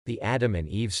The Adam and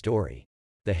Eve Story.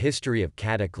 The History of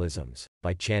Cataclysms,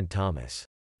 by Chan Thomas.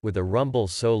 With a rumble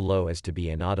so low as to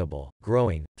be inaudible,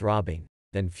 growing, throbbing,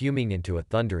 then fuming into a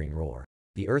thundering roar,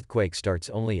 the earthquake starts,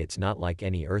 only it's not like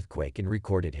any earthquake in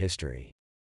recorded history.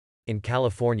 In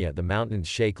California, the mountains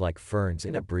shake like ferns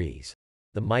in a breeze.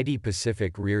 The mighty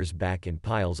Pacific rears back and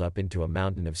piles up into a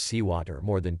mountain of seawater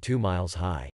more than 2 miles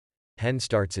high. Hence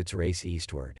starts its race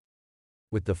eastward.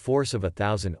 With the force of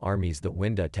 1,000 armies, the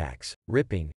wind attacks,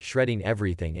 ripping, shredding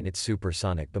everything in its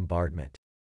supersonic bombardment.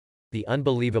 The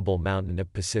unbelievable mountain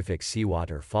of Pacific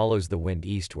seawater follows the wind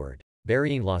eastward,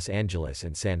 burying Los Angeles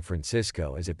and San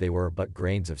Francisco as if they were but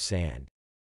grains of sand.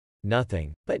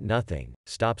 Nothing, but nothing,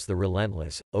 stops the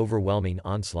relentless, overwhelming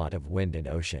onslaught of wind and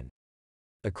ocean.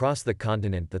 Across the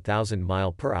continent, the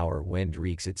 1,000-mile-per-hour wind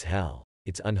wreaks its hell,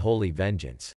 its unholy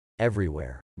vengeance,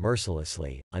 everywhere,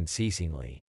 mercilessly,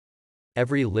 unceasingly.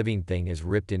 Every living thing is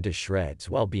ripped into shreds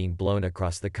while being blown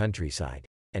across the countryside,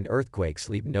 and earthquakes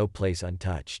leave no place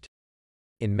untouched.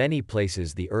 In many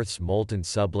places, the Earth's molten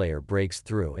sublayer breaks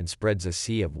through and spreads a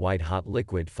sea of white-hot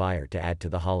liquid fire to add to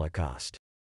the Holocaust.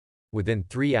 Within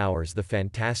 3 hours, the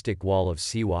fantastic wall of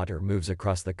seawater moves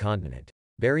across the continent,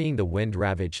 burying the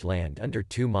wind-ravaged land under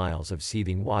 2 miles of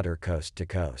seething water coast to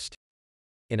coast.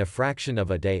 In a fraction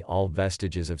of a day, all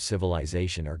vestiges of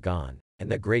civilization are gone, and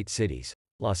the great cities,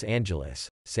 Los Angeles,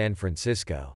 San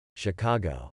Francisco,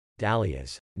 Chicago,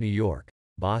 Dallas, New York,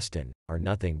 Boston, are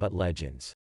nothing but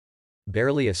legends.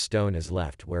 Barely a stone is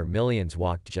left where millions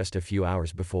walked just a few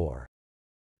hours before.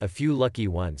 A few lucky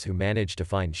ones who managed to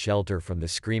find shelter from the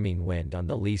screaming wind on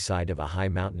the lee side of a high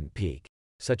mountain peak,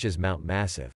 such as Mount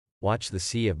Massive, watch the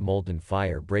sea of molten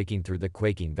fire breaking through the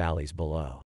quaking valleys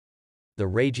below. The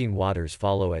raging waters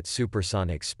follow at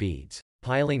supersonic speeds,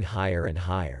 piling higher and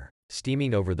higher,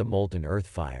 steaming over the molten earth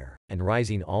fire, and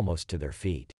rising almost to their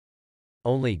feet.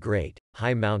 Only great,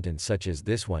 high mountains such as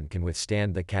this one can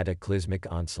withstand the cataclysmic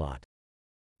onslaught.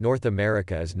 North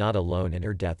America is not alone in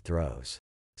her death throes.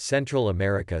 Central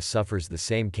America suffers the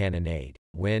same cannonade,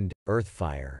 wind, earth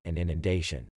fire, and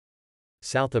inundation.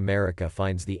 South America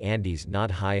finds the Andes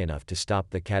not high enough to stop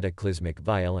the cataclysmic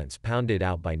violence pounded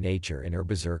out by nature in her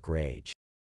berserk rage.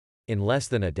 In less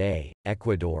than a day,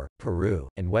 Ecuador, Peru,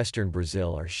 and western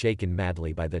Brazil are shaken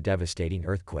madly by the devastating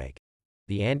earthquake.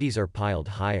 The Andes are piled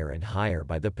higher and higher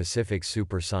by the Pacific's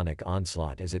supersonic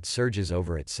onslaught as it surges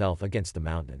over itself against the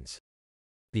mountains.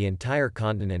 The entire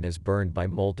continent is burned by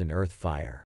molten earth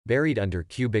fire, buried under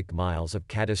cubic miles of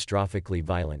catastrophically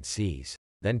violent seas,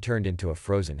 then turned into a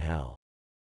frozen hell.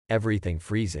 Everything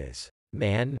freezes.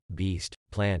 Man, beast,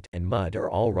 plant, and mud are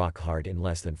all rock hard in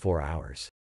less than 4 hours.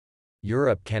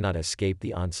 Europe cannot escape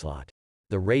the onslaught.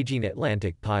 The raging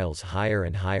Atlantic piles higher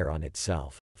and higher on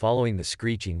itself, following the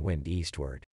screeching wind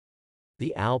eastward.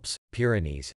 The Alps,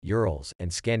 Pyrenees, Urals,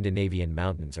 and Scandinavian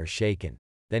mountains are shaken,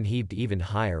 then heaved even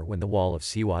higher when the wall of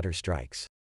seawater strikes.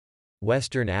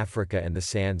 Western Africa and the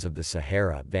sands of the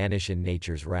Sahara vanish in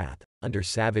nature's wrath, under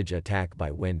savage attack by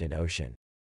wind and ocean.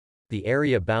 The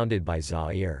area bounded by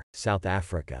Zaire, South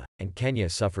Africa, and Kenya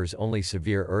suffers only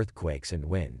severe earthquakes and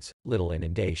winds, little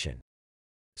inundation.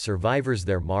 Survivors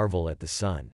there marvel at the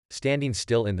sun, standing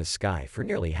still in the sky for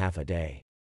nearly half a day.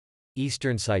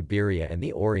 Eastern Siberia and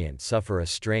the Orient suffer a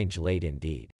strange late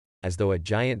indeed, as though a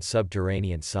giant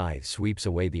subterranean scythe sweeps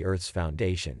away the Earth's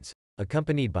foundations,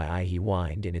 accompanied by Ihe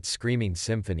wind in its screaming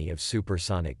symphony of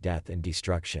supersonic death and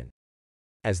destruction.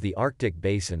 As the Arctic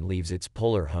basin leaves its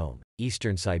polar home,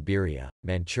 eastern Siberia,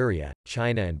 Manchuria,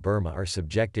 China and Burma are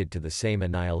subjected to the same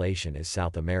annihilation as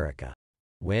South America.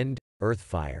 Wind, earth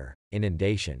fire,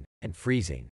 inundation, and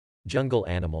freezing. Jungle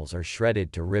animals are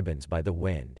shredded to ribbons by the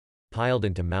wind, piled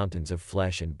into mountains of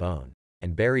flesh and bone,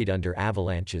 and buried under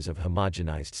avalanches of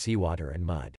homogenized seawater and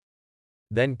mud.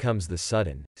 Then comes the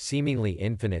sudden, seemingly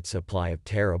infinite supply of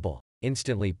terrible,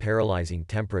 instantly paralyzing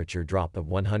temperature drop of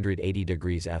 180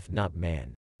 degrees F. Not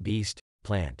man, beast,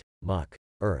 plant, muck,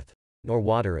 earth, nor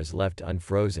water is left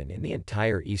unfrozen in the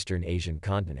entire eastern Asian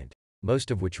continent,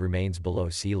 most of which remains below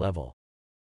sea level.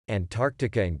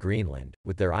 Antarctica and Greenland,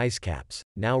 with their ice caps,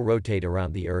 now rotate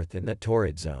around the Earth in the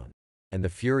torrid zone, and the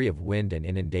fury of wind and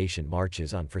inundation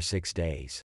marches on for 6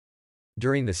 days.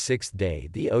 During the 6th day,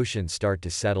 the oceans start to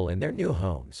settle in their new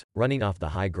homes, running off the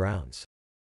high grounds.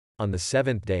 On the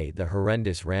 7th day, the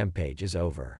horrendous rampage is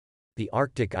over. The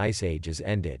Arctic Ice Age is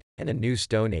ended, and a new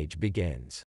Stone Age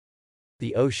begins.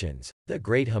 The oceans, the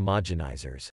great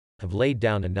homogenizers, have laid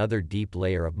down another deep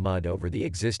layer of mud over the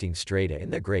existing strata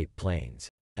in the Great Plains,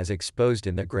 as exposed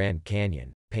in the Grand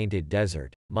Canyon, Painted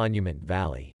Desert, Monument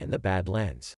Valley, and the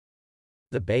Badlands.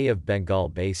 The Bay of Bengal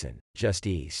Basin, just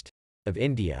east of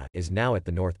India, is now at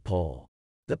the North Pole.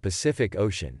 The Pacific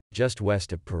Ocean, just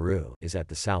west of Peru, is at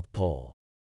the South Pole.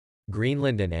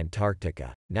 Greenland and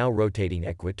Antarctica, now rotating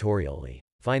equatorially,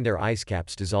 find their ice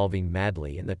caps dissolving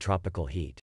madly in the tropical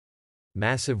heat.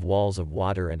 Massive walls of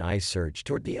water and ice surge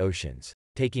toward the oceans,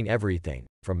 taking everything,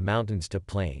 from mountains to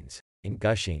plains, in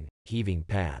gushing, heaving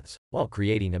paths, while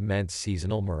creating immense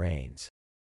seasonal moraines.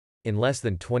 In less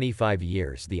than 25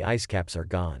 years the ice caps are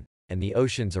gone, and the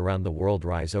oceans around the world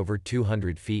rise over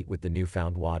 200 feet with the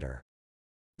newfound water.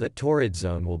 The torrid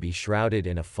zone will be shrouded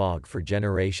in a fog for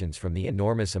generations from the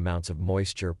enormous amounts of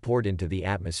moisture poured into the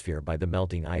atmosphere by the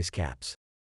melting ice caps.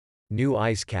 New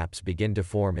ice caps begin to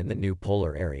form in the new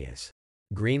polar areas.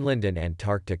 Greenland and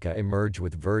Antarctica emerge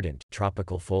with verdant,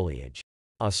 tropical foliage.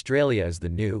 Australia is the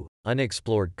new,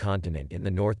 unexplored continent in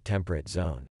the North Temperate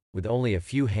Zone, with only a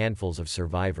few handfuls of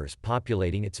survivors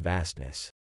populating its vastness.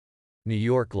 New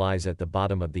York lies at the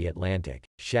bottom of the Atlantic,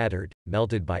 shattered,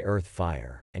 melted by earth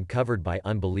fire, and covered by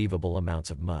unbelievable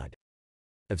amounts of mud.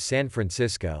 Of San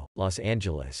Francisco, Los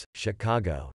Angeles,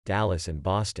 Chicago, Dallas and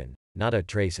Boston, not a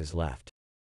trace is left.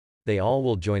 They all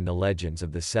will join the legends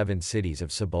of the 7 cities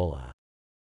of Cibola.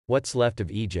 What's left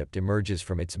of Egypt emerges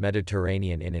from its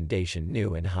Mediterranean inundation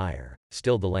new and higher,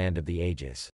 still the land of the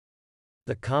ages.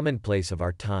 The commonplace of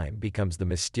our time becomes the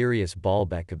mysterious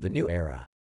Baalbek of the new era.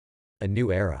 A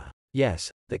new era.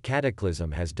 Yes, the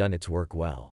cataclysm has done its work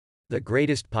well. The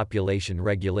greatest population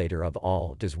regulator of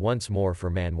all does once more for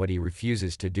man what he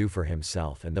refuses to do for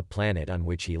himself and the planet on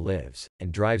which he lives,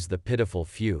 and drives the pitiful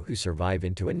few who survive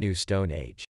into a new Stone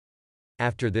Age.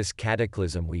 After this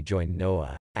cataclysm we join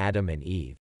Noah, Adam and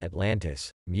Eve,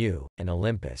 Atlantis, Mu, and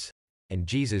Olympus, and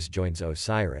Jesus joins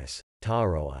Osiris,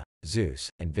 Taroa, Zeus,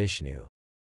 and Vishnu.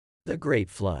 The great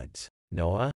floods.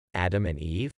 Noah, Adam and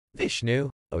Eve, Vishnu,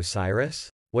 Osiris?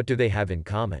 What do they have in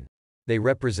common? They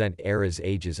represent eras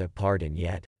ages apart, and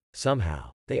yet,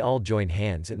 somehow, they all join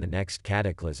hands in the next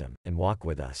cataclysm, and walk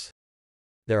with us.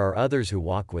 There are others who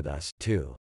walk with us,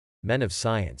 too. Men of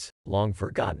science, long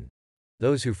forgotten.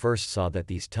 Those who first saw that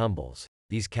these tumbles,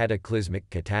 these cataclysmic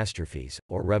catastrophes,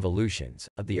 or revolutions,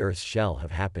 of the Earth's shell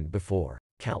have happened before,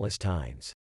 countless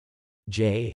times.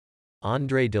 J.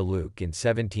 André de Luc in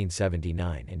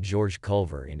 1779 and Georges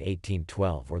Culver in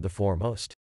 1812 were the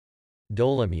foremost.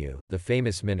 Dolomieu, the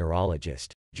famous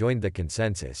mineralogist, joined the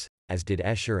consensus, as did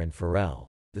Escher and Forel,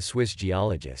 the Swiss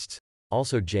geologists,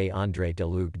 also J. André de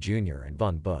Luc Jr. and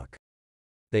von Buch.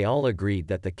 They all agreed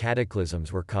that the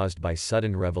cataclysms were caused by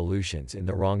sudden revolutions in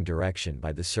the wrong direction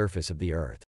by the surface of the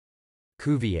Earth.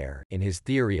 Cuvier, in his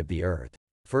Theory of the Earth,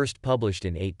 first published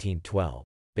in 1812,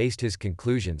 based his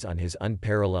conclusions on his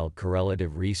unparalleled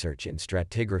correlative research in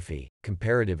stratigraphy,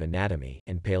 comparative anatomy,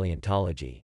 and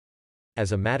paleontology.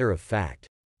 As a matter of fact,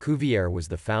 Cuvier was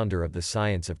the founder of the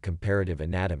science of comparative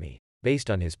anatomy,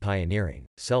 based on his pioneering,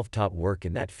 self-taught work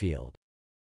in that field.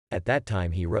 At that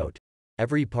time he wrote,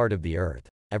 "Every part of the Earth,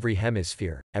 every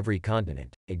hemisphere, every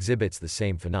continent, exhibits the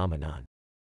same phenomenon.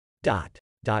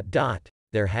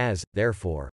 There has,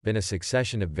 therefore, been a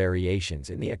succession of variations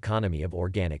in the economy of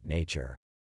organic nature.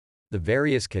 The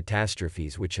various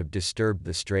catastrophes which have disturbed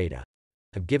the strata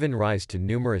have given rise to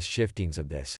numerous shiftings of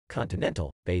this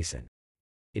continental basin.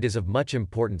 It is of much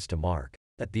importance to mark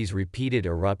that these repeated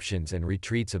eruptions and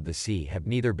retreats of the sea have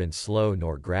neither been slow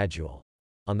nor gradual.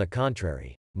 On the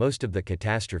contrary, most of the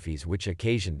catastrophes which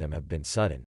occasioned them have been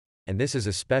sudden, and this is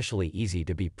especially easy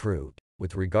to be proved,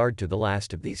 with regard to the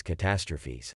last of these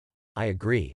catastrophes. I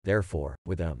agree, therefore,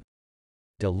 with them.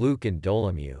 De Luc and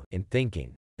Dolomieu, in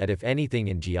thinking, that if anything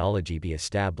in geology be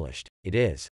established, it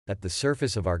is, that the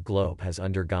surface of our globe has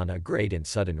undergone a great and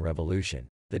sudden revolution,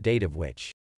 the date of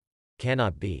which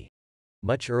cannot be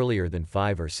much earlier than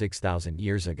 5,000 or 6,000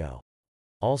 years ago.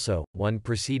 Also, one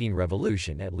preceding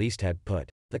revolution at least had put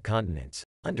the continents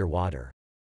under water.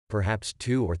 Perhaps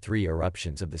 2 or 3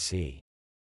 eruptions of the sea.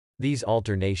 These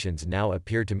alternations now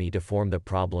appear to me to form the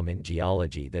problem in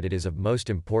geology that it is of most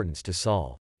importance to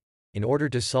solve. In order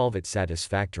to solve it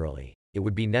satisfactorily, it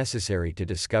would be necessary to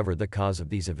discover the cause of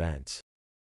these events.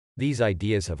 These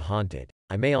ideas have haunted,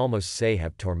 I may almost say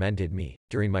have tormented me,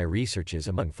 during my researches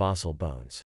among fossil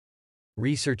bones.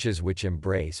 Researches which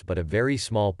embrace but a very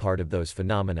small part of those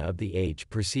phenomena of the age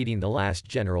preceding the last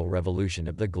general revolution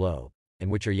of the globe,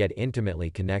 and which are yet intimately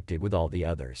connected with all the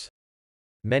others.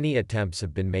 Many attempts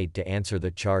have been made to answer the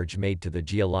charge made to the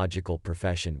geological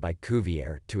profession by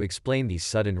Cuvier to explain these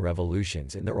sudden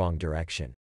revolutions in the wrong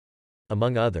direction.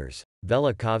 Among others,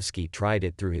 Velikovsky tried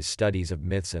it through his studies of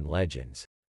myths and legends.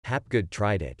 Hapgood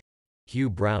tried it. Hugh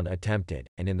Brown attempted,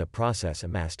 and in the process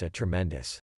amassed a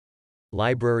tremendous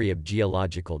library of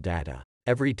geological data.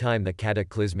 Every time the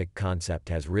cataclysmic concept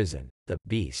has risen, the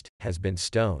beast has been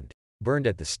stoned, burned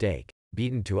at the stake,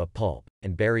 beaten to a pulp,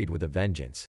 and buried with a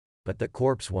vengeance. But the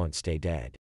corpse won't stay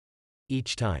dead.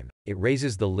 Each time, it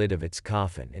raises the lid of its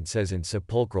coffin and says in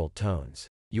sepulchral tones,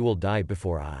 "You will die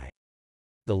before I."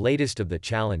 The latest of the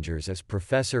challengers is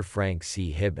Professor Frank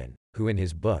C. Hibben, who in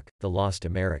his book, The Lost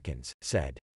Americans,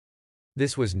 said,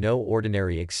 "This was no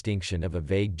ordinary extinction of a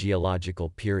vague geological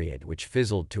period which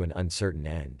fizzled to an uncertain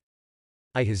end.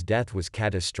 His death was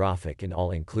catastrophic and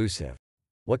all-inclusive.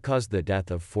 What caused the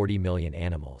death of 40 million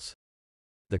animals?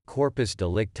 The corpus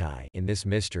delicti in this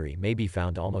mystery may be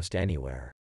found almost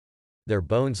anywhere. Their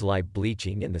bones lie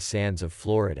bleaching in the sands of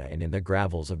Florida and in the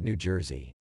gravels of New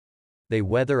Jersey. They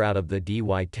weather out of the dy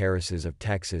terraces of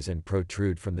Texas and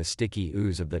protrude from the sticky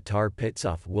ooze of the tar pits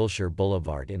off Wilshire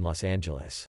Boulevard in Los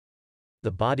Angeles.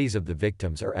 The bodies of the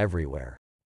victims are everywhere.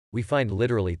 We find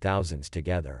literally thousands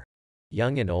together.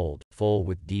 Young and old, full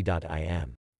with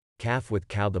d.im. Calf with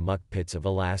cow. The muck pits of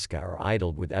Alaska are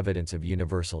idled with evidence of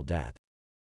universal death.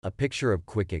 A picture of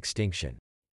quick extinction.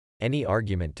 Any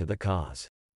argument to the cause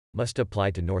must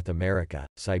apply to North America,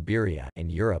 Siberia,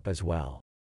 and Europe as well.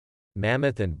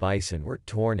 Mammoth and bison were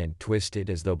torn and twisted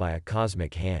as though by a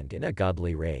cosmic hand in a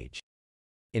godly rage.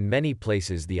 In many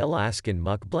places the Alaskan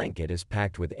muck blanket is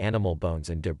packed with animal bones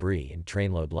and debris in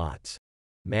trainload lots.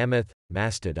 Mammoth,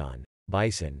 mastodon,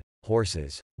 bison,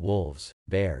 horses, wolves,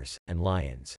 bears, and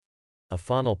lions. A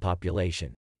faunal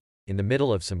population. In the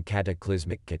middle of some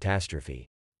cataclysmic catastrophe.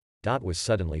 Was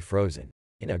suddenly frozen,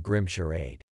 in a grim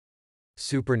charade.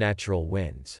 Supernatural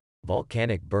winds,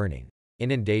 volcanic burning,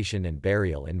 inundation and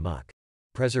burial in muck.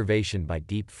 Preservation by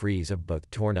deep freeze of both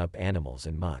torn-up animals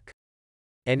and muck.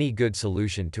 Any good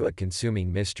solution to a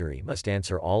consuming mystery must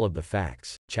answer all of the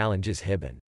facts, challenges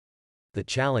Hibben. The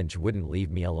challenge wouldn't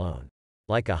leave me alone.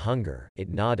 Like a hunger, it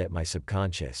gnawed at my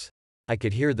subconscious. I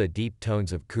could hear the deep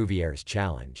tones of Cuvier's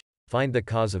challenge. Find the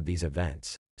cause of these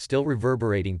events, still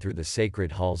reverberating through the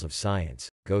sacred halls of science,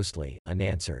 ghostly,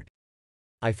 unanswered.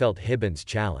 I felt Hibben's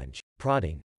challenge,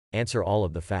 prodding, answer all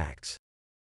of the facts.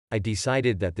 I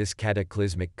decided that this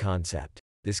cataclysmic concept,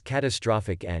 this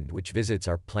catastrophic end which visits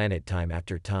our planet time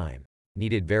after time,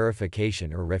 needed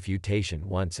verification or refutation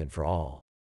once and for all.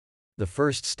 The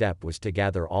first step was to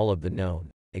gather all of the known,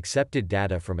 accepted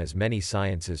data from as many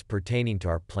sciences pertaining to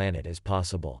our planet as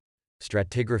possible.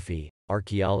 Stratigraphy,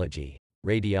 archaeology,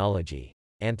 radiology,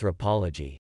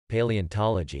 anthropology,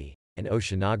 paleontology, and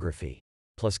oceanography,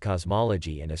 plus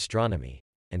cosmology and astronomy,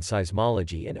 and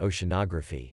seismology and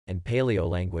oceanography, and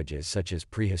paleolanguages such as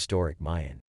prehistoric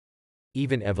Mayan.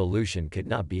 Even evolution could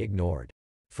not be ignored.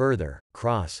 Further,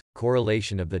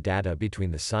 cross-correlation of the data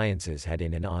between the sciences had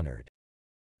in and honored.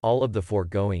 All of the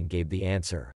foregoing gave the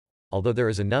answer. Although there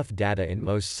is enough data in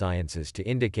most sciences to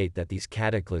indicate that these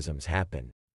cataclysms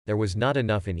happen, there was not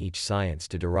enough in each science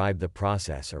to derive the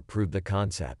process or prove the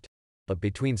concept. But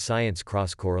between science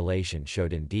cross-correlation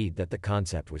showed indeed that the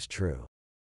concept was true.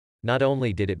 Not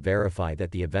only did it verify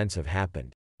that the events have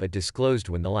happened, but disclosed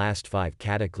when the last 5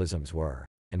 cataclysms were,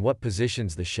 and what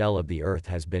positions the shell of the Earth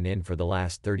has been in for the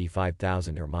last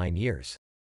 35,000 or more years.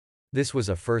 This was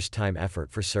a first-time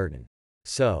effort for certain.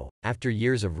 So, after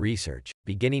years of research,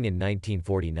 beginning in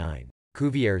 1949,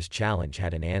 Cuvier's challenge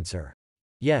had an answer.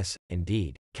 Yes,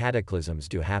 indeed, cataclysms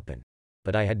do happen.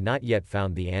 But I had not yet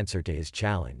found the answer to his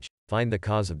challenge, find the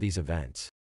cause of these events.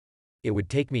 It would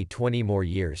take me 20 more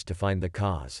years to find the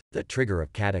cause, the trigger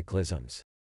of cataclysms.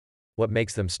 What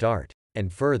makes them start?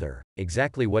 And further,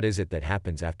 exactly what is it that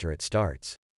happens after it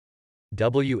starts?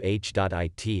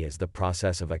 It is the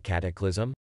process of a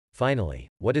cataclysm? Finally,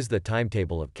 what is the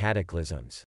timetable of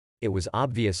cataclysms? It was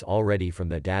obvious already from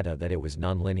the data that it was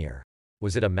nonlinear.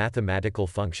 Was it a mathematical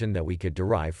function that we could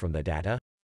derive from the data?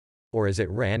 Or is it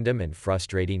random and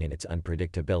frustrating in its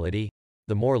unpredictability?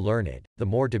 The more learned, the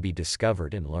more to be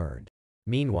discovered and learned.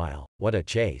 Meanwhile, what a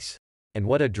chase! And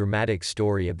what a dramatic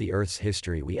story of the Earth's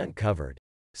history we uncovered.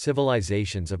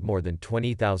 Civilizations of more than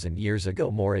 20,000 years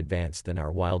ago, more advanced than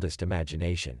our wildest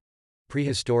imagination.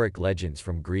 Prehistoric legends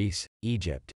from Greece,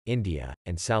 Egypt, India,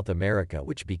 and South America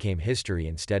which became history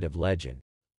instead of legend.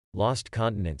 Lost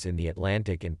continents in the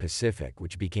Atlantic and Pacific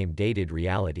which became dated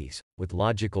realities, with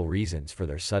logical reasons for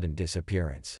their sudden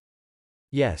disappearance.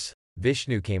 Yes,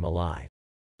 Vishnu came alive.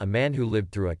 A man who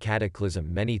lived through a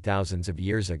cataclysm many thousands of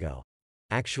years ago.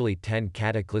 Actually 10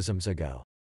 cataclysms ago.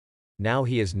 Now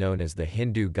he is known as the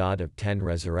Hindu god of 10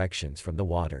 resurrections from the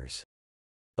waters.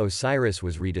 Osiris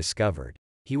was rediscovered.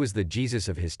 He was the Jesus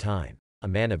of his time, a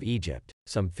man of Egypt,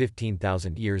 some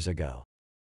 15,000 years ago.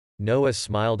 Noah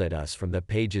smiled at us from the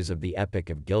pages of the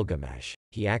Epic of Gilgamesh.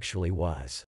 He actually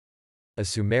was a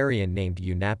Sumerian named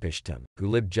Unapishtim, who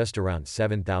lived just around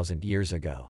 7,000 years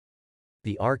ago.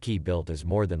 The ark he built is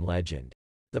more than legend.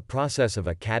 The process of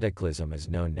a cataclysm is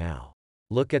known now.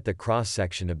 Look at the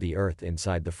cross-section of the Earth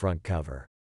inside the front cover.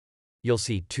 You'll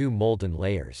see two molten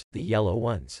layers, the yellow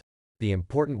ones. The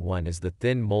important one is the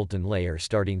thin molten layer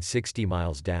starting 60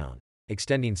 miles down,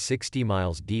 extending 60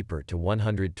 miles deeper to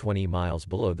 120 miles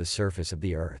below the surface of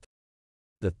the Earth.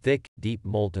 The thick, deep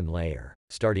molten layer,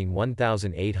 starting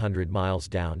 1,800 miles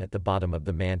down at the bottom of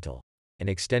the mantle, and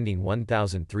extending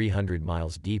 1,300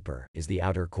 miles deeper, is the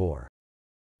outer core.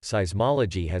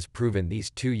 Seismology has proven these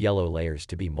two yellow layers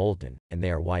to be molten, and they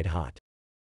are white-hot.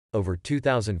 Over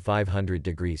 2,500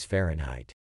 degrees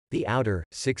Fahrenheit. The outer,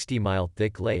 60-mile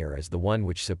thick layer is the one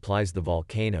which supplies the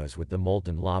volcanoes with the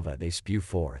molten lava they spew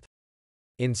forth.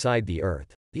 Inside the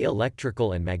Earth, the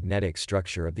electrical and magnetic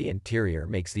structure of the interior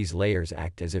makes these layers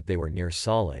act as if they were near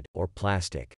solid, or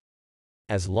plastic.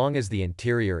 As long as the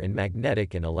interior and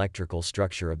magnetic and electrical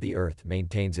structure of the Earth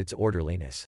maintains its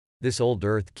orderliness, this old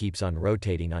Earth keeps on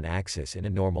rotating on axis in a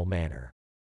normal manner.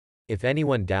 If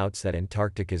anyone doubts that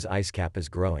Antarctica's ice cap is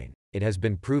growing, it has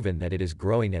been proven that it is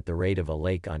growing at the rate of a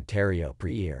Lake Ontario per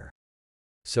year.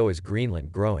 So is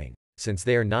Greenland growing. Since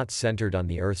they are not centered on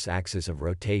the Earth's axis of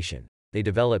rotation, they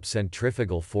develop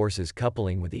centrifugal forces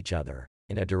coupling with each other,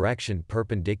 in a direction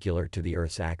perpendicular to the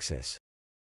Earth's axis.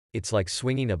 It's like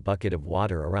swinging a bucket of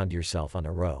water around yourself on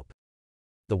a rope.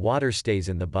 The water stays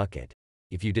in the bucket.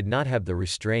 If you did not have the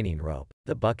restraining rope,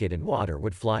 the bucket and water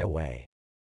would fly away.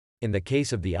 In the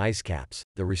case of the ice caps,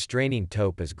 the restraining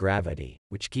tope is gravity,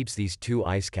 which keeps these two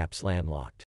ice caps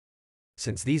landlocked.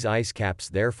 Since these ice caps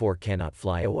therefore cannot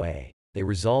fly away, they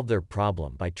resolve their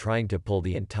problem by trying to pull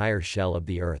the entire shell of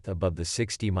the Earth above the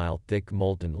 60-mile thick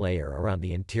molten layer around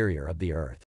the interior of the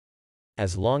Earth.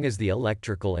 As long as the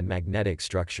electrical and magnetic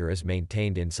structure is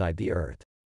maintained inside the Earth,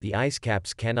 the ice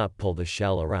caps cannot pull the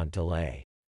shell around to lay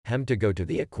hem to go to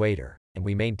the equator, and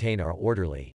we maintain our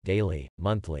orderly, daily,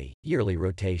 monthly, yearly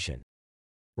rotation.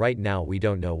 Right now we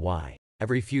don't know why.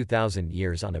 Every few thousand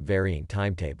years on a varying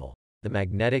timetable, the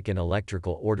magnetic and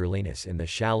electrical orderliness in the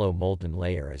shallow molten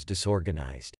layer is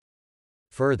disorganized.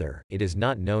 Further, it is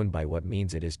not known by what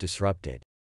means it is disrupted.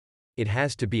 It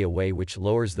has to be a way which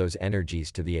lowers those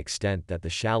energies to the extent that the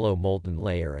shallow molten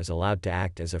layer is allowed to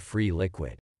act as a free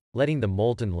liquid, letting the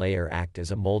molten layer act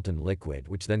as a molten liquid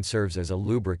which then serves as a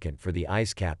lubricant for the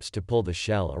ice caps to pull the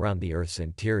shell around the Earth's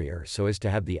interior so as to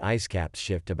have the ice caps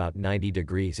shift about 90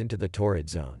 degrees into the torrid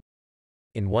zone.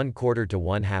 In 1/4 to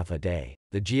 1/2 a day,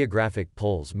 the geographic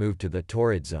poles move to the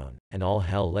torrid zone, and all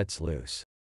hell lets loose.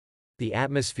 The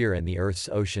atmosphere and the Earth's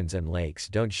oceans and lakes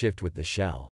don't shift with the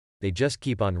shell, they just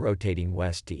keep on rotating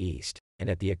west to east, and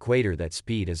at the equator that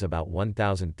speed is about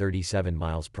 1,037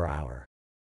 miles per hour.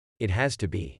 It has to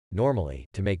be, normally,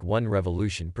 to make one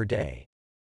revolution per day.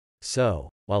 So,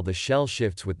 while the shell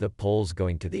shifts with the poles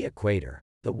going to the equator,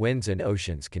 the winds and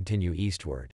oceans continue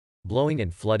eastward, blowing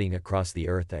and flooding across the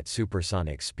Earth at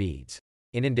supersonic speeds,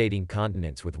 inundating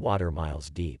continents with water miles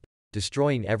deep,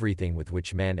 destroying everything with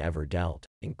which man ever dealt,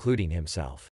 including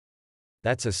himself.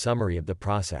 That's a summary of the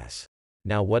process.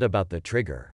 Now what about the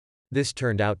trigger? This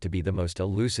turned out to be the most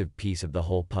elusive piece of the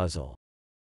whole puzzle.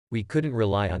 We couldn't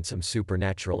rely on some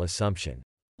supernatural assumption,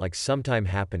 like sometime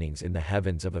happenings in the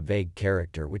heavens of a vague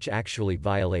character which actually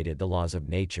violated the laws of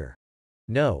nature.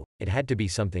 No, it had to be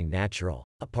something natural,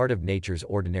 a part of nature's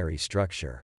ordinary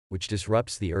structure, which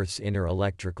disrupts the Earth's inner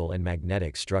electrical and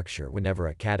magnetic structure whenever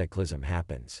a cataclysm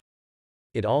happens.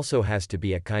 It also has to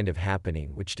be a kind of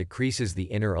happening which decreases the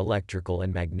inner electrical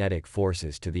and magnetic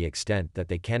forces to the extent that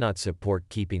they cannot support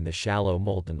keeping the shallow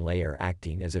molten layer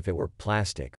acting as if it were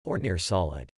plastic, or near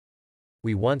solid.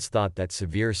 We once thought that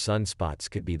severe sunspots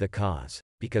could be the cause,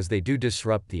 because they do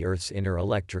disrupt the Earth's inner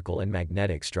electrical and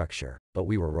magnetic structure, but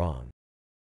we were wrong.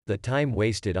 The time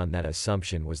wasted on that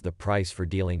assumption was the price for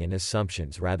dealing in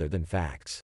assumptions rather than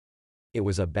facts. It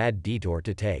was a bad detour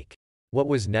to take. What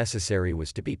was necessary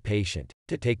was to be patient,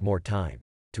 to take more time,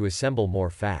 to assemble more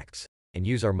facts, and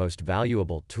use our most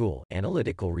valuable tool,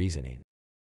 analytical reasoning.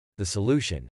 The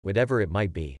solution, whatever it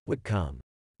might be, would come.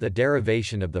 The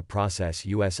derivation of the process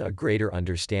us a greater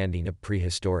understanding of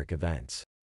prehistoric events.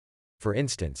 For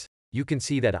instance, you can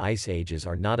see that ice ages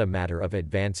are not a matter of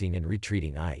advancing and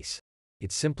retreating ice.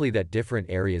 It's simply that different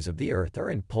areas of the Earth are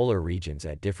in polar regions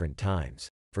at different times,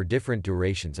 for different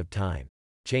durations of time.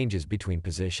 Changes between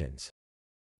positions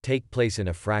take place in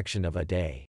a fraction of a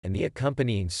day, and the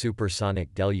accompanying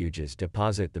supersonic deluges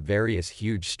deposit the various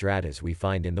huge stratas we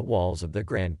find in the walls of the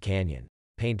Grand Canyon,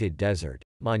 Painted Desert,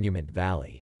 Monument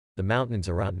Valley, the mountains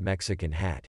around Mexican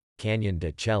Hat, Canyon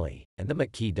de Chelly, and the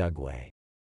McKee Dugway.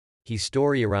 His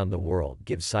story around the world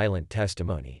gives silent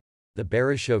testimony. The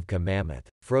Bereshovka mammoth,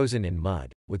 frozen in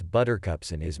mud, with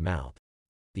buttercups in his mouth.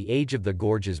 The age of the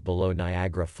gorges below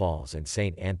Niagara Falls and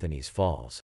St. Anthony's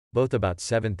Falls, both about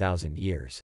 7,000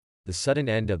 years. The sudden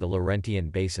end of the Laurentian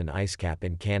Basin ice cap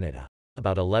in Canada,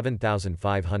 about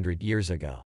 11,500 years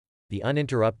ago. The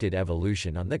uninterrupted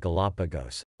evolution on the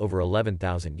Galapagos, over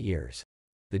 11,000 years.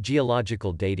 The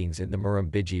geological datings in the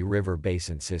Murrumbidgee River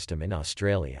Basin system in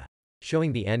Australia,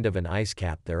 showing the end of an ice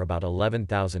cap there about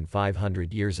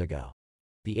 11,500 years ago.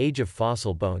 The age of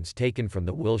fossil bones taken from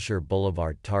the Wilshire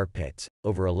Boulevard tar pits,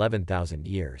 over 11,000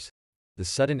 years. The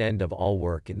sudden end of all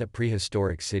work in the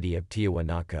prehistoric city of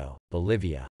Tiahuanaco,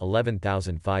 Bolivia,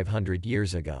 11,500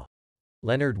 years ago.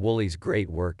 Leonard Woolley's great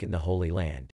work in the Holy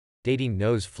Land, dating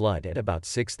Noah's flood at about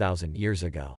 6,000 years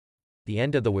ago. The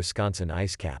end of the Wisconsin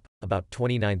ice cap, about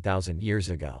 29,000 years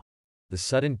ago. The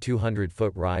sudden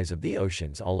 200-foot rise of the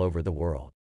oceans all over the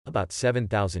world, about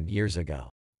 7,000 years ago.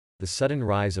 The sudden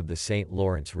rise of the St.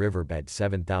 Lawrence riverbed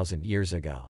 7,000 years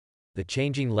ago. The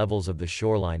changing levels of the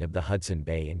shoreline of the Hudson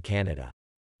Bay in Canada.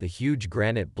 The huge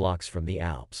granite blocks from the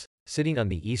Alps, sitting on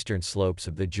the eastern slopes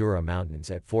of the Jura Mountains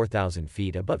at 4,000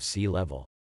 feet above sea level.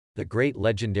 The great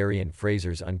legendarian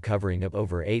Fraser's uncovering of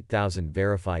over 8,000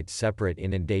 verified separate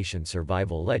inundation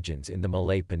survival legends in the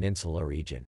Malay Peninsula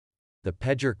region. The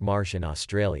Pedrick Marsh in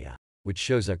Australia, which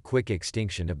shows a quick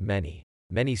extinction of many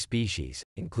species,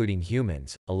 including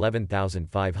humans,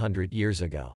 11,500 years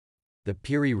ago. The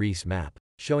Piri Reis map,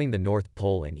 showing the North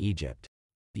Pole in Egypt.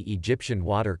 The Egyptian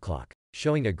water clock,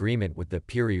 showing agreement with the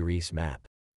Piri Reis map.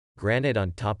 Granite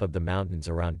on top of the mountains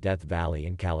around Death Valley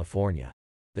in California.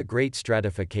 The great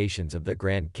stratifications of the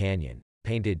Grand Canyon,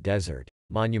 Painted Desert,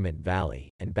 Monument Valley,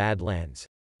 and Badlands,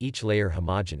 each layer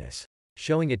homogeneous,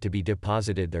 showing it to be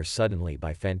deposited there suddenly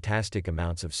by fantastic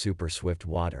amounts of super swift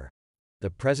water. The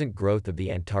present growth of the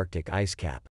Antarctic ice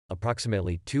cap,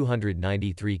 approximately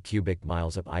 293 cubic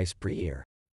miles of ice per year.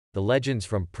 The legends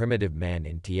from primitive man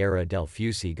in Tierra del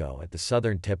Fuego at the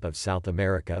southern tip of South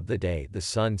America of the day the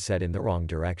sun set in the wrong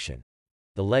direction.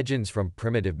 The legends from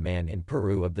primitive man in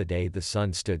Peru of the day the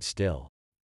sun stood still.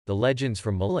 The legends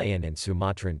from Malayan and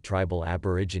Sumatran tribal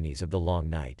aborigines of the long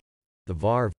night. The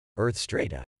Varve, earth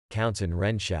strata, counts in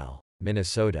Renshall,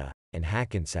 Minnesota, and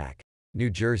Hackensack, New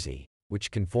Jersey,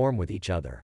 which conform with each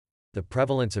other. The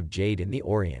prevalence of jade in the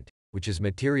Orient, which is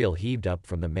material heaved up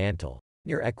from the mantle,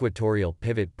 near equatorial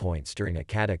pivot points during a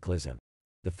cataclysm.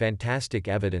 The fantastic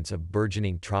evidence of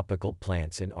burgeoning tropical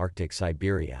plants in Arctic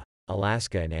Siberia,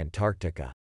 Alaska and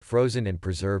Antarctica, frozen and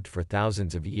preserved for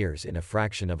thousands of years in a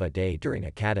fraction of a day during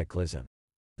a cataclysm.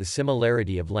 The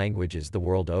similarity of languages the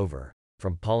world over,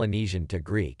 from Polynesian to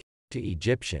Greek, to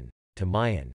Egyptian, to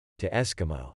Mayan, to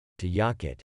Eskimo, to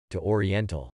Yakut, to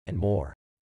Oriental, and more.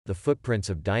 The footprints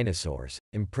of dinosaurs,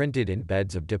 imprinted in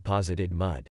beds of deposited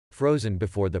mud, frozen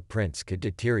before the prints could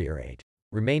deteriorate,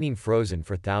 remaining frozen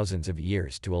for thousands of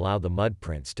years to allow the mud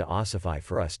prints to ossify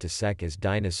for us to sec as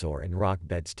dinosaur and rock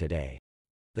beds today.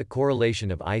 The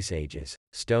correlation of ice ages,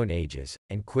 stone ages,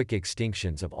 and quick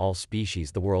extinctions of all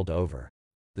species the world over.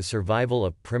 The survival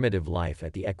of primitive life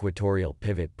at the equatorial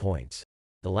pivot points,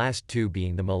 the last two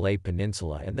being the Malay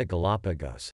Peninsula and the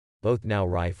Galapagos, both now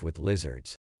rife with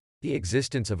lizards. The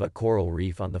existence of a coral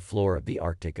reef on the floor of the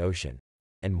Arctic Ocean.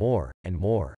 And more, and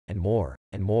more, and more,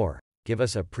 and more, give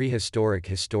us a prehistoric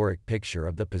historic picture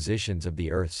of the positions of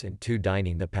the Earth's in two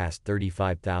dining the past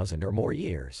 35,000 or more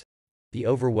years. The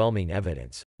overwhelming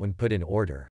evidence, when put in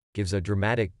order, gives a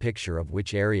dramatic picture of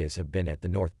which areas have been at the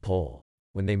North Pole,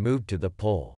 when they moved to the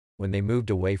pole, when they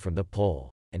moved away from the pole,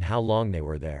 and how long they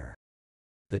were there.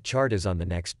 The chart is on the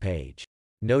next page.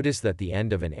 Notice that the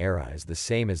end of an era is the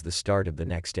same as the start of the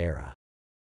next era.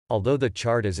 Although the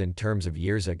chart is in terms of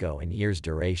years ago and years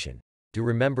duration, do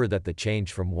remember that the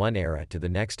change from one era to the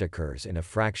next occurs in a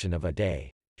fraction of a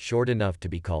day, short enough to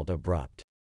be called abrupt.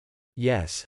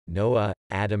 Yes, Noah,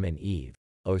 Adam and Eve,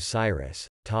 Osiris,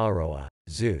 Taroa,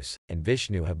 Zeus, and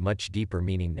Vishnu have much deeper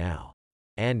meaning now.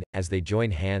 And, as they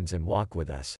join hands and walk with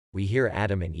us, we hear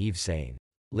Adam and Eve saying,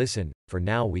 "Listen, for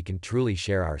now we can truly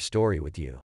share our story with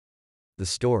you." The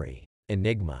story,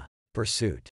 enigma,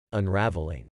 pursuit,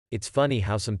 unraveling. It's funny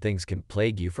how some things can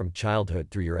plague you from childhood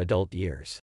through your adult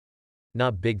years.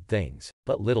 Not big things,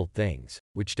 but little things,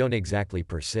 which don't exactly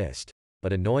persist,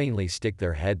 but annoyingly stick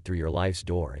their head through your life's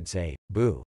door and say,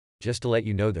 "Boo," just to let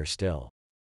you know they're still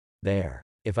there.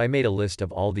 If I made a list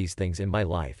of all these things in my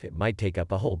life, it might take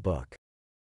up a whole book.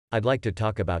 I'd like to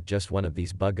talk about just one of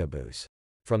these bugaboos.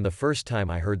 From the first time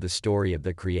I heard the story of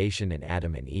the creation and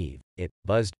Adam and Eve, it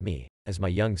buzzed me, as my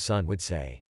young son would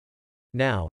say.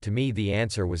 Now, to me the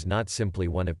answer was not simply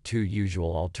one of two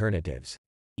usual alternatives.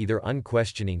 either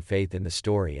unquestioning faith in the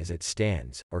story as it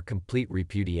stands, or complete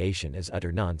repudiation as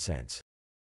utter nonsense.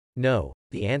 No,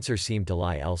 the answer seemed to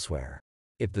lie elsewhere.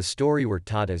 If the story were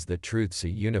taught as the truth so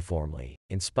uniformly,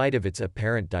 in spite of its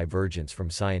apparent divergence from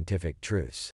scientific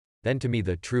truths, then to me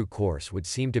the true course would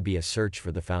seem to be a search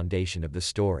for the foundation of the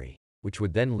story, which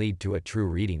would then lead to a true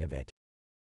reading of it.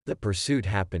 The pursuit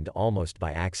happened almost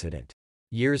by accident.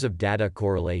 Years of data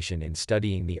correlation in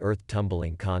studying the Earth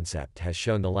tumbling concept has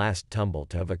shown the last tumble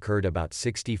to have occurred about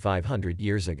 6,500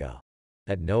 years ago.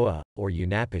 That Noah, or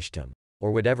Unapishtim,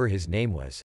 or whatever his name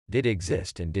was, did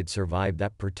exist and did survive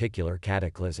that particular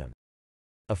cataclysm.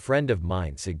 A friend of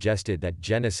mine suggested that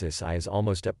Genesis I is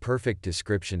almost a perfect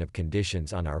description of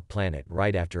conditions on our planet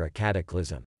right after a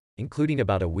cataclysm, including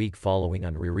about a week following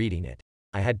on rereading it.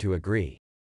 I had to agree.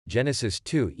 Genesis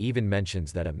 2 even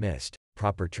mentions that a mist,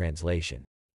 proper translation,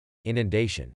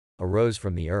 inundation, arose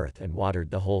from the earth and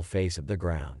watered the whole face of the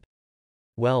ground.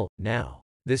 Well, now,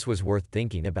 this was worth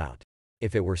thinking about.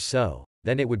 If it were so,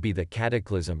 then it would be the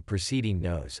cataclysm preceding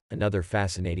Noah's, another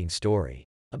fascinating story,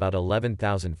 about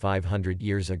 11,500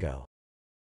 years ago.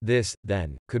 This,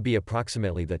 then, could be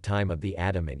approximately the time of the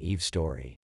Adam and Eve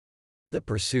story. The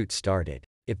pursuit started.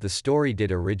 If the story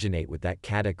did originate with that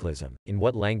cataclysm, in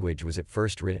what language was it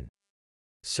first written?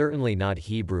 Certainly not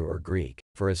Hebrew or Greek,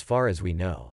 for as far as we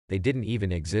know, they didn't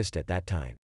even exist at that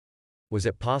time. Was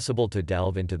it possible to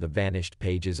delve into the vanished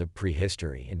pages of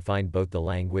prehistory and find both the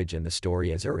language and the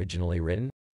story as originally written?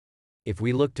 If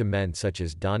we look to men such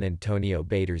as Don Antonio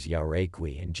Bader's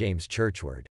Yarequi and James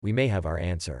Churchward, we may have our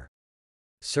answer.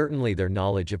 Certainly their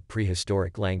knowledge of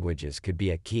prehistoric languages could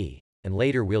be a key, and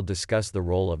later we'll discuss the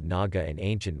role of Naga and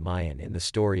ancient Mayan in the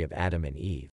story of Adam and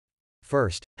Eve.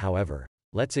 First, however,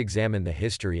 let's examine the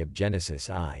history of Genesis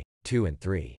I, 2 and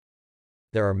 3.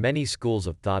 There are many schools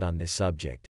of thought on this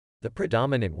subject. The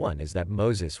predominant one is that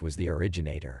Moses was the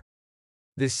originator.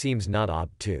 This seems not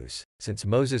obtuse, since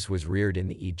Moses was reared in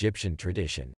the Egyptian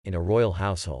tradition, in a royal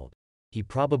household. He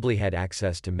probably had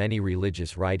access to many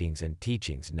religious writings and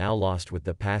teachings now lost with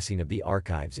the passing of the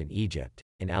archives in Egypt,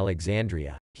 in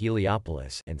Alexandria,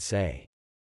 Heliopolis, and Say.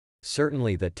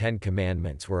 Certainly the 10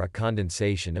 Commandments were a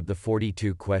condensation of the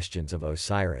 42 questions of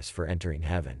Osiris for entering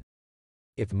heaven.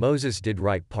 If Moses did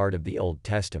write part of the Old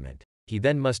Testament, he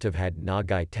then must have had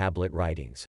Nagai tablet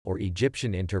writings, or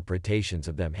Egyptian interpretations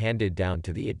of them handed down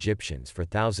to the Egyptians for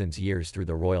thousands of years through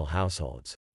the royal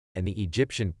households. And the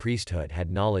Egyptian priesthood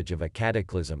had knowledge of a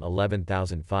cataclysm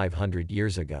 11,500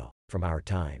 years ago, from our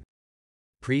time.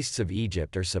 Priests of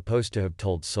Egypt are supposed to have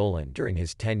told Solon during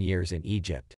his 10 years in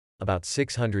Egypt, about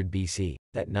 600 BC,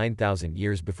 that 9,000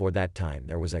 years before that time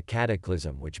there was a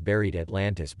cataclysm which buried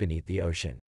Atlantis beneath the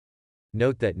ocean.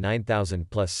 Note that 9,000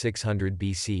 plus 600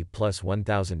 BC plus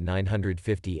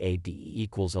 1,950 AD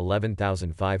equals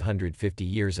 11,550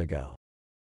 years ago.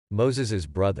 Moses's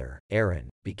brother, Aaron,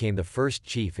 became the first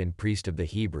chief and priest of the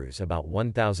Hebrews about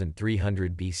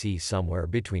 1,300 BC, somewhere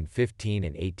between 15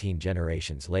 and 18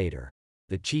 generations later,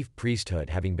 the chief priesthood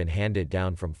having been handed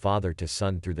down from father to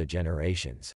son through the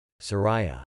generations.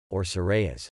 Sariah, or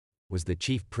Saraias, was the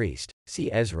chief priest,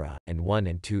 see Ezra, and 1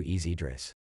 and 2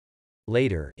 Esdras.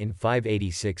 Later, in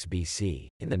 586 BC,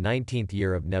 in the 19th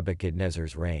year of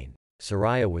Nebuchadnezzar's reign,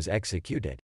 Sariah was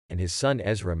executed, and his son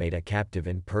Ezra made a captive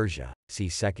in Persia, see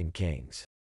 2 Kings.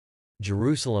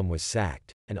 Jerusalem was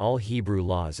sacked, and all Hebrew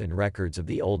laws and records of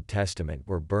the Old Testament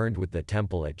were burned with the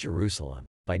temple at Jerusalem,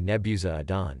 by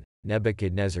Nebuzaradan,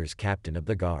 Nebuchadnezzar's captain of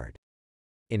the guard.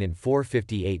 In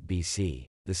 458 BC,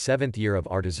 the 7th year of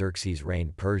Artaxerxes'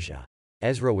 reign Persia,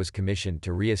 Ezra was commissioned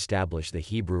to re-establish the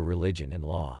Hebrew religion and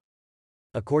law.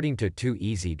 According to 2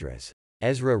 Esdras,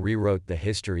 Ezra rewrote the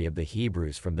history of the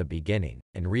Hebrews from the beginning,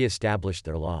 and re-established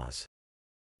their laws.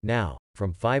 Now,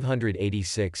 from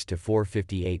 586 to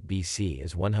 458 BC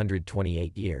is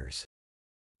 128 years.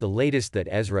 The latest that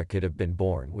Ezra could have been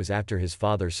born was after his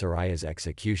father Sariah's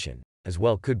execution, as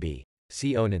well could be,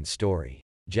 see Onan's story,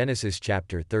 Genesis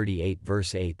chapter 38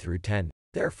 verse 8 through 10.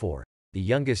 Therefore, the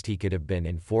youngest he could have been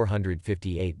in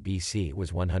 458 BC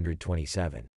was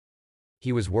 127.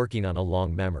 He was working on a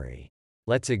long memory.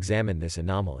 Let's examine this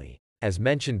anomaly. As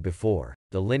mentioned before,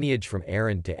 the lineage from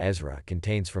Aaron to Ezra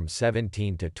contains from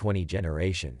 17 to 20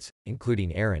 generations,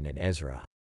 including Aaron and Ezra.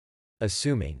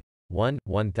 Assuming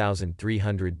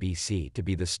 1,300 BC to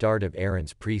be the start of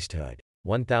Aaron's priesthood,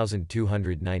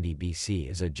 1290 BC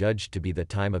is adjudged to be the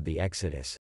time of the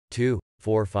Exodus,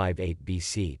 458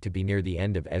 BC to be near the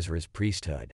end of Ezra's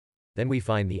priesthood. Then we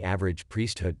find the average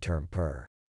priesthood term per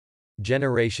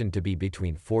generation to be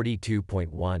between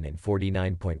 42.1 and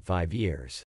 49.5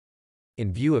 years.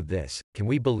 In view of this, can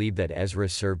we believe that Ezra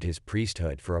served his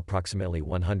priesthood for approximately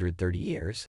 130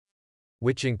 years?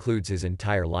 which includes his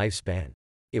entire lifespan,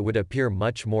 it would appear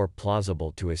much more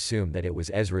plausible to assume that it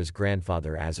was Ezra's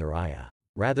grandfather Azariah,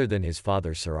 rather than his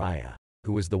father Sariah,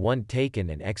 who was the one taken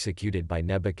and executed by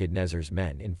Nebuchadnezzar's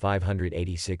men in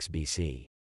 586 BC.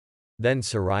 Then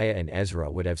Sariah and Ezra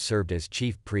would have served as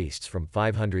chief priests from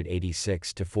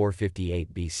 586 to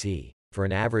 458 BC, for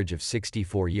an average of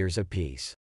 64 years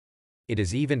apiece. It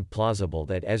is even plausible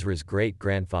that Ezra's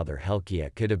great-grandfather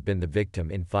Hilkiah could have been the victim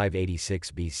in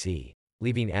 586 BC,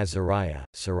 leaving Azariah,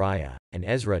 Sariah, and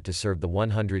Ezra to serve the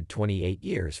 128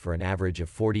 years for an average of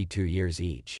 42 years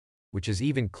each, which is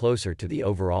even closer to the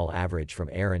overall average from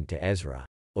Aaron to Ezra,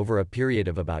 over a period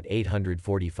of about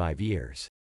 845 years.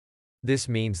 This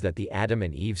means that the Adam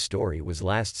and Eve story was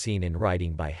last seen in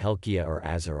writing by Hilkiah or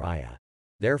Azariah,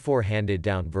 therefore handed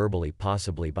down verbally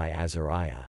possibly by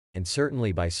Azariah, and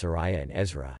certainly by Sariah and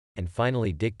Ezra, and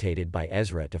finally dictated by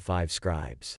Ezra to 5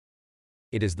 scribes.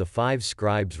 It is the 5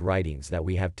 scribes' writings that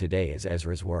we have today as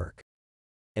Ezra's work.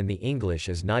 And the English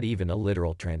is not even a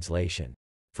literal translation.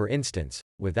 For instance,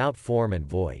 without form and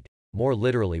void, more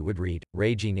literally would read,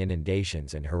 raging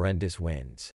inundations and horrendous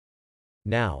winds.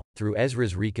 Now, through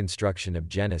Ezra's reconstruction of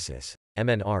Genesis,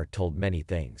 MNR told many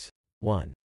things.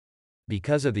 1.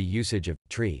 Because of the usage of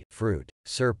tree, fruit,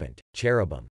 serpent,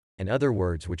 cherubim, and other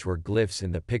words which were glyphs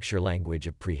in the picture language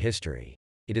of prehistory,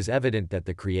 it is evident that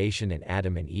the creation and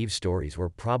Adam and Eve stories were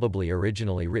probably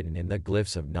originally written in the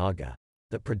glyphs of Naga,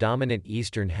 the predominant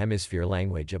Eastern Hemisphere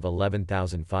language of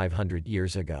 11,500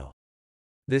 years ago.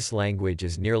 This language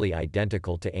is nearly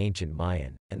identical to ancient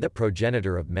Mayan, and the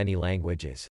progenitor of many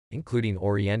languages, including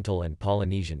Oriental and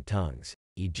Polynesian tongues,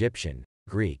 Egyptian,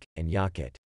 Greek, and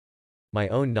Yakut. My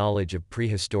own knowledge of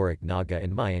prehistoric Naga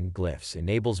and Mayan glyphs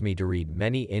enables me to read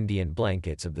many Indian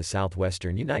blankets of the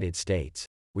southwestern United States,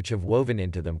 which have woven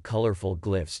into them colorful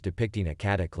glyphs depicting a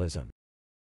cataclysm.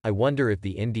 I wonder if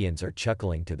the Indians are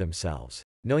chuckling to themselves,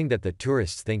 knowing that the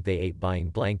tourists think they ate buying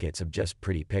blankets of just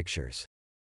pretty pictures.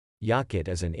 Yakut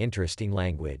is an interesting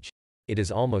language. It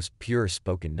is almost pure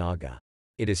spoken Naga.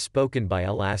 It is spoken by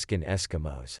Alaskan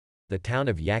Eskimos. The town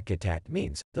of Yakutat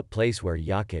means the place where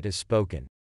Yakut is spoken.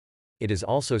 It is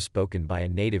also spoken by a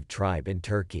native tribe in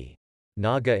Turkey.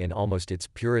 Naga in almost its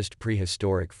purest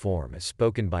prehistoric form is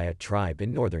spoken by a tribe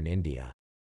in northern India.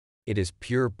 It is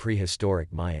pure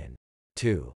prehistoric Mayan.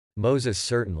 2. Moses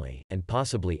certainly, and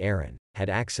possibly Aaron, had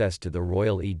access to the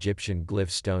Royal Egyptian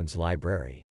Glyph Stones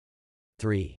Library.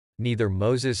 3. Neither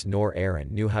Moses nor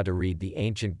Aaron knew how to read the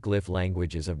ancient glyph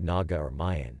languages of Naga or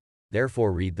Mayan,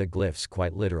 therefore read the glyphs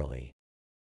quite literally.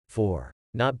 4.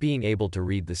 Not being able to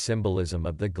read the symbolism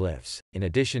of the glyphs, in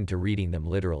addition to reading them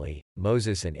literally,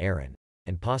 Moses and Aaron,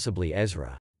 and possibly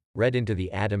Ezra, read into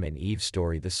the Adam and Eve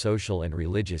story the social and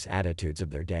religious attitudes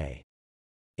of their day.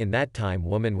 In that time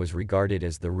woman was regarded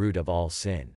as the root of all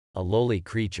sin, a lowly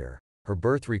creature, her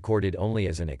birth recorded only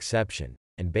as an exception,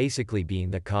 and basically being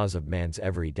the cause of man's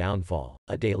every downfall,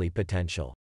 a daily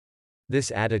potential. This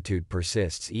attitude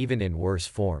persists even in worse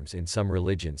forms in some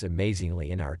religions amazingly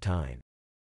in our time.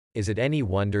 Is it any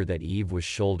wonder that Eve was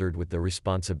shouldered with the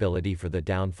responsibility for the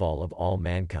downfall of all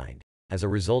mankind, as a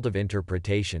result of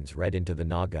interpretations read into the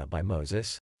Naga by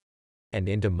Moses? And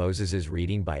into Moses's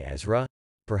reading by Ezra?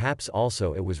 Perhaps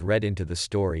also it was read into the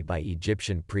story by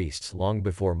Egyptian priests long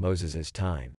before Moses's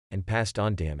time, and passed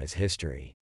on to him as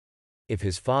history. If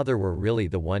his father were really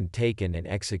the one taken and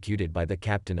executed by the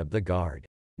captain of the guard,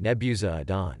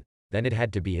 Nebuzaradan, then it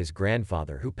had to be his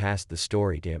grandfather who passed the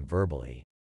story to him verbally.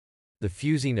 The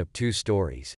fusing of 2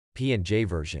 stories, P and J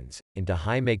versions, into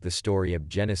High make the story of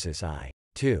Genesis I,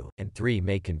 2, and 3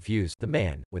 may confuse the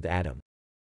man with Adam.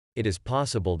 It is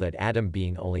possible that Adam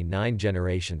being only 9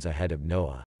 generations ahead of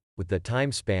Noah, with the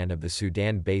time span of the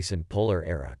Sudan Basin Polar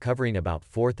Era covering about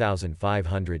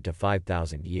 4,500 to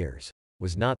 5,000 years,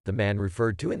 was not the man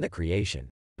referred to in the creation,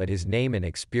 but his name and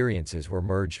experiences were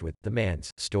merged with the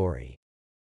man's story.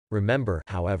 Remember,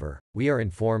 however, we are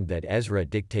informed that Ezra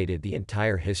dictated the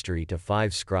entire history to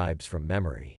 5 scribes from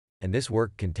memory, and this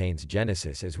work contains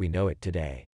Genesis as we know it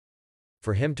today.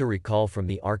 For him to recall from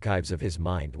the archives of his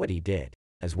mind what he did,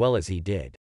 as well as he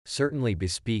did, certainly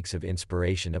bespeaks of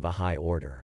inspiration of a high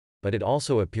order. But it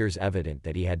also appears evident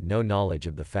that he had no knowledge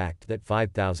of the fact that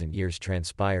 5,000 years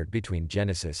transpired between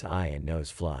Genesis I and Noah's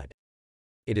flood.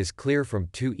 It is clear from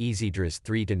 2 Esdras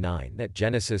 3-9 that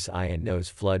Genesis I and Noah's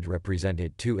flood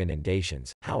represented 2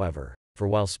 inundations, however, for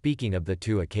while speaking of the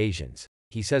 2 occasions,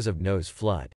 he says of Noah's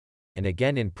flood, "And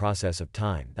again in process of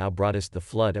time thou broughtest the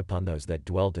flood upon those that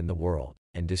dwelt in the world,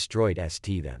 and destroyed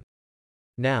them."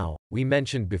 Now, we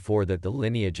mentioned before that the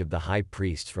lineage of the high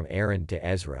priests from Aaron to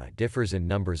Ezra differs in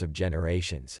numbers of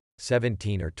generations,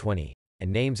 17 or 20,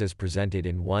 and names as presented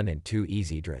in 1 and 2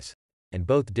 Esdras, and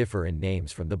both differ in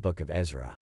names from the Book of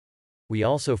Ezra. We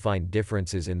also find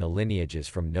differences in the lineages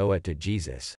from Noah to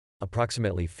Jesus,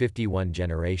 approximately 51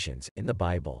 generations, in the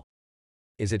Bible.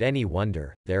 Is it any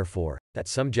wonder, therefore, that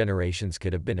some generations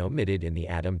could have been omitted in the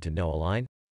Adam to Noah line?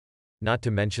 Not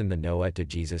to mention the Noah to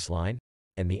Jesus line?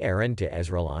 And the Aaron to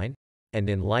Ezra line? And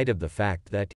in light of the fact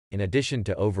that, in addition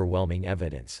to overwhelming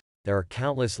evidence, there are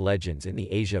countless legends in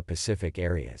the Asia-Pacific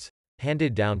areas,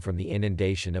 handed down from the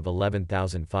inundation of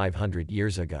 11,500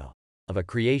 years ago, of a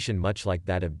creation much like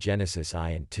that of Genesis I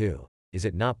and II, is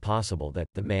it not possible that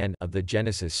the man of the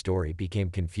Genesis story became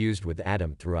confused with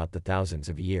Adam throughout the thousands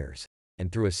of years,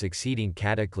 and through a succeeding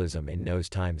cataclysm in Noah's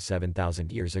time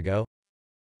 7,000 years ago?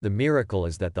 The miracle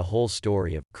is that the whole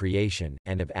story of creation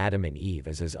and of Adam and Eve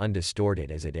is as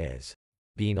undistorted as it is.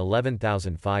 Being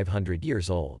 11,500 years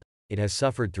old, it has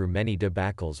suffered through many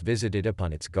debacles visited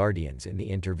upon its guardians in the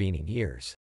intervening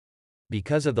years.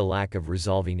 Because of the lack of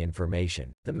resolving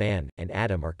information, the man and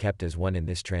Adam are kept as one in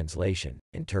this translation,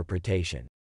 interpretation.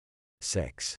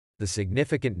 6. The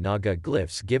significant Naga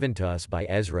glyphs given to us by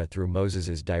Ezra through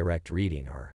Moses's direct reading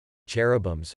are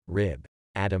cherubims, rib,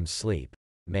 Adam's sleep,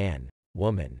 man,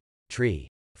 woman, tree,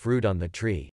 fruit on the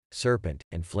tree, serpent,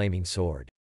 and flaming sword.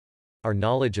 Our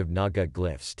knowledge of Naga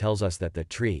glyphs tells us that the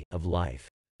tree of life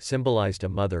symbolized a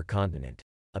mother continent,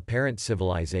 a parent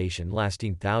civilization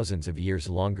lasting thousands of years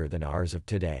longer than ours of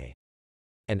today.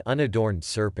 An unadorned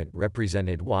serpent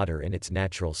represented water in its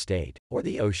natural state, or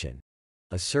the ocean.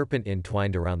 A serpent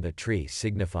entwined around the tree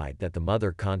signified that the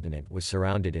mother continent was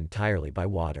surrounded entirely by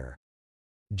water.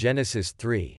 Genesis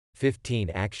 3:15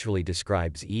 actually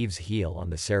describes Eve's heel on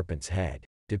the serpent's head,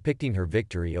 depicting her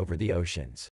victory over the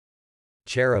oceans.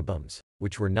 Cherubims,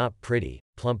 which were not pretty,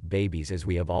 plump babies as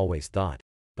we have always thought,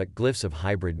 but glyphs of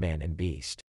hybrid man and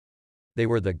beast. They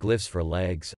were the glyphs for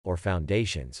legs, or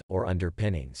foundations, or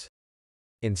underpinnings.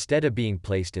 Instead of being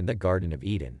placed in the Garden of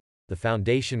Eden, the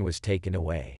foundation was taken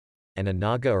away, and a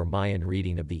Naga or Mayan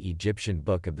reading of the Egyptian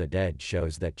Book of the Dead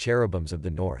shows that cherubims of the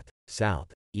north,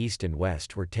 south, east and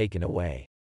west were taken away,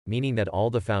 meaning that all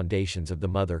the foundations of the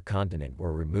mother continent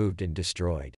were removed and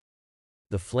destroyed.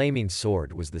 The flaming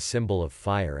sword was the symbol of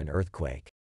fire and earthquake.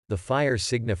 The fire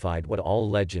signified what all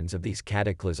legends of these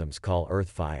cataclysms call earth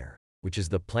fire, which is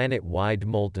the planet-wide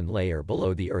molten layer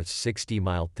below the Earth's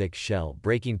 60-mile thick shell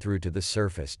breaking through to the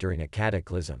surface during a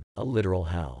cataclysm, a literal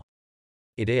hell.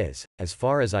 It is, as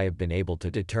far as I have been able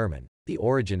to determine, the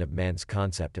origin of man's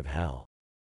concept of hell.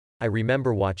 I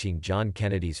remember watching John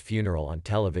Kennedy's funeral on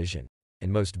television,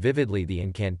 and most vividly the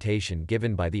incantation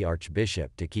given by the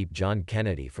Archbishop to keep John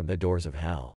Kennedy from the doors of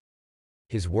hell.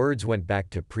 His words went back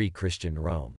to pre-Christian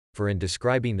Rome, for in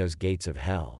describing those gates of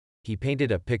hell, he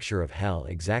painted a picture of hell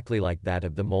exactly like that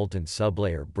of the molten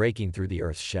sublayer breaking through the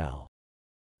Earth's shell.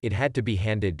 It had to be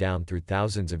handed down through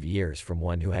thousands of years from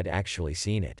one who had actually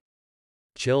seen it.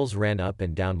 Chills ran up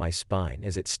and down my spine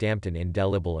as it stamped an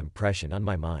indelible impression on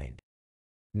my mind.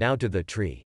 Now to the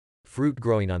tree. Fruit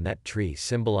growing on that tree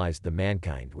symbolized the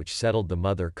mankind which settled the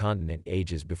mother continent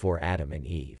ages before Adam and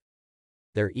Eve.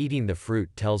 Their eating the fruit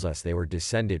tells us they were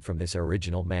descended from this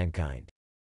original mankind.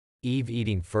 Eve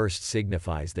eating first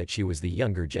signifies that she was the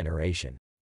younger generation.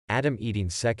 Adam eating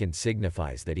second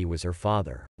signifies that he was her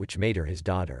father, which made her his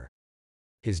daughter.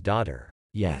 His daughter,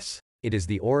 yes, it is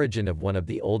the origin of one of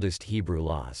the oldest Hebrew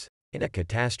laws. In a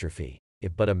catastrophe,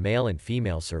 if but a male and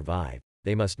female survive,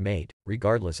 they must mate,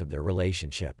 regardless of their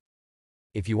relationship.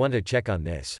 If you want to check on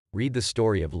this, read the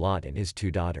story of Lot and his 2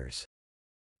 daughters.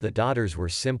 The daughters were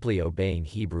simply obeying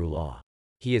Hebrew law.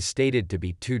 He is stated to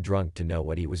be too drunk to know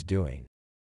what he was doing.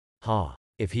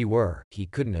 If he were, he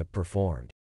couldn't have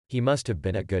performed. He must have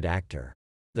been a good actor.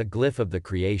 The glyph of the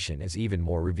creation is even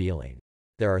more revealing.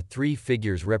 There are 3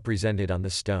 figures represented on the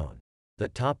stone. The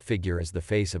top figure is the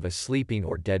face of a sleeping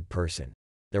or dead person.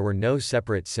 There were no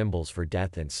separate symbols for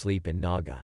death and sleep in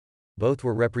Naga. Both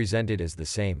were represented as the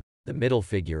same. The middle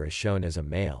figure is shown as a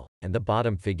male, and the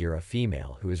bottom figure a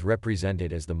female who is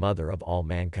represented as the mother of all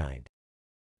mankind.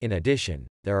 In addition,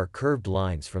 there are curved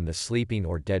lines from the sleeping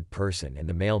or dead person and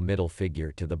the male middle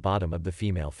figure to the bottom of the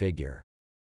female figure.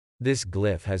 This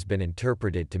glyph has been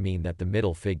interpreted to mean that the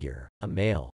middle figure, a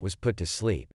male, was put to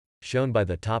sleep, shown by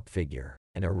the top figure,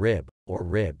 and a rib, or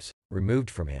ribs, removed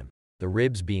from him, the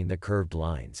ribs being the curved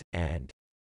lines, and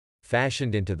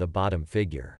fashioned into the bottom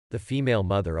figure, the female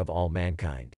mother of all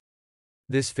mankind.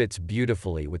 This fits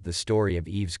beautifully with the story of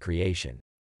Eve's creation,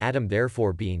 Adam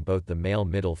therefore being both the male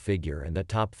middle figure and the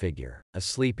top figure, a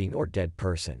sleeping or dead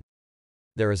person.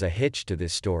 There is a hitch to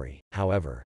this story,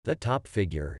 however. The top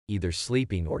figure, either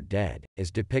sleeping or dead,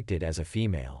 is depicted as a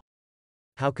female.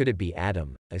 How could it be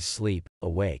Adam, asleep,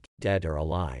 awake, dead or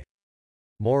alive?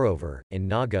 Moreover, in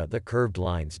Naga the curved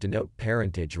lines denote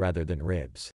parentage rather than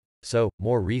ribs. So,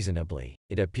 more reasonably,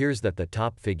 it appears that the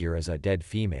top figure is a dead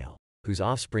female, whose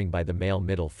offspring by the male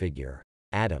middle figure,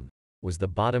 Adam, was the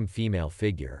bottom female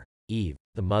figure, Eve,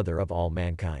 the mother of all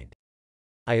mankind.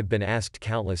 I have been asked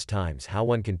countless times how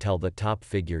one can tell the top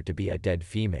figure to be a dead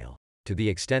female, to the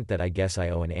extent that I guess I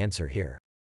owe an answer here.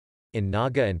 In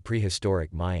Naga and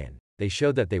prehistoric Mayan, they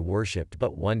showed that they worshipped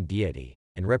but one deity,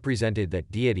 and represented that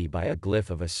deity by a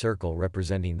glyph of a circle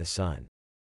representing the sun.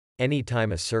 Any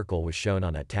time a circle was shown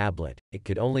on a tablet, it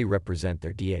could only represent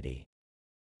their deity.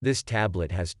 This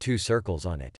tablet has two circles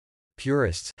on it.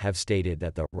 Purists have stated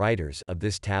that the writers of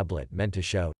this tablet meant to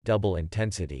show double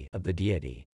intensity of the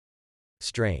deity.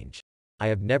 Strange. I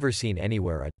have never seen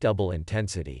anywhere a double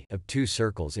intensity of two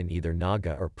circles in either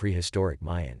Naga or prehistoric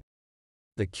Mayan.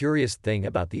 The curious thing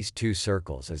about these two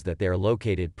circles is that they are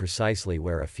located precisely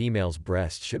where a female's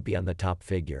breast should be on the top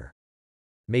figure.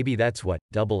 Maybe that's what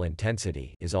double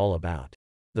intensity is all about.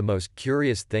 The most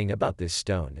curious thing about this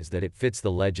stone is that it fits the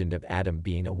legend of Adam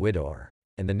being a widower,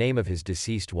 and the name of his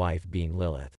deceased wife being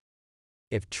Lilith.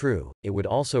 If true, it would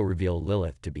also reveal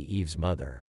Lilith to be Eve's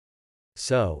mother.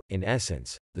 So, in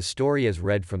essence, the story as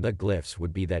read from the glyphs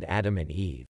would be that Adam and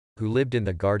Eve, who lived in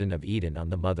the Garden of Eden on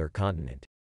the mother continent,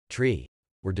 tree,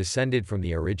 were descended from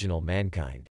the original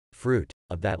mankind, fruit,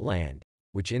 of that land,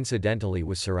 which incidentally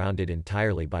was surrounded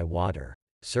entirely by water,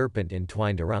 serpent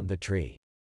entwined around the tree.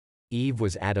 Eve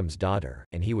was Adam's daughter,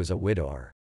 and he was a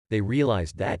widower. They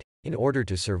realized that, in order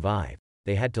to survive,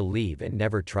 they had to leave and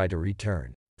never try to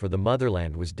return, for the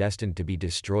motherland was destined to be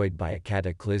destroyed by a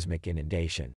cataclysmic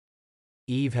inundation.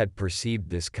 Eve had perceived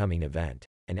this coming event,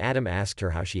 and Adam asked her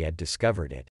how she had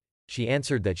discovered it. She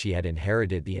answered that she had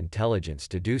inherited the intelligence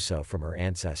to do so from her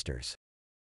ancestors.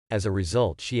 As a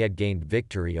result, she had gained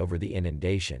victory over the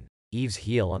inundation, Eve's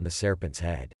heel on the serpent's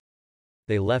head.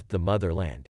 They left the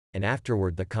motherland, and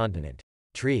afterward the continent,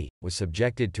 tree, was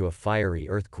subjected to a fiery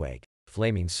earthquake,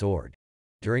 flaming sword,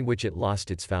 during which it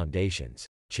lost its foundations,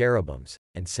 cherubims,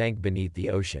 and sank beneath the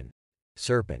ocean,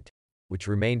 serpent, which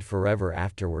remained forever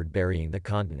afterward burying the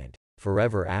continent,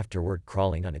 forever afterward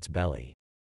crawling on its belly.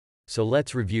 So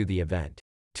let's review the event,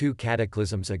 2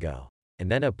 cataclysms ago, and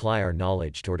then apply our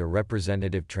knowledge toward a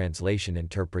representative translation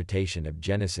interpretation of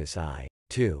Genesis I,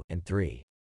 2, and 3.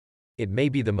 It may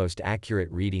be the most accurate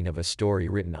reading of a story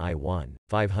written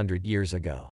 500 years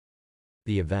ago.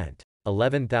 The event,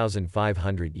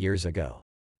 11,500 years ago.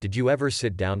 Did you ever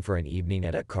sit down for an evening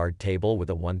at a card table with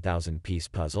a 1,000-piece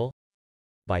puzzle?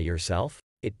 By yourself?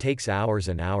 It takes hours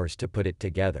and hours to put it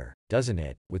together, doesn't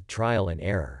it, with trial and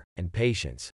error, and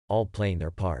patience, all playing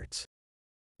their parts.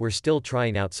 We're still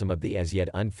trying out some of the as yet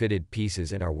unfitted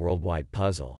pieces in our worldwide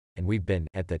puzzle, and we've been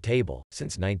at the table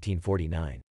since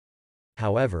 1949.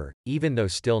 However, even though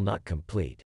still not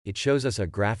complete, it shows us a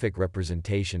graphic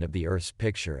representation of the Earth's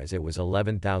picture as it was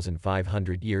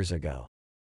 11,500 years ago.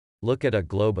 Look at a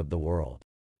globe of the world.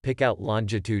 Pick out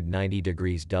longitude 90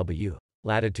 degrees W,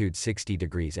 latitude 60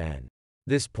 degrees N.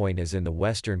 This point is in the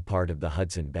western part of the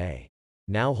Hudson Bay.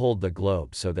 Now hold the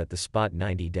globe so that the spot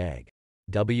 90 deg.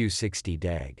 W 60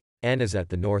 deg. N is at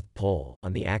the North Pole,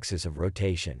 on the axis of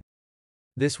rotation.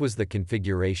 This was the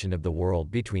configuration of the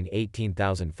world between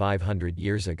 18,500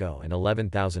 years ago and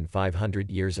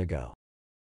 11,500 years ago.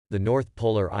 The North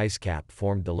Polar ice cap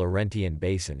formed the Laurentian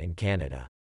Basin in Canada.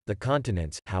 The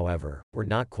continents, however, were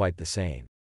not quite the same.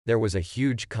 There was a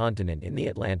huge continent in the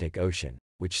Atlantic Ocean,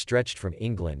 which stretched from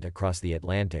England across the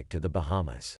Atlantic to the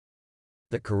Bahamas.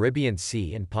 The Caribbean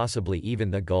Sea and possibly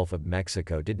even the Gulf of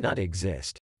Mexico did not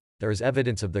exist. There is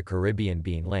evidence of the Caribbean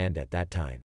being land at that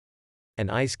time.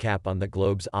 An ice cap on the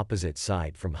globe's opposite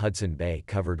side from Hudson Bay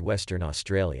covered Western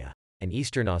Australia, and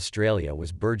Eastern Australia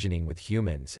was burgeoning with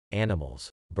humans,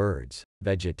 animals, birds,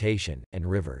 vegetation,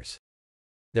 and rivers.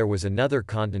 There was another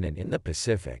continent in the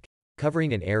Pacific,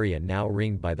 covering an area now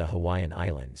ringed by the Hawaiian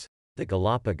Islands, the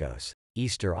Galapagos,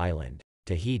 Easter Island,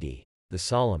 Tahiti, the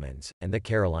Solomons, and the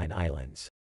Caroline Islands.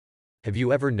 Have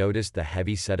you ever noticed the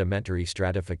heavy sedimentary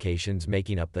stratifications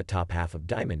making up the top half of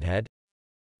Diamond Head?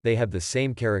 They have the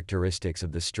same characteristics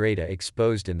of the strata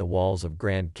exposed in the walls of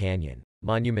Grand Canyon,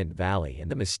 Monument Valley, and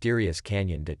the mysterious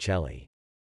Canyon de Chelly.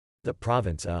 The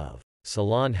province of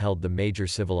Ceylon held the major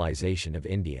civilization of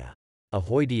India.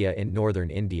 Ayodhya in northern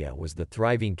India was the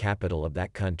thriving capital of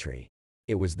that country.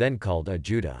 It was then called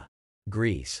Ajuda.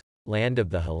 Greece, land of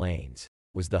the Hellenes,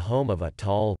 was the home of a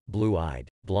tall, blue-eyed,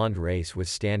 blonde race with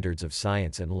standards of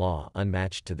science and law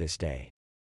unmatched to this day.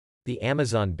 The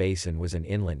Amazon basin was an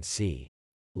inland sea.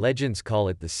 Legends call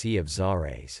it the Sea of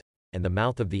Zares. and the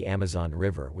mouth of the Amazon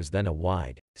River was then a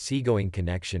wide, seagoing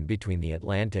connection between the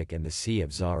Atlantic and the Sea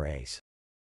of Zares.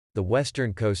 The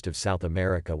western coast of South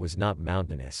America was not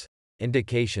mountainous.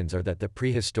 Indications are that the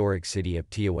prehistoric city of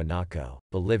Tiahuanaco,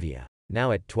 Bolivia,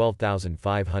 now at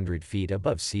 12,500 feet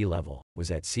above sea level, was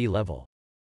at sea level.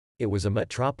 It was a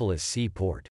metropolis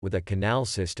seaport, with a canal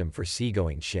system for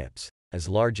seagoing ships, as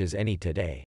large as any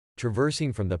today,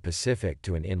 traversing from the Pacific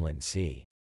to an inland sea.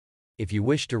 If you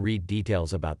wish to read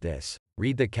details about this,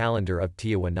 read The Calendar of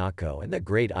Tiahuanaco and The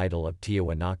Great Idol of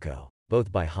Tiahuanaco,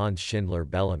 both by Hans Schindler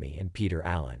Bellamy and Peter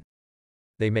Allen.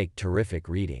 They make terrific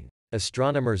reading.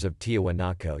 Astronomers of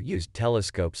Tiahuanaco used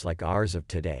telescopes like ours of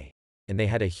today, and they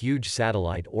had a huge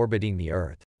satellite orbiting the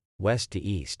Earth, west to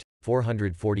east,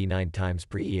 449 times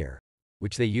per year,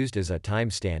 which they used as a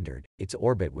time standard. Its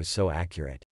orbit was so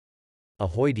accurate.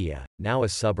 Ayodhya, now a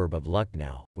suburb of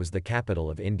Lucknow, was the capital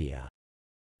of India.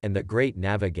 And the great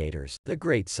navigators, the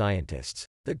great scientists,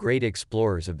 the great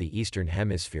explorers of the Eastern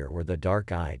Hemisphere were the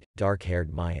dark-eyed,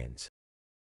 dark-haired Mayans.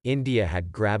 India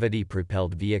had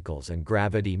gravity-propelled vehicles and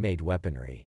gravity-made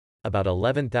weaponry. About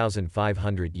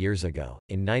 11,500 years ago,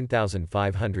 in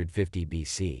 9550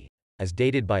 BC, as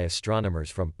dated by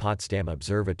astronomers from Potsdam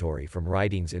Observatory from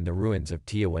writings in the ruins of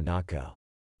Tiahuanaco,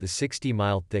 the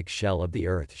 60-mile thick shell of the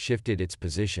Earth shifted its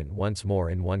position once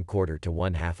more in 1/4 to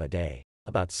 1/2 a day,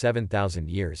 about 7,000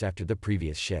 years after the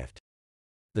previous shift.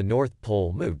 The North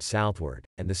Pole moved southward,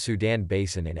 and the Sudan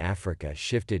Basin in Africa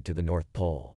shifted to the North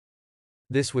Pole.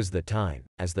 This was the time,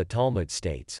 as the Talmud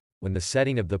states, when the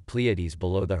setting of the Pleiades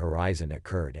below the horizon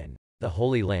occurred and the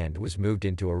Holy Land was moved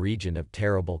into a region of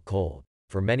terrible cold,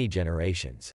 for many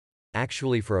generations.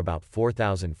 Actually for about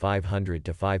 4,500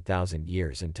 to 5,000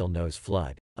 years until Noah's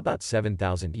flood, about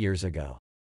 7,000 years ago.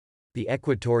 The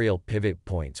equatorial pivot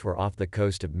points were off the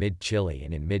coast of mid-Chile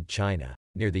and in mid-China,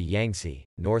 near the Yangtze,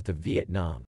 north of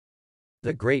Vietnam.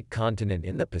 The great continent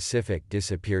in the Pacific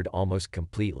disappeared almost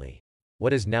completely.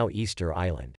 What is now Easter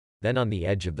Island, then on the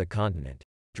edge of the continent,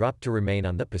 dropped to remain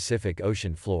on the Pacific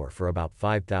Ocean floor for about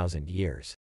 5,000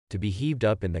 years, to be heaved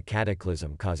up in the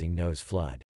cataclysm causing Noah's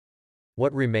flood.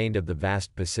 What remained of the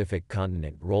vast Pacific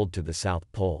continent rolled to the South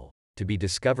Pole, to be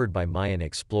discovered by Mayan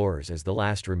explorers as the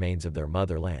last remains of their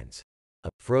motherlands. A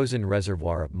frozen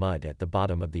reservoir of mud at the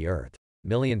bottom of the Earth,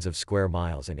 millions of square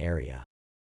miles in area.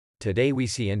 Today we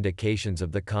see indications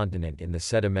of the continent in the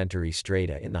sedimentary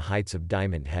strata in the heights of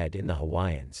Diamond Head in the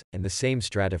Hawaiians, and the same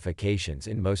stratifications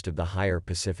in most of the higher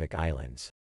Pacific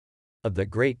islands. Of the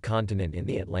great continent in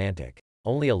the Atlantic,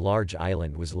 only a large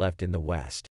island was left in the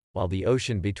west, while the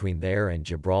ocean between there and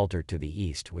Gibraltar to the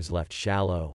east was left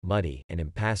shallow, muddy, and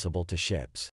impassable to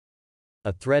ships.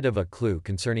 A thread of a clue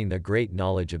concerning the great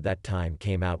knowledge of that time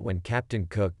came out when Captain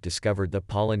Cook discovered the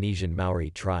Polynesian Maori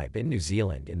tribe in New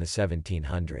Zealand in the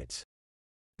 1700s.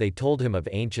 They told him of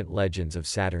ancient legends of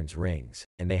Saturn's rings,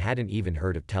 and they hadn't even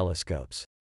heard of telescopes.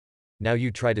 Now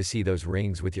you try to see those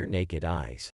rings with your naked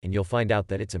eyes, and you'll find out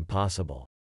that it's impossible.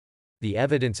 The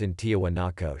evidence in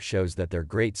Tiahuanaco shows that their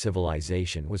great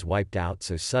civilization was wiped out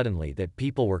so suddenly that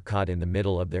people were caught in the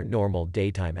middle of their normal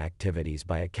daytime activities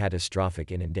by a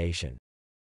catastrophic inundation.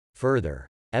 Further,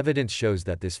 evidence shows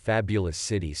that this fabulous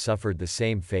city suffered the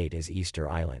same fate as Easter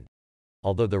Island.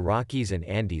 Although the Rockies and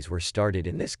Andes were started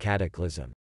in this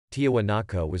cataclysm,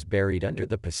 Tiahuanaco was buried under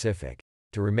the Pacific,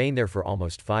 to remain there for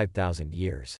almost 5,000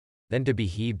 years, then to be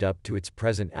heaved up to its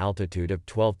present altitude of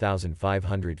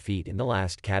 12,500 feet in the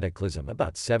last cataclysm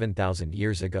about 7,000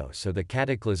 years ago. So the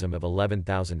cataclysm of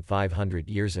 11,500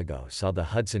 years ago saw the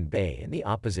Hudson Bay and the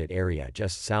opposite area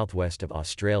just southwest of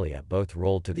Australia both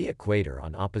roll to the equator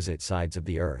on opposite sides of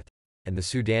the Earth, and the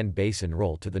Sudan Basin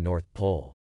roll to the North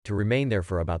Pole, to remain there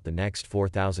for about the next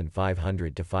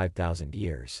 4,500 to 5,000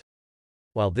 years.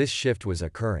 While this shift was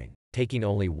occurring, taking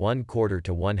only 1/4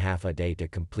 to 1/2 a day to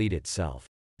complete itself,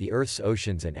 the Earth's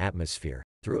oceans and atmosphere,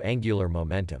 through angular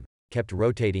momentum, kept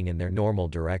rotating in their normal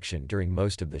direction during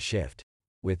most of the shift,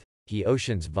 with the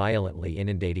oceans violently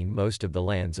inundating most of the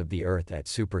lands of the Earth at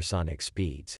supersonic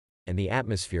speeds, and the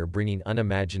atmosphere bringing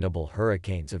unimaginable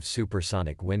hurricanes of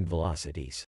supersonic wind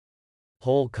velocities.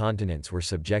 Whole continents were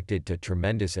subjected to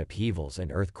tremendous upheavals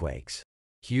and earthquakes.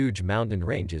 Huge mountain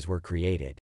ranges were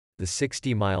created. The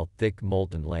 60-mile thick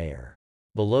molten layer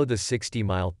below the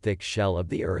 60-mile thick shell of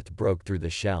the Earth broke through the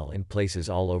shell in places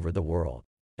all over the world,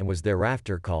 and was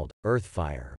thereafter called Earth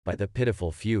Fire by the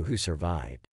pitiful few who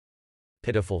survived.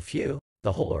 Pitiful few?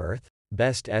 The whole Earth?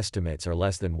 Best estimates are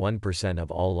less than 1%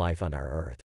 of all life on our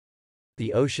Earth.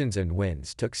 The oceans and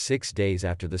winds took 6 days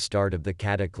after the start of the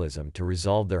cataclysm to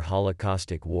resolve their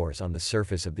holocaustic wars on the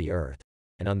surface of the Earth,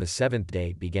 and on the seventh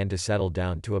day began to settle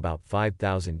down to about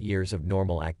 5,000 years of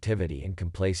normal activity and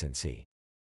complacency.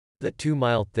 The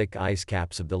 2-mile-thick ice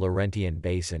caps of the Laurentian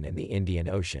Basin and the Indian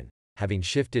Ocean, having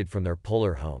shifted from their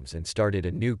polar homes and started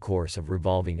a new course of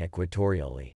revolving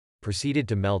equatorially, proceeded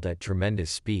to melt at tremendous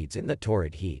speeds in the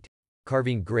torrid heat,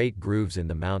 carving great grooves in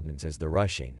the mountains as the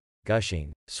rushing,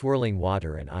 gushing, swirling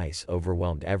water and ice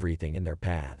overwhelmed everything in their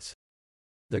paths.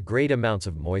 The great amounts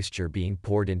of moisture being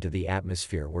poured into the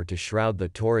atmosphere were to shroud the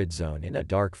torrid zone in a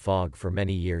dark fog for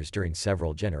many years during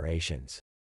several generations.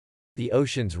 The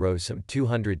oceans rose some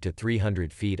 200 to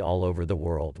 300 feet all over the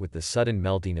world with the sudden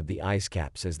melting of the ice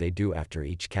caps as they do after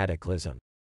each cataclysm.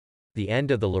 The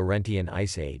end of the Laurentian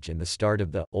Ice Age and the start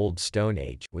of the Old Stone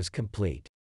Age was complete.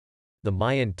 The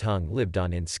Mayan tongue lived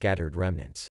on in scattered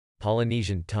remnants.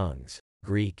 Polynesian tongues,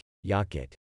 Greek,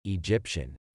 Yakut,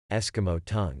 Egyptian, Eskimo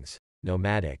tongues,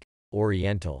 nomadic,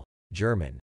 Oriental,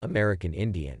 German, American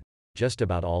Indian, just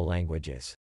about all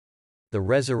languages. The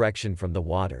resurrection from the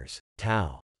waters,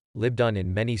 Tao, lived on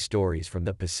in many stories from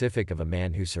the Pacific of a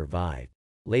man who survived,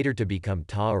 later to become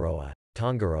Taoroa,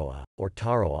 Tongaroa, or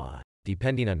Taroa,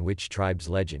 depending on which tribe's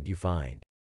legend you find.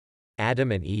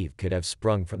 Adam and Eve could have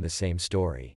sprung from the same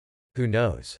story. Who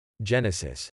knows?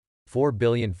 Genesis,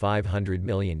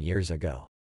 4,500,000,000 years ago.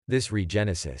 This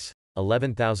regenesis,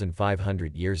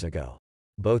 11,500 years ago.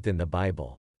 Both in the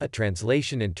Bible. A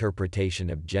translation interpretation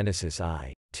of Genesis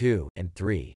I, 2, and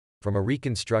 3, from a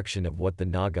reconstruction of what the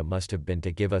Naga must have been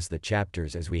to give us the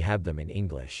chapters as we have them in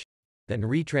English. Then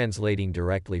retranslating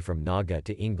directly from Naga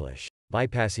to English,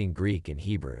 bypassing Greek and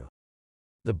Hebrew.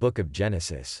 The Book of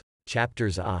Genesis,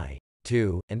 chapters I,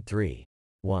 2, and 3.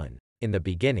 1. In the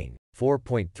beginning,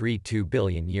 4.32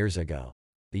 billion years ago,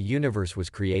 the universe was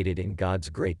created in God's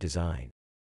great design.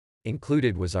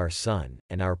 Included was our sun,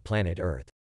 and our planet Earth.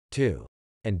 2.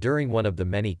 And during one of the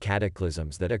many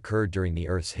cataclysms that occurred during the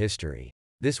Earth's history,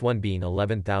 this one being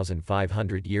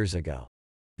 11,500 years ago,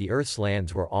 the Earth's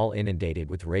lands were all inundated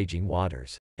with raging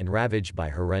waters, and ravaged by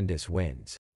horrendous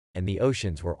winds, and the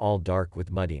oceans were all dark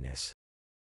with muddiness.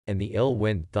 And the ill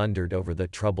wind thundered over the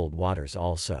troubled waters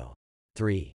also.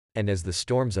 3. And as the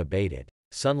storms abated,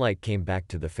 sunlight came back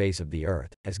to the face of the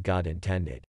earth, as God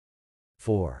intended.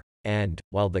 4. And,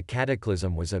 while the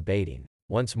cataclysm was abating,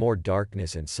 once more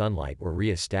darkness and sunlight were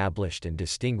re-established and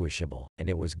distinguishable, and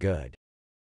it was good.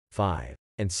 5.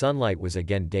 And sunlight was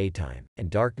again daytime, and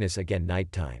darkness again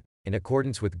nighttime, in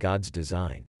accordance with God's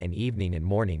design, and evening and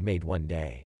morning made one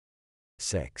day.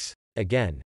 6.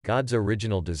 Again, God's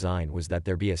original design was that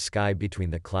there be a sky between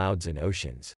the clouds and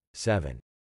oceans. 7.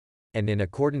 And in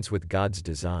accordance with God's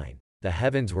design, the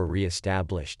heavens were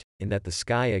re-established, in that the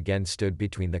sky again stood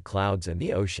between the clouds and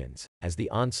the oceans, as the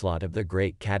onslaught of the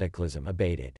great cataclysm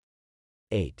abated.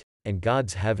 8. And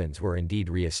God's heavens were indeed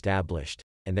re-established,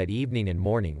 and that evening and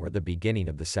morning were the beginning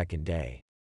of the second day.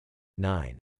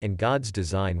 9. And God's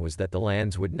design was that the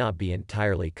lands would not be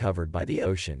entirely covered by the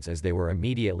oceans as they were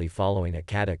immediately following a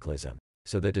cataclysm,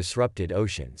 so the disrupted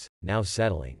oceans, now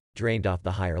settling, drained off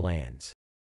the higher lands.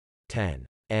 10.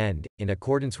 And, in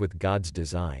accordance with God's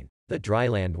design, the dry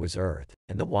land was earth,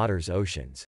 and the waters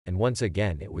oceans, and once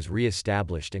again it was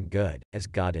re-established and good, as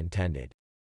God intended.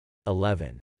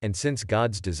 11. And since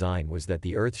God's design was that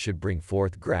the earth should bring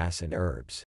forth grass and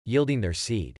herbs, yielding their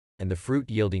seed, and the fruit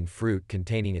yielding fruit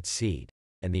containing its seed,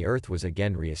 and the earth was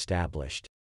again re-established.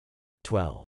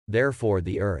 12. Therefore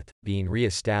the earth, being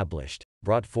re-established,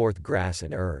 brought forth grass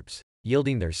and herbs,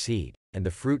 yielding their seed, and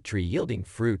the fruit tree yielding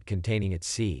fruit containing its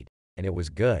seed, and it was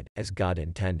good, as God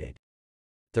intended.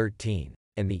 13.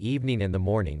 And the evening and the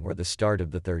morning were the start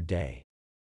of the third day.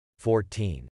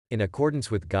 14. In accordance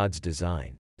with God's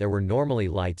design, there were normally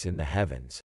lights in the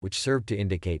heavens, which served to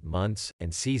indicate months,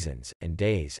 and seasons, and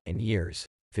days, and years.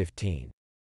 15.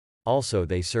 Also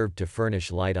they served to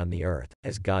furnish light on the earth,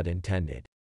 as God intended.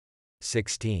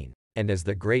 16. And as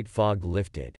the great fog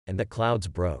lifted, and the clouds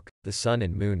broke, the sun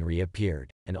and moon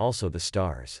reappeared, and also the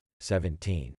stars.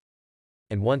 17.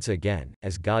 And once again,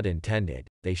 as God intended,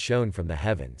 they shone from the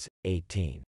heavens.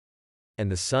 18. And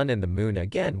the sun and the moon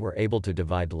again were able to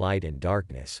divide light and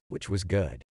darkness, which was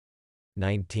good.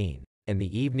 19. And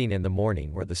the evening and the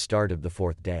morning were the start of the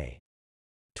fourth day.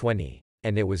 20.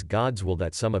 And it was God's will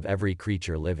that some of every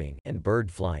creature living and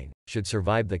bird flying should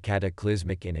survive the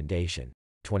cataclysmic inundation.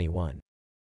 21.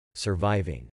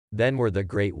 Surviving. Then were the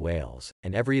great whales,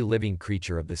 and every living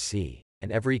creature of the sea,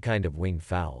 and every kind of winged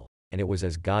fowl, and it was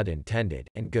as God intended,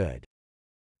 and good.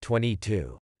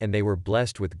 22. And they were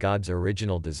blessed with God's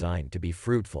original design to be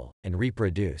fruitful, and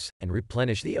reproduce, and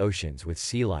replenish the oceans with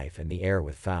sea life and the air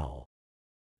with fowl.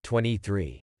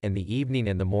 23. And the evening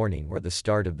and the morning were the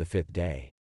start of the fifth day.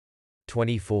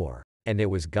 24. And it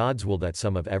was God's will that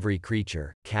some of every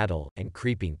creature, cattle, and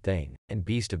creeping thing, and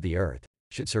beast of the earth,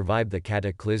 should survive the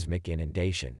cataclysmic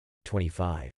inundation.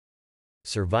 25.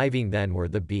 Surviving then were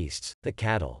the beasts, the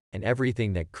cattle, and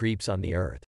everything that creeps on the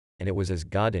earth, and it was as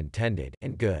God intended,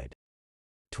 and good.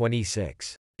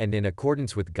 26. And in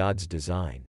accordance with God's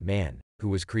design, man, who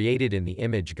was created in the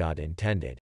image God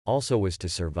intended, also was to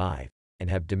survive, and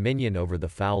have dominion over the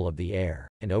fowl of the air,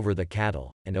 and over the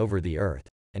cattle, and over the earth,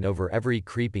 and over every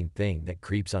creeping thing that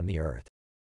creeps on the earth.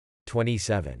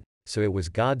 27. So it was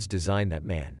God's design that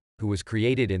man, who was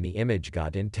created in the image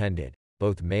God intended,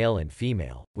 both male and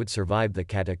female, would survive the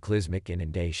cataclysmic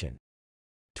inundation.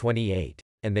 28.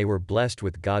 And they were blessed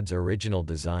with God's original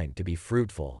design to be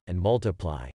fruitful, and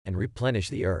multiply, and replenish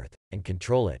the earth, and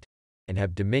control it, and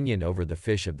have dominion over the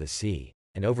fish of the sea,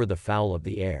 and over the fowl of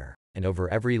the air, and over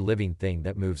every living thing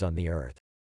that moves on the earth.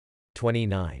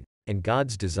 29. And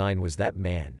God's design was that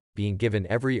man, being given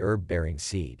every herb-bearing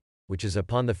seed, which is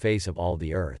upon the face of all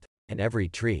the earth, and every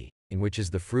tree, in which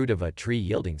is the fruit of a tree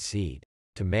yielding seed,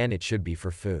 to man it should be for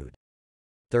food.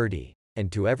 30. And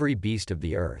to every beast of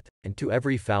the earth, and to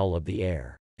every fowl of the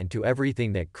air, and to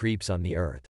everything that creeps on the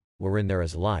earth, wherein there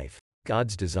is life,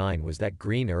 God's design was that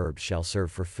green herbs shall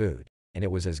serve for food, and it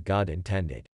was as God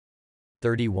intended.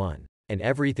 31. And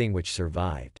everything which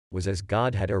survived, was as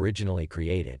God had originally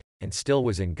created, and still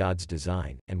was in God's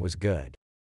design, and was good.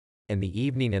 And the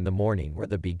evening and the morning were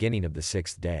the beginning of the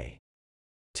sixth day.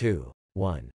 2.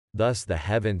 1. Thus the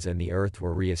heavens and the earth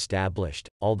were re-established,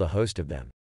 all the host of them.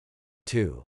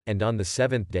 2. And on the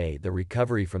seventh day the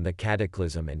recovery from the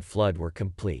cataclysm and flood were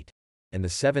complete, and the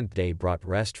seventh day brought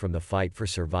rest from the fight for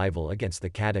survival against the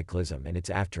cataclysm and its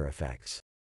after-effects.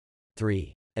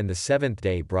 3. And the seventh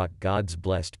day brought God's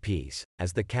blessed peace,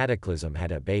 as the cataclysm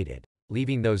had abated,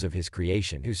 leaving those of his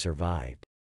creation who survived.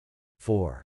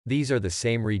 4. These are the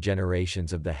same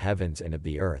regenerations of the heavens and of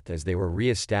the earth as they were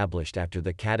re-established after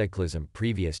the cataclysm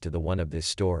previous to the one of this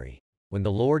story, when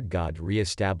the Lord God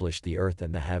re-established the earth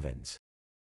and the heavens.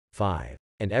 5.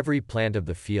 And every plant of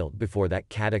the field before that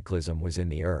cataclysm was in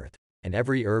the earth, and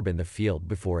every herb in the field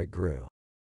before it grew.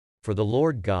 For the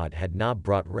Lord God had not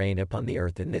brought rain upon the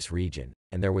earth in this region,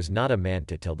 and there was not a man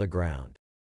to till the ground.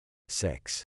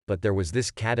 6. But there was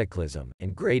this cataclysm,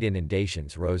 and great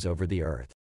inundations rose over the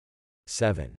earth.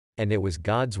 7. And it was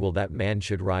God's will that man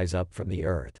should rise up from the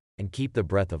earth, and keep the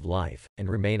breath of life, and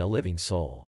remain a living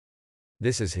soul.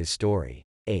 This is his story.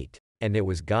 8. And it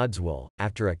was God's will,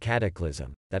 after a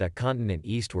cataclysm, that a continent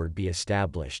eastward be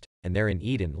established, and there in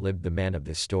Eden lived the man of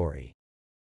this story.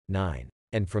 9.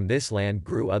 And from this land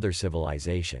grew other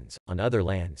civilizations, on other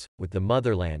lands, with the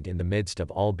motherland in the midst of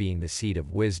all being the seat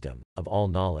of wisdom, of all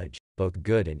knowledge, both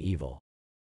good and evil.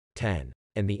 10.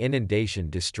 And the inundation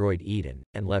destroyed Eden,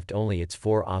 and left only its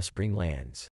 4 offspring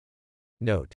lands.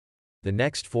 Note: the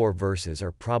next 4 verses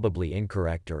are probably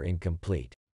incorrect or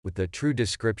incomplete, with the true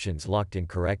descriptions locked in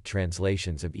correct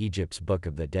translations of Egypt's Book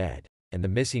of the Dead, and the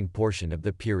missing portion of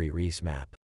the Piri Reis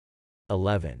map.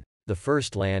 11. The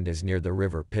first land is near the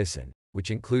river Pison,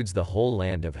 which includes the whole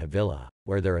land of Havilah,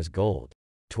 where there is gold.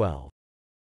 12.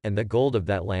 And the gold of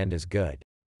that land is good.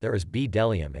 There is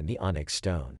bdellium and the onyx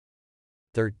stone.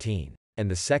 13. And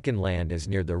the second land is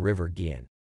near the river Gihon,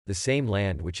 the same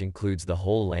land which includes the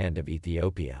whole land of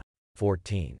Ethiopia.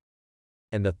 14.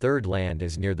 And the third land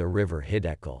is near the river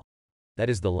Hiddekel, that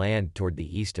is the land toward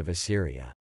the east of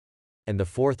Assyria. And the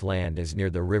fourth land is near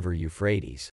the river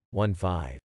Euphrates.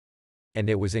 1:5. And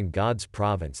it was in God's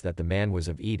province that the man was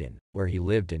of Eden, where he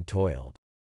lived and toiled.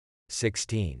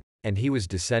 16. And he was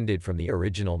descended from the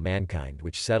original mankind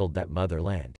which settled that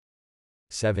motherland.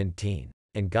 17.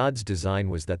 And God's design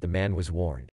was that the man was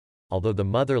warned, although the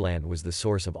motherland was the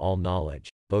source of all knowledge,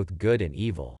 both good and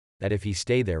evil, that if he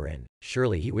stay therein,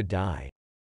 surely he would die.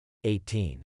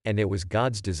 18. And it was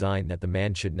God's design that the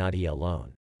man should not eat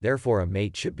alone, therefore a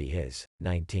mate should be his.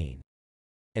 19.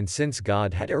 And since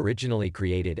God had originally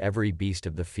created every beast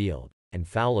of the field, and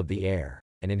fowl of the air,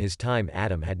 and in his time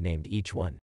Adam had named each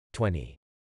one. 20.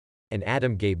 And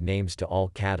Adam gave names to all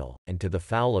cattle, and to the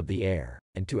fowl of the air,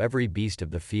 and to every beast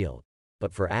of the field,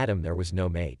 but for Adam there was no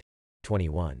mate.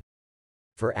 21.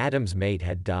 For Adam's mate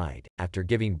had died, after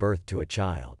giving birth to a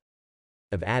child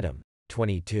of Adam.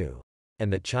 22.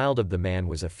 And the child of the man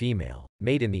was a female,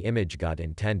 made in the image God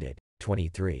intended.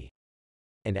 23.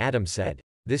 And Adam said,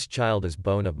 "This child is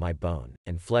bone of my bone,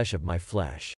 and flesh of my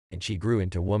flesh," and she grew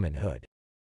into womanhood.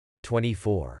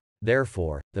 24.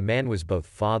 Therefore, the man was both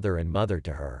father and mother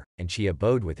to her, and she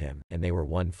abode with him, and they were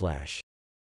one flesh.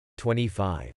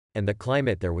 25. And the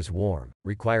climate there was warm,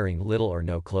 requiring little or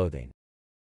no clothing.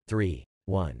 3.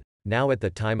 1. Now at the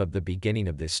time of the beginning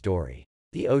of this story,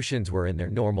 The oceans were in their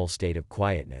normal state of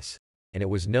quietness, and it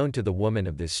was known to the woman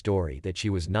of this story that she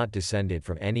was not descended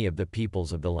from any of the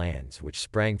peoples of the lands which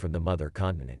sprang from the mother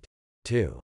continent.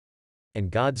 2. And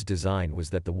God's design was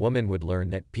that the woman would learn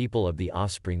that people of the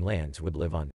offspring lands would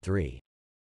live on. 3.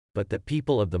 But the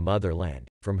people of the motherland,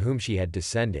 from whom she had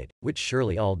descended, would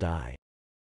surely all die.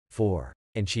 4.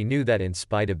 And she knew that in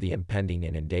spite of the impending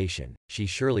inundation, she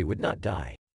surely would not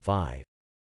die. 5.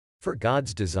 For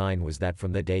God's design was that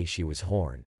from the day she was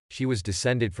born, she was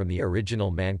descended from the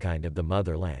original mankind of the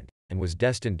motherland, and was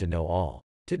destined to know all,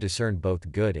 to discern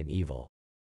both good and evil.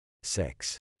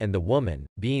 6. And the woman,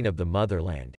 being of the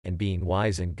motherland, and being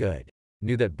wise and good,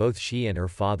 knew that both she and her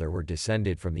father were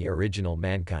descended from the original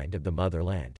mankind of the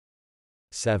motherland.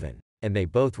 7. And they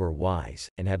both were wise,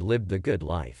 and had lived the good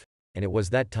life, and it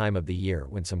was that time of the year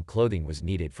when some clothing was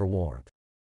needed for warmth.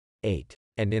 8.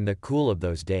 And in the cool of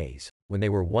those days, when they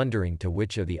were wondering to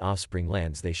which of the offspring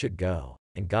lands they should go,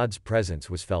 and God's presence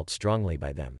was felt strongly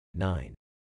by them. 9.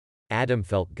 Adam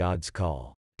felt God's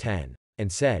call. 10.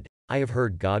 And said, I have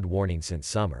heard God warning since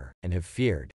summer, and have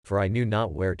feared, for I knew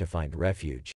not where to find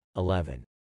refuge. 11.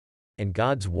 And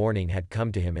God's warning had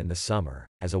come to him in the summer,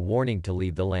 as a warning to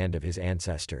leave the land of his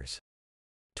ancestors.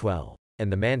 12.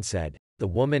 And the man said, the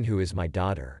woman who is my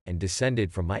daughter, and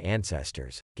descended from my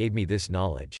ancestors, gave me this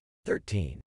knowledge.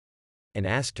 13. And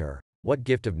asked her, what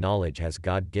gift of knowledge has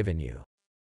God given you?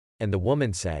 And the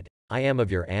woman said, I am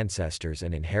of your ancestors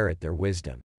and inherit their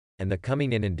wisdom, and the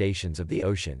coming inundations of the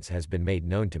oceans has been made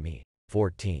known to me.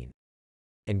 14.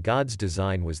 And God's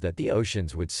design was that the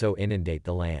oceans would so inundate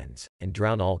the lands, and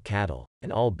drown all cattle,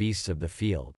 and all beasts of the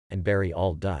field, and bury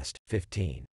all dust.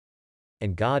 15.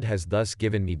 And God has thus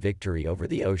given me victory over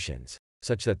the oceans,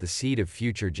 such that the seed of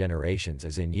future generations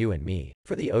is in you and me,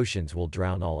 for the oceans will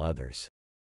drown all others.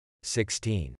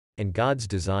 16. And God's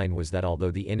design was that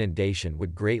although the inundation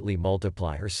would greatly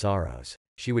multiply her sorrows,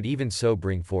 she would even so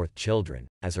bring forth children,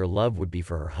 as her love would be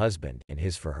for her husband, and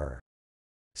his for her.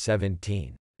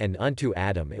 17. And unto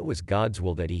Adam it was God's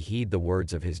will that he heed the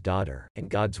words of his daughter, and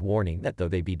God's warning that though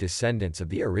they be descendants of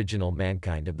the original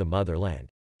mankind of the motherland,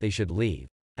 they should leave,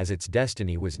 as its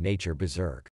destiny was nature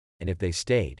berserk, and if they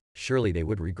stayed, surely they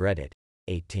would regret it.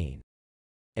 18.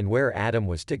 And where Adam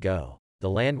was to go, the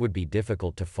land would be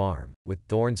difficult to farm, with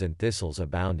thorns and thistles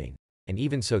abounding, and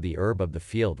even so the herb of the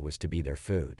field was to be their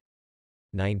food.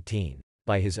 19.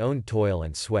 By his own toil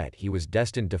and sweat he was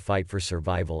destined to fight for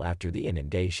survival after the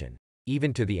inundation,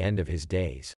 even to the end of his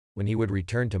days, when he would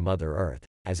return to Mother Earth,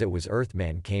 as it was earth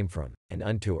man came from, and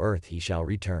unto earth he shall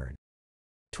return.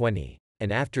 20.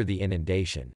 And after the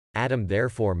inundation, Adam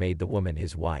therefore made the woman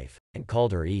his wife, and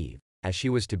called her Eve, as she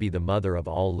was to be the mother of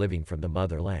all living from the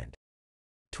motherland.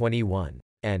 21.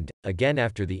 And, again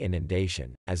after the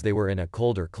inundation, as they were in a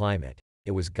colder climate,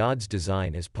 it was God's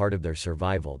design as part of their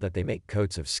survival that they make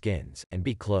coats of skins, and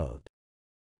be clothed.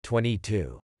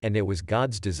 22. And it was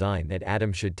God's design that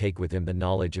Adam should take with him the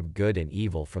knowledge of good and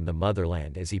evil from the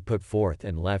motherland as he put forth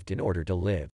and left in order to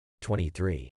live.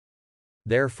 23.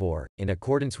 Therefore, in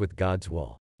accordance with God's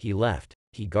will, he left,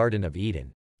 the Garden of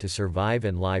Eden, to survive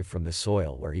and live from the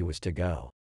soil where he was to go.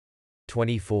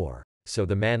 24. So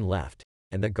the man left,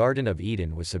 and the Garden of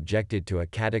Eden was subjected to a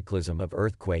cataclysm of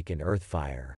earthquake and earth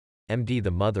fire.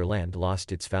 The motherland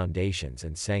lost its foundations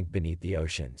and sank beneath the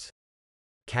oceans.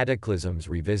 Cataclysms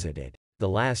revisited. The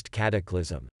last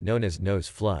cataclysm, known as Noah's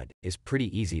flood, is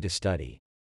pretty easy to study.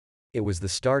 It was the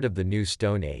start of the new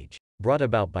Stone Age, brought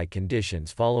about by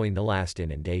conditions following the last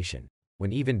inundation,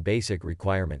 when even basic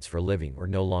requirements for living were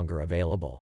no longer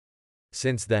available.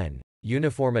 Since then,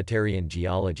 uniformitarian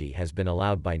geology has been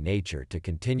allowed by nature to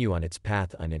continue on its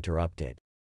path uninterrupted.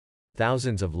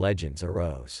 Thousands of legends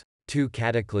arose. 2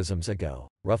 cataclysms ago,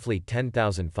 roughly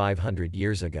 10,500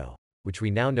 years ago, which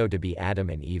we now know to be Adam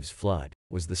and Eve's flood,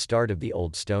 was the start of the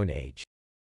Old Stone Age.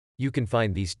 You can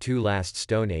find these 2 last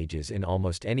Stone Ages in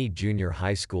almost any junior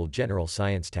high school general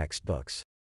science textbooks.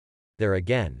 There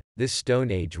again, this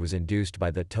Stone Age was induced by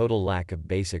the total lack of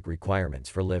basic requirements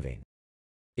for living.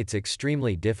 It's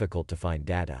extremely difficult to find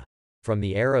data from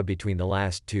the era between the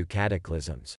last 2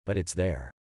 cataclysms, but it's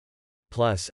there.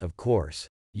 Plus, of course,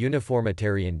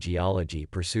 uniformitarian geology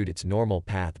pursued its normal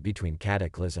path between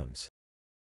cataclysms.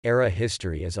 Era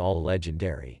history is all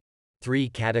legendary. 3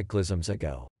 cataclysms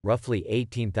ago, roughly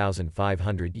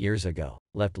 18,500 years ago,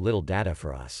 left little data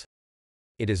for us.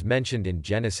 It is mentioned in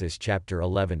Genesis chapter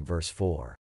 11 verse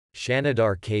 4.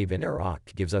 Shanidar Cave in Iraq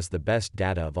gives us the best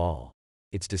data of all.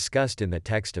 It's discussed in the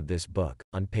text of this book,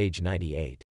 on page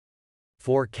 98.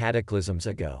 4 cataclysms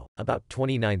ago, about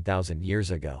 29,000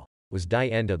 years ago, was die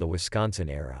end of the Wisconsin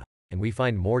era, and we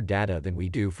find more data than we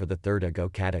do for the third ago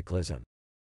cataclysm.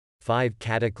 5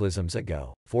 cataclysms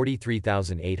ago,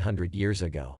 43,800 years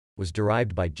ago, was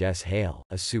derived by Jess Hale,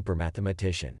 a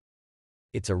supermathematician.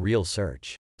 It's a real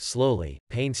search. Slowly,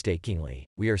 painstakingly,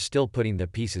 we are still putting the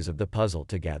pieces of the puzzle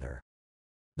together.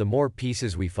 The more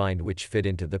pieces we find which fit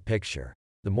into the picture,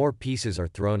 the more pieces are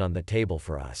thrown on the table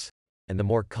for us, and the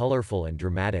more colorful and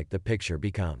dramatic the picture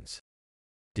becomes.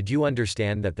 Did you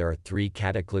understand that there are 3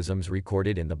 cataclysms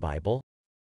recorded in the Bible?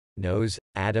 Noah's,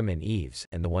 Adam and Eve's,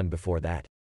 and the one before that.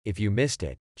 If you missed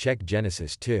it, check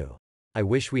Genesis 2. I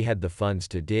wish we had the funds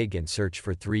to dig and search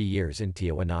for 3 years in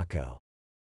Tiahuanaco.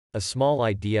 A small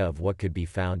idea of what could be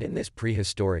found in this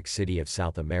prehistoric city of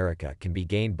South America can be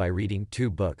gained by reading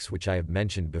 2 books which I have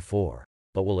mentioned before,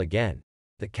 but will again: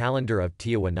 The Calendar of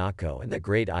Tiahuanaco and The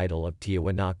Great Idol of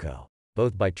Tiahuanaco,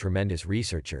 both by tremendous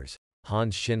researchers,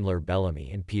 Hans Schindler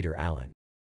Bellamy and Peter Allen.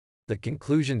 The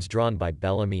conclusions drawn by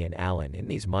Bellamy and Allen in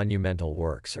these monumental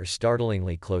works are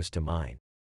startlingly close to mine.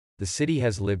 The city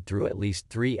has lived through at least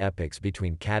 3 epochs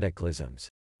between cataclysms,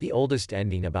 the oldest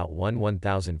ending about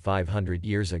 1,500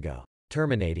 years ago,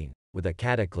 terminating, with a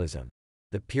cataclysm,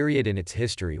 the period in its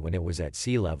history when it was at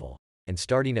sea level, and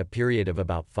starting a period of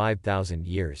about 5,000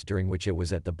 years during which it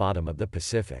was at the bottom of the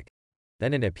Pacific,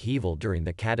 then an upheaval during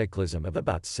the cataclysm of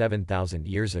about 7,000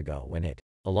 years ago when it,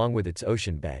 along with its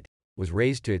ocean bed, was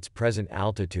raised to its present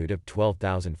altitude of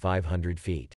 12,500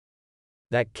 feet.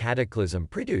 That cataclysm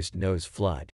produced Noah's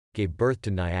flood, gave birth to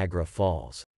Niagara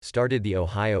Falls, started the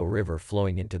Ohio River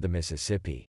flowing into the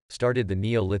Mississippi, started the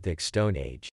Neolithic Stone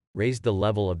Age, raised the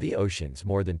level of the oceans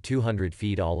more than 200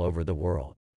 feet all over the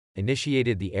world,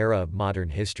 initiated the era of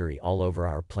modern history all over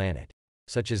our planet,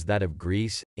 such as that of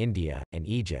Greece, India, and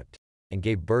Egypt, and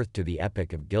gave birth to the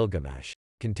Epic of Gilgamesh,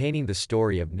 containing the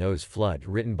story of Noah's flood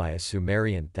written by a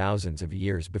Sumerian thousands of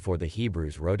years before the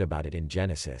Hebrews wrote about it in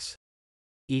Genesis.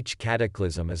 Each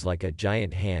cataclysm is like a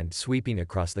giant hand sweeping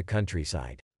across the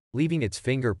countryside, leaving its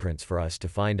fingerprints for us to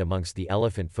find amongst the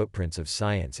elephant footprints of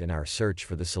science in our search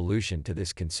for the solution to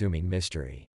this consuming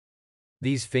mystery.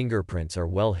 These fingerprints are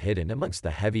well hidden amongst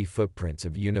the heavy footprints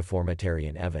of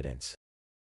uniformitarian evidence.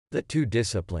 The 2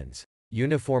 disciplines,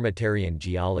 uniformitarian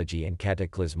geology and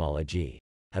cataclysmology,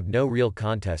 have no real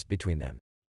contest between them.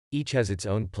 Each has its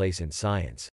own place in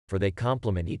science, for they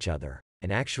complement each other,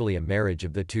 and actually a marriage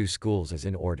of the 2 schools is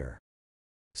in order.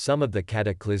 Some of the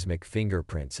cataclysmic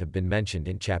fingerprints have been mentioned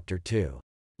in Chapter 2.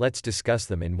 Let's discuss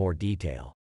them in more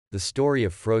detail. The story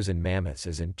of frozen mammoths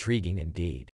is intriguing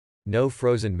indeed. No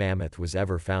frozen mammoth was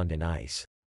ever found in ice.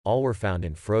 All were found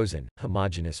in frozen,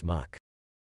 homogeneous muck.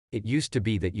 It used to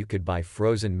be that you could buy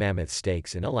frozen mammoth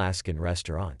steaks in Alaskan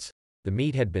restaurants. The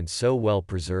meat had been so well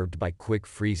preserved by quick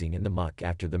freezing in the muck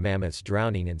after the mammoths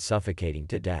drowning and suffocating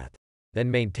to death, then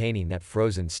maintaining that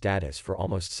frozen status for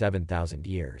almost 7,000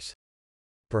 years.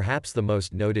 Perhaps the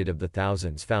most noted of the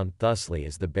thousands found thusly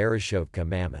is the Bereshovka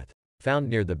mammoth, found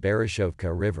near the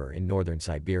Bereshovka River in northern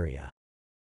Siberia.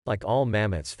 Like all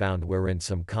mammoths found wherein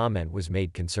some comment was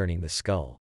made concerning the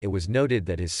skull, it was noted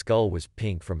that his skull was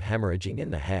pink from hemorrhaging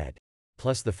in the head,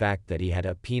 plus the fact that he had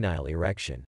a penile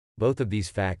erection, both of these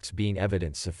facts being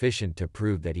evidence sufficient to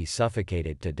prove that he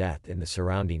suffocated to death in the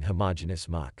surrounding homogeneous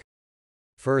muck.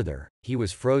 Further, he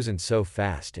was frozen so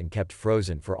fast and kept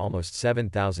frozen for almost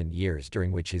 7,000 years,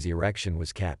 during which his erection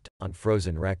was kept, on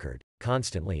frozen record,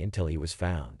 constantly until he was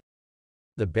found.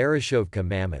 The Bereshovka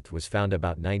mammoth was found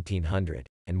about 1900,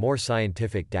 and more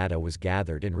scientific data was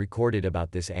gathered and recorded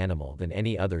about this animal than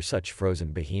any other such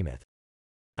frozen behemoth.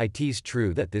 It's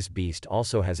true that this beast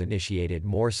also has initiated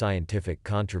more scientific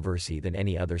controversy than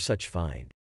any other such find.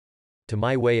 To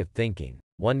my way of thinking,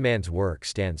 one man's work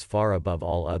stands far above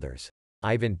all others: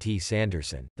 Ivan T.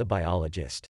 Sanderson, the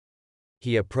biologist.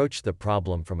 He approached the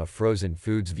problem from a frozen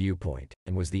foods viewpoint,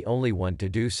 and was the only one to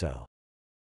do so.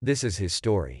 This is his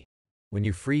story. When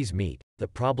you freeze meat, the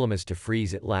problem is to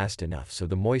freeze it last enough so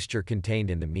the moisture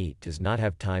contained in the meat does not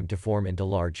have time to form into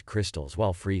large crystals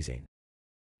while freezing.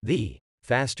 The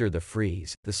faster the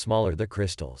freeze, the smaller the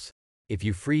crystals. If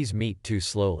you freeze meat too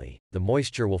slowly, the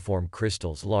moisture will form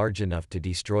crystals large enough to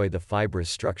destroy the fibrous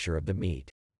structure of the meat.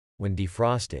 When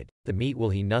defrosted, the meat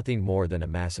will be nothing more than a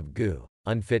mass of goo,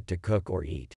 unfit to cook or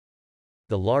eat.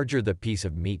 The larger the piece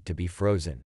of meat to be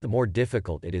frozen, the more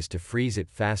difficult it is to freeze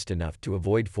it fast enough to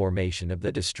avoid formation of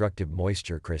the destructive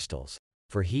moisture crystals,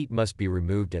 for heat must be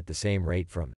removed at the same rate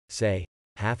from, say,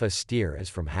 half a steer as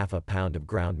from half a pound of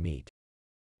ground meat.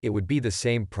 It would be the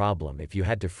same problem if you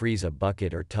had to freeze a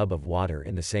bucket or tub of water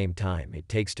in the same time it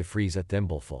takes to freeze a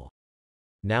thimbleful.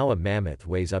 Now a mammoth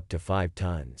weighs up to 5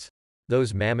 tons.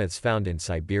 Those mammoths found in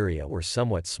Siberia were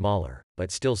somewhat smaller,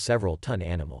 but still several-ton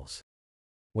animals.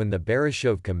 When the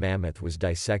Berezovka mammoth was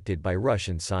dissected by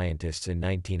Russian scientists in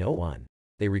 1901,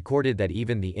 they recorded that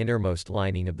even the innermost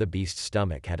lining of the beast's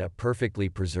stomach had a perfectly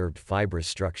preserved fibrous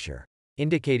structure,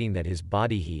 indicating that his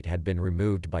body heat had been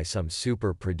removed by some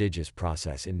super prodigious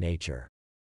process in nature.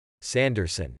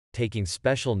 Sanderson, taking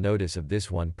special notice of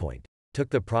this one point,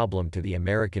 took the problem to the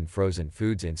American Frozen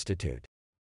Foods Institute.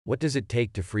 What does it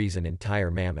take to freeze an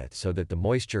entire mammoth so that the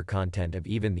moisture content of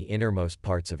even the innermost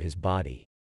parts of his body,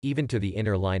 even to the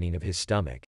inner lining of his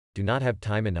stomach, do not have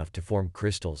time enough to form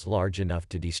crystals large enough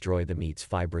to destroy the meat's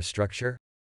fibrous structure?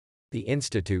 The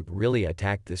institute really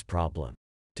attacked this problem.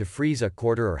 To freeze a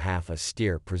quarter or half a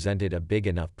steer presented a big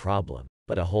enough problem,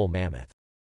 but a whole mammoth.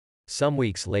 Some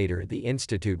weeks later, the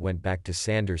institute went back to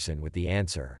Sanderson with the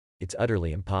answer: it's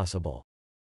utterly impossible.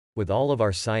 With all of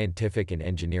our scientific and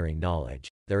engineering knowledge,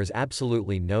 there is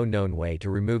absolutely no known way to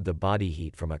remove the body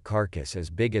heat from a carcass as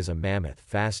big as a mammoth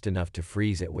fast enough to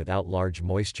freeze it without large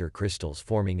moisture crystals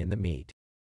forming in the meat.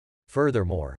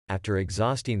 Furthermore, after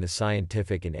exhausting the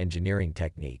scientific and engineering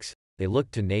techniques, they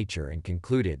looked to nature and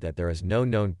concluded that there is no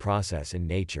known process in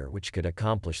nature which could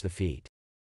accomplish the feat.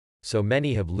 So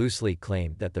many have loosely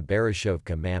claimed that the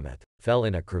Berezovka mammoth fell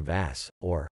in a crevasse,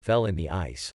 or fell in the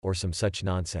ice, or some such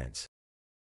nonsense.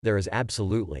 There is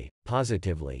absolutely,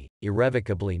 positively,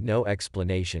 irrevocably no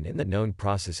explanation in the known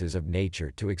processes of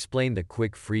nature to explain the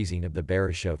quick freezing of the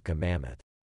Berezovka mammoth,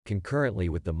 concurrently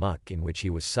with the muck in which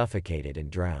he was suffocated and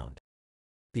drowned.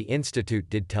 The institute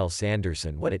did tell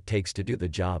Sanderson what it takes to do the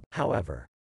job, however.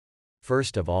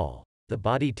 First of all, the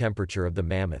body temperature of the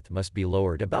mammoth must be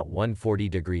lowered about 140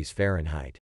 degrees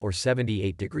Fahrenheit, or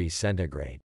 78 degrees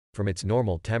centigrade, from its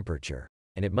normal temperature,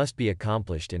 and it must be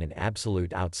accomplished in an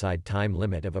absolute outside time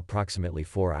limit of approximately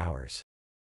 4 hours.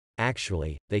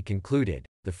 Actually, they concluded,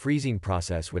 the freezing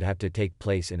process would have to take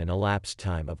place in an elapsed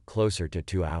time of closer to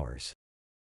 2 hours.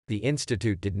 The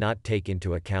institute did not take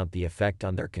into account the effect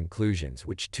on their conclusions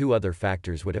which two other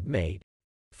factors would have made.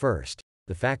 First,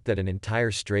 the fact that an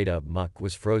entire strata of muck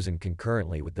was frozen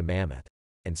concurrently with the mammoth,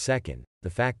 and second, the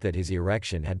fact that his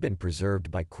erection had been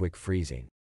preserved by quick freezing.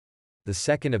 The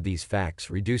second of these facts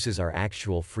reduces our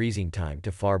actual freezing time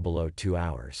to far below 2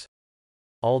 hours.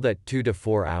 All that 2 to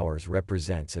 4 hours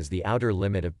represents is the outer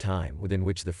limit of time within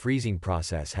which the freezing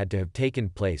process had to have taken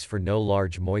place for no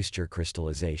large moisture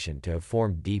crystallization to have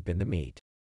formed deep in the meat.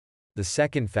 The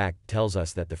second fact tells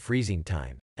us that the freezing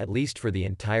time, at least for the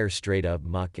entire strata of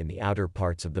muck in the outer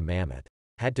parts of the mammoth,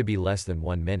 had to be less than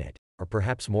 1 minute, or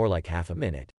perhaps more like half a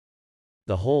minute.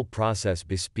 The whole process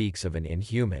bespeaks of an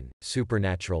inhuman,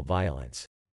 supernatural violence.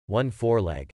 One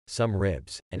foreleg, some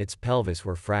ribs, and its pelvis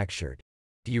were fractured.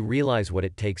 Do you realize what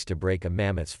it takes to break a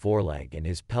mammoth's foreleg and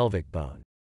his pelvic bone?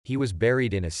 He was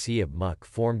buried in a sea of muck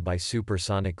formed by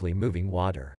supersonically moving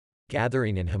water,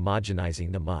 gathering and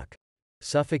homogenizing the muck,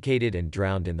 suffocated and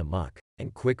drowned in the muck,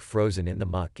 and quick frozen in the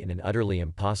muck in an utterly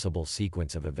impossible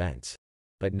sequence of events.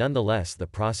 But nonetheless the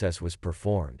process was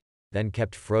performed, then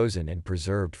kept frozen and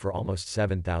preserved for almost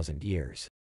 7,000 years.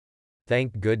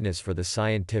 Thank goodness for the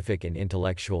scientific and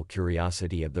intellectual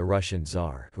curiosity of the Russian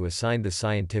Tsar, who assigned the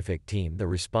scientific team the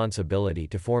responsibility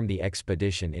to form the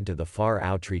expedition into the far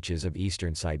outreaches of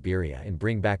eastern Siberia and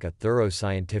bring back a thorough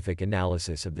scientific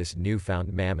analysis of this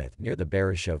newfound mammoth near the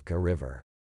Berezovka River.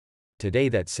 Today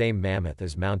that same mammoth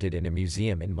is mounted in a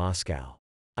museum in Moscow.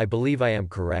 I believe I am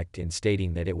correct in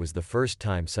stating that it was the first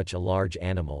time such a large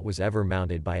animal was ever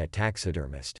mounted by a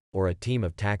taxidermist, or a team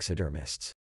of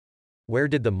taxidermists. Where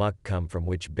did the muck come from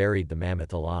which buried the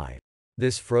mammoth alive?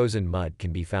 This frozen mud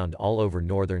can be found all over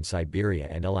northern Siberia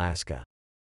and Alaska.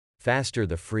 Faster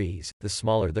the freeze, the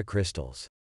smaller the crystals.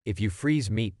 If you freeze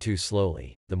meat too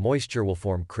slowly, the moisture will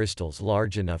form crystals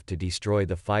large enough to destroy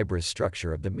the fibrous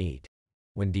structure of the meat.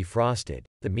 When defrosted,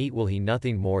 the meat will be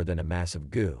nothing more than a mass of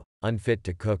goo, unfit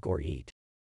to cook or eat.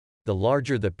 The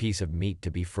larger the piece of meat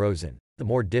to be frozen, the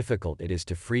more difficult it is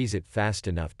to freeze it fast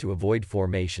enough to avoid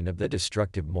formation of the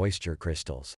destructive moisture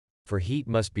crystals, for heat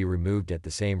must be removed at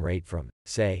the same rate from,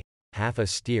 say, half a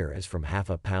steer as from half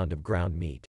a pound of ground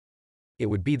meat. It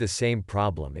would be the same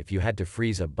problem if you had to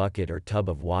freeze a bucket or tub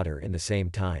of water in the same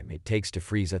time it takes to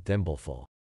freeze a thimbleful.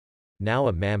 Now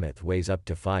a mammoth weighs up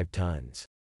to 5 tons.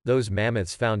 Those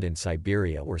mammoths found in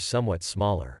Siberia were somewhat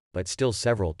smaller, but still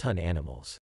several-ton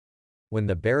animals. When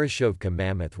the Berezovka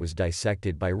mammoth was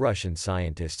dissected by Russian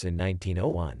scientists in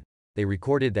 1901, they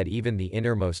recorded that even the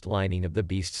innermost lining of the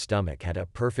beast's stomach had a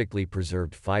perfectly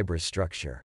preserved fibrous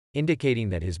structure, indicating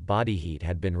that his body heat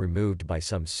had been removed by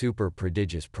some super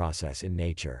prodigious process in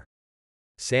nature.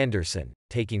 Sanderson,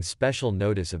 taking special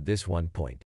notice of this one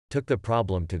point, took the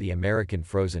problem to the American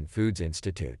Frozen Foods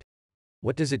Institute.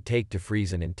 What does it take to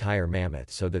freeze an entire mammoth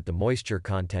so that the moisture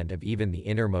content of even the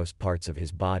innermost parts of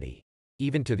his body,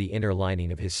 even to the inner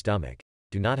lining of his stomach,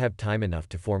 do not have time enough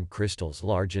to form crystals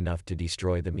large enough to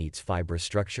destroy the meat's fibrous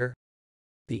structure?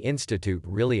 The Institute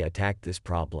really attacked this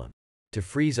problem. To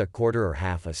freeze a quarter or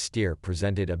half a steer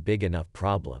presented a big enough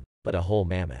problem, but a whole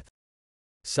mammoth.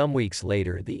 Some weeks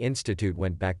later, the Institute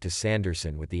went back to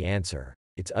Sanderson with the answer: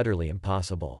 it's utterly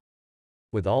impossible.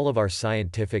 With all of our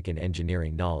scientific and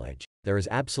engineering knowledge, there is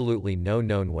absolutely no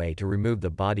known way to remove the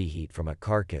body heat from a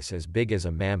carcass as big as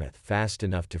a mammoth fast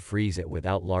enough to freeze it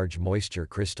without large moisture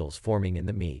crystals forming in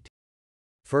the meat.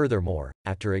 Furthermore,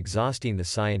 after exhausting the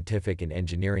scientific and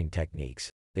engineering techniques,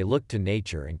 they looked to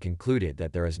nature and concluded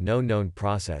that there is no known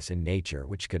process in nature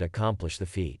which could accomplish the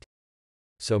feat.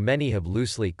 So many have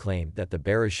loosely claimed that the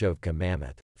Bereshovka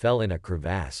mammoth fell in a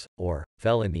crevasse, or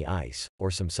fell in the ice,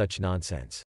 or some such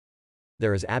nonsense.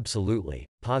 There is absolutely,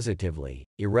 positively,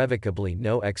 irrevocably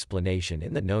no explanation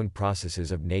in the known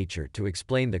processes of nature to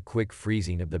explain the quick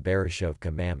freezing of the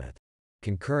Bereshovka mammoth,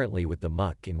 concurrently with the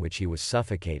muck in which he was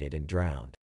suffocated and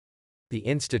drowned. The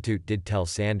Institute did tell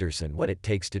Sanderson what it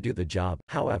takes to do the job,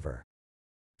 however.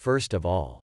 First of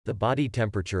all, the body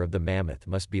temperature of the mammoth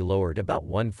must be lowered about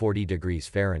 140 degrees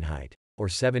Fahrenheit, or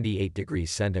 78 degrees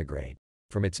centigrade,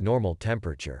 from its normal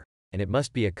temperature, and it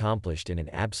must be accomplished in an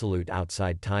absolute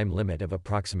outside time limit of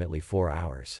approximately 4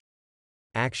 hours.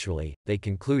 Actually, they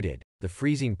concluded, the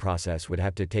freezing process would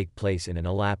have to take place in an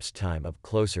elapsed time of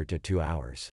closer to 2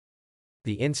 hours.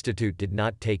 The Institute did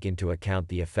not take into account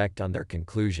the effect on their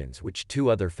conclusions which two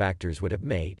other factors would have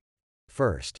made.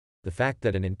 First, the fact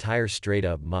that an entire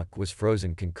strata of muck was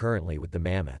frozen concurrently with the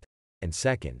mammoth, and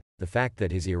second, the fact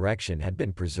that his erection had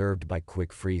been preserved by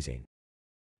quick freezing.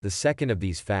 The second of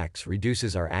these facts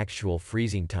reduces our actual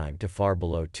freezing time to far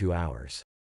below 2 hours.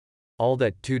 All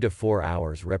that 2 to 4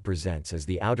 hours represents is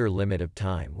the outer limit of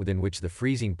time within which the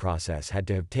freezing process had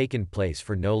to have taken place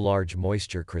for no large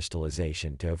moisture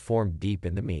crystallization to have formed deep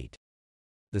in the meat.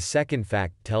 The second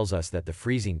fact tells us that the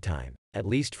freezing time, at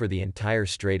least for the entire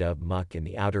strata of muck in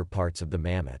the outer parts of the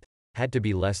mammoth, had to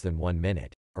be less than 1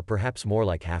 minute, or perhaps more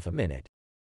like half a minute.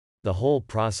 The whole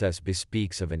process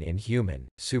bespeaks of an inhuman,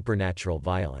 supernatural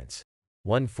violence.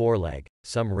 One foreleg,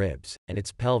 some ribs, and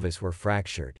its pelvis were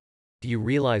fractured. Do you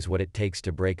realize what it takes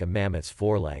to break a mammoth's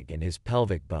foreleg and his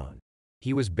pelvic bone?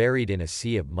 He was buried in a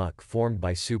sea of muck formed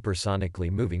by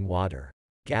supersonically moving water,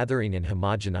 gathering and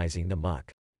homogenizing the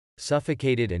muck,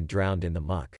 suffocated and drowned in the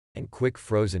muck, and quick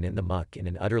frozen in the muck in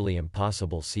an utterly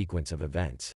impossible sequence of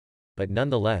events. But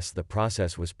nonetheless the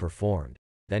process was performed,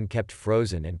 then kept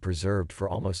frozen and preserved for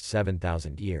almost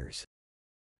 7,000 years.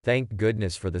 Thank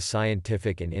goodness for the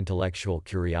scientific and intellectual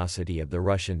curiosity of the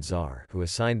Russian Tsar, who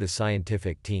assigned the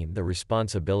scientific team the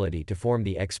responsibility to form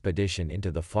the expedition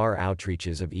into the far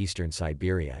outreaches of eastern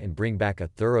Siberia and bring back a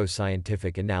thorough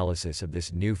scientific analysis of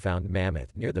this newfound mammoth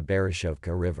near the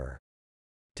Bereshovka River.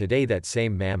 Today that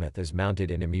same mammoth is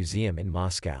mounted in a museum in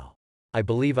Moscow. I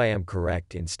believe I am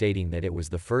correct in stating that it was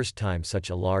the first time such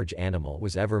a large animal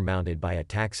was ever mounted by a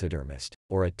taxidermist,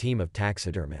 or a team of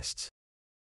taxidermists.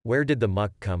 Where did the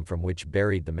muck come from which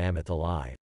buried the mammoth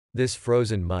alive? This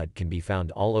frozen mud can be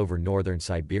found all over northern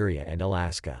Siberia and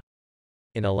Alaska.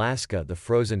 In Alaska, the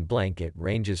frozen blanket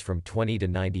ranges from 20 to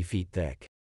 90 feet thick.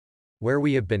 Where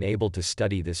we have been able to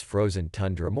study this frozen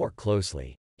tundra more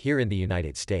closely, here in the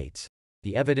United States,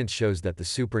 the evidence shows that the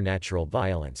supernatural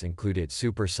violence included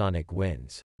supersonic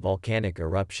winds, volcanic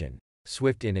eruption,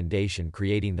 swift inundation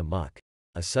creating the muck,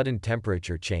 a sudden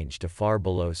temperature change to far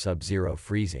below sub-zero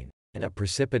freezing, and a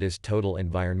precipitous total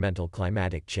environmental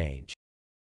climatic change.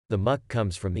 The muck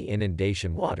comes from the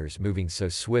inundation waters moving so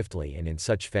swiftly and in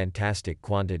such fantastic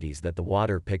quantities that the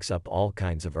water picks up all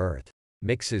kinds of earth,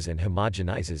 mixes and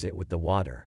homogenizes it with the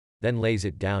water, then lays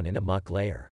it down in a muck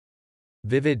layer.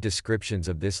 Vivid descriptions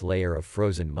of this layer of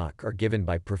frozen muck are given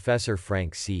by Professor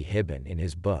Frank C. Hibben in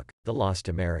his book, The Lost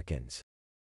Americans.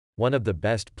 One of the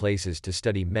best places to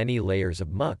study many layers of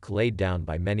muck laid down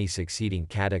by many succeeding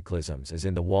cataclysms is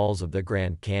in the walls of the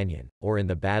Grand Canyon, or in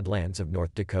the Badlands of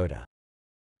North Dakota.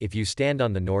 If you stand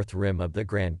on the north rim of the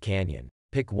Grand Canyon,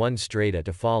 pick one strata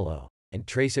to follow, and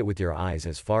trace it with your eyes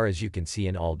as far as you can see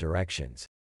in all directions,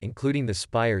 including the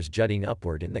spires jutting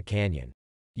upward in the canyon,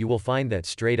 you will find that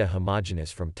strata homogeneous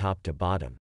from top to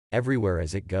bottom, everywhere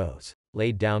as it goes,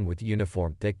 laid down with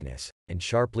uniform thickness, and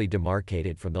sharply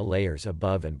demarcated from the layers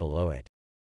above and below it.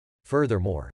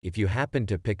 Furthermore, if you happen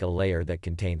to pick a layer that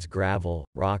contains gravel,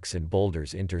 rocks and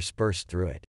boulders interspersed through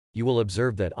it, you will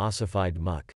observe that ossified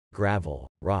muck, gravel,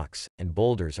 rocks, and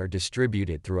boulders are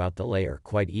distributed throughout the layer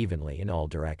quite evenly in all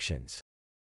directions.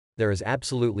 There is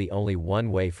absolutely only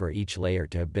one way for each layer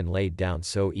to have been laid down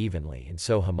so evenly and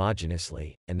so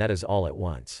homogeneously, and that is all at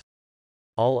once.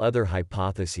 All other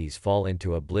hypotheses fall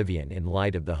into oblivion in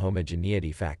light of the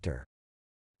homogeneity factor.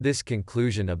 This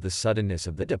conclusion of the suddenness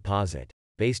of the deposit,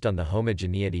 based on the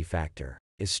homogeneity factor,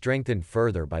 is strengthened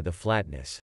further by the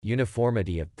flatness,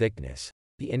 uniformity of thickness,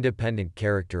 the independent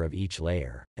character of each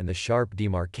layer, and the sharp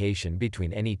demarcation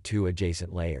between any two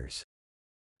adjacent layers.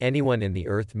 Anyone in the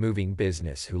earth-moving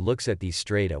business who looks at these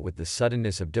strata with the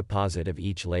suddenness of deposit of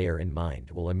each layer in mind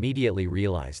will immediately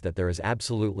realize that there is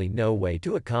absolutely no way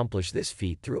to accomplish this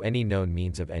feat through any known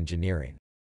means of engineering.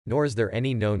 Nor is there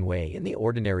any known way in the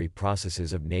ordinary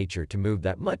processes of nature to move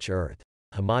that much earth,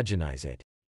 homogenize it,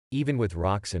 even with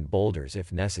rocks and boulders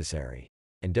if necessary,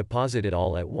 and deposit it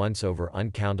all at once over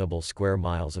uncountable square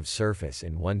miles of surface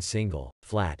in one single,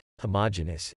 flat,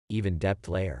 homogeneous, even depth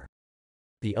layer.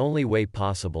 The only way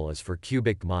possible is for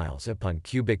cubic miles upon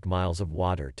cubic miles of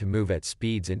water to move at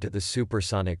speeds into the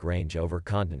supersonic range over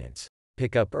continents,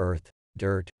 pick up earth,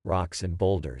 dirt, rocks and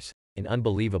boulders, in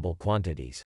unbelievable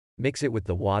quantities, mix it with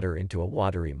the water into a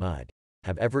watery mud,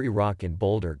 have every rock and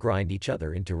boulder grind each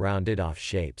other into rounded-off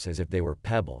shapes as if they were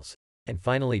pebbles, and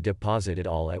finally deposit it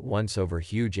all at once over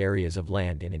huge areas of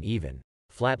land in an even,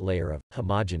 flat layer of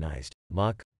homogenized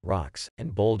muck, rocks,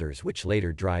 and boulders which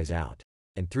later dries out,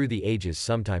 and through the ages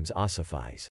sometimes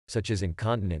ossifies, such as in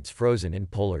continents frozen in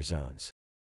polar zones.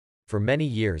 For many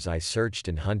years I searched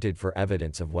and hunted for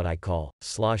evidence of what I call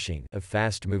sloshing of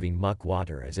fast-moving muck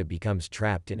water as it becomes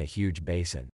trapped in a huge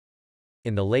basin.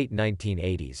 In the late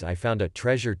 1980s I found a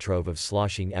treasure trove of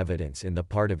sloshing evidence in the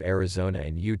part of Arizona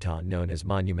and Utah known as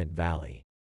Monument Valley.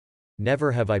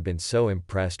 Never have I been so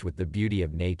impressed with the beauty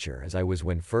of nature as I was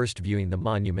when first viewing the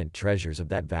monument treasures of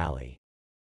that valley.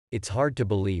 It's hard to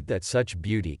believe that such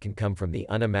beauty can come from the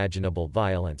unimaginable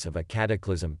violence of a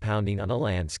cataclysm pounding on a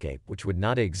landscape which would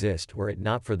not exist were it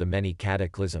not for the many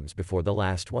cataclysms before the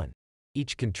last one,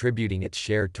 each contributing its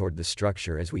share toward the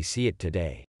structure as we see it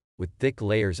today, with thick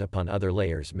layers upon other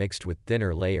layers mixed with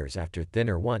thinner layers after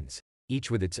thinner ones, each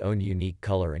with its own unique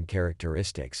color and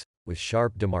characteristics, with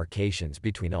sharp demarcations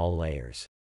between all layers.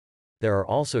 There are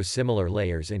also similar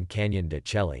layers in Canyon de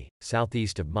Chelly,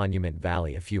 southeast of Monument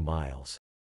Valley a few miles.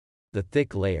 The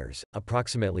thick layers,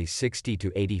 approximately 60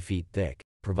 to 80 feet thick,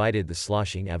 provided the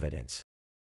sloshing evidence.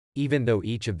 Even though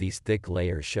each of these thick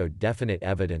layers showed definite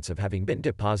evidence of having been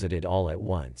deposited all at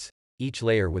once, each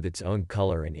layer with its own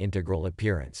color and integral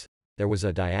appearance, there was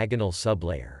a diagonal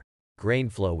sublayer, grain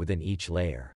flow within each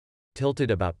layer,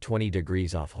 tilted about 20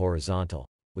 degrees off horizontal,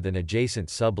 with an adjacent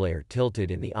sublayer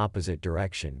tilted in the opposite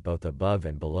direction both above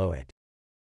and below it.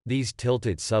 These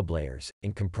tilted sublayers,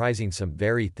 in comprising some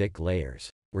very thick layers,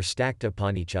 were stacked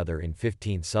upon each other in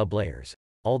 15 sublayers,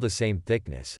 all the same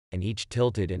thickness, and each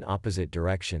tilted in opposite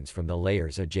directions from the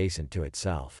layers adjacent to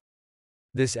itself.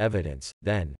 This evidence,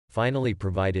 then, finally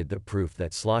provided the proof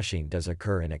that sloshing does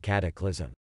occur in a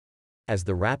cataclysm. As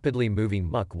the rapidly moving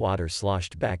muck water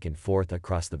sloshed back and forth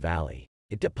across the valley,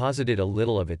 it deposited a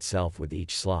little of itself with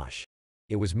each slosh.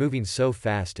 It was moving so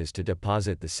fast as to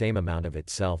deposit the same amount of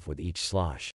itself with each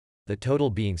slosh, the total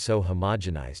being so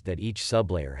homogenized that each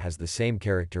sublayer has the same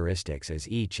characteristics as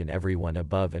each and every one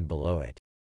above and below it.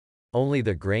 Only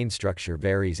the grain structure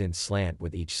varies in slant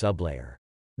with each sublayer.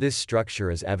 This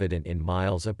structure is evident in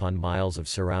miles upon miles of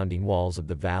surrounding walls of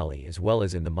the valley as well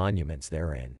as in the monuments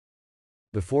therein.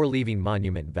 Before leaving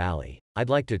Monument Valley, I'd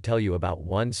like to tell you about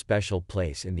one special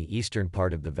place in the eastern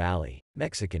part of the valley,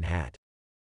 Mexican Hat.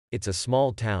 It's a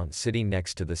small town sitting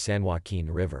next to the San Joaquin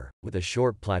River, with a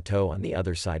short plateau on the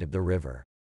other side of the river.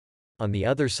 On the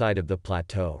other side of the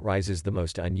plateau rises the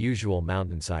most unusual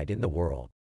mountainside in the world,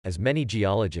 as many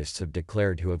geologists have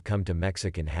declared who have come to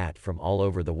Mexican Hat from all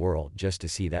over the world just to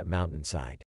see that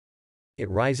mountainside. It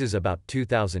rises about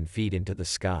 2,000 feet into the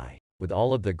sky, with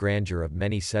all of the grandeur of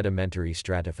many sedimentary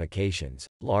stratifications,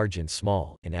 large and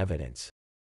small, in evidence.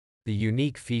 The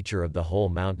unique feature of the whole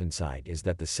mountainside is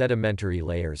that the sedimentary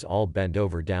layers all bend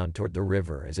over down toward the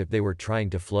river as if they were trying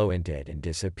to flow into it and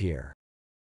disappear.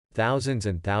 Thousands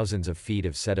and thousands of feet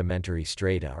of sedimentary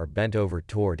strata are bent over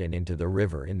toward and into the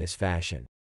river in this fashion.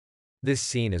 This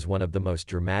scene is one of the most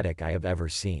dramatic I have ever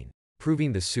seen,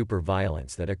 proving the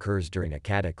super-violence that occurs during a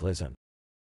cataclysm.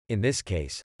 In this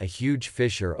case, a huge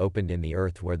fissure opened in the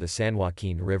earth where the San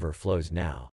Joaquin River flows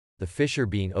now, the fissure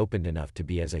being opened enough to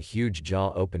be as a huge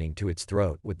jaw opening to its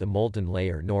throat with the molten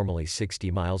layer normally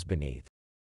 60 miles beneath.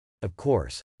 Of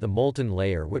course, the molten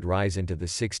layer would rise into the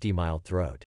 60-mile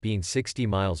throat, being 60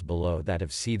 miles below that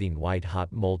of seething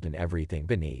white-hot molten everything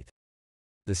beneath.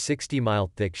 The 60-mile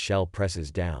thick shell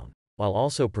presses down, while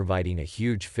also providing a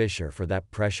huge fissure for that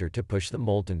pressure to push the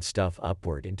molten stuff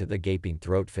upward into the gaping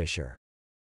throat fissure.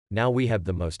 Now we have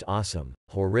the most awesome,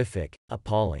 horrific,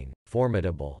 appalling,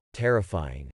 formidable,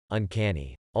 terrifying,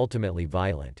 uncanny, ultimately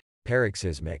violent,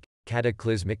 paroxysmic,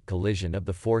 cataclysmic collision of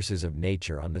the forces of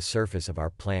nature on the surface of our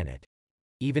planet.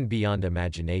 Even beyond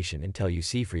imagination until you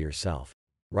see for yourself.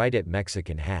 Right at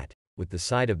Mexican Hat, with the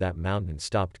side of that mountain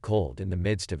stopped cold in the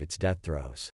midst of its death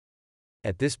throes.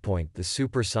 At this point the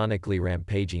supersonically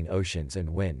rampaging oceans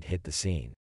and wind hit the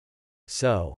scene.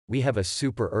 So, we have a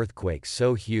super earthquake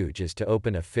so huge as to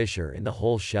open a fissure in the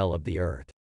whole shell of the Earth,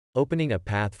 opening a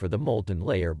path for the molten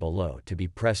layer below to be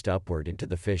pressed upward into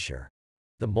the fissure.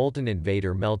 The molten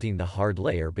invader melting the hard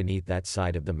layer beneath that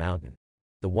side of the mountain.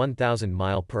 The 1,000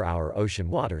 mph ocean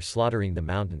water slaughtering the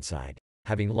mountainside,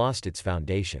 having lost its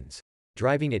foundations,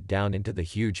 driving it down into the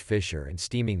huge fissure and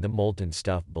steaming the molten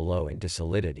stuff below into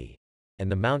solidity.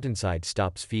 And the mountainside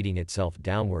stops feeding itself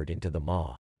downward into the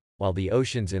maw, while the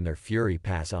oceans in their fury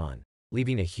pass on,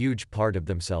 leaving a huge part of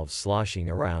themselves sloshing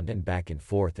around and back and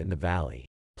forth in the valley,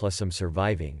 plus some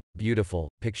surviving, beautiful,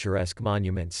 picturesque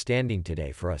monuments standing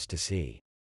today for us to see.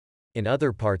 In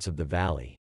other parts of the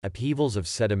valley, upheavals of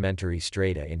sedimentary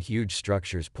strata and huge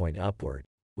structures point upward,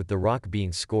 with the rock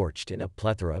being scorched in a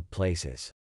plethora of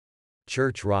places.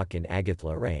 Church Rock and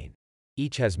Agathla Rain.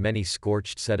 Each has many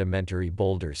scorched sedimentary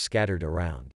boulders scattered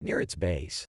around, near its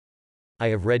base. I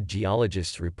have read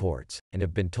geologists' reports, and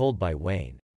have been told by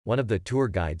Wayne, one of the tour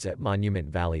guides at Monument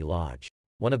Valley Lodge,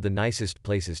 one of the nicest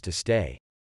places to stay,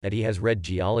 that he has read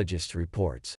geologists'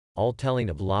 reports, all telling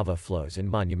of lava flows in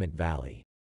Monument Valley.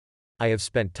 I have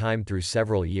spent time through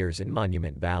several years in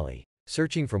Monument Valley,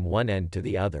 searching from one end to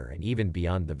the other and even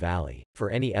beyond the valley, for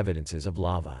any evidences of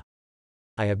lava.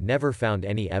 I have never found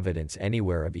any evidence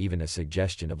anywhere of even a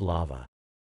suggestion of lava.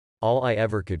 All I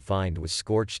ever could find was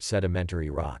scorched sedimentary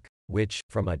rock, which,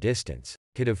 from a distance,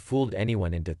 could have fooled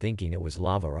anyone into thinking it was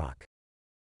lava rock.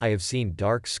 I have seen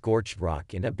dark scorched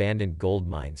rock in abandoned gold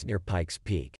mines near Pikes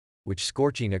Peak, which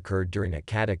scorching occurred during a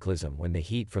cataclysm when the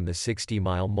heat from the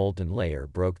 60-mile molten layer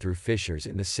broke through fissures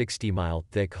in the 60-mile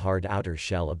thick hard outer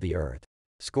shell of the Earth,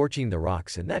 scorching the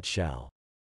rocks in that shell.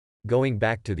 Going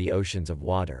back to the oceans of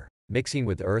water, mixing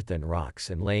with earth and rocks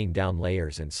and laying down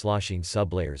layers and sloshing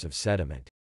sublayers of sediment.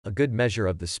 A good measure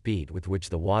of the speed with which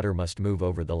the water must move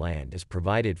over the land is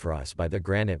provided for us by the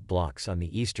granite blocks on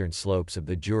the eastern slopes of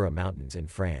the Jura Mountains in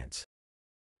France.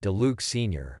 De Luc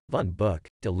Sr., Van Buch,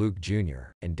 De Luc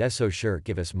Jr., and de Saussure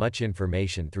give us much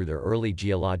information through their early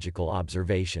geological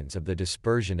observations of the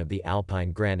dispersion of the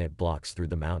alpine granite blocks through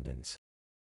the mountains,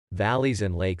 valleys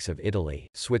and lakes of Italy,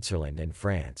 Switzerland and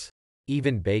France.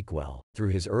 Even Bakewell, through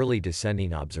his early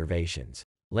descending observations,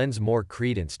 lends more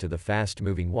credence to the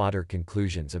fast-moving water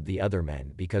conclusions of the other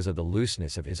men because of the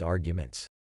looseness of his arguments.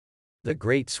 The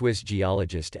great Swiss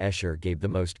geologist Escher gave the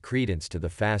most credence to the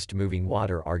fast-moving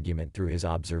water argument through his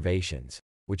observations,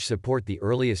 which support the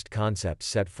earliest concepts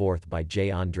set forth by J.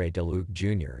 André de Luc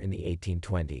Jr. in the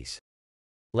 1820s.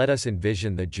 Let us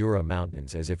envision the Jura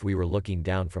Mountains as if we were looking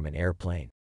down from an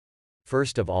airplane.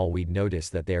 First of all, we'd notice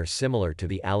that they are similar to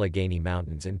the Allegheny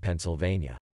Mountains in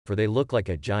Pennsylvania, for they look like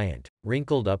a giant,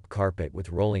 wrinkled-up carpet with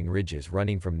rolling ridges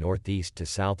running from northeast to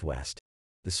southwest.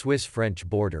 The Swiss-French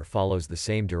border follows the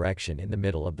same direction in the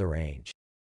middle of the range.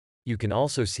 You can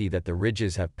also see that the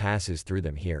ridges have passes through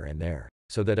them here and there,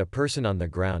 so that a person on the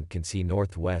ground can see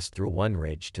northwest through one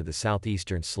ridge to the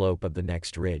southeastern slope of the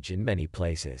next ridge in many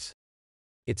places.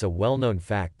 It's a well-known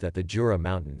fact that the Jura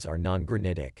Mountains are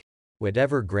non-granitic.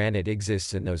 Whatever granite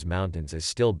exists in those mountains is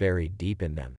still buried deep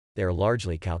in them. They are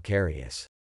largely calcareous.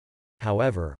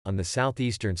 However, on the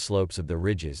southeastern slopes of the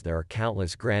ridges there are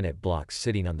countless granite blocks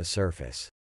sitting on the surface.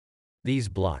 These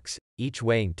blocks, each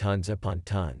weighing tons upon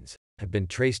tons, have been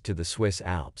traced to the Swiss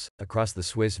Alps, across the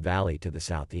Swiss Valley to the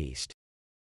southeast.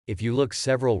 If you look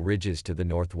several ridges to the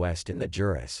northwest in the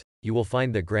Juras, you will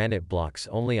find the granite blocks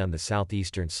only on the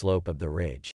southeastern slope of the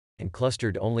ridge, and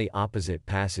clustered only opposite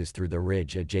passes through the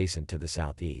ridge adjacent to the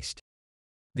southeast.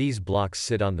 These blocks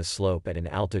sit on the slope at an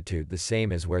altitude the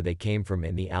same as where they came from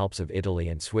in the Alps of Italy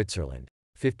and Switzerland,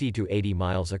 50 to 80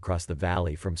 miles across the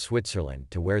valley from Switzerland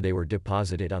to where they were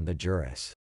deposited on the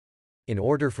Juras. In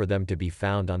order for them to be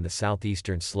found on the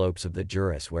southeastern slopes of the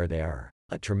Juras where they are,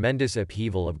 a tremendous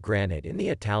upheaval of granite in the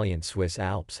Italian-Swiss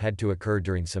Alps had to occur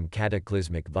during some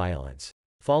cataclysmic violence,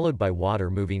 followed by water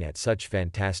moving at such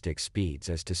fantastic speeds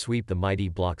as to sweep the mighty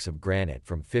blocks of granite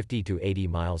from 50 to 80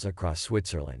 miles across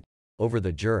Switzerland, over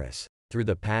the Juras, through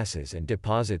the passes and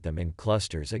deposit them in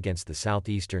clusters against the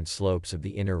southeastern slopes of the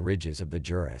inner ridges of the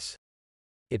Juras.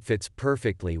 It fits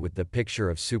perfectly with the picture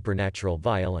of supernatural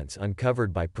violence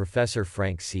uncovered by Professor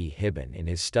Frank C. Hibben in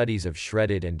his studies of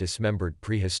shredded and dismembered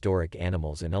prehistoric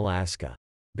animals in Alaska,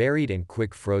 buried and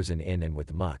quick-frozen in and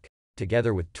with muck,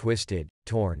 together with twisted,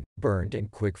 torn, burned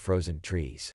and quick-frozen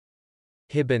trees.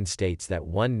 Hibben states that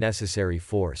one necessary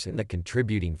force in the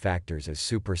contributing factors is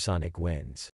supersonic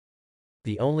winds.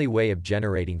 The only way of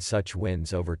generating such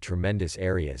winds over tremendous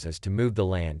areas is to move the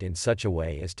land in such a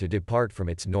way as to depart from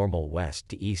its normal west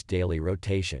to east daily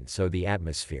rotation, so the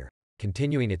atmosphere,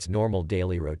 continuing its normal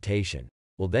daily rotation,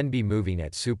 will then be moving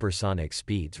at supersonic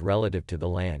speeds relative to the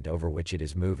land over which it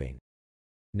is moving.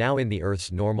 Now in the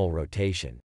Earth's normal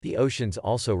rotation, the oceans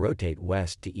also rotate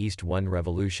west to east 1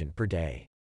 revolution per day.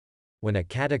 When a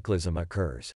cataclysm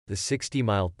occurs, the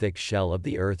 60-mile thick shell of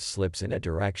the Earth slips in a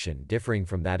direction differing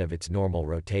from that of its normal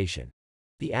rotation.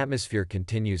 The atmosphere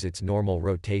continues its normal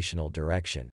rotational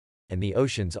direction, and the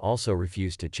oceans also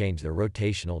refuse to change their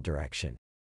rotational direction.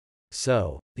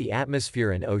 So, the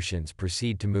atmosphere and oceans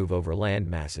proceed to move over land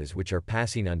masses which are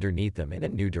passing underneath them in a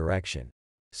new direction.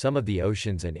 Some of the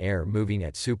oceans and air moving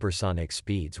at supersonic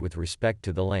speeds with respect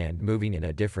to the land moving in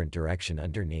a different direction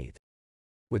underneath.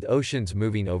 With oceans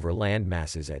moving over land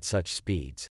masses at such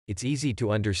speeds, it's easy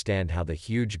to understand how the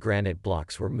huge granite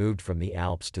blocks were moved from the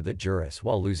Alps to the Jura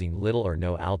while losing little or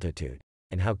no altitude,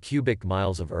 and how cubic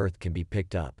miles of earth can be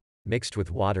picked up, mixed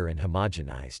with water and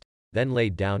homogenized, then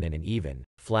laid down in an even,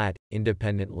 flat,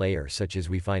 independent layer such as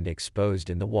we find exposed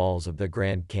in the walls of the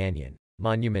Grand Canyon,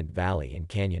 Monument Valley and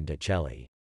Canyon de Chelly.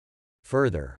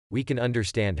 Further, we can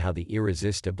understand how the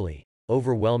irresistibly,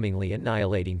 overwhelmingly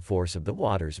annihilating force of the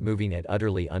waters moving at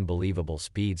utterly unbelievable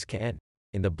speeds can,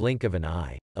 in the blink of an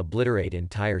eye, obliterate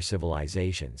entire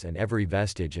civilizations and every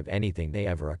vestige of anything they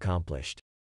ever accomplished.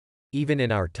 Even in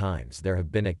our times there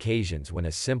have been occasions when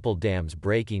a simple dam's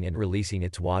breaking and releasing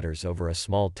its waters over a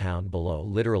small town below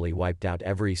literally wiped out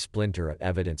every splinter of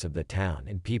evidence of the town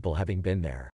and people having been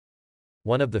there.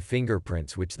 One of the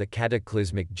fingerprints which the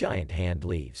cataclysmic giant hand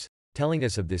leaves, telling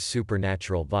us of this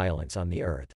supernatural violence on the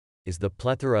earth, is the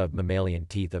plethora of mammalian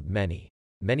teeth of many,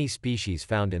 many species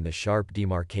found in the sharp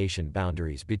demarcation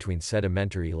boundaries between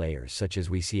sedimentary layers such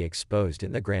as we see exposed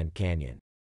in the Grand Canyon.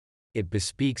 It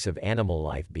bespeaks of animal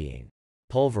life being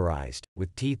pulverized,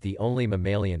 with teeth the only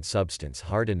mammalian substance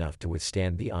hard enough to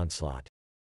withstand the onslaught.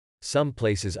 Some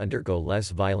places undergo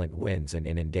less violent winds and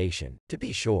inundation, to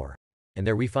be sure, and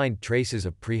there we find traces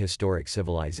of prehistoric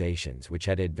civilizations which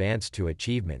had advanced to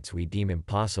achievements we deem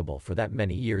impossible for that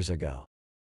many years ago.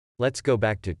 Let's go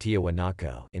back to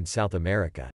Tiahuanaco in South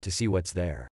America to see what's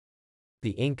there.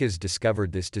 The Incas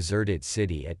discovered this deserted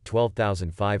city at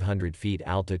 12,500 feet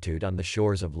altitude on the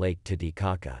shores of Lake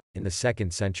Titicaca in the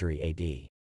 2nd century AD.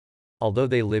 Although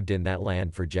they lived in that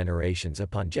land for generations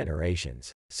upon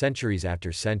generations, centuries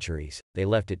after centuries, they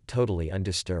left it totally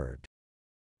undisturbed.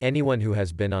 Anyone who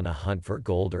has been on a hunt for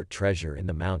gold or treasure in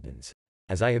the mountains,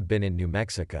 as I have been in New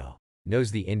Mexico, knows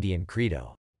the Indian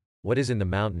credo. What is in the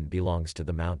mountain belongs to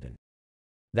the mountain.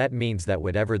 That means that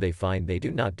whatever they find they do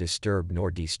not disturb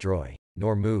nor destroy,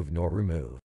 nor move nor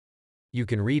remove. You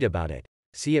can read about it,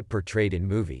 see it portrayed in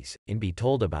movies, and be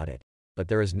told about it, but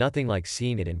there is nothing like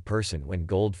seeing it in person when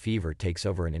gold fever takes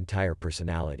over an entire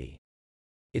personality.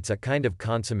 It's a kind of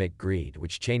consummate greed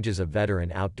which changes a veteran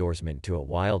outdoorsman to a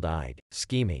wild-eyed,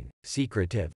 scheming,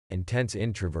 secretive, intense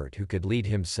introvert who could lead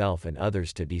himself and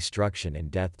others to destruction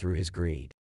and death through his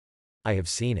greed. I have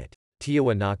seen it.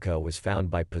 Tiahuanaco was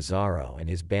found by Pizarro and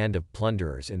his band of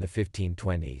plunderers in the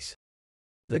 1520s.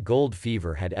 The gold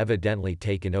fever had evidently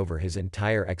taken over his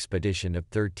entire expedition of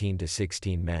 13 to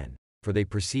 16 men, for they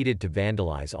proceeded to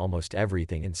vandalize almost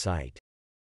everything in sight.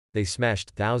 They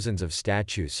smashed thousands of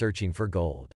statues searching for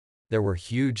gold. There were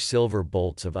huge silver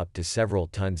bolts of up to several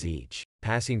tons each,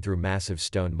 passing through massive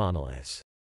stone monoliths.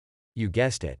 You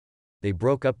guessed it. They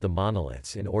broke up the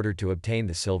monoliths in order to obtain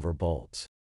the silver bolts.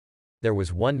 There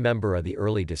was one member of the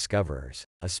early discoverers,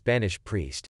 a Spanish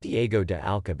priest, Diego de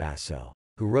Alcabaso,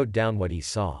 who wrote down what he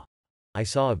saw. I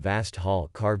saw a vast hall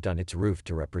carved on its roof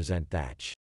to represent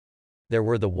thatch. There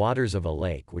were the waters of a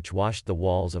lake which washed the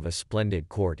walls of a splendid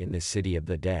court in this city of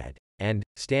the dead, and,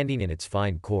 standing in its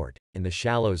fine court, in the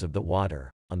shallows of the water,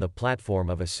 on the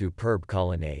platform of a superb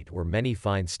colonnade were many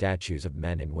fine statues of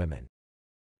men and women.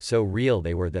 So real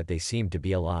they were that they seemed to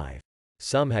be alive.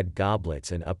 Some had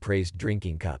goblets and upraised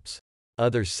drinking cups.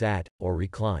 Others sat, or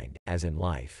reclined, as in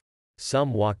life.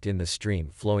 Some walked in the stream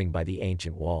flowing by the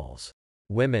ancient walls.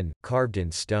 Women, carved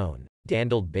in stone,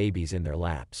 dandled babies in their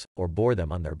laps, or bore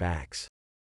them on their backs.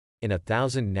 In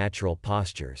 1,000 natural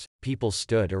postures, people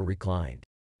stood or reclined.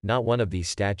 Not one of these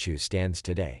statues stands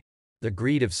today. The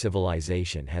greed of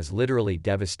civilization has literally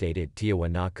devastated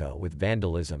Tiahuanaco with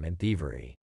vandalism and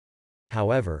thievery.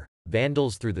 However,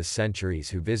 vandals through the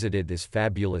centuries who visited this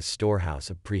fabulous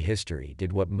storehouse of prehistory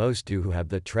did what most do who have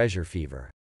the treasure fever: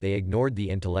 they ignored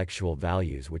the intellectual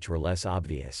values which were less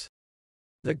obvious.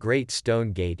 The great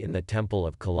stone gate in the Temple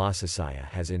of Colossia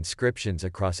has inscriptions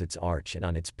across its arch and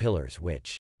on its pillars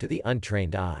which, to the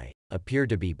untrained eye, appear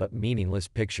to be but meaningless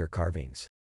picture carvings.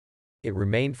 It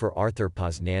remained for Arthur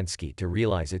Poznański to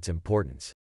realize its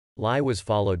importance. Lai was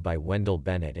followed by Wendell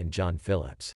Bennett and John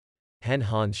Phillips.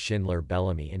 Hans Schindler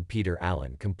Bellamy and Peter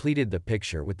Allen completed the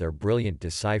picture with their brilliant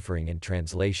deciphering and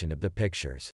translation of the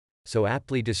pictures, so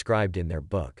aptly described in their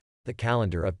book, The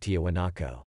Calendar of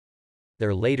Tiahuanaco.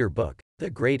 Their later book, The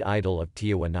Great Idol of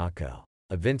Tiahuanaco,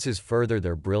 evinces further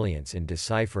their brilliance in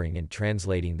deciphering and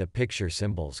translating the picture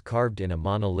symbols carved in a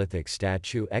monolithic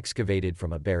statue excavated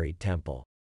from a buried temple.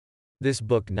 This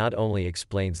book not only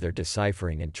explains their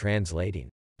deciphering and translating,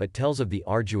 but tells of the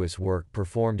arduous work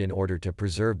performed in order to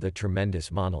preserve the tremendous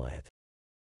monolith.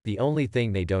 The only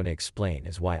thing they don't explain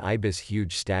is why Ibis'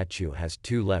 huge statue has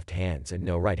 2 left hands and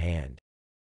no right hand.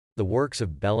 The works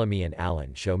of Bellamy and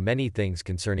Allen show many things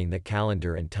concerning the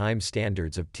calendar and time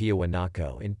standards of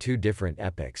Tiahuanaco in 2 different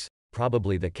epochs,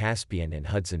 probably the Caspian and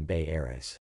Hudson Bay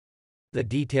eras. The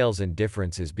details and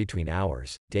differences between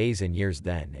hours, days and years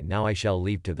then and now I shall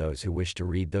leave to those who wish to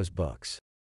read those books.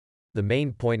 The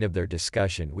main point of their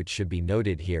discussion which should be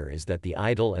noted here is that the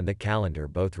idol and the calendar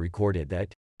both recorded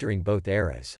that, during both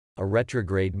eras, a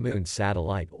retrograde moon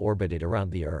satellite orbited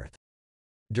around the Earth.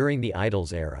 During the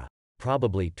idol's era,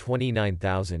 probably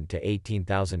 29,000 to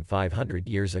 18,500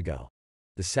 years ago,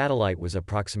 the satellite was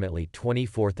approximately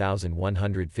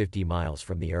 24,150 miles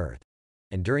from the Earth,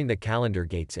 and during the calendar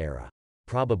gate's era,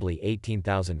 probably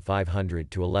 18,500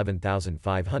 to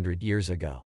 11,500 years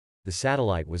ago, the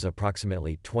satellite was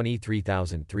approximately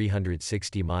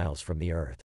 23,360 miles from the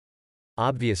Earth.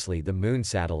 Obviously, the Moon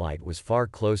satellite was far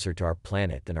closer to our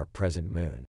planet than our present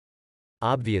Moon.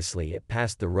 Obviously, it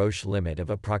passed the Roche limit of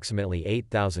approximately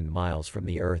 8,000 miles from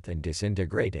the Earth and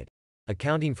disintegrated,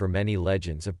 accounting for many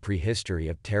legends of prehistory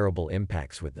of terrible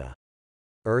impacts with the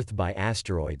Earth by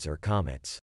asteroids or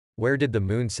comets. Where did the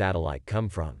Moon satellite come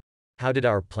from? How did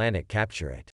our planet capture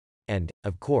it? And,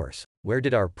 of course, where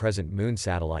did our present Moon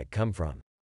satellite come from?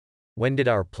 When did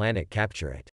our planet capture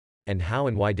it? And how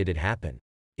and why did it happen?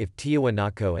 If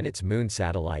Tiahuanaco and its Moon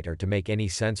satellite are to make any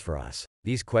sense for us,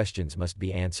 these questions must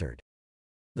be answered.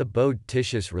 The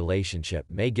Bode-Titius relationship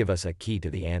may give us a key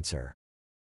to the answer.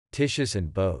 Titius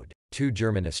and Bode, 2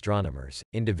 German astronomers,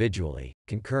 individually,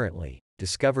 concurrently,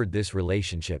 discovered this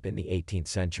relationship in the 18th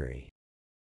century.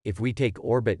 If we take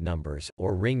orbit numbers,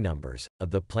 or ring numbers,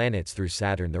 of the planets through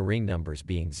Saturn, the ring numbers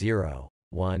being 0,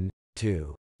 1,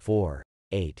 2, 4,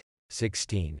 8,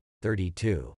 16,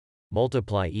 32,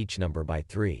 multiply each number by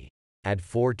 3, add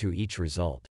 4 to each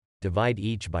result, divide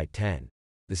each by 10,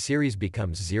 the series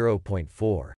becomes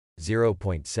 0.4,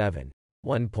 0.7,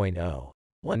 1.0,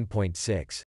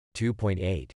 1.6,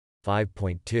 2.8,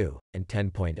 5.2, and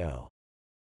 10.0.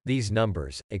 These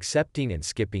numbers, accepting and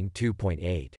skipping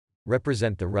 2.8,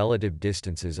 represent the relative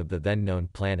distances of the then known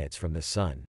planets from the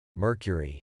Sun: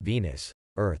 Mercury, Venus,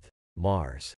 Earth,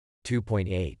 Mars,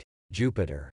 2.8,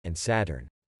 Jupiter, and Saturn,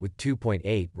 with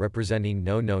 2.8 representing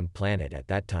no known planet at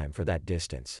that time for that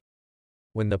distance.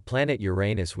 When the planet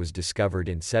Uranus was discovered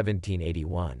in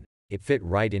 1781, it fit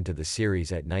right into the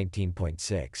series at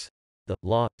 19.6. The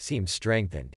law seemed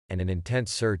strengthened, and an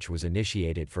intense search was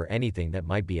initiated for anything that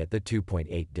might be at the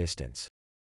 2.8 distance.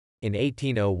 In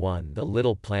 1801, the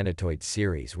little planetoid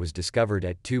series was discovered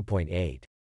at 2.8.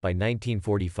 By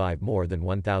 1945, more than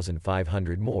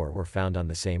 1,500 more were found on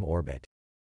the same orbit.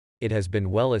 It has been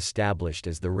well established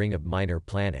as the ring of minor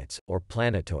planets, or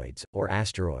planetoids, or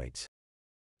asteroids.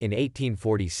 In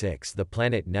 1846, the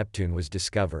planet Neptune was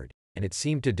discovered, and it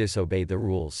seemed to disobey the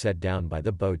rules set down by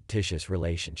the Bode-Titius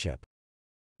relationship.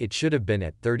 It should have been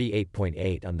at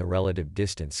 38.8 on the relative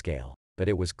distance scale, but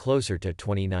it was closer to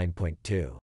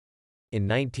 29.2. In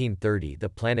 1930, the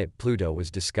planet Pluto was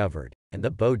discovered, and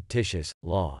the Bode-Titius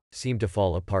law seemed to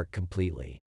fall apart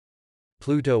completely.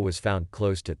 Pluto was found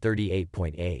close to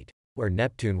 38.8, where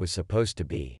Neptune was supposed to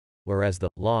be, whereas the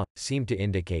law seemed to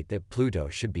indicate that Pluto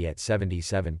should be at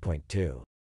 77.2.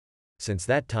 Since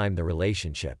that time, the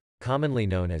relationship, commonly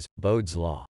known as Bode's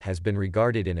law, has been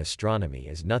regarded in astronomy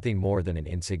as nothing more than an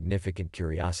insignificant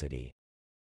curiosity.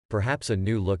 Perhaps a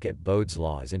new look at Bode's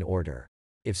law is in order.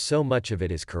 If so much of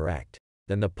it is correct,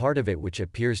 then the part of it which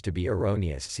appears to be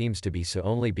erroneous seems to be so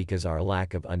only because our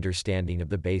lack of understanding of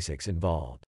the basics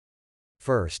involved.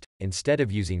 First, instead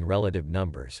of using relative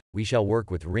numbers, we shall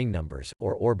work with ring numbers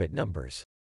or orbit numbers.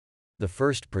 The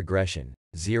first progression,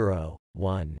 0,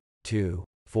 1, 2,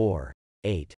 4,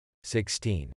 8,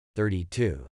 16,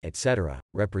 32, etc.,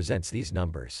 represents these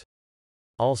numbers.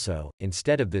 Also,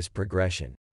 instead of this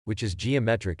progression, which is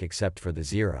geometric except for the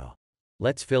 0,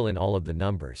 let's fill in all of the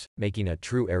numbers, making a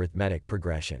true arithmetic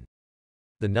progression.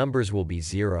 The numbers will be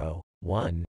 0,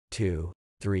 1, 2,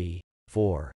 3,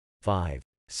 4, 5,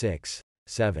 6,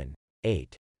 7,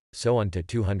 8, so on to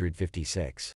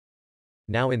 256.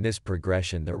 Now in this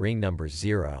progression the ring numbers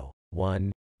 0,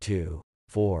 1, 2,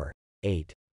 4,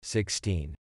 8,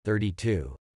 16,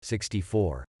 32,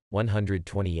 64,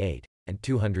 128, and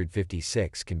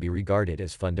 256 can be regarded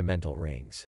as fundamental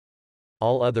rings.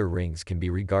 All other rings can be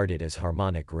regarded as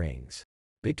harmonic rings.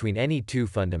 Between any two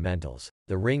fundamentals,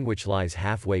 the ring which lies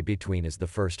halfway between is the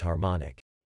first harmonic.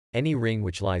 Any ring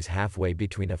which lies halfway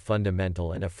between a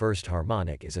fundamental and a first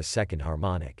harmonic is a second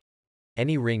harmonic.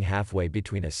 Any ring halfway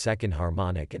between a second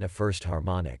harmonic and a first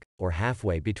harmonic, or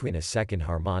halfway between a second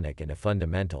harmonic and a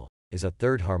fundamental, is a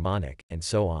third harmonic, and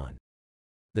so on.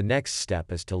 The next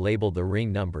step is to label the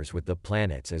ring numbers with the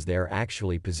planets as they are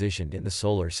actually positioned in the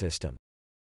solar system.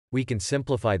 We can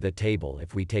simplify the table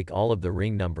if we take all of the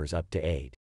ring numbers up to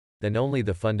 8. Then only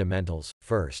the fundamentals,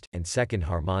 first and second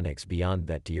harmonics beyond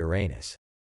that to Uranus.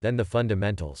 Then the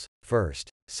fundamentals, first,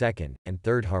 second, and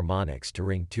third harmonics to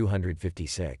ring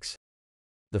 256.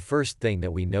 The first thing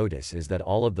that we notice is that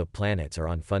all of the planets are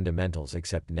on fundamentals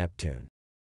except Neptune.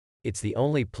 It's the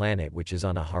only planet which is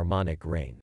on a harmonic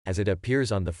ring, as it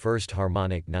appears on the first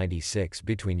harmonic 96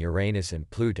 between Uranus and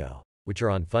Pluto, which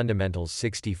are on fundamentals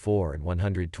 64 and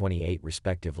 128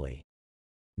 respectively.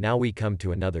 Now we come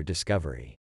to another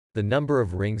discovery. The number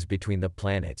of rings between the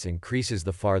planets increases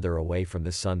the farther away from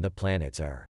the Sun the planets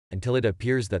are, until it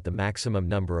appears that the maximum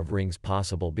number of rings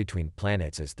possible between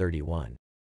planets is 31.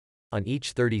 On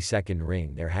each 32nd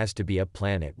ring there has to be a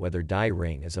planet, whether die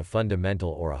ring is a fundamental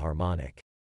or a harmonic.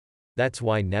 That's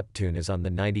why Neptune is on the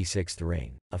 96th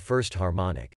ring, a first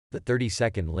harmonic, the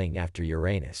 32nd ring after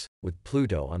Uranus, with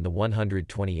Pluto on the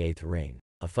 128th ring,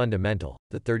 a fundamental,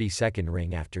 the 32nd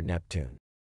ring after Neptune.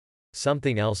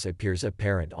 Something else appears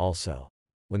apparent also.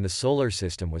 When the solar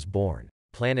system was born,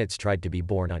 planets tried to be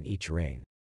born on each ring.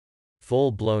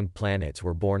 Full-blown planets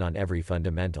were born on every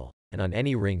fundamental, and on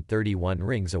any ring 31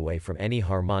 rings away from any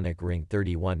harmonic ring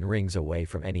 31 rings away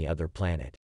from any other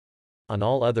planet. On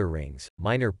all other rings,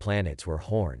 minor planets were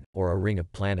horn, or a ring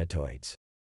of planetoids.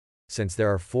 Since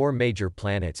there are 4 major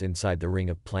planets inside the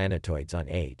ring of planetoids on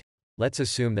 8, let's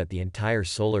assume that the entire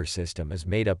solar system is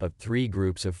made up of 3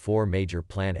 groups of 4 major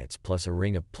planets plus a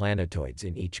ring of planetoids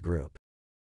in each group.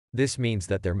 This means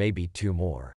that there may be 2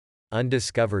 more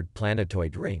undiscovered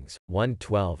planetoid rings,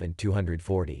 112 and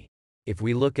 240. If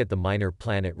we look at the minor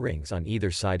planet rings on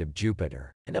either side of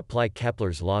Jupiter, and apply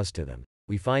Kepler's laws to them,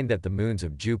 we find that the moons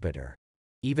of Jupiter,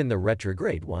 even the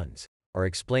retrograde ones, are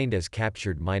explained as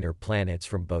captured minor planets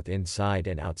from both inside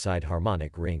and outside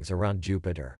harmonic rings around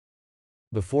Jupiter.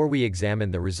 Before we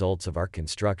examine the results of our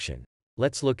construction,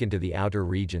 let's look into the outer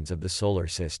regions of the solar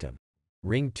system.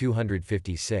 Ring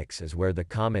 256 is where the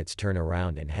comets turn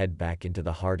around and head back into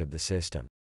the heart of the system.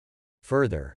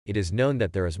 Further, it is known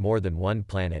that there is more than one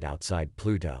planet outside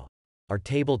Pluto. Our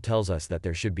table tells us that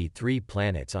there should be 3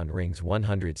 planets on rings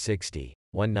 160,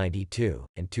 192,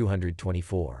 and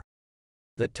 224.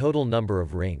 The total number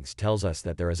of rings tells us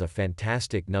that there is a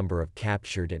fantastic number of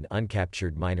captured and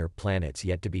uncaptured minor planets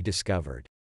yet to be discovered.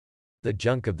 The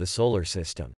junk of the solar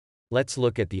system. Let's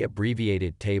look at the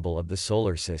abbreviated table of the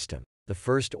solar system, the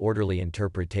first orderly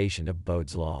interpretation of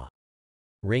Bode's law.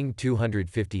 Ring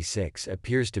 256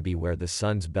 appears to be where the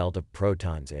Sun's belt of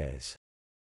protons is.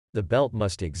 The belt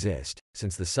must exist,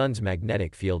 since the Sun's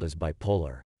magnetic field is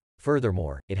bipolar.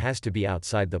 Furthermore, it has to be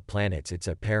outside the planets. It's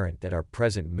apparent that our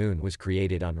present moon was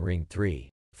created on ring 3,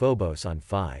 Phobos on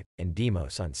 5, and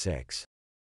Deimos on 6.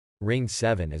 Ring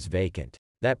 7 is vacant.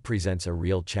 That presents a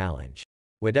real challenge.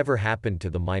 Whatever happened to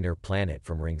the minor planet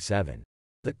from ring 7?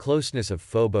 The closeness of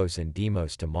Phobos and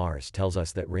Deimos to Mars tells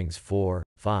us that rings 4,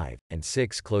 5, and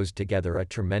 6 closed together a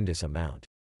tremendous amount,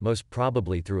 most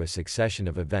probably through a succession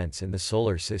of events in the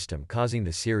solar system causing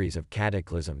the series of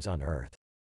cataclysms on Earth.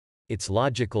 It's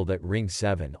logical that ring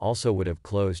 7 also would have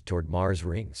closed toward Mars'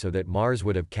 ring so that Mars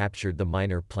would have captured the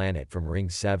minor planet from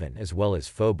ring 7 as well as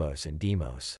Phobos and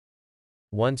Deimos.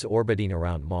 Once orbiting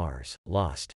around Mars,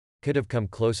 lost, could have come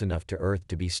close enough to Earth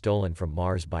to be stolen from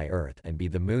Mars by Earth and be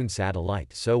the moon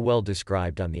satellite so well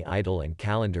described on the idol and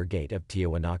calendar gate of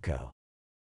Tiahuanaco.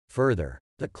 Further,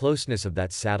 the closeness of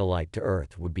that satellite to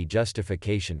Earth would be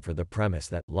justification for the premise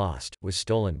that lost was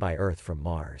stolen by Earth from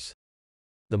Mars.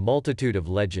 The multitude of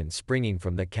legends springing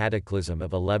from the cataclysm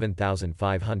of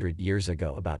 11,500 years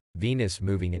ago about Venus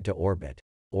moving into orbit,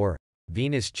 or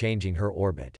Venus changing her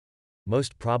orbit,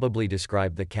 most probably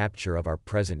describe the capture of our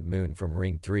present moon from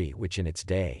Ring 3, which in its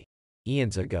day,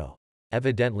 eons ago,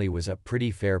 evidently was a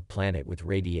pretty fair planet with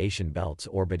radiation belts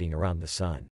orbiting around the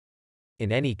Sun.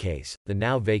 In any case, the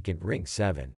now vacant Ring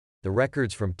 7, the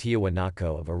records from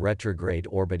Tiwanaku of a retrograde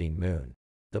orbiting moon,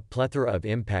 the plethora of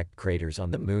impact craters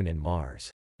on the Moon and Mars,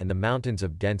 and the mountains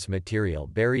of dense material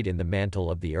buried in the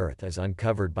mantle of the Earth as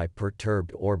uncovered by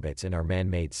perturbed orbits in our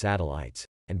man-made satellites,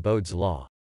 and Bode's law,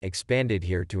 expanded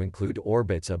here to include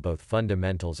orbits of both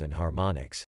fundamentals and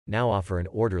harmonics, now offer an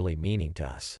orderly meaning to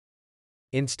us.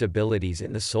 Instabilities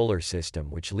in the solar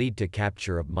system which lead to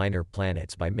capture of minor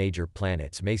planets by major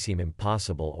planets may seem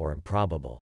impossible or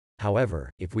improbable.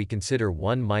 However, if we consider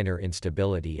one minor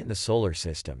instability in the solar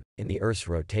system, in the Earth's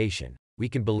rotation, we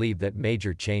can believe that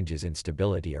major changes in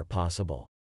stability are possible.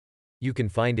 You can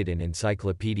find it in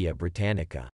Encyclopaedia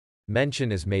Britannica.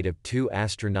 Mention is made of 2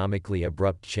 astronomically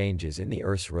abrupt changes in the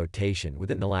Earth's rotation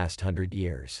within the last 100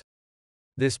 years.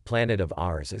 This planet of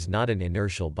ours is not an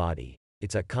inertial body,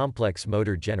 it's a complex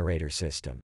motor generator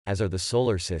system, as are the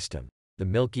solar system, the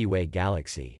Milky Way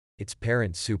galaxy, its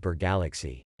parent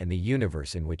supergalaxy, and the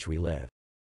universe in which we live.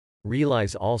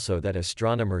 Realize also that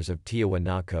astronomers of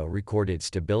Tiwanaku recorded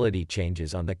stability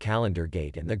changes on the Calendar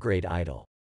Gate and the Great Idol.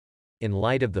 In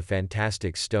light of the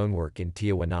fantastic stonework in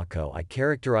Tiwanaku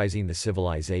characterizing the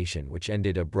civilization which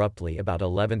ended abruptly about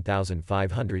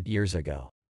 11,500 years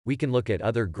ago, we can look at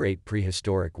other great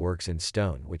prehistoric works in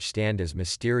stone which stand as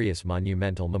mysterious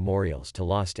monumental memorials to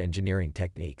lost engineering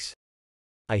techniques.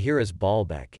 Here is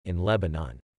Baalbek, in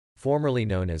Lebanon, formerly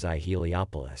known as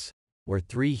Heliopolis, where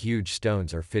 3 huge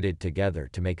stones are fitted together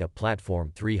to make a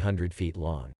platform 300 feet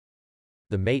long.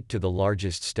 The mate to the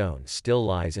largest stone still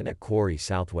lies in a quarry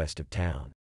southwest of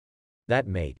town. That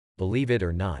mate, believe it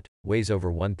or not, weighs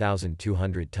over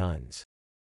 1,200 tons.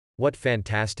 What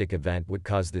fantastic event would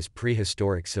cause this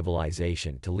prehistoric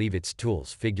civilization to leave its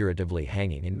tools figuratively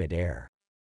hanging in midair?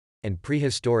 And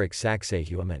prehistoric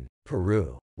Sacsayhuaman,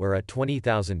 Peru, where a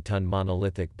 20,000-ton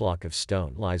monolithic block of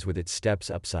stone lies with its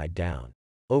steps upside down,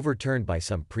 overturned by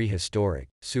some prehistoric,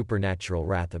 supernatural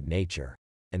wrath of nature.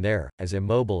 And there, as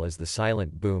immobile as the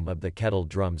silent boom of the kettle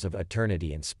drums of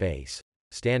eternity and space,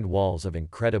 stand walls of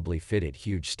incredibly fitted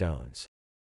huge stones.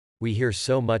 We hear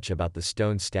so much about the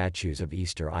stone statues of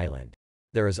Easter Island.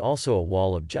 There is also a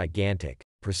wall of gigantic,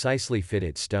 precisely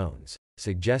fitted stones,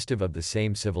 suggestive of the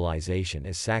same civilization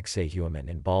as Sacsayhuaman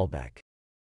and Baalbek.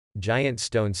 Giant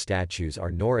stone statues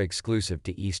are nor exclusive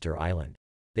to Easter Island.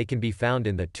 They can be found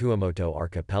in the Tuamotu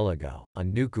archipelago,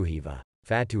 on Nukuhiva,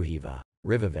 Fatuhiva,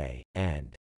 Rivave,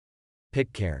 and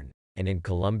Pitcairn, and in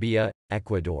Colombia,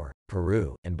 Ecuador,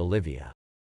 Peru, and Bolivia.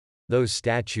 Those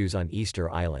statues on Easter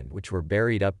Island which were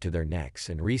buried up to their necks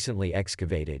and recently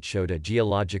excavated showed a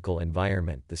geological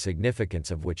environment the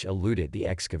significance of which eluded the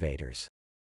excavators.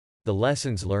 The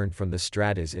lessons learned from the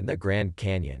stratas in the Grand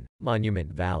Canyon,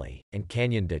 Monument Valley, and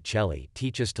Canyon de Chelly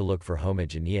teach us to look for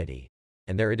homogeneity,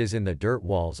 and there it is in the dirt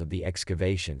walls of the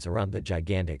excavations around the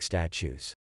gigantic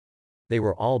statues. They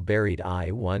were all buried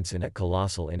once in a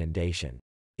colossal inundation.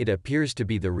 It appears to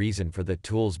be the reason for the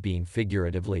tools being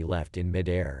figuratively left in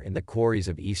midair in the quarries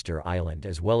of Easter Island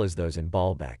as well as those in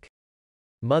Baalbek.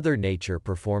 Mother Nature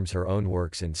performs her own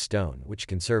works in stone which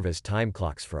can serve as time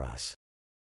clocks for us.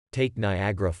 Take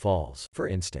Niagara Falls, for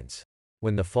instance.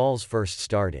 When the falls first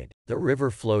started, the river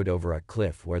flowed over a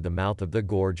cliff where the mouth of the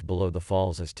gorge below the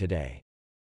falls is today.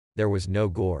 There was no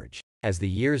gorge. As the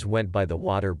years went by, the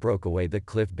water broke away the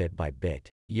cliff bit by bit,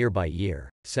 year by year,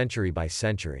 century by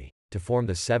century, to form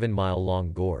the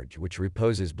 7-mile-long gorge which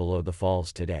reposes below the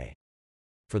falls today.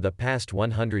 For the past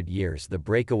 100 years, the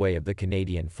breakaway of the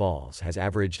Canadian Falls has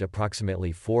averaged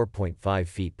approximately 4.5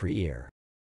 feet per year.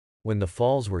 When the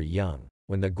falls were young,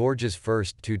 when the gorge's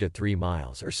first 2 to 3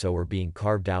 miles or so were being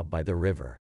carved out by the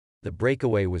river, the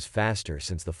breakaway was faster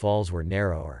since the falls were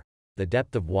narrower, the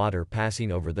depth of water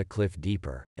passing over the cliff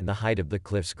deeper, and the height of the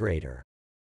cliffs greater.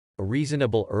 A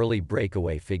reasonable early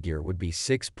breakaway figure would be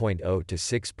 6.0 to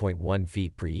 6.1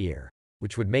 feet per year,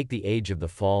 which would make the age of the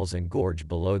falls and gorge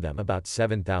below them about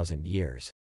 7,000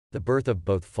 years. The birth of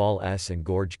both falls and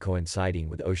gorge coinciding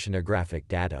with oceanographic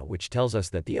data which tells us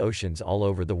that the oceans all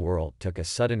over the world took a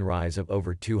sudden rise of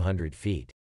over 200 feet,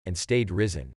 and stayed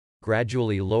risen,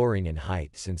 gradually lowering in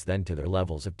height since then to their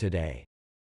levels of today.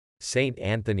 St.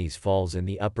 Anthony's Falls in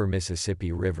the upper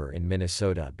Mississippi River in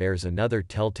Minnesota bears another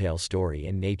telltale story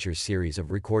in nature's series of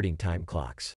recording time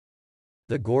clocks.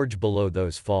 The gorge below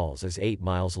those falls is 8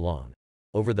 miles long.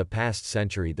 Over the past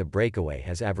century, the breakaway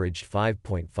has averaged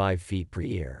 5.5 feet per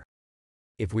year.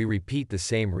 If we repeat the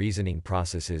same reasoning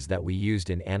processes that we used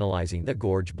in analyzing the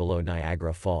gorge below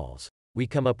Niagara Falls, we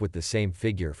come up with the same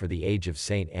figure for the age of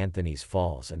St. Anthony's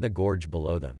Falls and the gorge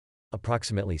below them,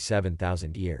 approximately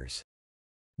 7,000 years.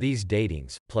 These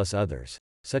datings, plus others,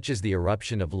 such as the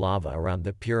eruption of lava around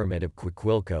the Pyramid of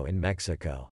Coahuilco in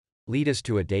Mexico, lead us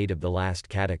to a date of the last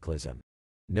cataclysm,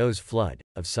 nose flood,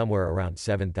 of somewhere around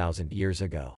 7,000 years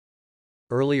ago.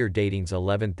 Earlier datings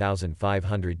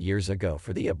 11,500 years ago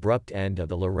for the abrupt end of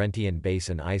the Laurentian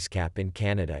Basin ice cap in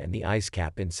Canada and the ice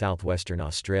cap in southwestern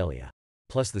Australia,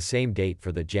 plus the same date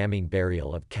for the jamming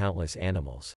burial of countless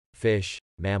animals, fish,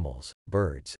 mammals,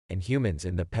 birds, and humans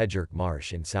in the Pejurk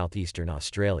Marsh in southeastern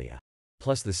Australia,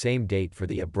 plus the same date for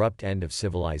the abrupt end of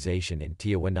civilization in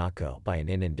Tiahuanaco by an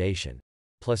inundation,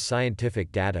 plus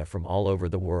scientific data from all over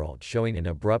the world showing an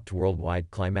abrupt worldwide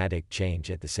climatic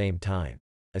change at the same time,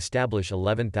 establish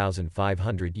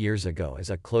 11,500 years ago as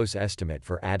a close estimate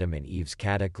for Adam and Eve's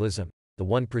cataclysm, the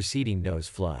one preceding Noah's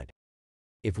flood.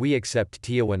 If we accept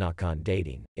Tiahuanacan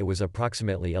dating, it was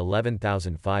approximately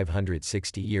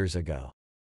 11,560 years ago.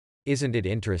 Isn't it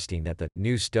interesting that the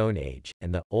New Stone Age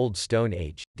and the Old Stone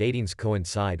Age datings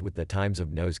coincide with the times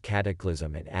of Noah's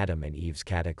cataclysm and Adam and Eve's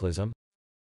cataclysm?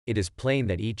 It is plain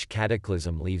that each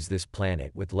cataclysm leaves this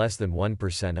planet with less than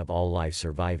 1% of all life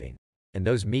surviving. And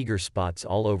those meager spots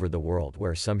all over the world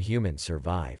where some humans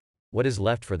survive, what is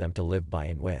left for them to live by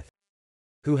and with?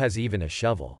 Who has even a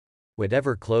shovel?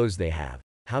 Whatever clothes they have,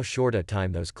 how short a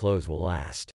time those clothes will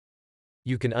last.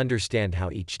 You can understand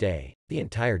how each day, the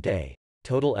entire day,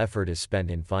 total effort is spent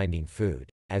in finding food,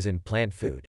 as in plant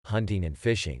food, hunting and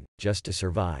fishing, just to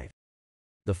survive.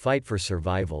 The fight for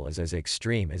survival is as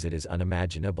extreme as it is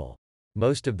unimaginable.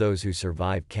 Most of those who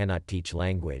survive cannot teach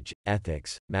language,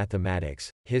 ethics, mathematics,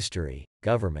 history,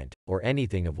 government, or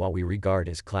anything of what we regard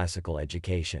as classical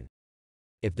education.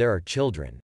 If there are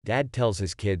children, dad tells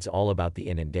his kids all about the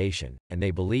inundation, and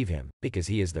they believe him, because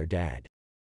he is their dad.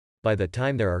 By the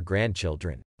time there are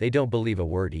grandchildren, they don't believe a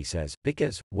word he says,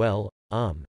 because, well,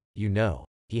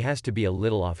 he has to be a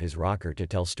little off his rocker to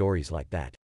tell stories like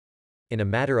that. In a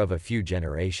matter of a few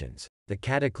generations, the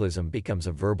cataclysm becomes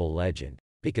a verbal legend,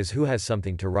 because who has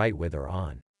something to write with or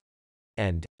on?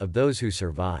 And, of those who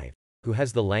survive, who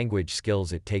has the language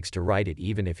skills it takes to write it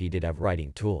even if he did have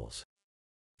writing tools?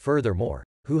 Furthermore,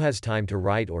 who has time to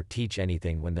write or teach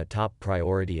anything when the top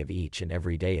priority of each and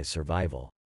every day is survival?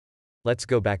 Let's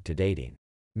go back to dating.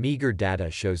 Meager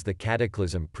data shows the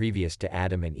cataclysm previous to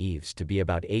Adam and Eve's to be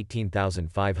about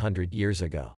 18,500 years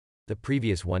ago, the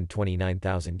previous one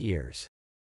 29,000 years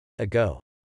ago.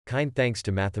 Kind thanks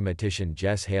to mathematician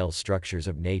Jess Hale's structures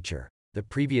of nature, the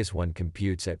previous one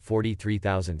computes at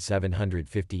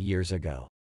 43,750 years ago.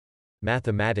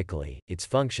 Mathematically, its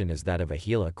function is that of a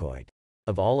helicoid.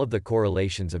 Of all of the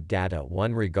correlations of data,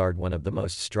 one regard one of the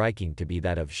most striking to be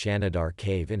that of Shanidar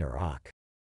Cave in Iraq.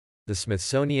 The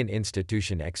Smithsonian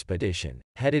Institution expedition,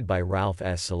 headed by Ralph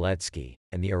S. Seletsky,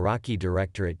 and the Iraqi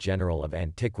Directorate General of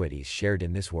Antiquities shared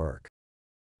in this work.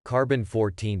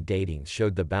 Carbon-14 datings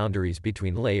showed the boundaries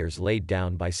between layers laid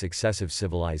down by successive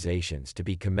civilizations to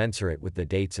be commensurate with the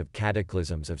dates of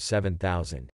cataclysms of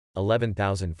 7,000,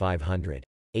 11,500,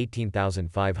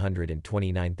 18,500 and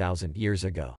 29,000 years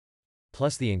ago.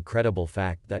 Plus the incredible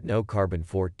fact that no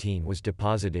carbon-14 was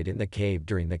deposited in the cave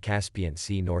during the Caspian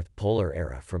Sea North Polar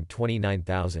era from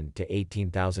 29,000 to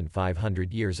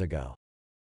 18,500 years ago.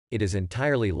 It is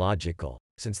entirely logical,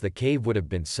 since the cave would have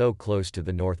been so close to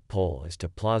the North Pole as to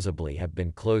plausibly have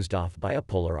been closed off by a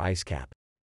polar ice cap.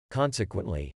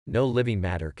 Consequently, no living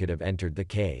matter could have entered the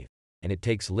cave, and it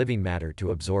takes living matter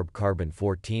to absorb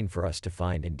carbon-14 for us to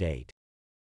find and date.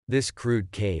 This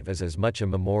crude cave is as much a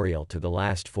memorial to the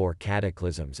last four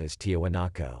cataclysms as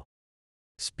Tiahuanaco.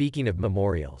 Speaking of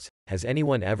memorials, has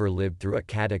anyone ever lived through a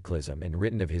cataclysm and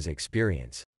written of his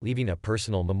experience, leaving a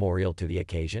personal memorial to the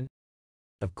occasion?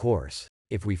 Of course.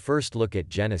 If we first look at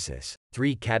Genesis,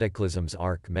 3 cataclysms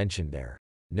arc mentioned there.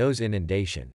 Noah's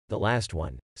inundation, the last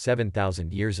one,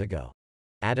 7,000 years ago.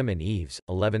 Adam and Eve's,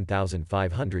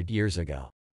 11,500 years ago.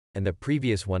 And the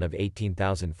previous one of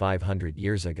 18,500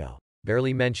 years ago,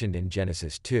 barely mentioned in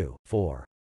Genesis 2:4.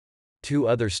 2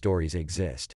 other stories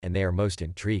exist, and they are most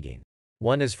intriguing.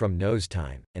 One is from Noah's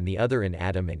time, and the other in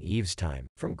Adam and Eve's time,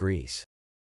 from Greece.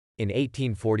 In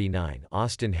 1849,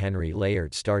 Austin Henry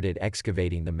Layard started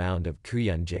excavating the mound of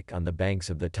Kuyunjik on the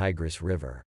banks of the Tigris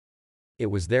River. It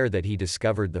was there that he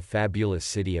discovered the fabulous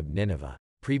city of Nineveh,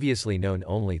 previously known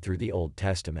only through the Old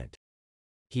Testament.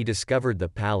 He discovered the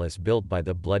palace built by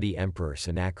the bloody emperor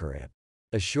Sennacherib,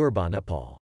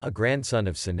 Ashurbanipal, a grandson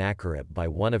of Sennacherib by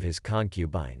one of his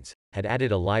concubines, had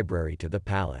added a library to the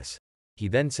palace. He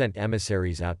then sent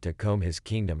emissaries out to comb his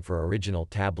kingdom for original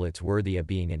tablets worthy of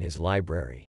being in his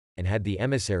library, and had the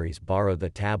emissaries borrow the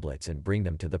tablets and bring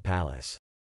them to the palace.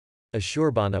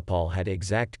 Ashurbanipal had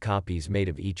exact copies made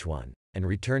of each one, and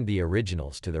returned the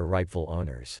originals to their rightful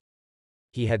owners.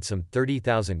 He had some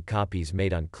 30,000 copies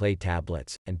made on clay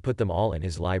tablets, and put them all in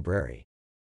his library.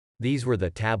 These were the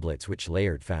tablets which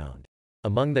Layard found.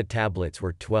 Among the tablets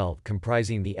were 12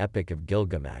 comprising the Epic of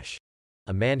Gilgamesh,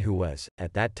 a man who was,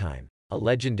 at that time, a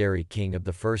legendary king of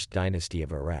the first dynasty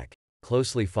of Uruk,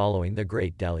 closely following the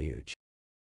Great Deluge.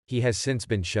 He has since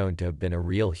been shown to have been a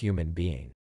real human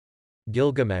being.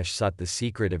 Gilgamesh sought the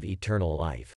secret of eternal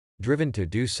life, driven to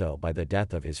do so by the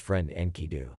death of his friend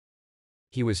Enkidu.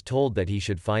 He was told that he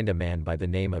should find a man by the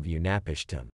name of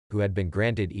Unapishtim, who had been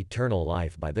granted eternal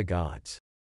life by the gods.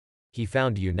 He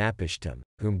found Unapishtim,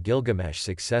 whom Gilgamesh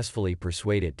successfully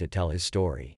persuaded to tell his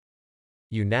story.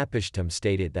 Unapishtim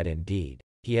stated that indeed,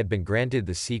 he had been granted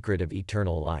the secret of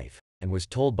eternal life, and was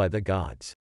told by the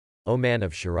gods, "O man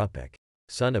of Shuruppak,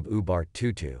 son of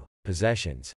Ubar-Tutu,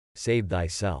 possessions, save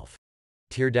thyself.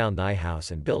 Tear down thy house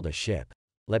and build a ship,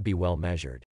 let be well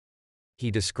measured."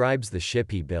 He describes the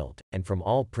ship he built, and from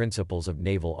all principles of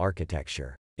naval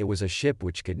architecture, it was a ship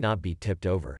which could not be tipped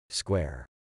over, square.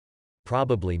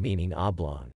 Probably meaning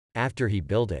oblong. After he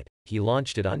built it, he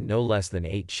launched it on no less than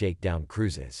 8 shakedown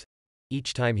cruises.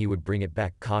 Each time he would bring it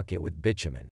back, caulk it with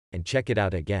bitumen, and check it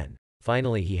out again.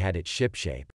 Finally he had it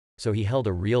shipshape, so he held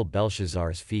a real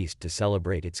Belshazzar's feast to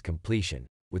celebrate its completion,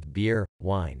 with beer,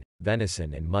 wine,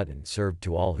 venison and mutton served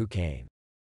to all who came.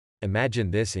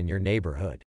 Imagine this in your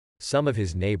neighborhood. Some of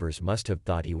his neighbors must have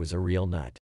thought he was a real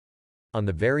nut. On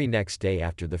the very next day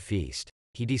after the feast,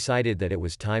 he decided that it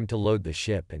was time to load the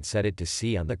ship and set it to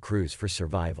sea on the cruise for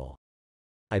survival.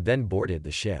 I then boarded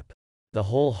the ship. The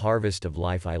whole harvest of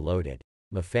life I loaded,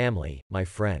 my family, my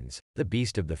friends, the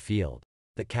beast of the field,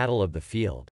 the cattle of the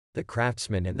field, the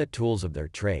craftsmen and the tools of their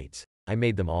trades, I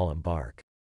made them all embark.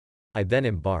 I then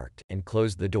embarked, and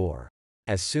closed the door.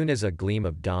 As soon as a gleam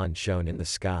of dawn shone in the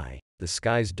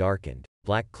skies darkened,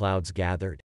 black clouds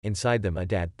gathered, inside them a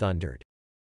dad thundered.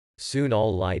 Soon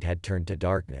all light had turned to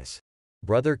darkness.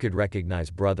 Brother could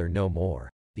recognize brother no more,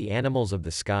 the animals of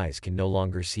the skies can no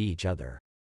longer see each other.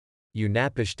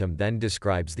 Unapishtim then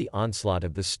describes the onslaught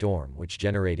of the storm which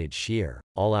generated sheer,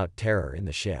 all-out terror in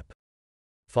the ship.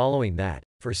 Following that,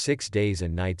 for 6 days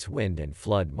and nights wind and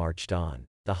flood marched on,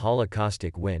 the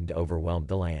holocaustic wind overwhelmed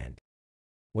the land.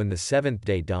 When the 7th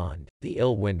day dawned, the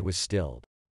ill wind was stilled.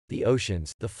 The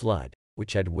oceans, the flood,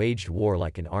 which had waged war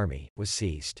like an army, was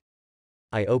ceased.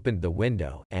 I opened the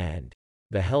window, and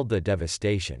beheld the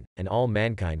devastation, and all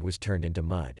mankind was turned into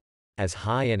mud. As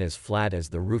high and as flat as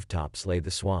the rooftops lay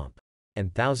the swamp,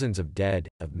 and thousands of dead,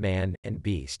 of man, and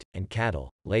beast, and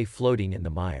cattle, lay floating in the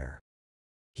mire.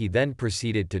 He then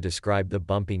proceeded to describe the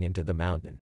bumping into the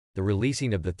mountain, the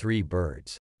releasing of the 3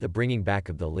 birds, the bringing back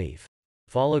of the leaf,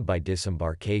 followed by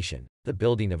disembarkation, the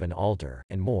building of an altar,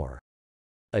 and more.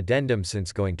 Addendum: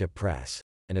 since going to press,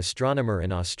 an astronomer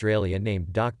in Australia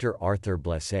named Dr. Arthur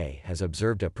Blessé has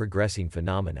observed a progressing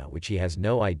phenomena which he has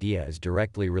no idea is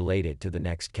directly related to the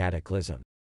next cataclysm.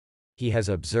 He has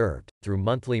observed, through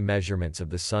monthly measurements of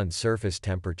the sun's surface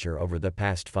temperature over the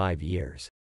past 5 years,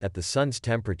 that the sun's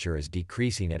temperature is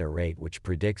decreasing at a rate which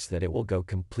predicts that it will go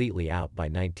completely out by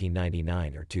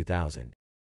 1999 or 2000.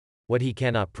 What he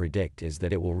cannot predict is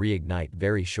that it will reignite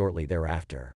very shortly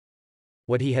thereafter.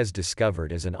 What he has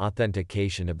discovered is an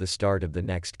authentication of the start of the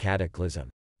next cataclysm,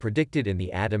 predicted in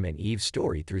the Adam and Eve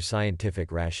story through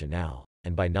scientific rationale,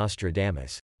 and by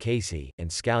Nostradamus, Casey, and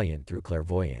Scallion through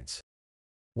clairvoyance.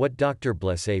 What Dr.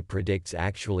 Blessé predicts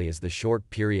actually is the short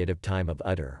period of time of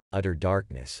utter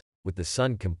darkness, with the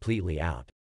sun completely out,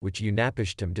 which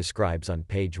Unapishtim describes on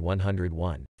page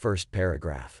 101, first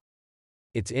paragraph.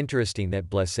 It's interesting that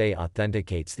Blessé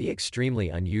authenticates the extremely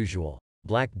unusual,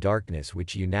 black darkness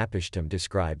which Unapishtim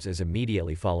describes as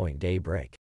immediately following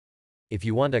daybreak. If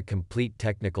you want a complete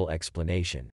technical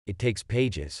explanation, it takes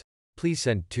pages. Please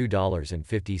send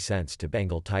 $2.50 to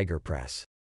Bengal Tiger Press.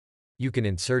 You can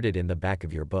insert it in the back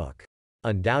of your book.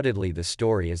 Undoubtedly the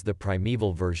story is the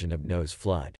primeval version of Noah's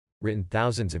flood, written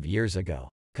thousands of years ago,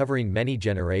 covering many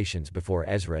generations before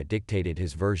Ezra dictated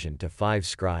his version to 5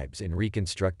 scribes in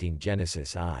reconstructing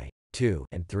Genesis I, II,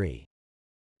 and III.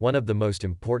 One of the most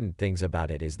important things about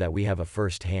it is that we have a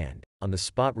first-hand,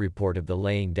 on-the-spot report of the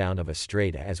laying down of a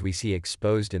strata as we see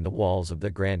exposed in the walls of the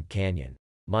Grand Canyon,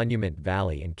 Monument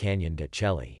Valley and Canyon de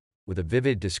Chelly, with a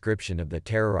vivid description of the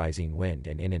terrorizing wind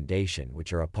and inundation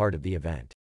which are a part of the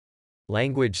event.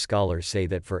 Language scholars say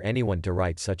that for anyone to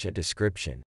write such a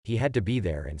description, he had to be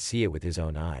there and see it with his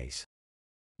own eyes.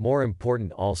 More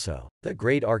important also, the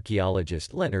great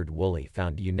archaeologist Leonard Woolley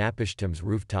found Unapishtim's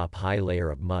rooftop high layer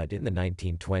of mud in the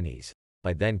 1920s,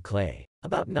 by then clay,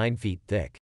 about 9 feet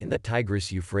thick, in the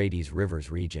Tigris-Euphrates rivers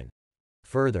region.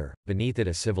 Further, beneath it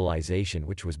a civilization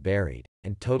which was buried,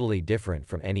 and totally different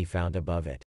from any found above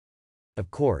it. Of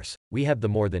course, we have the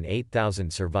more than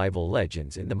 8,000 survival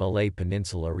legends in the Malay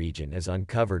Peninsula region as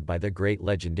uncovered by the great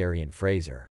legendarian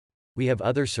Fraser. We have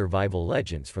other survival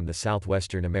legends from the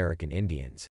southwestern American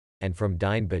Indians, and from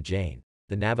Dine Bajane,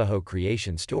 the Navajo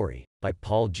creation story, by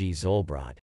Paul G.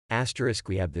 Zolbrod.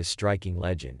 We have this striking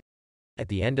legend. At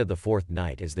the end of the fourth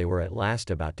night, as they were at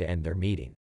last about to end their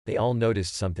meeting, they all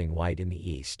noticed something white in the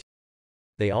east.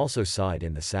 They also saw it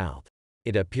in the south.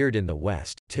 It appeared in the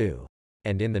west, too.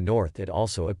 And in the north it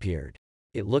also appeared.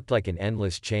 It looked like an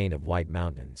endless chain of white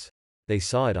mountains. They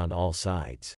saw it on all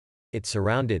sides. It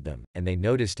surrounded them, and they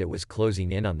noticed it was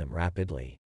closing in on them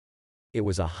rapidly. It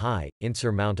was a high,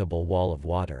 insurmountable wall of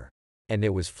water. And it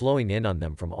was flowing in on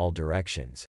them from all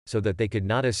directions, so that they could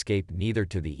not escape neither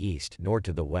to the east nor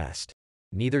to the west.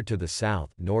 Neither to the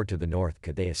south nor to the north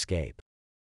could they escape.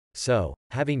 So,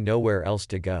 having nowhere else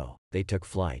to go, they took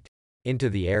flight. Into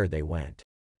the air they went.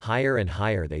 Higher and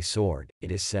higher they soared,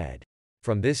 it is said.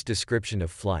 From this description of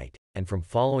flight, and from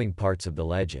following parts of the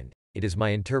legend, it is my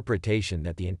interpretation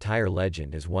that the entire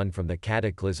legend is one from the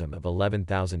cataclysm of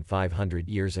 11,500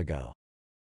 years ago.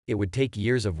 It would take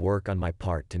years of work on my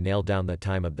part to nail down the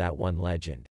time of that one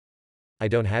legend. I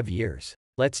don't have years.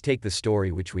 Let's take the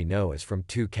story which we know is from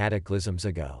 2 cataclysms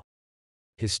ago.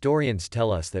 Historians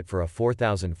tell us that for a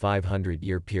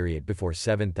 4,500-year period before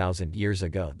 7,000 years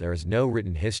ago there is no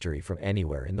written history from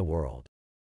anywhere in the world.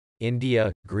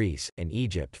 India, Greece, and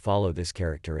Egypt follow this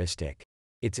characteristic.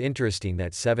 It's interesting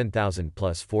that 7,000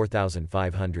 plus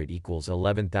 4,500 equals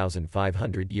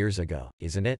 11,500 years ago,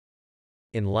 isn't it?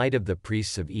 In light of the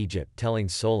priests of Egypt telling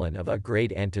Solon of a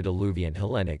great antediluvian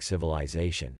Hellenic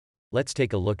civilization, let's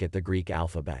take a look at the Greek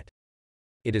alphabet.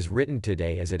 It is written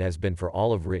today as it has been for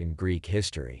all of written Greek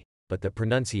history, but the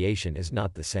pronunciation is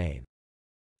not the same.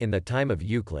 In the time of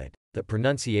Euclid, the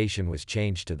pronunciation was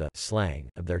changed to the slang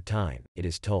of their time, it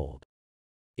is told.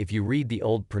 If you read the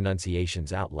old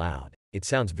pronunciations out loud, it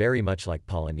sounds very much like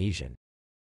Polynesian.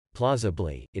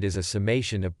 Plausibly, it is a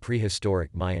summation of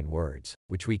prehistoric Mayan words,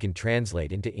 which we can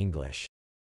translate into English.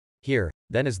 Here,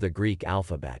 then, is the Greek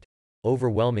alphabet.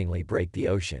 Overwhelmingly break the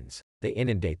oceans, they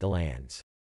inundate the lands.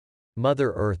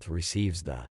 Mother Earth receives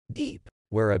the deep,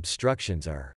 where obstructions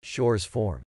are, shores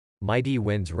form. Mighty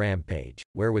winds rampage,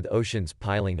 where with oceans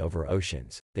piling over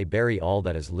oceans, they bury all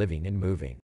that is living and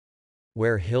moving.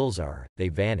 Where hills are, they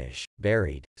vanish,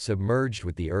 buried, submerged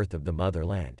with the earth of the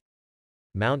motherland.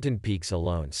 Mountain peaks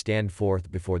alone stand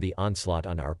forth before the onslaught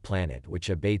on our planet, which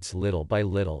abates little by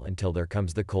little until there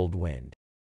comes the cold wind.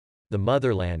 The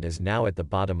motherland is now at the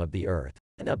bottom of the earth,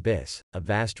 an abyss, a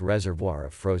vast reservoir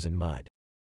of frozen mud.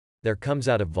 There comes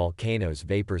out of volcanoes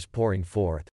vapors pouring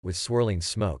forth, with swirling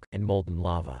smoke and molten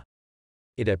lava.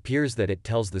 It appears that it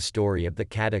tells the story of the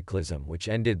cataclysm which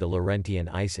ended the Laurentian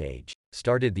Ice Age,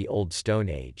 started the Old Stone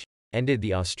Age, ended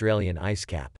the Australian ice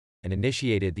cap, and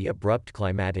initiated the abrupt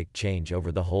climatic change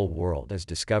over the whole world as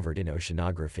discovered in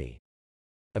oceanography.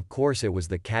 Of course, it was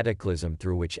the cataclysm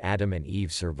through which Adam and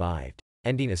Eve survived,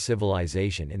 ending a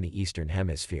civilization in the Eastern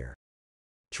Hemisphere.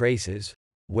 Traces,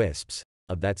 wisps,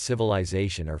 of that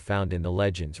civilization are found in the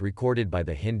legends recorded by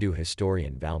the Hindu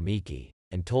historian Valmiki,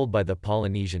 and told by the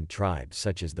Polynesian tribes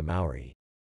such as the Maori.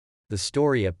 The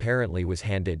story apparently was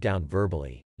handed down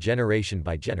verbally, generation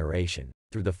by generation,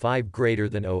 through the 5 greater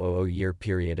than 000-year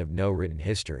period of no written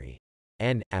history.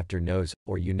 And, after Noah's,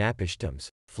 or Unapishtim's,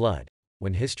 flood,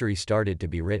 when history started to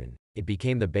be written, it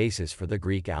became the basis for the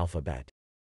Greek alphabet.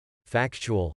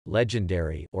 Factual,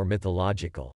 legendary, or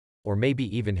mythological, or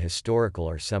maybe even historical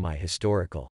or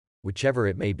semi-historical, whichever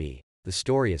it may be, the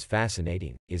story is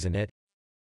fascinating, isn't it?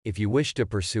 If you wish to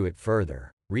pursue it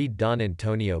further, read Don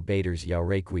Antonio Bader's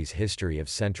Yauraqui's History of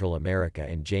Central America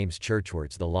and James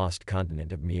Churchward's The Lost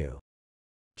Continent of Mu.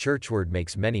 Churchward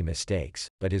makes many mistakes,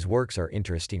 but his works are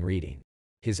interesting reading.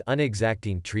 His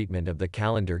unexacting treatment of the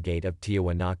calendar gate of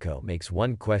Tiahuanaco makes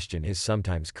one question his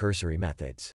sometimes cursory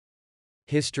methods.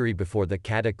 History before the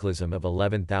cataclysm of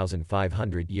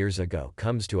 11,500 years ago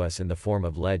comes to us in the form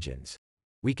of legends.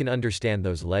 We can understand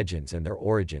those legends and their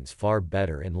origins far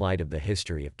better in light of the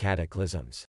history of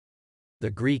cataclysms.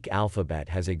 The Greek alphabet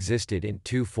has existed in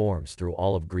 2 forms through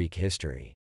all of Greek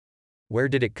history. Where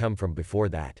did it come from before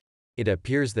that? It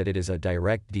appears that it is a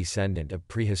direct descendant of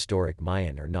prehistoric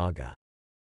Mayan or Naga.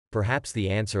 Perhaps the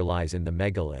answer lies in the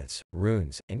megaliths,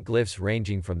 runes, and glyphs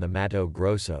ranging from the Mato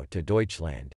Grosso to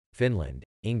Deutschland, Finland,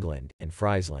 England, and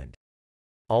Friesland.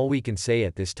 All we can say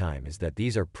at this time is that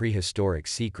these are prehistoric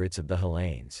secrets of the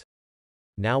Hellenes.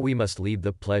 Now we must leave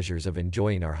the pleasures of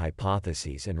enjoying our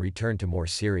hypotheses and return to more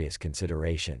serious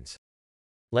considerations.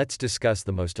 Let's discuss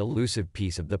the most elusive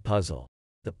piece of the puzzle,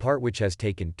 the part which has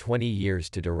taken 20 years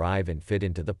to derive and fit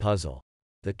into the puzzle,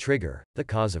 the trigger, the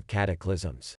cause of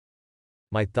cataclysms.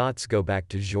 My thoughts go back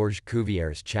to Georges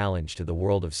Cuvier's challenge to the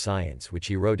world of science, which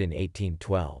he wrote in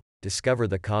 1812, discover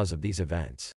the cause of these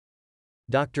events.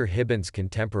 Dr. Hibben's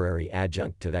contemporary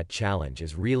adjunct to that challenge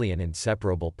is really an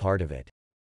inseparable part of it.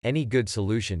 Any good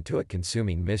solution to a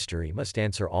consuming mystery must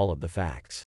answer all of the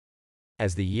facts.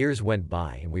 As the years went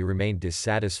by and we remained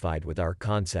dissatisfied with our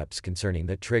concepts concerning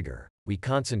the trigger, we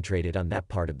concentrated on that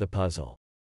part of the puzzle.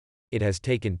 It has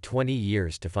taken 20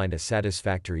 years to find a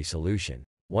satisfactory solution,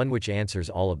 one which answers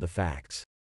all of the facts.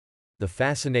 The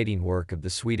fascinating work of the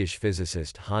Swedish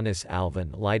physicist Hannes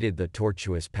Alfvén lighted the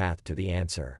tortuous path to the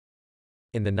answer.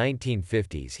 In the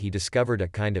 1950s he discovered a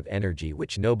kind of energy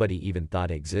which nobody even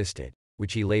thought existed,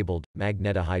 which he labeled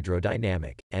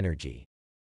magnetohydrodynamic energy.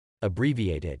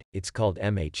 Abbreviated, it's called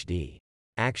MHD.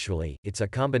 Actually, it's a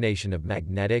combination of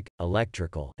magnetic,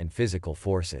 electrical, and physical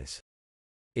forces.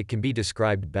 It can be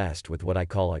described best with what I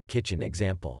call a kitchen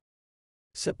example.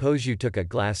 Suppose you took a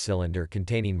glass cylinder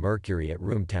containing mercury at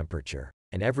room temperature,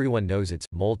 and everyone knows it's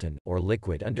molten or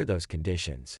liquid under those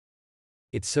conditions.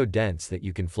 It's so dense that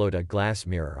you can float a glass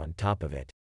mirror on top of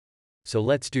it. So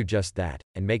let's do just that,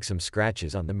 and make some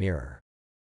scratches on the mirror.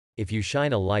 If you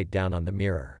shine a light down on the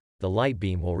mirror, the light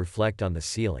beam will reflect on the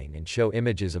ceiling and show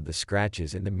images of the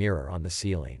scratches in the mirror on the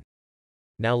ceiling.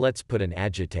 Now let's put an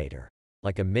agitator,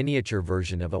 like a miniature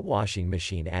version of a washing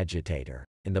machine agitator,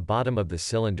 in the bottom of the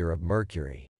cylinder of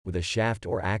mercury, with a shaft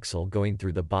or axle going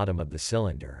through the bottom of the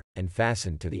cylinder, and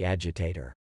fastened to the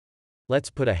agitator. Let's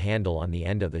put a handle on the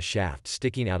end of the shaft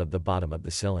sticking out of the bottom of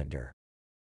the cylinder.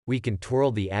 We can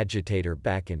twirl the agitator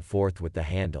back and forth with the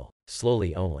handle,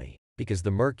 slowly only, because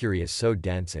the mercury is so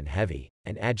dense and heavy,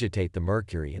 and agitate the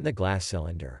mercury in the glass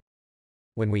cylinder.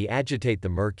 When we agitate the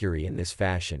mercury in this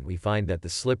fashion, we find that the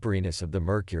slipperiness of the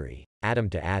mercury, atom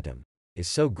to atom, is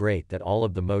so great that all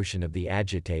of the motion of the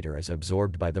agitator is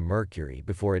absorbed by the mercury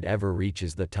before it ever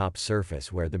reaches the top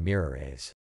surface where the mirror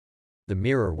is. The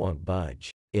mirror won't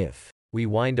budge. If we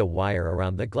wind a wire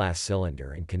around the glass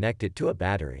cylinder and connect it to a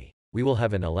battery, we will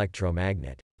have an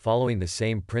electromagnet, following the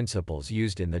same principles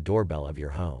used in the doorbell of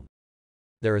your home.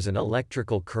 There is an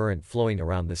electrical current flowing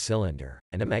around the cylinder,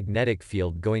 and a magnetic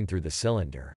field going through the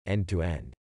cylinder, end to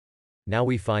end. Now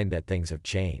we find that things have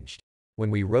changed. When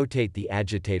we rotate the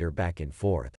agitator back and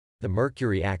forth, the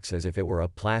mercury acts as if it were a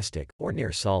plastic, or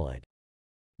near solid.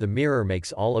 The mirror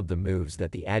makes all of the moves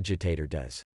that the agitator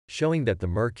does, showing that the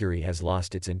mercury has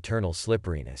lost its internal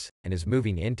slipperiness, and is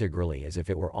moving integrally as if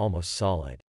it were almost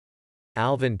solid.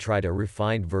 Alfvén tried a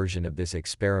refined version of this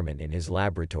experiment in his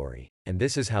laboratory, and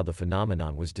this is how the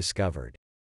phenomenon was discovered.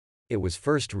 It was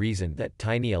first reasoned that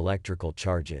tiny electrical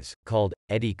charges, called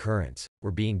eddy currents,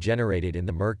 were being generated in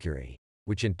the mercury,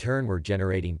 which in turn were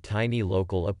generating tiny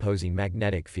local opposing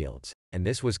magnetic fields, and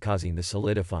this was causing the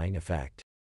solidifying effect.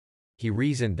 He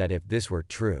reasoned that if this were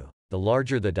true, the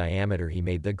larger the diameter he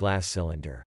made the glass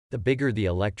cylinder, the bigger the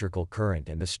electrical current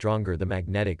and the stronger the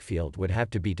magnetic field would have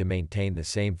to be to maintain the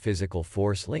same physical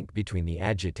force link between the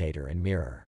agitator and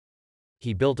mirror.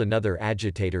 He built another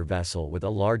agitator vessel with a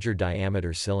larger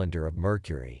diameter cylinder of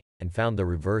mercury, and found the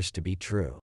reverse to be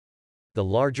true. The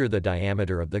larger the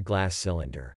diameter of the glass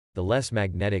cylinder, the less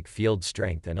magnetic field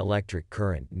strength and electric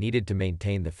current needed to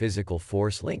maintain the physical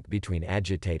force link between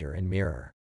agitator and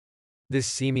mirror. This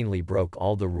seemingly broke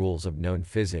all the rules of known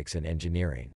physics and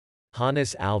engineering.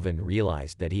 Hannes Alfvén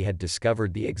realized that he had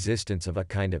discovered the existence of a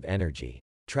kind of energy,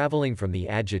 traveling from the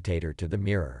agitator to the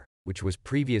mirror, which was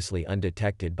previously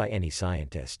undetected by any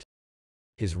scientist.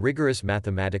 His rigorous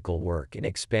mathematical work in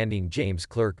expanding James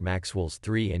Clerk Maxwell's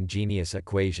three ingenious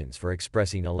equations for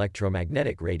expressing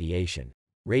electromagnetic radiation,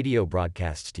 radio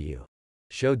broadcasts to you,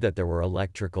 showed that there were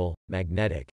electrical,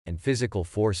 magnetic, and physical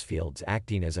force fields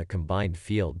acting as a combined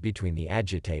field between the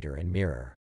agitator and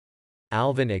mirror.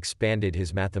 Alfvén expanded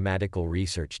his mathematical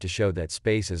research to show that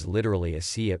space is literally a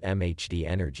sea of MHD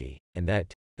energy, and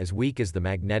that, as weak as the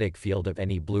magnetic field of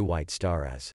any blue-white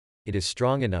star is, it is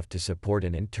strong enough to support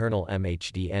an internal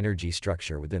MHD energy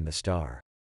structure within the star.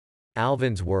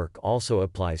 Alfvén's work also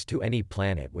applies to any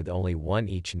planet with only one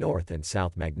each north and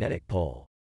south magnetic pole.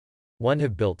 One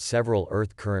have built several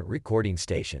Earth current recording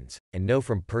stations, and know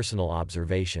from personal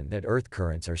observation that Earth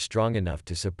currents are strong enough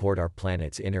to support our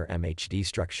planet's inner MHD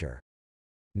structure.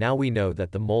 Now we know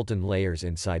that the molten layers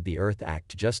inside the Earth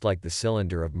act just like the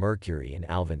cylinder of Mercury in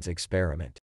Alvin's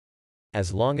experiment.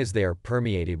 As long as they are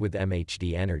permeated with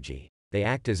MHD energy, they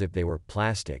act as if they were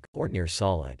plastic or near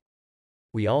solid.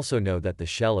 We also know that the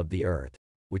shell of the Earth,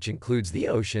 which includes the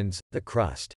oceans, the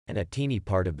crust, and a teeny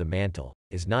part of the mantle,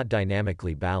 is not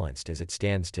dynamically balanced as it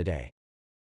stands today.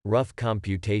 Rough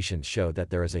computations show that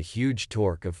there is a huge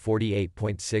torque of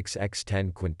 48.6 x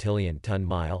 10 quintillion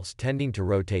ton-miles tending to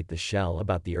rotate the shell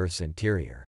about the Earth's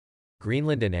interior.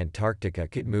 Greenland and Antarctica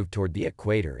could move toward the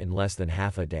equator in less than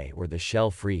half a day were the shell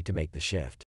free to make the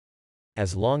shift.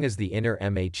 As long as the inner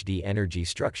MHD energy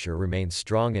structure remains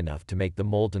strong enough to make the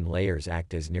molten layers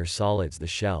act as near solids, the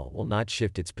shell will not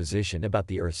shift its position about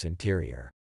the Earth's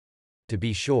interior. To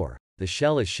be sure, the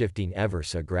shell is shifting ever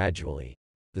so gradually.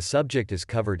 The subject is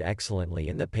covered excellently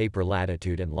in the paper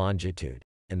Latitude and Longitude,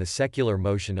 and the Secular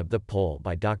Motion of the Pole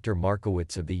by Dr.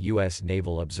 Markowitz of the U.S.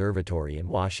 Naval Observatory in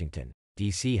Washington,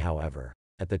 D.C. However,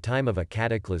 at the time of a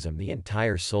cataclysm, the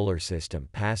entire solar system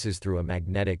passes through a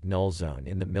magnetic null zone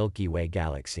in the Milky Way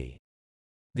galaxy.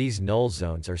 These null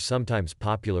zones are sometimes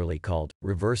popularly called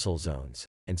reversal zones,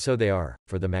 and so they are,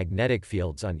 for the magnetic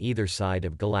fields on either side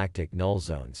of galactic null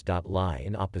zones lie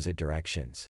in opposite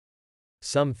directions.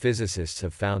 Some physicists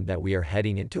have found that we are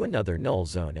heading into another null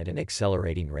zone at an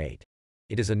accelerating rate.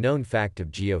 It is a known fact of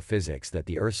geophysics that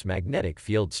the Earth's magnetic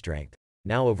field strength,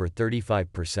 now over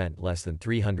 35% less than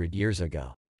 300 years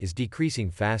ago, is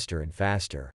decreasing faster and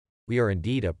faster. We are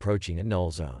indeed approaching a null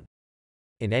zone.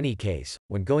 In any case,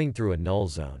 when going through a null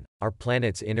zone, our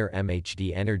planet's inner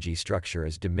MHD energy structure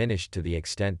is diminished to the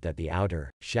extent that the outer,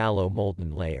 shallow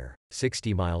molten layer,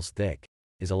 60 miles thick,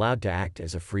 is allowed to act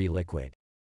as a free liquid.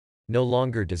 No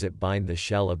longer does it bind the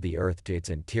shell of the Earth to its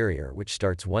interior, which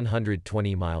starts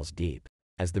 120 miles deep,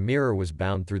 as the mirror was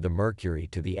bound through the Mercury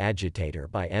to the agitator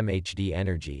by MHD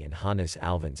energy in Hannes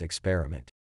Alvin's experiment.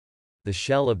 The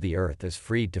shell of the Earth is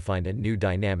freed to find a new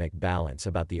dynamic balance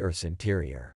about the Earth's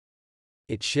interior.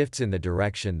 It shifts in the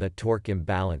direction the torque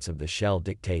imbalance of the shell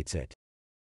dictates it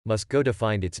must go to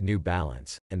find its new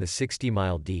balance, and the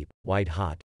 60-mile deep,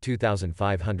 white-hot,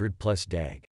 2,500 plus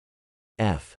deg.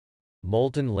 F.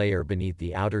 molten layer beneath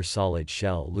the outer solid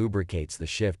shell lubricates the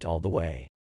shift all the way.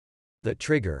 The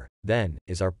trigger, then,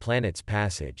 is our planet's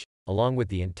passage, along with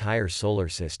the entire solar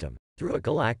system, through a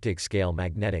galactic-scale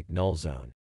magnetic null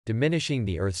zone, diminishing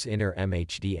the Earth's inner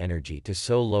MHD energy to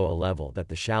so low a level that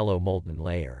the shallow molten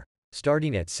layer,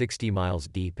 starting at 60 miles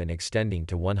deep and extending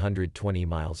to 120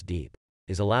 miles deep,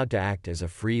 is allowed to act as a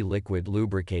free liquid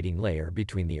lubricating layer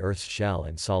between the Earth's shell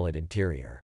and solid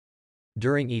interior.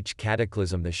 During each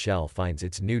cataclysm, the shell finds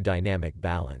its new dynamic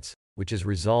balance, which is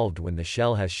resolved when the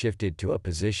shell has shifted to a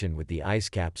position with the ice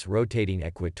caps rotating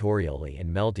equatorially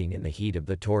and melting in the heat of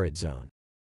the torrid zone.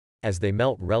 As they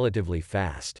melt relatively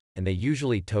fast, and they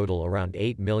usually total around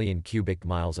 8 million cubic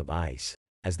miles of ice,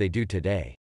 as they do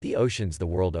today, the oceans the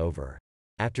world over,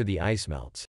 after the ice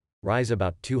melts, rise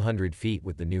about 200 feet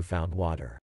with the newfound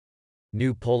water.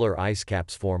 New polar ice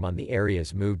caps form on the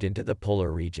areas moved into the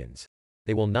polar regions.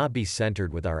 They will not be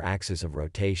centered with our axis of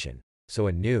rotation, so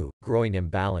a new, growing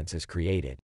imbalance is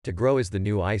created, to grow as the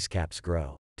new ice caps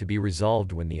grow, to be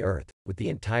resolved when the Earth, with the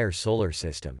entire solar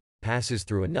system, passes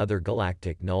through another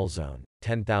galactic null zone,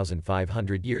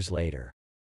 10,500 years later.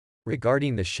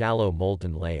 Regarding the shallow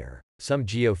molten layer, some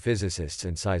geophysicists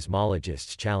and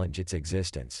seismologists challenge its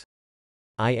existence.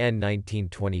 In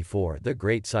 1924, the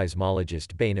great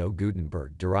seismologist Benno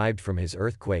Gutenberg derived from his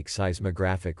earthquake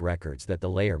seismographic records that the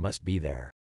layer must be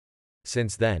there.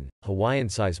 Since then, Hawaiian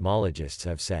seismologists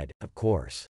have said, of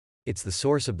course, it's the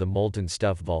source of the molten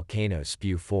stuff volcanoes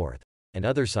spew forth, and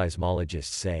other seismologists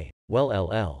say,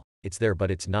 well, it's there but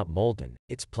it's not molten,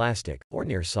 it's plastic, or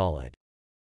near solid.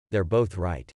 They're both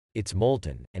right. It's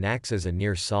molten, and acts as a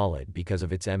near solid because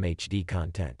of its MHD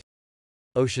content.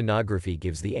 Oceanography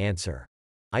gives the answer.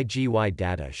 IGY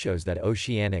data shows that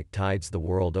oceanic tides the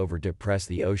world over depress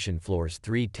the ocean floors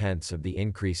 3/10 of the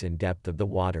increase in depth of the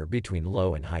water between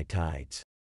low and high tides.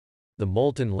 The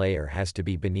molten layer has to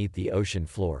be beneath the ocean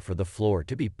floor for the floor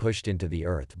to be pushed into the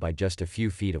Earth by just a few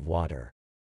feet of water.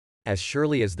 As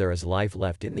surely as there is life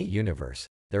left in the universe,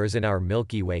 there is in our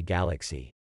Milky Way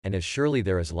galaxy, and as surely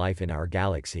there is life in our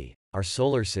galaxy, our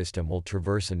solar system will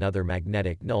traverse another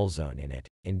magnetic null zone in it,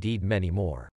 indeed many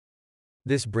more.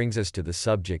 This brings us to the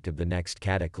subject of the next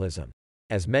cataclysm.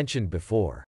 As mentioned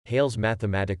before, Hale's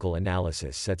mathematical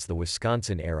analysis sets the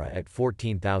Wisconsin era at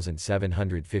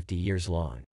 14,750 years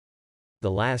long.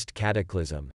 The last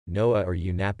cataclysm, Noah or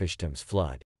Unapishtim's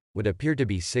flood, would appear to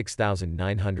be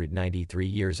 6,993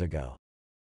 years ago.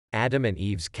 Adam and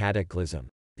Eve's cataclysm,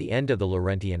 the end of the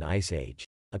Laurentian Ice Age,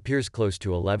 appears close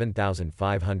to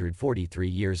 11,543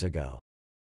 years ago.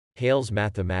 Hale's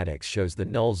mathematics shows the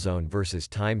null zone versus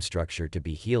time structure to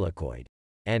be helicoid,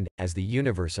 and, as the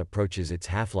universe approaches its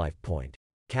half-life point,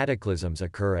 cataclysms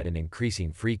occur at an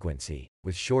increasing frequency,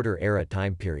 with shorter era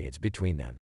time periods between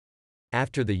them.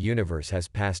 After the universe has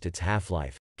passed its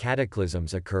half-life,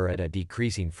 cataclysms occur at a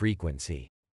decreasing frequency,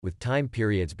 with time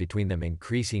periods between them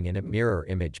increasing in a mirror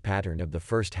image pattern of the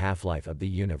first half-life of the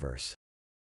universe.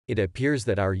 It appears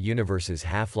that our universe's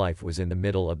half-life was in the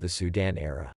middle of the Sudan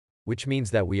era, which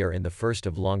means that we are in the first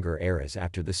of longer eras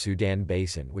after the Sudan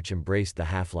Basin, which embraced the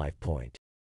half-life point.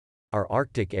 Our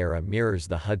Arctic era mirrors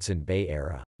the Hudson Bay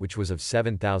era, which was of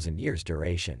 7,000 years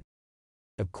duration.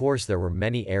 Of course, there were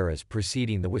many eras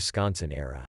preceding the Wisconsin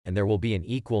era, and there will be an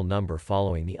equal number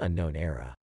following the unknown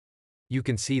era. You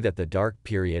can see that the dark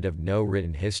period of no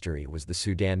written history was the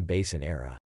Sudan Basin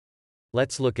era.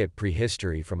 Let's look at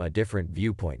prehistory from a different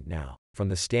viewpoint now, from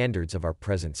the standards of our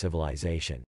present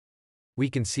civilization. We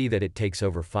can see that it takes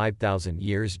over 5,000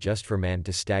 years just for man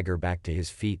to stagger back to his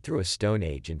feet through a stone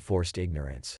age in forced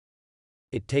ignorance.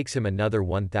 It takes him another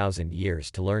 1,000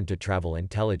 years to learn to travel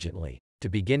intelligently, to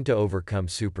begin to overcome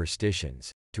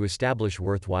superstitions, to establish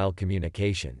worthwhile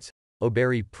communications,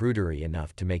 obey prudery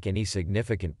enough to make any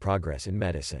significant progress in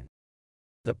medicine.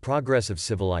 The progress of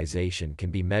civilization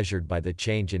can be measured by the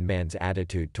change in man's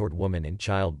attitude toward woman and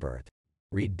childbirth.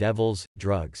 Read Devils,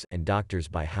 Drugs, and Doctors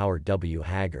by Howard W.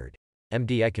 Haggard,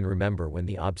 MD. I can remember when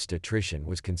the obstetrician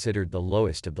was considered the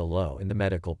lowest of the low in the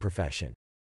medical profession.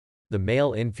 The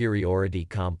male inferiority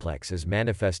complex is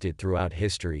manifested throughout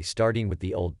history, starting with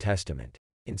the Old Testament,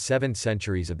 in 7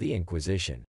 centuries of the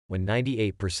Inquisition, when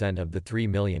 98% of the 3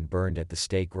 million burned at the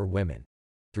stake were women,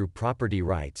 through property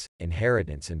rights,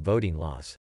 inheritance and voting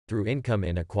laws, through income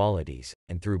inequalities,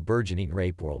 and through burgeoning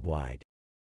rape worldwide.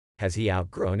 Has he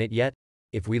outgrown it yet?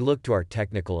 If we look to our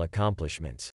technical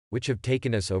accomplishments, which have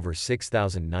taken us over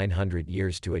 6,900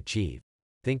 years to achieve,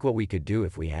 think what we could do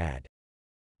if we had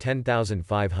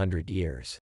 10,500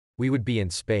 years. We would be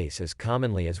in space as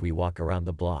commonly as we walk around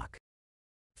the block.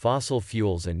 Fossil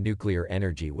fuels and nuclear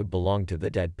energy would belong to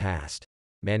the dead past.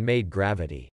 Man-made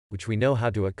gravity, which we know how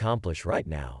to accomplish right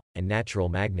now, and natural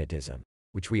magnetism,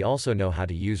 which we also know how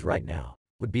to use right now,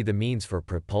 would be the means for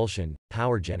propulsion,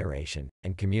 power generation,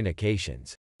 and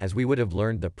communications, as we would have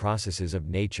learned the processes of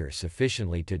nature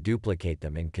sufficiently to duplicate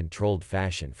them in controlled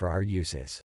fashion for our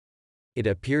uses. It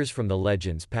appears from the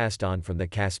legends passed on from the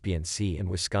Caspian Sea and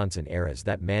Wisconsin eras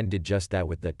that man did just that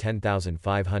with the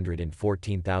 10,500 and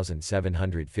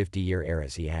 14,750-year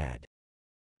eras he had.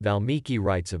 Valmiki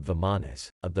writes of Vimanas,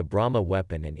 of the Brahma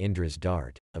weapon and Indra's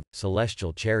dart, of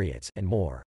celestial chariots, and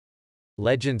more.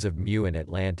 Legends of Mu and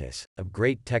Atlantis, of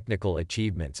great technical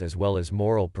achievements as well as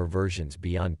moral perversions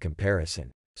beyond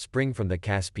comparison, spring from the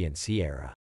Caspian Sea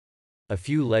era. A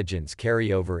few legends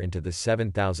carry over into the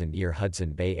 7,000-year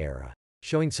Hudson Bay era,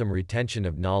 showing some retention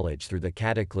of knowledge through the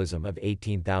cataclysm of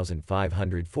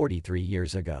 18,543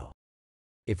 years ago.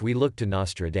 If we look to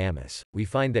Nostradamus, we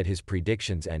find that his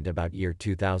predictions end about year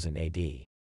 2000 AD.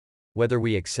 Whether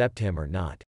we accept him or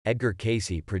not, Edgar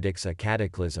Cayce predicts a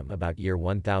cataclysm about year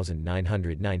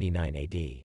 1999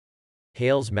 AD.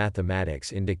 Hale's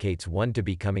mathematics indicates one to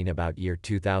be coming about year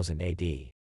 2000 AD.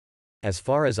 As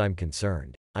far as I'm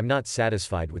concerned, I'm not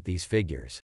satisfied with these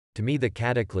figures. To me, the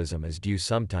cataclysm is due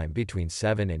sometime between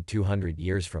 7 and 200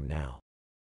 years from now.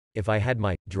 If I had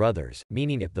my druthers,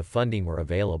 meaning if the funding were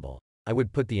available, I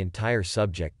would put the entire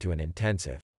subject to an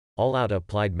intensive, all-out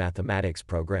applied mathematics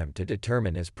program to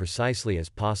determine as precisely as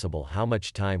possible how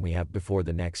much time we have before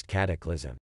the next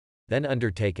cataclysm. Then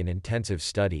undertake an intensive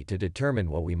study to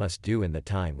determine what we must do in the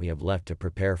time we have left to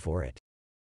prepare for it.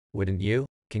 Wouldn't you?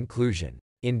 Conclusion.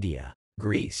 India,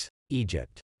 Greece,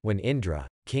 Egypt. When Indra,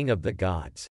 king of the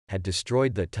gods, had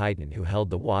destroyed the Titan who held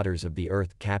the waters of the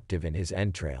earth captive in his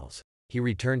entrails, he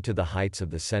returned to the heights of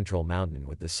the central mountain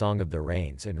with the song of the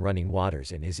rains and running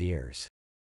waters in his ears.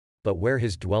 But where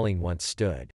his dwelling once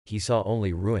stood, he saw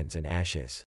only ruins and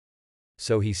ashes.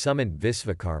 So he summoned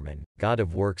Visvakarman, god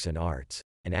of works and arts,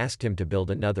 and asked him to build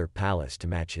another palace to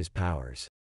match his powers.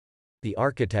 The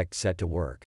architect set to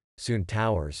work. Soon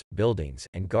towers, buildings,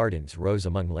 and gardens rose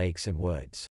among lakes and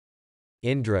woods.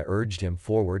 Indra urged him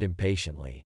forward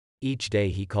impatiently. Each day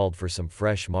he called for some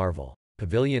fresh marvel,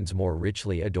 pavilions more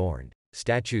richly adorned,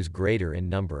 statues greater in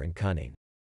number and cunning.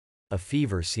 A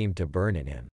fever seemed to burn in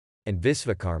him, and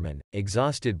Visvakarman,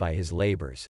 exhausted by his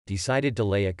labors, decided to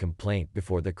lay a complaint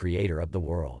before the creator of the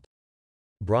world.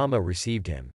 Brahma received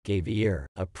him, gave ear,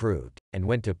 approved, and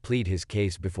went to plead his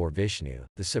case before Vishnu,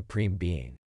 the supreme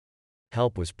being.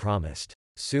 Help was promised.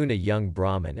 Soon a young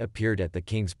Brahmin appeared at the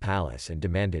king's palace and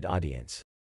demanded audience.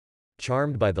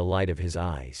 Charmed by the light of his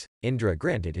eyes, Indra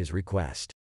granted his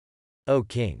request. "O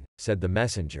king," said the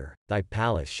messenger, "thy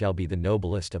palace shall be the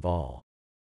noblest of all."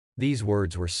 These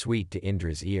words were sweet to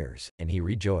Indra's ears, and he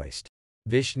rejoiced.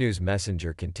 Vishnu's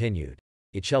messenger continued,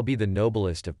 "It shall be the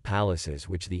noblest of palaces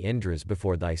which the Indras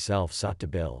before thyself sought to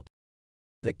build."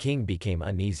 The king became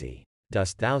uneasy.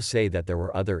 "Dost thou say that there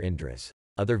were other Indras,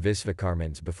 other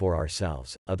Visvakarmans before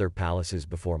ourselves, other palaces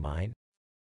before mine?"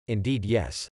 "Indeed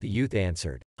yes," the youth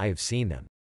answered, "I have seen them.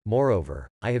 Moreover,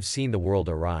 I have seen the world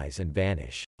arise and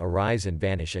vanish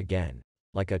again,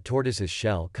 like a tortoise's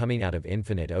shell coming out of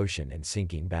infinite ocean and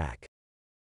sinking back.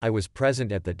 I was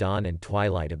present at the dawn and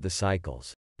twilight of the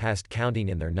cycles, past counting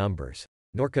in their numbers,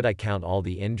 nor could I count all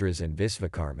the Indras and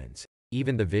Visvakarmans,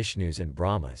 even the Vishnus and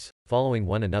Brahmas, following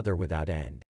one another without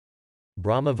end.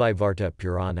 Brahmavivarta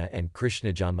Purana and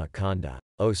Krishnajanma Kanda,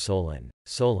 O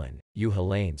Solon, you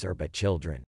Hellenes are but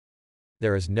children.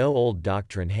 There is no old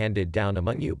doctrine handed down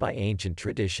among you by ancient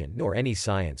tradition nor any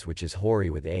science which is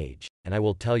hoary with age, and I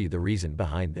will tell you the reason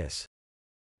behind this.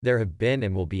 There have been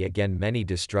and will be again many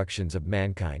destructions of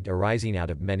mankind arising out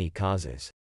of many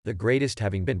causes, the greatest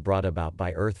having been brought about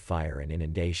by earth fire and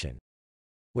inundation.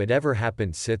 Whatever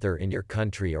happened sither in your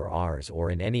country or ours or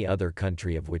in any other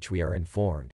country of which we are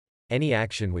informed, any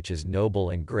action which is noble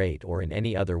and great or in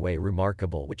any other way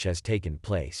remarkable which has taken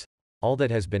place, all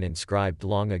that has been inscribed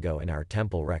long ago in our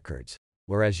temple records,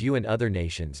 whereas you and other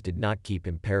nations did not keep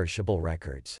imperishable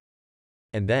records.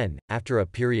 And then, after a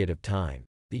period of time,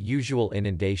 the usual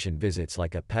inundation visits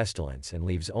like a pestilence and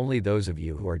leaves only those of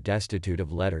you who are destitute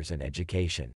of letters and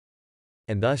education.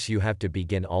 And thus you have to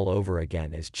begin all over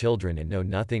again as children and know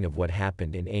nothing of what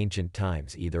happened in ancient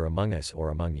times either among us or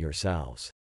among yourselves.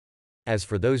 As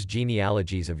for those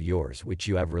genealogies of yours which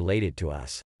you have related to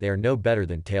us, they are no better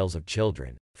than tales of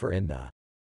children, for in the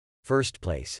first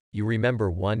place, you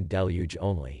remember one deluge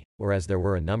only, whereas there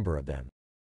were a number of them.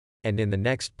 And in the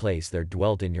next place there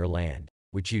dwelt in your land,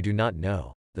 which you do not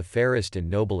know, the fairest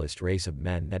and noblest race of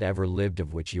men that ever lived,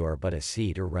 of which you are but a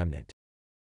seed or remnant.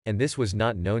 And this was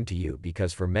not known to you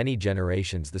because for many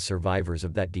generations the survivors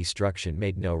of that destruction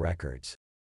made no records.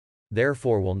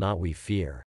 Therefore will not we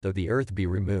fear, though the earth be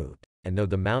removed, and though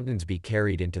the mountains be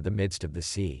carried into the midst of the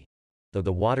sea, though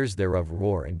the waters thereof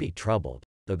roar and be troubled,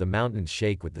 though the mountains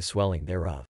shake with the swelling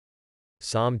thereof.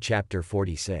 Psalm chapter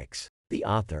 46. The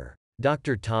author,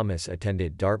 Dr. Thomas,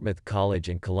 attended Dartmouth College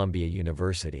and Columbia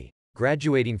University,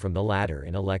 graduating from the latter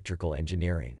in electrical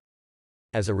engineering.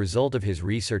 As a result of his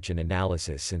research and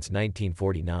analysis since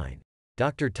 1949,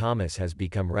 Dr. Thomas has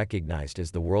become recognized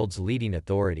as the world's leading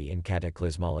authority in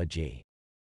cataclysmology.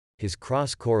 His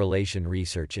cross-correlation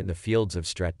research in the fields of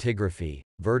stratigraphy,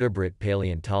 vertebrate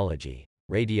paleontology,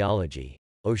 radiology,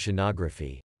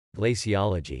 oceanography,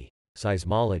 glaciology,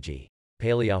 seismology,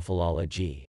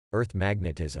 paleophilology, earth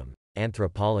magnetism,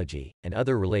 anthropology, and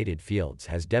other related fields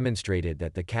has demonstrated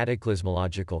that the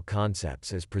cataclysmological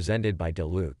concepts as presented by de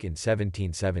Luc in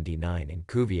 1779 and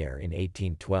Cuvier in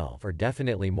 1812 are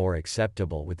definitely more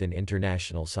acceptable within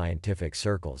international scientific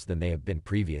circles than they have been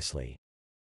previously.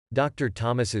 Dr.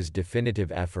 Thomas's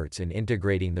definitive efforts in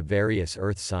integrating the various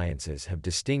earth sciences have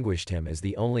distinguished him as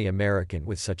the only American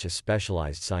with such a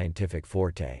specialized scientific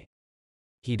forte.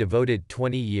 He devoted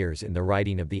 20 years in the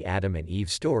writing of the Adam and Eve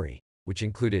story, which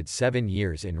included 7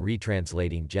 years in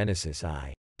retranslating Genesis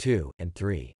I, II, and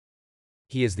III.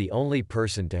 He is the only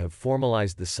person to have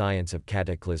formalized the science of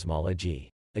cataclysmology,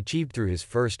 achieved through his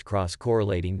first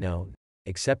cross-correlating known,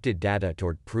 accepted data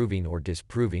toward proving or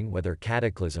disproving whether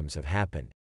cataclysms have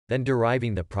happened, then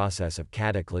deriving the process of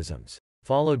cataclysms,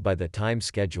 followed by the time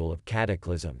schedule of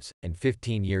cataclysms, and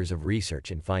 15 years of research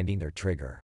in finding their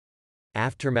trigger.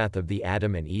 Aftermath of the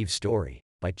Adam and Eve story,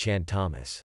 by Chan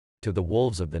Thomas. To the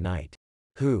wolves of the night,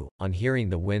 who, on hearing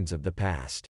the winds of the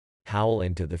past, howl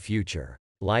into the future.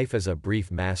 Life is a brief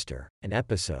master, an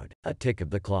episode, a tick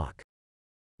of the clock.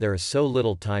 There is so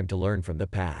little time to learn from the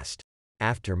past.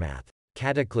 Aftermath.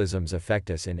 Cataclysms affect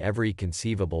us in every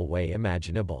conceivable way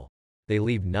imaginable. They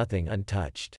leave nothing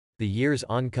untouched. The years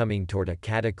oncoming toward a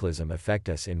cataclysm affect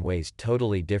us in ways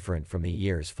totally different from the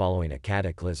years following a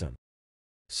cataclysm.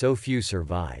 So few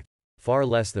survive, far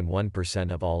less than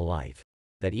 1% of all life,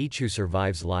 that each who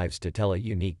survives lives to tell a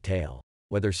unique tale,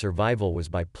 whether survival was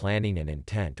by planning and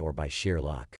intent or by sheer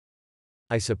luck.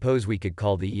 I suppose we could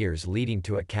call the years leading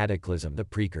to a cataclysm the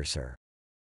precursor.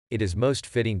 It is most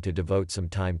fitting to devote some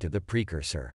time to the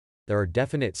precursor. There are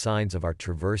definite signs of our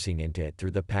traversing into it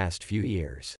through the past few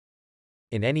years.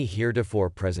 In any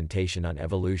heretofore presentation on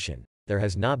evolution, there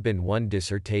has not been one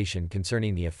dissertation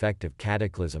concerning the effect of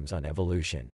cataclysms on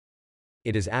evolution.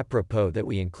 It is apropos that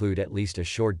we include at least a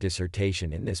short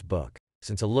dissertation in this book,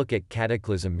 since a look at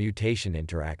cataclysm mutation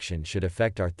interaction should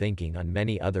affect our thinking on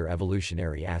many other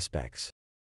evolutionary aspects.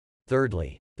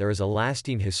 Thirdly, there is a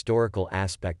lasting historical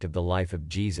aspect of the life of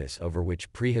Jesus over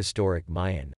which prehistoric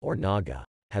Mayan, or Naga,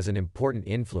 has an important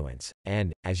influence,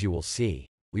 and, as you will see,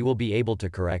 we will be able to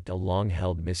correct a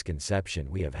long-held misconception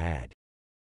we have had.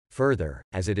 Further,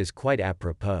 as it is quite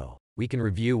apropos, we can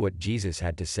review what Jesus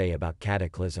had to say about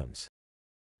cataclysms.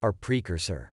 Our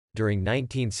precursor. During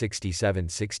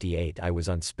 1967-68 I was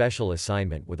on special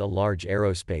assignment with a large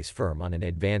aerospace firm on an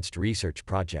advanced research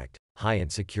project,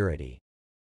 high-end security.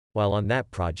 While on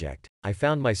that project, I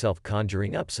found myself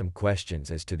conjuring up some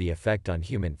questions as to the effect on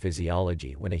human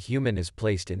physiology when a human is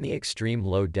placed in the extreme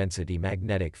low-density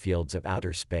magnetic fields of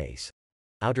outer space.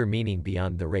 Outer meaning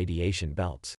beyond the radiation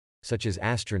belts, such as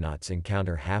astronauts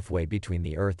encounter halfway between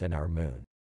the Earth and our Moon.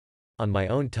 On my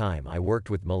own time I worked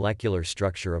with molecular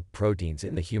structure of proteins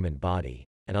in the human body,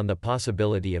 and on the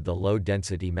possibility of the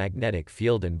low-density magnetic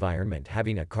field environment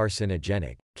having a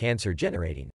carcinogenic,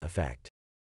 cancer-generating, effect.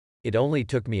 It only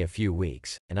took me a few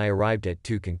weeks, and I arrived at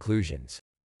two conclusions.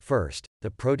 First, the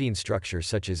protein structure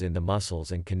such as in the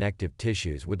muscles and connective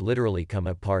tissues would literally come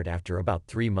apart after about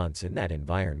 3 months in that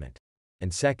environment.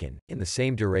 And second, in the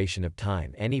same duration of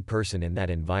time any person in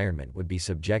that environment would be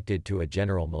subjected to a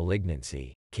general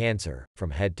malignancy, cancer,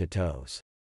 from head to toes.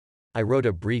 I wrote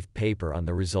a brief paper on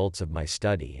the results of my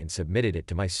study and submitted it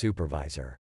to my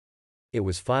supervisor. It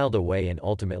was filed away and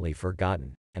ultimately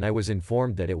forgotten, and I was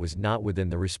informed that it was not within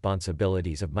the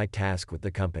responsibilities of my task with the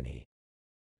company.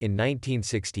 In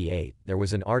 1968, there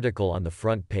was an article on the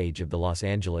front page of the Los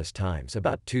Angeles Times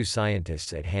about two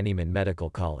scientists at Hahnemann Medical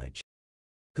College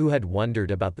who had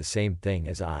wondered about the same thing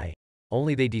as I,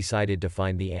 only they decided to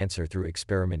find the answer through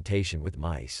experimentation with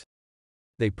mice.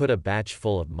 They put a batch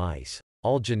full of mice,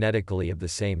 all genetically of the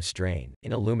same strain,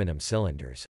 in aluminum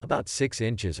cylinders, about 6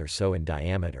 inches or so in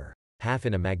diameter, half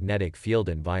in a magnetic field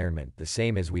environment the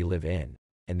same as we live in,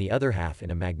 and the other half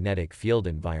in a magnetic field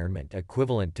environment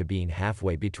equivalent to being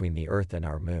halfway between the Earth and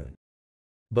our Moon.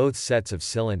 Both sets of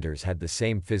cylinders had the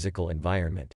same physical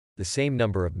environment, the same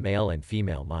number of male and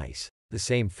female mice, the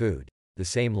same food, the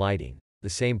same lighting, the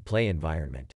same play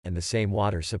environment, and the same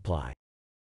water supply.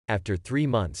 After 3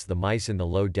 months the mice in the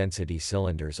low-density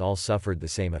cylinders all suffered the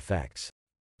same effects.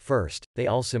 First, they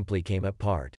all simply came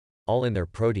apart, all in their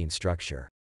protein structure.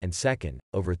 And second,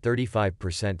 over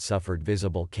 35% suffered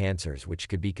visible cancers which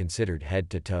could be considered head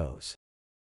to toes.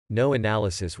 No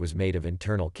analysis was made of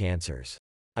internal cancers.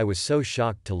 I was so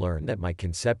shocked to learn that my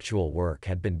conceptual work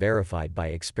had been verified by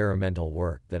experimental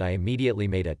work that I immediately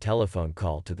made a telephone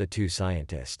call to the two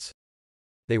scientists.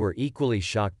 They were equally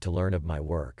shocked to learn of my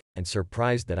work, and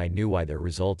surprised that I knew why their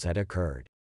results had occurred.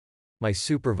 My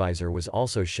supervisor was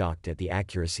also shocked at the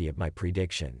accuracy of my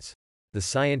predictions. The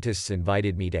scientists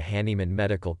invited me to Hahnemann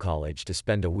Medical College to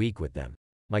spend a week with them.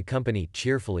 My company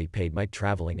cheerfully paid my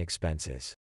traveling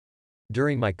expenses.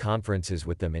 During my conferences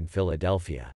with them in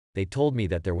Philadelphia, they told me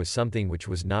that there was something which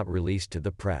was not released to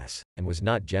the press, and was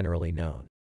not generally known.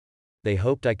 They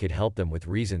hoped I could help them with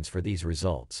reasons for these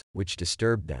results, which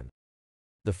disturbed them.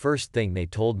 The first thing they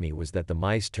told me was that the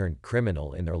mice turned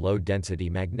criminal in their low-density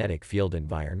magnetic field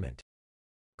environment.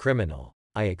 Criminal,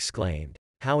 I exclaimed.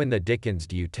 How in the dickens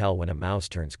do you tell when a mouse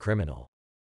turns criminal?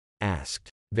 Asked.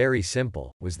 Very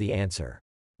simple, was the answer.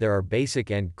 There are basic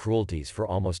end cruelties for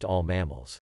almost all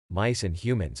mammals. Mice and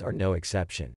humans are no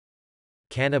exception.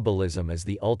 Cannibalism is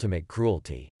the ultimate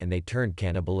cruelty, and they turned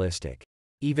cannibalistic.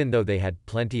 Even though they had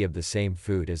plenty of the same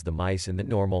food as the mice in the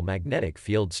normal magnetic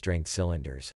field strength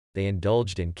cylinders, they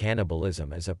indulged in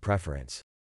cannibalism as a preference.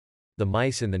 The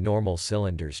mice in the normal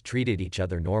cylinders treated each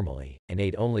other normally, and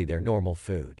ate only their normal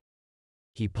food.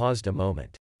 He paused a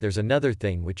moment. There's another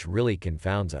thing which really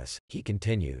confounds us, he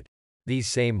continued. These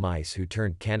same mice who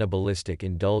turned cannibalistic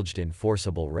indulged in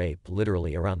forcible rape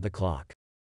literally around the clock.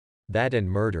 That and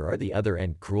murder are the other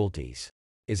end cruelties.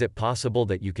 Is it possible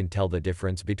that you can tell the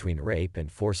difference between rape and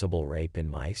forcible rape in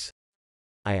mice?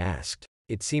 I asked.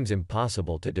 It seems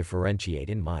impossible to differentiate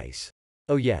in mice.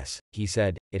 Oh yes, he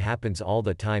said, it happens all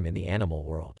the time in the animal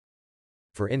world.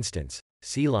 For instance,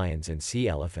 sea lions and sea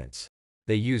elephants.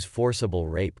 They use forcible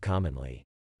rape commonly.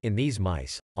 In these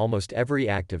mice, almost every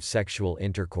act of sexual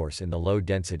intercourse in the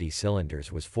low-density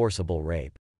cylinders was forcible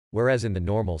rape, whereas in the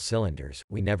normal cylinders,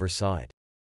 we never saw it.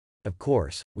 Of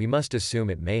course, we must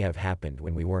assume it may have happened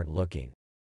when we weren't looking.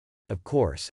 Of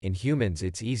course, in humans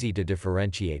it's easy to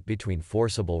differentiate between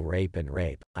forcible rape and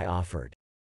rape, I offered.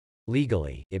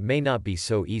 Legally, it may not be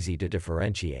so easy to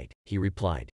differentiate, he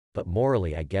replied, but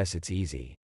morally I guess it's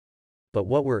easy. But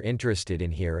what we're interested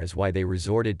in here is why they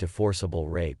resorted to forcible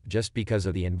rape just because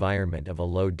of the environment of a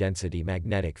low-density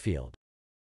magnetic field.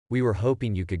 We were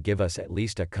hoping you could give us at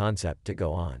least a concept to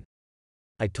go on.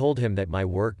 I told him that my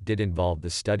work did involve the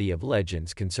study of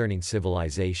legends concerning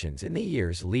civilizations in the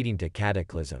years leading to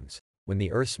cataclysms, when the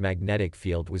Earth's magnetic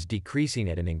field was decreasing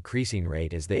at an increasing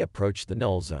rate as they approached the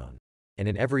null zone. And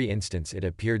in every instance it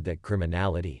appeared that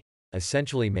criminality,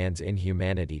 essentially man's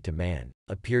inhumanity to man,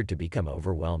 appeared to become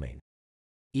overwhelming.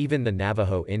 Even the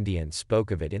Navajo Indians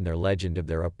spoke of it in their legend of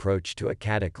their approach to a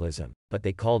cataclysm, but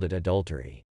they called it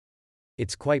adultery.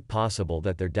 It's quite possible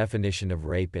that their definition of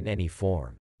rape in any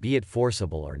form, be it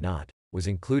forcible or not, was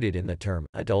included in the term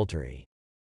adultery.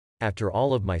 After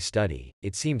all of my study,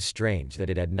 it seemed strange that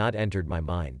it had not entered my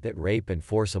mind that rape and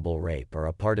forcible rape are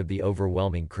a part of the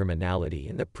overwhelming criminality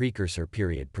in the precursor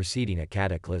period preceding a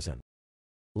cataclysm.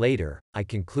 Later, I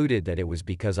concluded that it was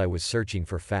because I was searching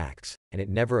for facts, and it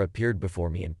never appeared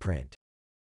before me in print.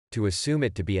 To assume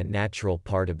it to be a natural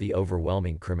part of the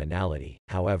overwhelming criminality,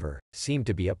 however, seemed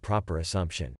to be a proper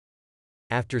assumption.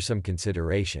 After some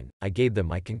consideration, I gave them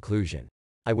my conclusion.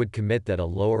 I would commit that a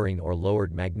lowering or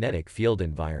lowered magnetic field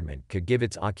environment could give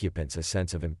its occupants a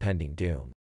sense of impending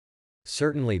doom.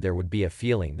 Certainly there would be a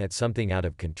feeling that something out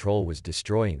of control was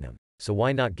destroying them, so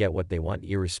why not get what they want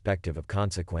irrespective of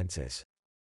consequences?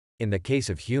 In the case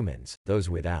of humans, those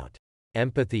without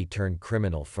empathy turn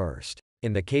criminal first.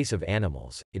 In the case of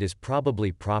animals, it is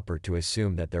probably proper to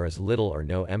assume that there is little or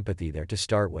no empathy there to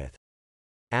start with.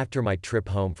 After my trip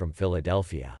home from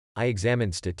Philadelphia, I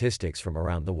examined statistics from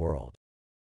around the world.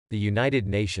 The United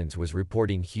Nations was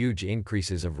reporting huge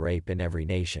increases of rape in every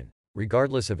nation,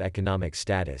 regardless of economic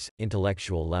status,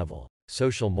 intellectual level,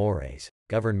 social mores,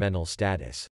 governmental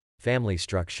status, family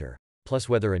structure, plus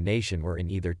whether a nation were in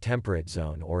either temperate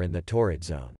zone or in the torrid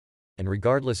zone, and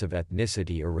regardless of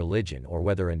ethnicity or religion or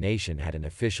whether a nation had an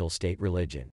official state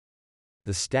religion.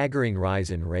 The staggering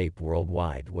rise in rape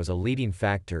worldwide was a leading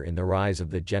factor in the rise of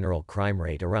the general crime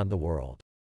rate around the world.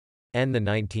 In the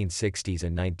 1960s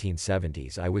and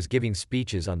 1970s I was giving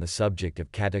speeches on the subject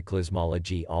of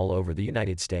cataclysmology all over the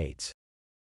United States.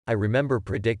 I remember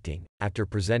predicting, after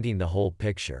presenting the whole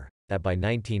picture, that by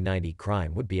 1990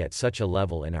 crime would be at such a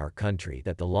level in our country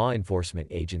that the law enforcement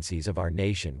agencies of our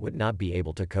nation would not be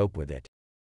able to cope with it.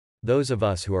 Those of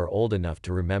us who are old enough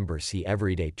to remember see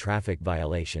everyday traffic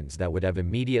violations that would have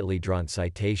immediately drawn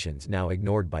citations now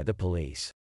ignored by the police.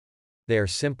 They are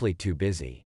simply too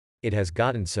busy. It has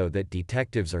gotten so that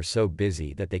detectives are so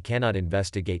busy that they cannot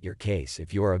investigate your case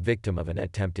if you are a victim of an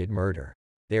attempted murder.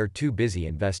 They are too busy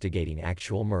investigating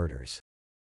actual murders.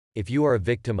 If you are a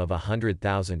victim of a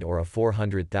 $100,000 or a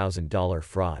 $400,000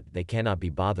 fraud, they cannot be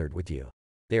bothered with you.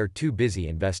 They are too busy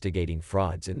investigating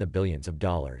frauds in the billions of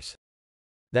dollars.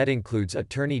 That includes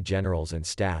attorney generals and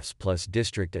staffs plus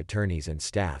district attorneys and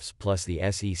staffs plus the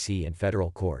SEC and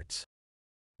federal courts.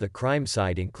 The crime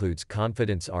side includes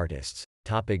confidence artists,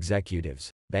 top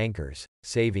executives, bankers,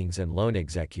 savings and loan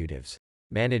executives,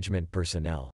 management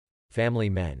personnel, family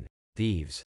men,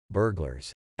 thieves,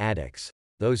 burglars, addicts,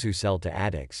 those who sell to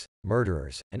addicts,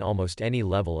 murderers, and almost any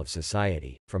level of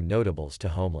society, from notables to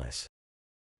homeless.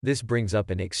 This brings up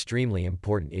an extremely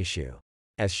important issue.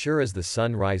 As sure as the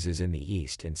sun rises in the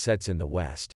east and sets in the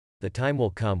west, the time will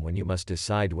come when you must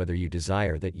decide whether you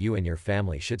desire that you and your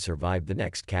family should survive the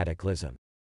next cataclysm.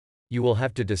 You will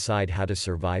have to decide how to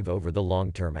survive over the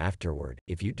long term afterward,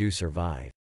 if you do survive.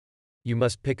 You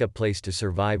must pick a place to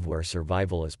survive where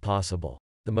survival is possible,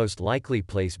 the most likely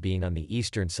place being on the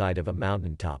eastern side of a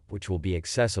mountaintop which will be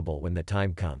accessible when the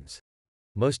time comes.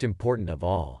 Most important of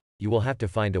all, you will have to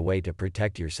find a way to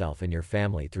protect yourself and your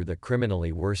family through the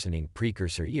criminally worsening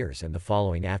precursor years and the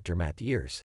following aftermath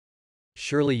years.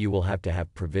 Surely you will have to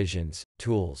have provisions,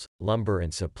 tools, lumber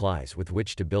and supplies with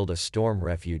which to build a storm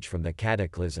refuge from the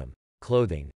cataclysm,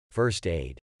 clothing, first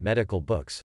aid, medical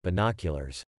books,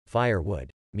 binoculars,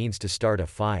 firewood, means to start a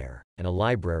fire, and a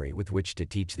library with which to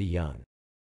teach the young.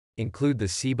 Include the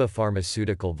SIBA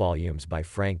pharmaceutical volumes by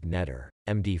Frank Netter,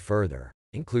 MD. Further,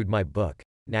 include my book,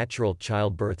 Natural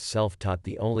Childbirth Self-Taught,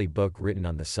 the only book written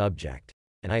on the subject,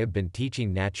 and I have been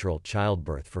teaching natural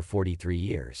childbirth for 43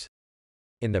 years.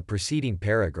 In the preceding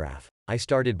paragraph, I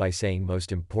started by saying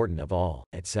most important of all,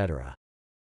 etc.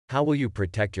 How will you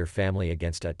protect your family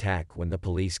against attack when the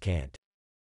police can't?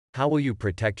 How will you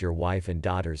protect your wife and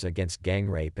daughters against gang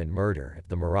rape and murder if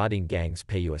the marauding gangs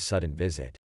pay you a sudden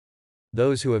visit?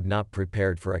 Those who have not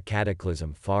prepared for a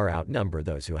cataclysm far outnumber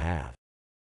those who have.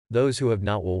 Those who have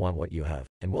not will want what you have,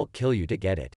 and will kill you to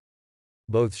get it.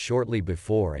 Both shortly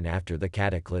before and after the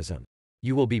cataclysm,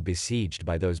 you will be besieged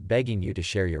by those begging you to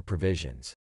share your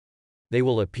provisions. They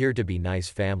will appear to be nice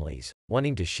families,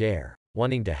 wanting to share,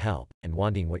 wanting to help, and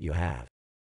wanting what you have.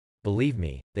 Believe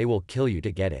me, they will kill you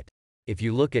to get it. If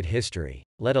you look at history,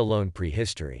 let alone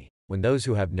prehistory, when those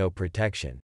who have no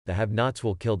protection, the have-nots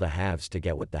will kill the haves to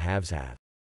get what the haves have.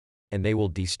 And they will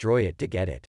destroy it to get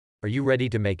it. Are you ready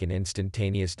to make an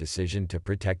instantaneous decision to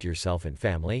protect yourself and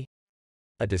family?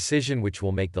 A decision which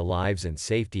will make the lives and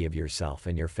safety of yourself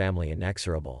and your family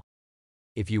inexorable.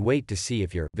 If you wait to see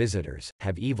if your visitors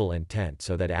have evil intent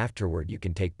so that afterward you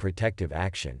can take protective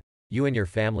action, you and your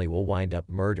family will wind up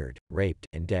murdered, raped,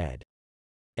 and dead.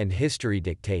 And history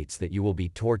dictates that you will be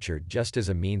tortured just as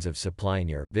a means of supplying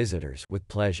your visitors with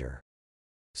pleasure.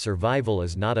 Survival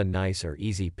is not a nice or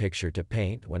easy picture to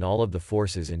paint when all of the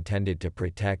forces intended to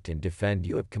protect and defend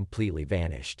you have completely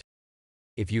vanished.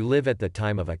 If you live at the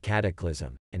time of a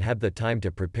cataclysm, and have the time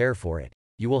to prepare for it,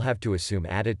 you will have to assume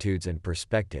attitudes and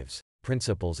perspectives,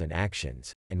 principles and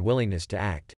actions, and willingness to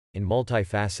act, in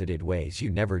multifaceted ways you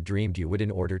never dreamed you would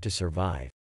in order to survive.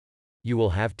 You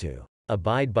will have to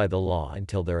abide by the law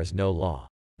until there is no law,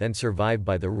 then survive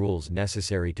by the rules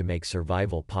necessary to make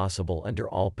survival possible under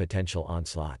all potential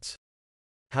onslaughts.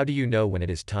 How do you know when it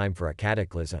is time for a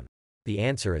cataclysm? The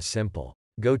answer is simple.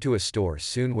 Go to a store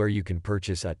soon where you can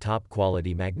purchase a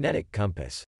top-quality magnetic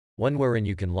compass, one wherein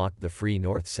you can lock the free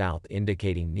north-south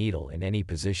indicating needle in any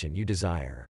position you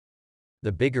desire.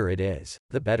 The bigger it is,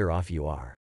 the better off you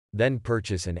are. Then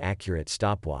purchase an accurate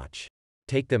stopwatch.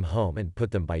 Take them home and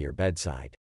put them by your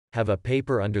bedside. Have a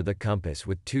paper under the compass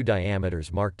with two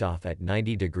diameters marked off at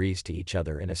 90 degrees to each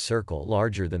other in a circle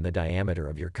larger than the diameter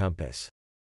of your compass.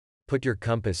 Put your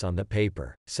compass on the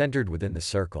paper, centered within the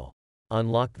circle.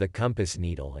 Unlock the compass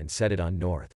needle and set it on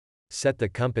north. Set the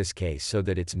compass case so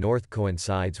that its north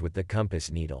coincides with the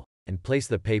compass needle, and place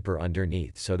the paper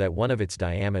underneath so that one of its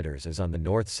diameters is on the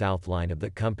north-south line of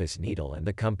the compass needle and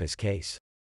the compass case.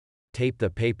 Tape the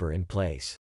paper in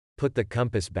place. Put the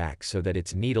compass back so that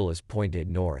its needle is pointed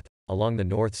north, along the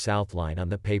north-south line on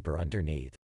the paper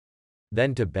underneath.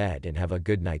 Then to bed and have a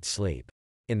good night's sleep.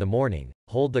 In the morning,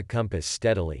 hold the compass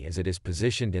steadily as it is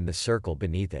positioned in the circle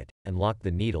beneath it, and lock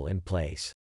the needle in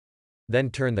place.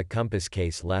 Then turn the compass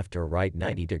case left or right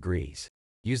 90 degrees.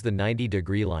 Use the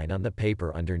 90-degree line on the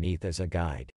paper underneath as a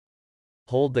guide.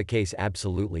 Hold the case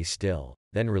absolutely still,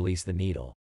 then release the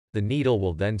needle. The needle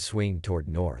will then swing toward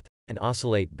north, and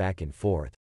oscillate back and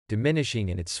forth, diminishing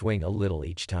in its swing a little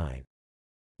each time.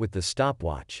 With the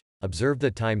stopwatch, observe the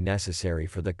time necessary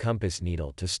for the compass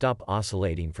needle to stop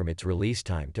oscillating from its release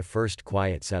time to first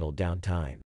quiet settled down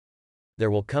time.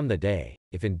 There will come the day,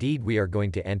 if indeed we are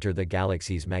going to enter the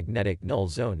galaxy's magnetic null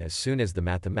zone as soon as the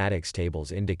mathematics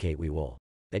tables indicate we will,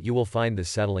 that you will find the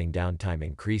settling down time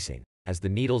increasing, as the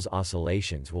needle's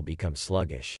oscillations will become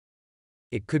sluggish.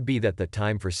 It could be that the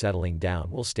time for settling down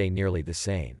will stay nearly the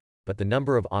same, but the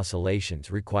number of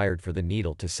oscillations required for the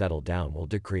needle to settle down will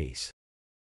decrease.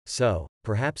 So,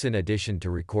 perhaps in addition to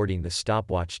recording the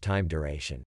stopwatch time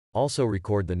duration, also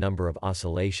record the number of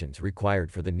oscillations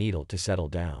required for the needle to settle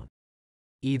down.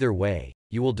 Either way,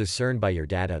 you will discern by your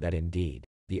data that indeed,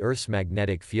 the Earth's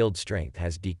magnetic field strength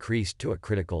has decreased to a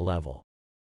critical level.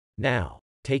 Now,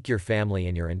 take your family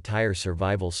and your entire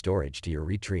survival storage to your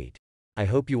retreat. I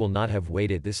hope you will not have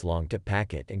waited this long to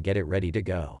pack it and get it ready to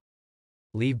go.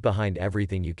 Leave behind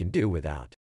everything you can do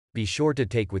without. Be sure to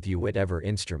take with you whatever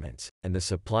instruments, and the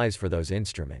supplies for those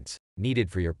instruments, needed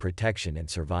for your protection and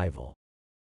survival.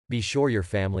 Be sure your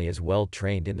family is well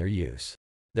trained in their use.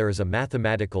 There is a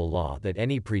mathematical law that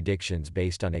any predictions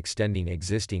based on extending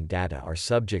existing data are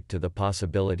subject to the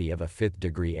possibility of a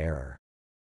fifth-degree error.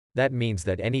 That means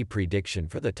that any prediction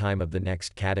for the time of the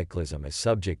next cataclysm is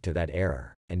subject to that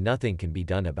error, and nothing can be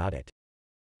done about it.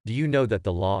 Do you know that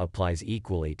the law applies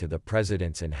equally to the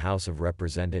President's and House of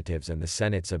Representatives and the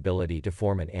Senate's ability to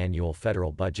form an annual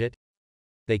federal budget?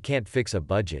 They can't fix a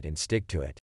budget and stick to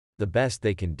it. The best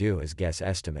they can do is guess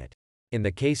estimate. In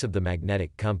the case of the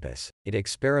magnetic compass, it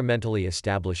experimentally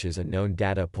establishes a known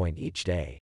data point each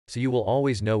day, so you will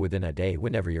always know within a day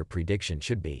whenever your prediction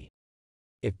should be.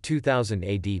 If 2000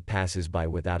 AD passes by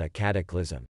without a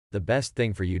cataclysm, the best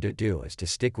thing for you to do is to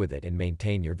stick with it and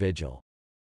maintain your vigil.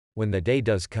 When the day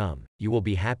does come, you will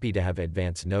be happy to have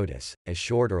advance notice, as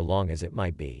short or long as it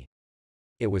might be.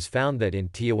 It was found that in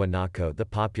Tiahuanaco the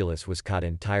populace was caught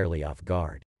entirely off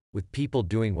guard, with people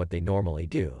doing what they normally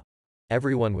do.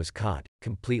 Everyone was caught,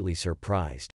 completely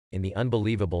surprised, in the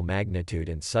unbelievable magnitude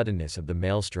and suddenness of the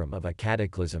maelstrom of a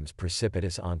cataclysm's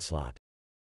precipitous onslaught.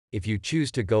 If you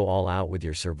choose to go all out with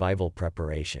your survival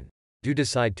preparation, do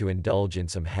decide to indulge in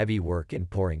some heavy work in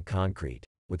pouring concrete,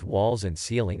 with walls and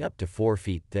ceiling up to 4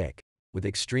 feet thick, with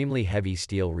extremely heavy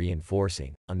steel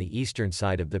reinforcing, on the eastern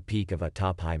side of the peak of a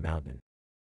top-high mountain.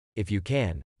 If you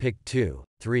can, pick 2,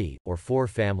 3, or 4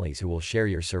 families who will share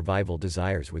your survival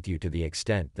desires with you to the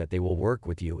extent that they will work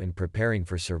with you in preparing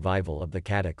for survival of the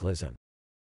cataclysm.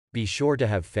 Be sure to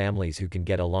have families who can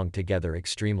get along together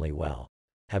extremely well.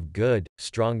 Have good,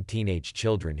 strong teenage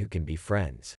children who can be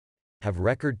friends. Have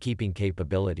record-keeping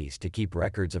capabilities to keep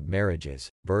records of marriages,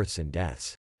 births and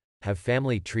deaths. Have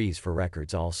family trees for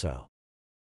records also.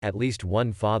 At least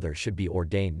one father should be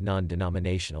ordained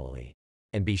non-denominationally.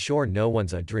 And be sure no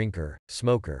one's a drinker,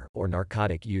 smoker, or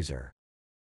narcotic user.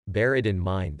 Bear it in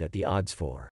mind that the odds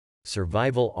for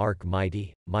survival are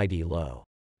mighty, mighty low.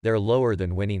 They're lower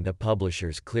than winning the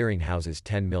Publishers Clearinghouse's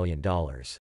 $10 million.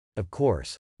 Of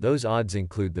course, those odds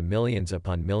include the millions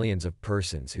upon millions of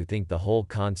persons who think the whole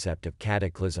concept of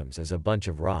cataclysms is a bunch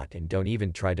of rot and don't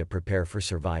even try to prepare for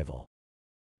survival.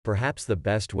 Perhaps the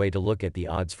best way to look at the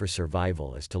odds for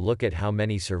survival is to look at how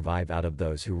many survive out of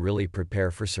those who really prepare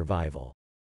for survival.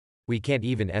 We can't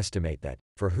even estimate that,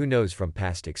 for who knows from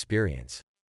past experience.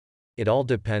 It all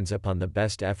depends upon the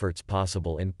best efforts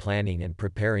possible in planning and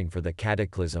preparing for the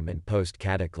cataclysm and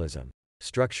post-cataclysm,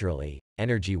 structurally,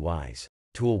 energy-wise,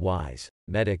 tool-wise,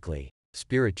 medically,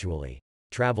 spiritually,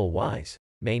 travel-wise,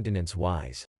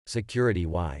 maintenance-wise,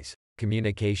 security-wise,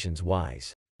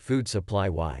 communications-wise, food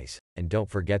supply-wise, and don't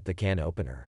forget the can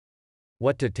opener.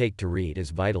 What to take to read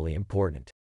is vitally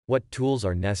important. What tools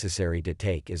are necessary to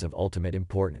take is of ultimate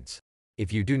importance.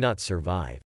 If you do not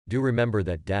survive, do remember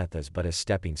that death is but a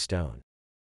stepping stone.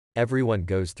 Everyone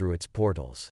goes through its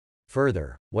portals.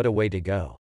 Further, what a way to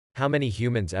go. How many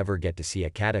humans ever get to see a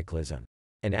cataclysm?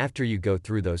 And after you go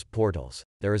through those portals,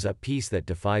 there is a peace that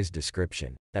defies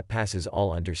description, that passes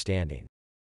all understanding.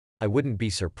 I wouldn't be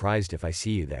surprised if I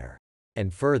see you there.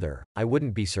 And further, I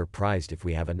wouldn't be surprised if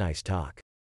we have a nice talk.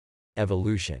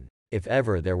 Evolution. If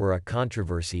ever there were a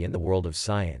controversy in the world of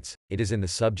science, it is in the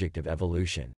subject of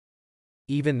evolution.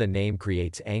 Even the name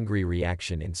creates angry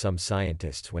reaction in some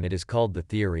scientists when it is called the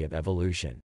theory of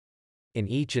evolution. In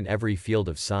each and every field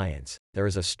of science, there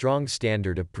is a strong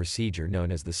standard of procedure known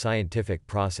as the scientific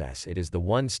process. It is the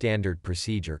one standard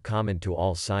procedure common to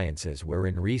all sciences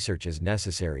wherein research is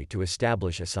necessary to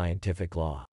establish a scientific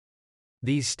law.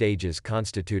 These stages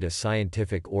constitute a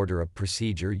scientific order of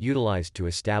procedure utilized to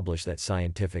establish that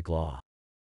scientific law.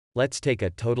 Let's take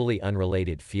a totally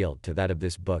unrelated field to that of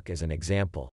this book as an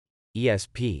example: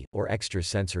 ESP, or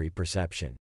extrasensory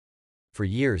perception. For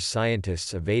years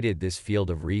scientists evaded this field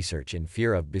of research in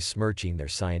fear of besmirching their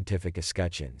scientific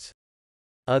escutcheons.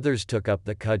 Others took up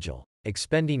the cudgel,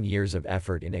 expending years of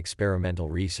effort in experimental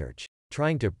research,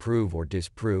 trying to prove or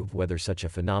disprove whether such a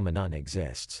phenomenon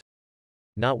exists.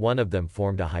 Not one of them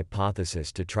formed a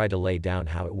hypothesis to try to lay down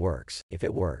how it works, if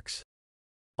it works.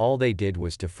 All they did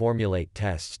was to formulate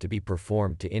tests to be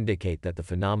performed to indicate that the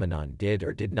phenomenon did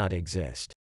or did not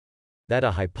exist. That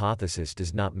a hypothesis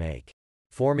does not make.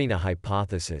 Forming a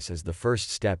hypothesis is the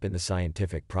first step in the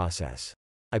scientific process.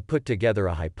 I put together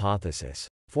a hypothesis,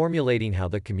 formulating how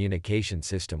the communication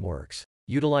system works,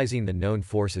 utilizing the known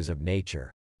forces of nature,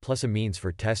 plus a means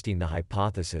for testing the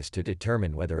hypothesis to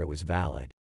determine whether it was valid.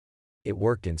 It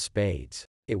worked in spades.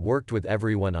 It worked with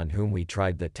everyone on whom we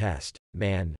tried the test: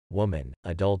 man, woman,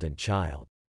 adult and child.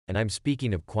 And I'm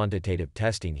speaking of quantitative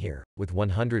testing here, with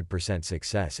 100%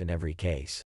 success in every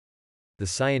case. The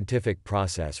scientific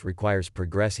process requires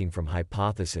progressing from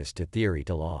hypothesis to theory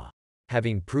to law.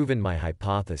 Having proven my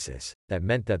hypothesis, that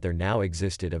meant that there now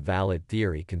existed a valid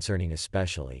theory concerning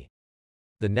especially.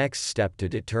 The next step to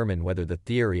determine whether the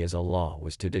theory is a law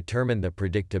was to determine the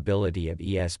predictability of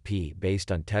ESP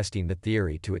based on testing the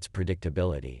theory to its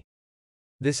predictability.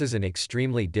 This is an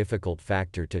extremely difficult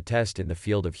factor to test in the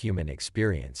field of human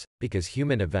experience, because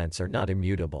human events are not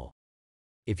immutable.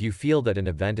 If you feel that an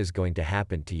event is going to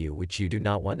happen to you which you do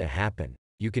not want to happen,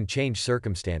 you can change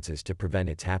circumstances to prevent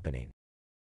its happening.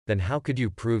 Then how could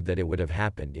you prove that it would have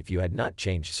happened if you had not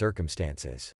changed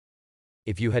circumstances?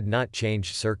 If you had not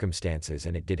changed circumstances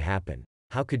and it did happen,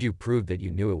 how could you prove that you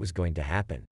knew it was going to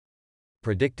happen?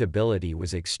 Predictability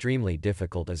was extremely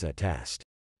difficult as a test.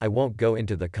 I won't go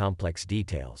into the complex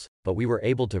details, but we were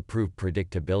able to prove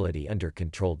predictability under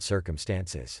controlled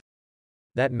circumstances.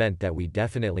 That meant that we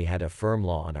definitely had a firm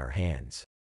law on our hands.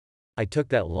 I took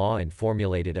that law and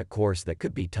formulated a course that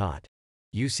could be taught.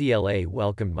 UCLA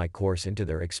welcomed my course into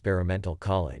their experimental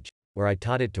college, where I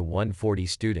taught it to 140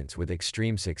 students with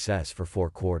extreme success for 4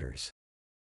 quarters.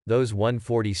 Those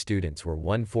 140 students were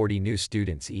 140 new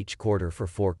students each quarter for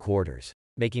 4 quarters,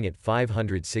 making it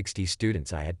 560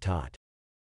 students I had taught.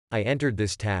 I entered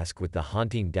this task with the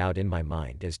haunting doubt in my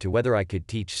mind as to whether I could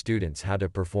teach students how to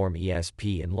perform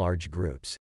ESP in large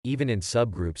groups, even in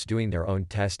subgroups doing their own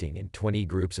testing in 20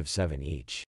 groups of 7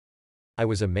 each. I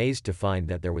was amazed to find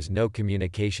that there was no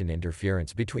communication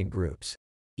interference between groups.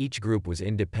 Each group was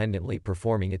independently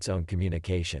performing its own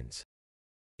communications.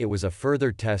 It was a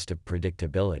further test of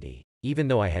predictability, even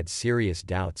though I had serious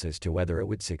doubts as to whether it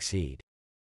would succeed.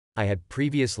 I had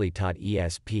previously taught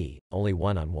ESP, only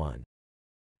one-on-one.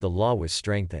 The law was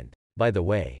strengthened. By the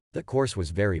way, the course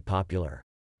was very popular.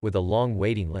 With a long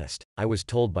waiting list, I was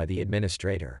told by the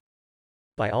administrator.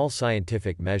 By all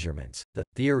scientific measurements, the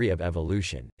theory of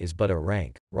evolution is but a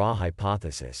rank, raw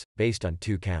hypothesis, based on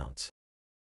 2 counts.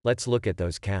 Let's look at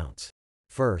those counts.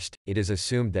 First, it is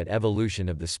assumed that evolution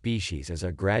of the species is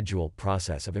a gradual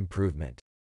process of improvement.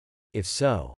 If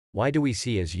so, why do we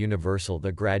see as universal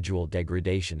the gradual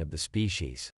degradation of the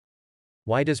species?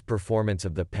 Why does performance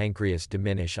of the pancreas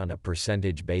diminish on a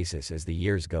percentage basis as the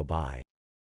years go by?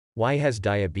 Why has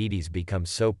diabetes become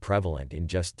so prevalent in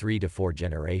just 3 to 4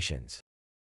 generations?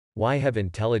 Why have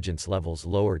intelligence levels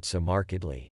lowered so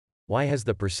markedly? Why has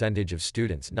the percentage of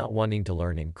students not wanting to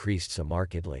learn increased so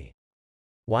markedly?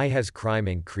 Why has crime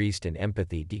increased and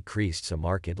empathy decreased so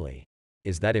markedly?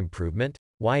 Is that improvement?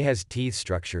 Why has teeth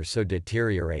structure so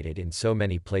deteriorated in so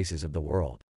many places of the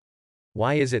world?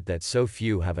 Why is it that so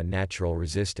few have a natural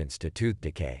resistance to tooth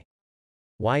decay?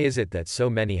 Why is it that so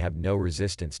many have no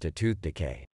resistance to tooth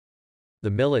decay?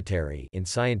 The military, in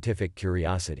scientific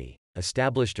curiosity,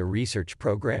 established a research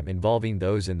program involving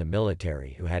those in the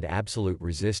military who had absolute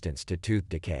resistance to tooth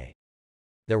decay.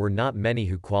 There were not many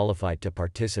who qualified to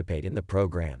participate in the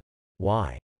program.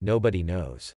 Why? Nobody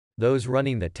knows. Those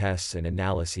running the tests and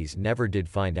analyses never did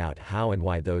find out how and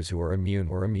why those who were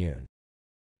immune.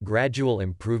 Gradual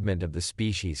improvement of the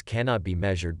species cannot be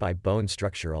measured by bone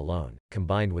structure alone,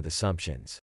 combined with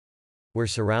assumptions. We're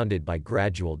surrounded by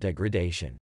gradual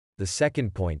degradation. The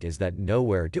second point is that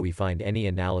nowhere do we find any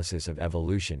analysis of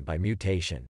evolution by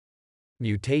mutation.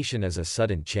 Mutation is a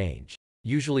sudden change,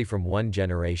 usually from one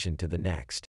generation to the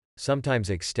next, sometimes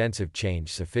extensive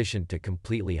change sufficient to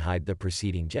completely hide the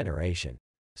preceding generation,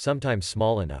 sometimes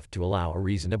small enough to allow a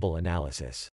reasonable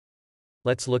analysis.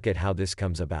 Let's look at how this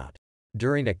comes about.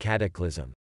 During a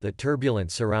cataclysm, the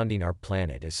turbulence surrounding our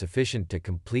planet is sufficient to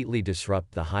completely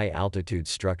disrupt the high-altitude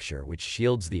structure which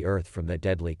shields the Earth from the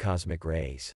deadly cosmic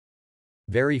rays.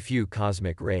 Very few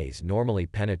cosmic rays normally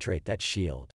penetrate that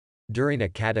shield. During a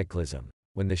cataclysm,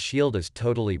 when the shield is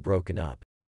totally broken up,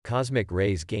 cosmic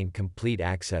rays gain complete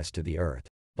access to the Earth,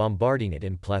 bombarding it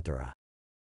in plethora.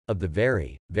 Of the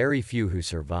very, very few who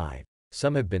survive,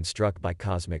 some have been struck by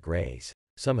cosmic rays,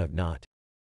 some have not.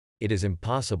 It is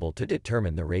impossible to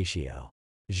determine the ratio.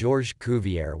 Georges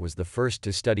Cuvier was the first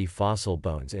to study fossil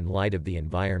bones in light of the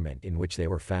environment in which they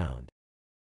were found.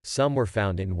 Some were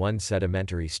found in one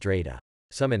sedimentary strata,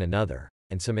 some in another,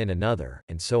 and some in another,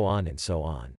 and so on and so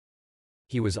on.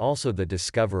 He was also the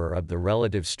discoverer of the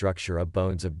relative structure of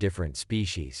bones of different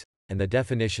species, and the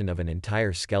definition of an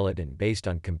entire skeleton based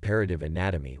on comparative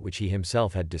anatomy which he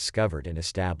himself had discovered and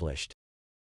established.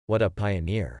 What a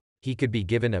pioneer! He could be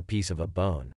given a piece of a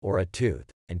bone, or a tooth,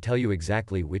 and tell you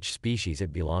exactly which species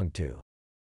it belonged to.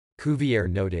 Cuvier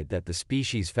noted that the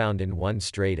species found in one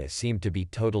strata seemed to be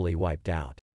totally wiped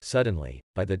out, suddenly,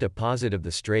 by the deposit of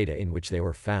the strata in which they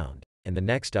were found, and the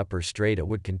next upper strata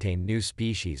would contain new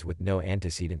species with no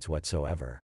antecedents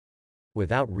whatsoever.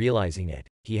 Without realizing it,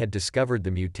 he had discovered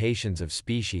the mutations of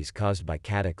species caused by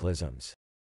cataclysms.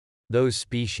 Those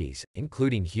species,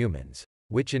 including humans,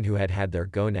 which and who had had their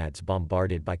gonads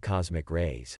bombarded by cosmic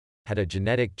rays, had a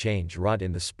genetic change wrought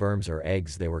in the sperms or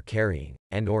eggs they were carrying,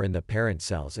 and/or in the parent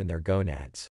cells in their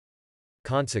gonads.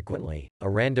 Consequently, a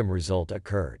random result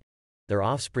occurred. Their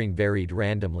offspring varied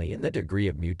randomly in the degree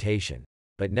of mutation,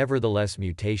 but nevertheless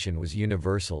mutation was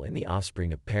universal in the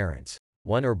offspring of parents,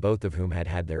 one or both of whom had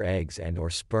had their eggs and/or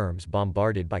sperms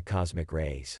bombarded by cosmic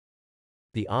rays.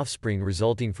 The offspring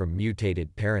resulting from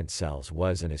mutated parent cells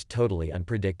was and is totally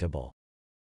unpredictable.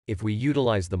 If we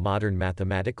utilize the modern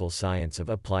mathematical science of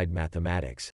applied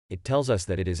mathematics, it tells us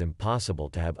that it is impossible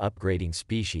to have upgrading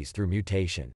species through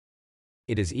mutation.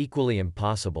 It is equally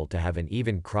impossible to have an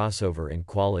even crossover in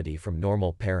quality from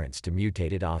normal parents to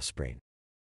mutated offspring.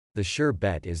 The sure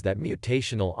bet is that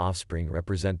mutational offspring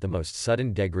represent the most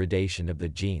sudden degradation of the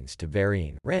genes to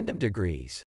varying, random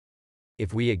degrees.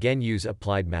 If we again use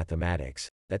applied mathematics,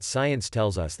 that science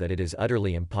tells us that it is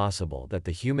utterly impossible that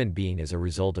the human being is a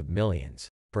result of millions,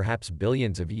 perhaps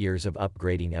billions of years of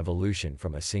upgrading evolution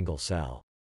from a single cell.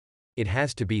 It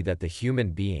has to be that the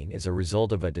human being is a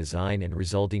result of a design and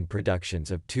resulting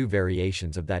productions of 2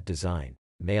 variations of that design,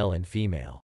 male and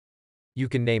female. You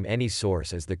can name any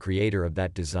source as the creator of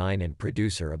that design and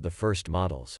producer of the first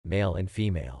models, male and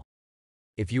female.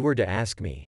 If you were to ask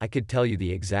me, I could tell you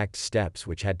the exact steps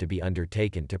which had to be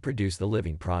undertaken to produce the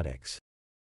living products.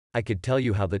 I could tell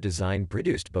you how the design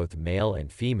produced both male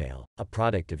and female, a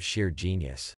product of sheer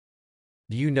genius.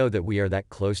 Do you know that we are that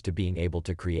close to being able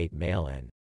to create male and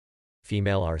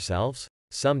female ourselves?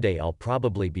 Someday I'll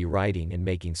probably be writing and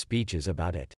making speeches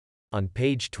about it. On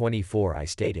page 24 I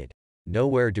stated,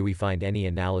 "Nowhere do we find any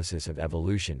analysis of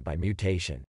evolution by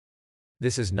mutation."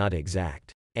 This is not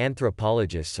exact.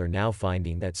 Anthropologists are now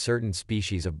finding that certain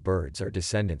species of birds are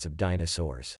descendants of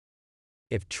dinosaurs.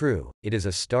 If true, it is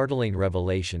a startling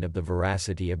revelation of the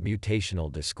veracity of mutational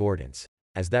discordance,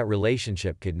 as that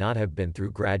relationship could not have been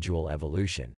through gradual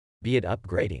evolution, be it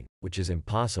upgrading, which is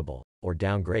impossible, or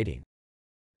downgrading.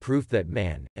 Proof that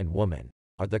man and woman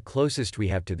are the closest we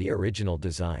have to the original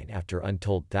design after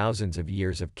untold thousands of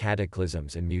years of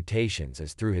cataclysms and mutations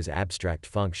is through his abstract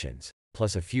functions,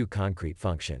 plus a few concrete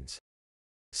functions.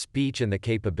 Speech and the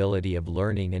capability of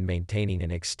learning and maintaining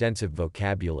an extensive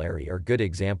vocabulary are good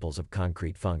examples of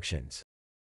concrete functions.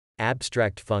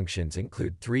 Abstract functions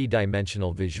include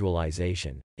three-dimensional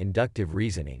visualization, inductive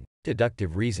reasoning,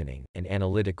 deductive reasoning, and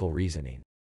analytical reasoning.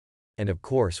 And of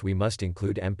course we must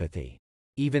include empathy.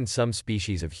 Even some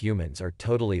species of humans are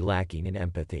totally lacking in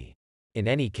empathy. In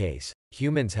any case,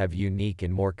 humans have unique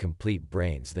and more complete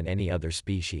brains than any other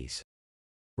species.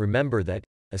 Remember that,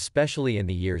 especially in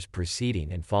the years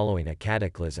preceding and following a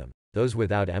cataclysm, those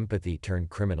without empathy turn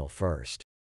criminal first.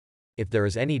 If there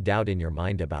is any doubt in your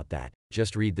mind about that,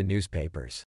 just read the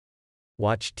newspapers.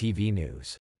 Watch TV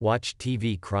news. Watch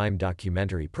TV crime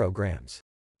documentary programs.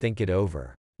 Think it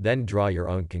over. Then draw your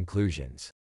own conclusions.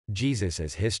 Jesus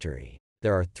as history.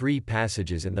 There are 3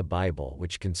 passages in the Bible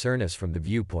which concern us from the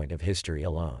viewpoint of history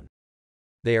alone.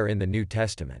 They are in the New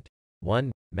Testament.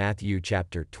 1. Matthew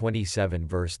chapter 27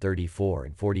 verse 34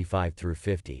 and 45 through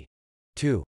 50.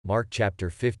 2. Mark chapter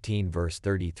 15 verse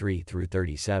 33 through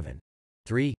 37.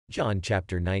 3. John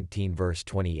chapter 19 verse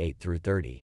 28 through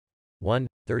 30. 1.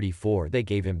 34 They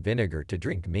gave him vinegar to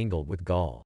drink mingled with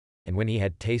gall. And when he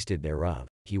had tasted thereof,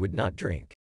 he would not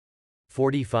drink.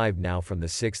 45 Now from the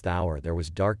 6th hour there was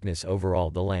darkness over all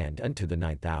the land unto the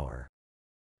 9th hour.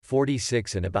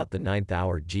 46 And about the 9th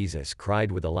hour Jesus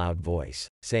cried with a loud voice,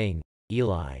 saying,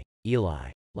 Eli,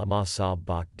 Eli, lama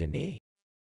sabachthani?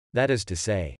 That is to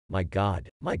say, my God,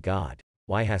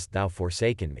 why hast thou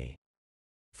forsaken me?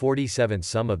 47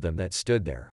 Some of them that stood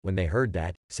there, when they heard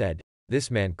that, said, This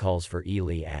man calls for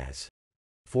Eli as.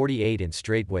 48 And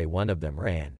straightway one of them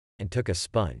ran, and took a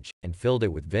sponge, and filled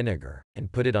it with vinegar,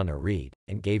 and put it on a reed,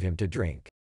 and gave him to drink.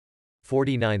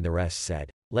 49 The rest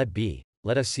said, Let be,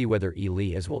 let us see whether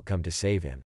Elias will come to save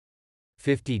him.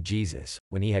 50 Jesus,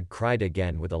 when he had cried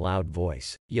again with a loud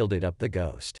voice, yielded up the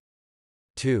ghost.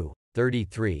 2.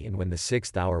 33 And when the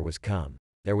 6th hour was come,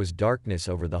 there was darkness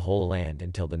over the whole land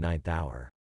until the 9th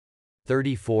hour.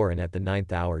 34 And at the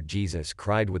 9th hour Jesus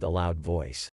cried with a loud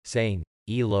voice, saying,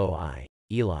 Eloi,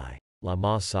 Eli,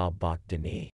 lama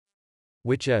sabachthani?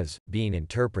 Which is, being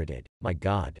interpreted, my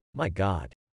God,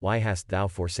 why hast thou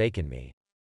forsaken me?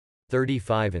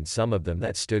 35 And some of them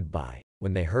that stood by,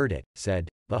 when they heard it, said,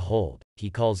 Behold, he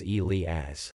calls Eli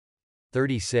as.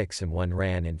 36 And one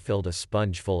ran and filled a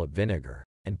sponge full of vinegar,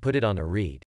 and put it on a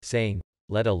reed, saying,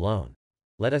 Let alone.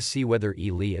 Let us see whether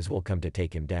Elias will come to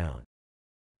take him down.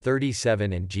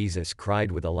 37 And Jesus cried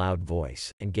with a loud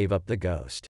voice, and gave up the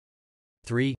ghost.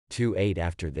 3:28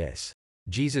 After this,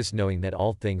 Jesus, knowing that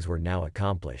all things were now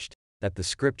accomplished, that the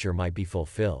scripture might be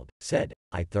fulfilled, said,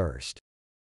 I thirst.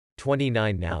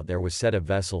 29 Now there was set a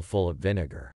vessel full of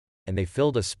vinegar, and they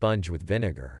filled a sponge with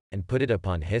vinegar, and put it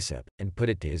upon hyssop, and put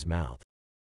it to his mouth.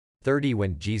 30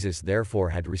 When Jesus therefore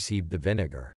had received the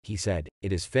vinegar, he said,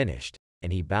 It is finished,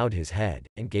 and he bowed his head,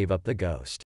 and gave up the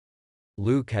ghost.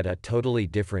 Luke had a totally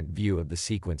different view of the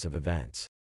sequence of events.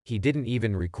 He didn't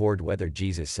even record whether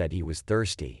Jesus said he was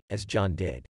thirsty, as John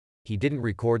did. He didn't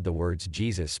record the words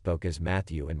Jesus spoke as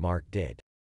Matthew and Mark did.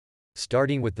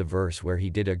 Starting with the verse where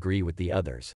he did agree with the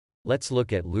others, let's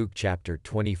look at Luke chapter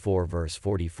 24 verse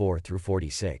 44 through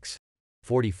 46.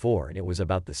 44 And it was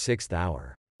about the 6th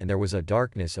hour, and there was a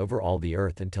darkness over all the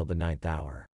earth until the 9th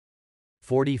hour.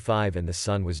 45 And the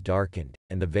sun was darkened,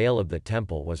 and the veil of the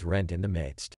temple was rent in the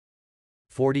midst.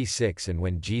 46 And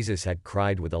when Jesus had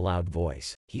cried with a loud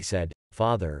voice, he said,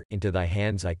 Father, into thy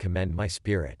hands I commend my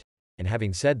spirit. And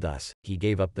having said thus, he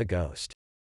gave up the ghost.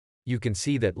 You can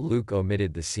see that Luke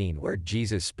omitted the scene where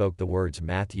Jesus spoke the words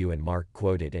Matthew and Mark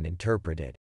quoted and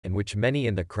interpreted, and which many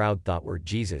in the crowd thought were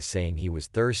Jesus saying he was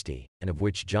thirsty, and of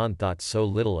which John thought so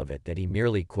little of it that he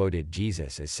merely quoted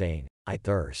Jesus as saying, I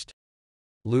thirst.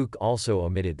 Luke also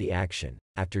omitted the action,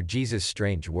 after Jesus'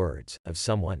 strange words, of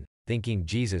someone, thinking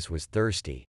Jesus was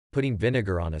thirsty, putting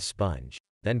vinegar on a sponge,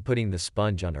 then putting the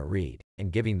sponge on a reed,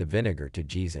 and giving the vinegar to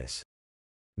Jesus.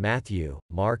 Matthew,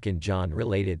 Mark and John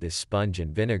related this sponge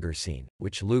and vinegar scene,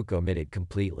 which Luke omitted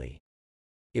completely.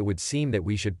 It would seem that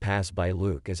we should pass by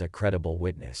Luke as a credible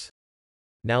witness.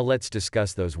 Now let's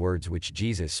discuss those words which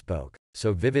Jesus spoke,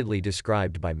 so vividly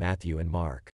described by Matthew and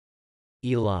Mark.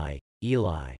 Eli,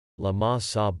 Eli, lama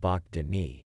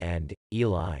sabachthani, and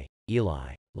Eli,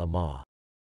 Eli, lama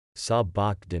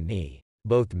sabachthani.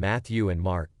 Both Matthew and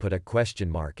Mark put a question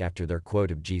mark after their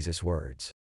quote of Jesus'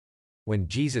 words. When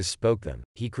Jesus spoke them,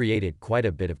 he created quite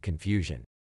a bit of confusion.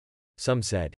 Some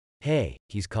said, "Hey,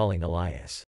 he's calling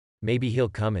Elias. Maybe he'll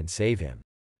come and save him."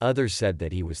 Others said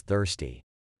that he was thirsty.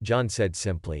 John said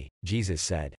simply, "Jesus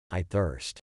said, I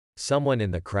thirst." Someone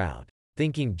in the crowd,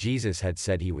 thinking Jesus had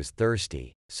said he was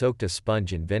thirsty, soaked a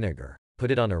sponge in vinegar, put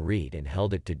it on a reed and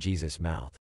held it to Jesus'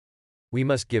 mouth. We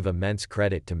must give immense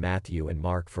credit to Matthew and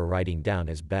Mark for writing down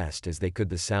as best as they could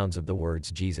the sounds of the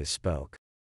words Jesus spoke.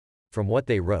 From what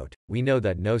they wrote, we know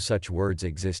that no such words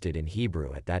existed in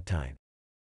Hebrew at that time.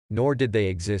 Nor did they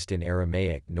exist in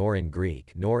Aramaic nor in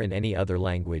Greek nor in any other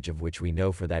language of which we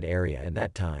know for that area and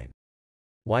that time.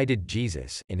 Why did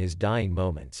Jesus, in his dying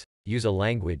moments, use a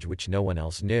language which no one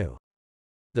else knew?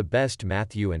 The best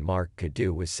Matthew and Mark could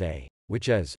do was say, which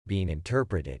is, being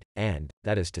interpreted, and,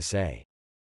 that is to say.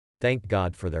 Thank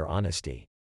God for their honesty.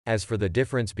 As for the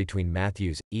difference between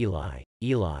Matthew's, Eli,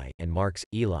 Eli, and Mark's,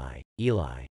 Eli,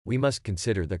 Eli, we must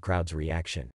consider the crowd's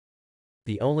reaction.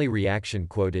 The only reaction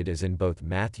quoted is in both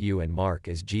Matthew and Mark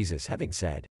as Jesus having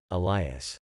said,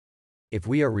 Elias. If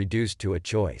we are reduced to a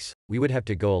choice, we would have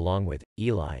to go along with,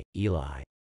 Eli, Eli.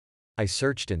 I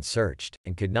searched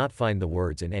and could not find the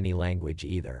words in any language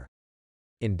either.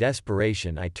 In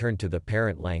desperation I turned to the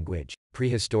parent language,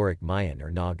 prehistoric Mayan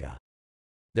or Naga.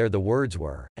 There the words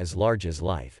were, as large as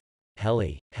life,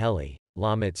 Heli, Heli,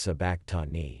 Lamet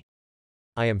sabachthani.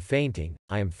 I am fainting,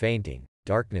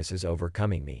 darkness is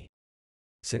overcoming me.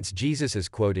 Since Jesus is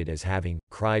quoted as having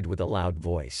cried with a loud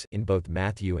voice in both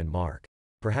Matthew and Mark,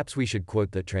 perhaps we should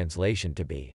quote the translation to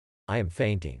be, I am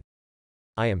fainting,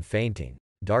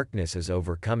 darkness is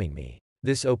overcoming me.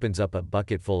 This opens up a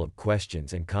bucket full of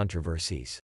questions and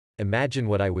controversies. Imagine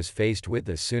what I was faced with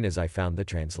as soon as I found the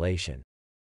translation.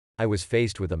 I was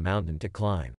faced with a mountain to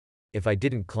climb. If I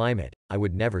didn't climb it, I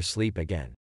would never sleep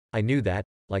again. I knew that,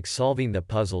 like solving the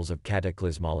puzzles of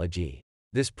cataclysmology,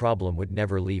 this problem would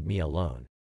never leave me alone,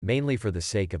 mainly for the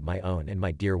sake of my own and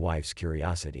my dear wife's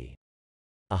curiosity.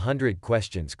 100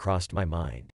 questions crossed my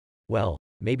mind. Well,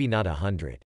 maybe not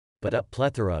 100, but a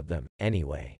plethora of them,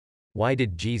 anyway. Why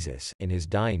did Jesus, in his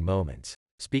dying moments,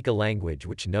 speak a language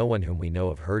which no one whom we know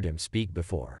of heard him speak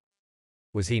before?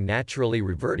 Was he naturally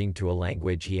reverting to a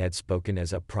language he had spoken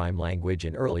as a prime language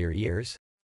in earlier years?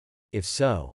 If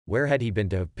so, where had he been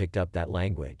to have picked up that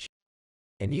language?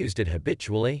 And used it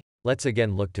habitually? Let's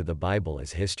again look to the Bible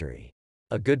as history.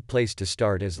 A good place to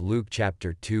start is Luke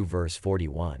chapter 2 verse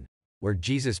 41, where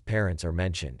Jesus' parents are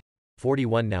mentioned.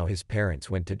 41 Now his parents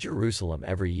went to Jerusalem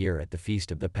every year at the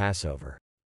feast of the Passover.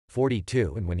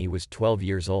 42 And when he was 12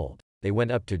 years old, they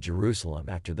went up to Jerusalem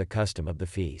after the custom of the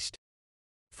feast.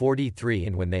 43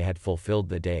 And when they had fulfilled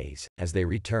the days, as they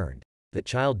returned, the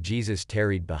child Jesus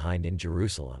tarried behind in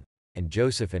Jerusalem, and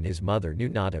Joseph and his mother knew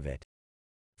not of it.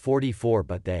 44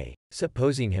 But they,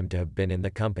 supposing him to have been in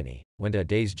the company, went a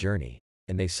day's journey,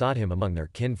 and they sought him among their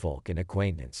kinfolk and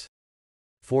acquaintance.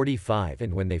 45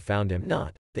 And when they found him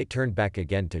not, they turned back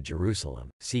again to Jerusalem,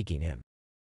 seeking him.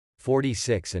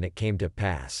 46 And it came to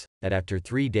pass, that after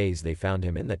 3 days they found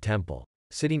him in the temple,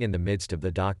 sitting in the midst of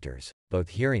the doctors, both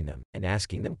hearing them, and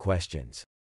asking them questions.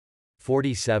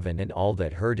 47 And all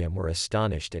that heard him were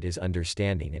astonished at his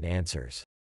understanding and answers.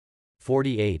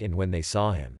 48 And when they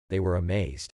saw him, they were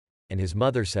amazed. And his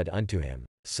mother said unto him,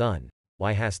 Son,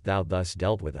 why hast thou thus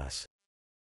dealt with us?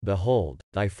 Behold,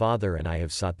 thy father and I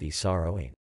have sought thee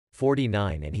sorrowing.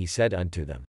 49 And he said unto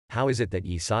them, How is it that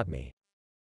ye sought me?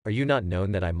 Are you not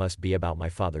known that I must be about my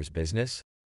Father's business?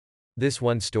 This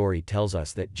one story tells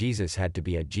us that Jesus had to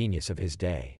be a genius of his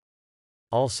day.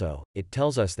 Also, it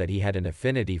tells us that he had an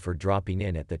affinity for dropping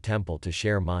in at the temple to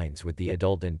share minds with the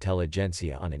adult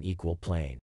intelligentsia on an equal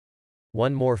plane.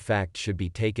 One more fact should be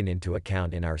taken into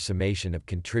account in our summation of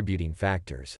contributing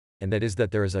factors, and that is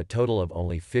that there is a total of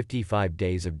only 55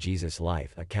 days of Jesus'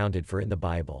 life accounted for in the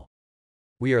Bible.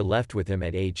 We are left with him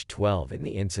at age 12 in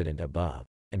the incident above,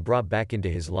 and brought back into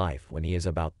his life when he is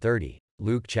about 30,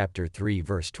 Luke chapter 3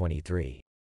 verse 23.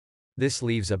 This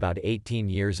leaves about 18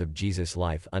 years of Jesus'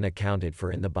 life unaccounted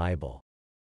for in the Bible.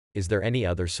 Is there any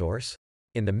other source?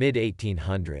 In the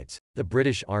mid-1800s, the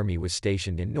British Army was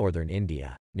stationed in northern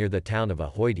India, near the town of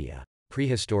Ayodhya,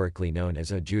 prehistorically known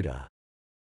as Ajudha.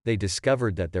 They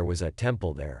discovered that there was a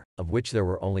temple there, of which there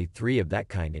were only 3 of that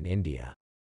kind in India.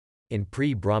 In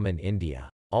pre-Brahmin India,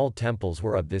 all temples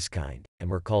were of this kind, and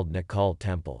were called Nakal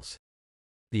temples.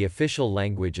 The official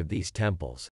language of these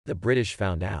temples, the British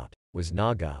found out, was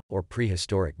Naga, or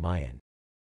prehistoric Mayan.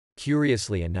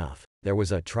 Curiously enough, there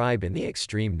was a tribe in the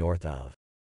extreme north of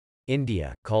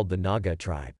India, called the Naga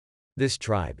tribe. This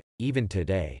tribe, even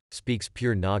today, speaks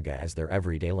pure Naga as their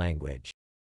everyday language.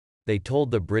 They told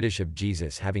the British of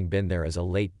Jesus having been there as a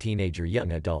late teenager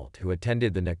young adult who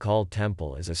attended the Nakal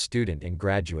temple as a student and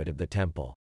graduate of the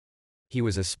temple. He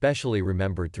was especially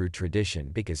remembered through tradition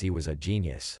because he was a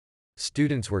genius.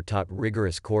 Students were taught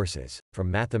rigorous courses,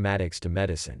 from mathematics to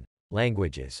medicine,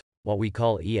 languages, what we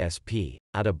call ESP,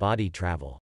 out-of-body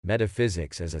travel,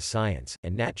 metaphysics as a science,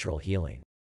 and natural healing.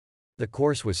 The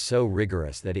course was so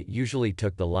rigorous that it usually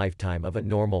took the lifetime of a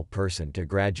normal person to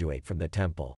graduate from the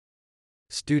temple.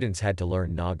 Students had to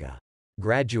learn Naga.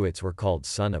 Graduates were called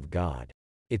Son of God.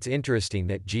 It's interesting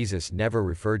that Jesus never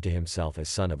referred to himself as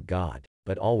Son of God,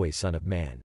 but always Son of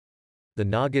Man. The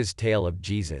Naga's tale of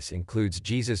Jesus includes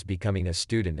Jesus becoming a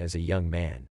student as a young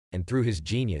man, and through his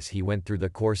genius he went through the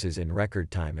courses in record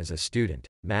time as a student,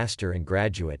 master and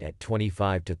graduate at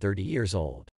 25 to 30 years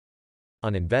old.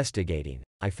 On investigating,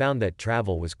 I found that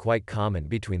travel was quite common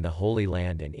between the Holy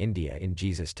Land and India in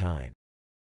Jesus' time.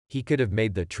 He could have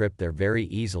made the trip there very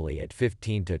easily at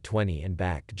 15 to 20 and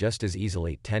back just as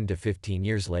easily 10 to 15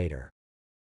 years later.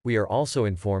 We are also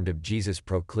informed of Jesus'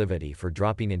 proclivity for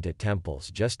dropping into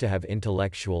temples just to have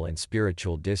intellectual and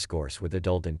spiritual discourse with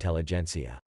adult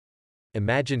intelligentsia.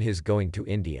 Imagine his going to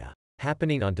India,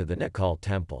 happening onto the Nakal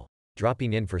temple,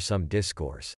 dropping in for some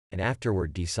discourse, and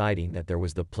afterward deciding that there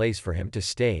was the place for him to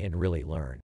stay and really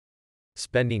learn.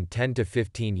 Spending 10 to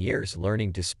 15 years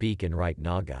learning to speak and write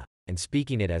Naga, and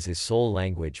speaking it as his sole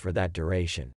language for that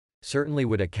duration, certainly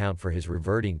would account for his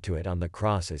reverting to it on the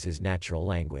cross as his natural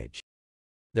language.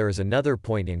 There is another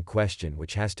point in question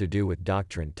which has to do with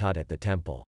doctrine taught at the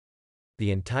temple.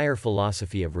 The entire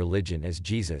philosophy of religion as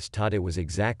Jesus taught it was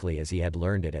exactly as he had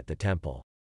learned it at the temple.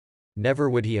 Never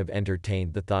would he have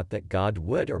entertained the thought that God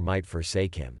would or might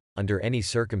forsake him, under any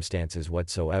circumstances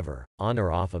whatsoever, on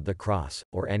or off of the cross,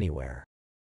 or anywhere.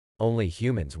 Only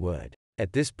humans would.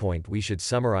 At this point we should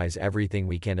summarize everything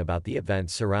we can about the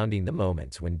events surrounding the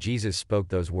moments when Jesus spoke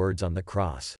those words on the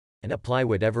cross, and apply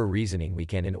whatever reasoning we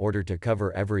can in order to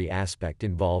cover every aspect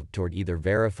involved toward either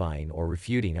verifying or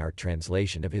refuting our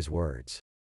translation of his words.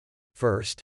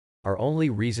 First, our only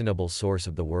reasonable source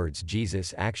of the words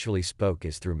Jesus actually spoke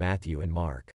is through Matthew and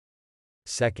Mark.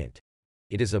 Second,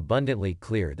 it is abundantly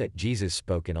clear that Jesus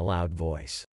spoke in a loud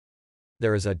voice.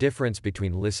 There is a difference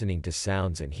between listening to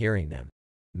sounds and hearing them.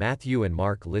 Matthew and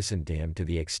Mark listened to him to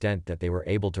the extent that they were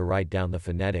able to write down the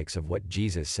phonetics of what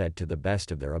Jesus said to the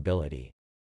best of their ability.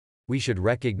 We should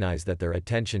recognize that their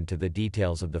attention to the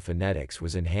details of the phonetics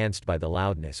was enhanced by the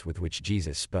loudness with which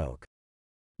Jesus spoke.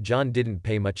 John didn't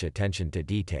pay much attention to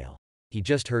detail. He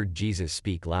just heard Jesus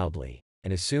speak loudly,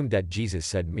 and assumed that Jesus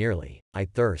said merely, "I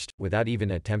thirst," without even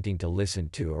attempting to listen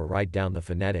to or write down the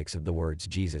phonetics of the words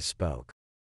Jesus spoke.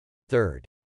 Third,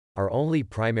 our only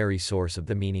primary source of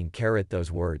the meaning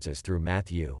those words is through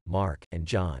Matthew, Mark, and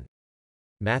John.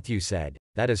 Matthew said,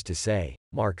 that is to say,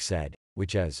 Mark said,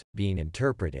 which is, being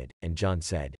interpreted, and John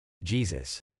said,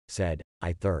 Jesus said,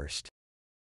 "I thirst."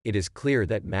 It is clear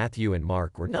that Matthew and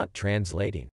Mark were not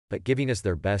translating, but giving us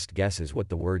their best guesses what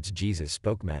the words Jesus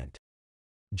spoke meant.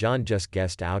 John just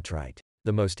guessed outright.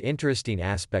 The most interesting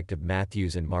aspect of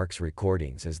Matthew's and Mark's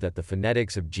recordings is that the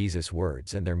phonetics of Jesus'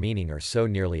 words and their meaning are so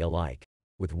nearly alike,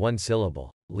 with one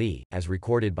syllable, li, as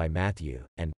recorded by Matthew,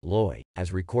 and loi,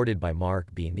 as recorded by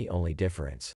Mark being the only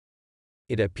difference.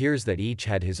 It appears that each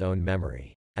had his own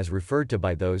memory, as referred to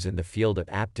by those in the field of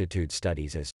aptitude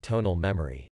studies as tonal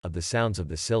memory, of the sounds of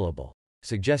the syllable,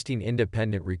 suggesting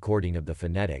independent recording of the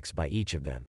phonetics by each of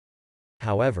them.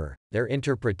 However, their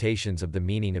interpretations of the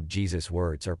meaning of Jesus'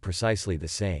 words are precisely the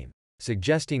same,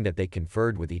 suggesting that they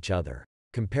conferred with each other,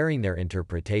 comparing their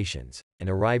interpretations, and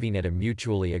arriving at a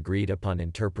mutually agreed upon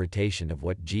interpretation of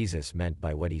what Jesus meant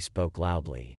by what he spoke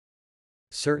loudly.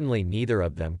 Certainly neither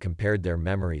of them compared their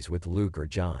memories with Luke or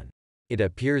John. It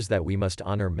appears that we must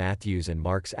honor Matthew's and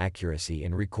Mark's accuracy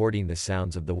in recording the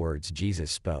sounds of the words Jesus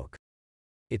spoke.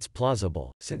 It's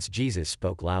plausible, since Jesus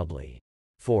spoke loudly.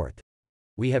 Fourth,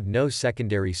 we have no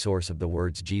secondary source of the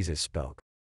words Jesus spoke.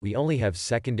 We only have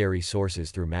secondary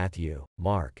sources through Matthew,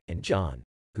 Mark, and John,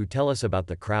 who tell us about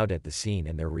the crowd at the scene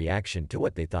and their reaction to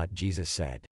what they thought Jesus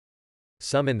said.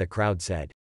 Some in the crowd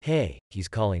said, Hey, he's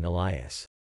calling Elias.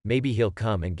 Maybe he'll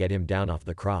come and get him down off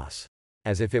the cross.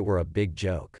 As if it were a big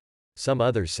joke. Some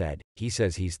others said, he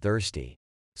says he's thirsty.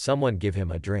 Someone give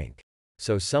him a drink.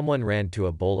 So someone ran to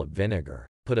a bowl of vinegar,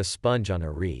 put a sponge on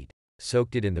a reed,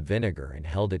 soaked it in the vinegar and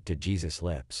held it to Jesus'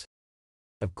 lips.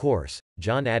 Of course,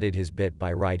 John added his bit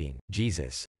by writing,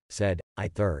 Jesus said, I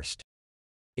thirst.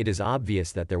 It is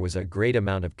obvious that there was a great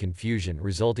amount of confusion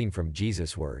resulting from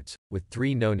Jesus' words, with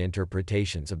 3 known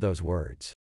interpretations of those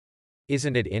words.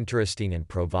 Isn't it interesting and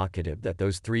provocative that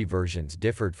those 3 versions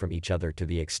differed from each other to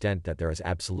the extent that there is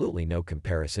absolutely no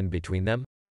comparison between them?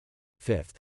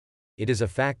 Fifth, it is a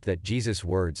fact that Jesus'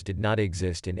 words did not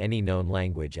exist in any known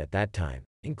language at that time,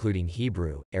 including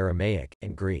Hebrew, Aramaic,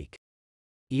 and Greek.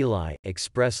 Eli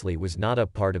expressly was not a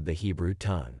part of the Hebrew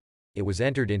tongue. It was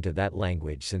entered into that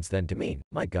language since then to mean,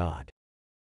 my God.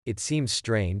 It seems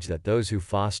strange that those who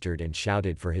fostered and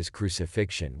shouted for his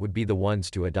crucifixion would be the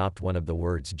ones to adopt one of the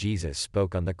words Jesus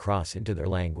spoke on the cross into their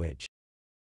language.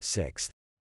 Sixth,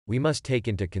 we must take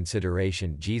into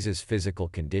consideration Jesus' physical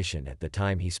condition at the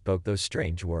time he spoke those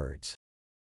strange words.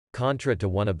 Contra to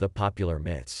one of the popular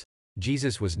myths,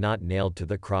 Jesus was not nailed to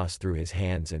the cross through his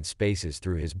hands and spaces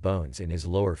through his bones in his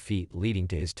lower feet leading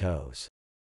to his toes.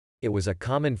 It was a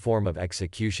common form of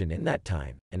execution in that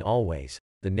time, and always,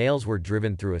 the nails were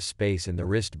driven through a space in the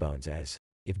wrist bones as,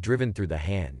 if driven through the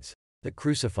hands, the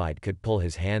crucified could pull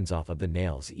his hands off of the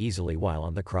nails easily while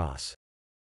on the cross.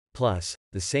 Plus,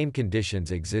 the same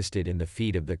conditions existed in the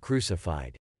feet of the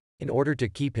crucified. In order to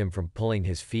keep him from pulling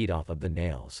his feet off of the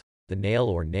nails, the nail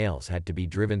or nails had to be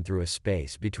driven through a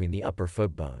space between the upper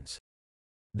foot bones.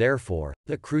 Therefore,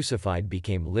 the crucified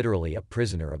became literally a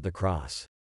prisoner of the cross.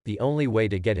 The only way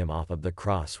to get him off of the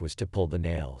cross was to pull the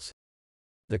nails.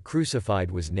 The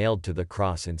crucified was nailed to the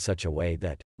cross in such a way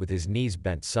that, with his knees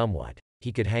bent somewhat,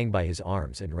 he could hang by his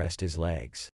arms and rest his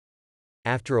legs.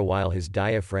 After a while his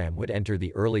diaphragm would enter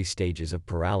the early stages of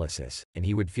paralysis, and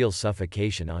he would feel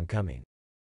suffocation oncoming.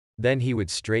 Then he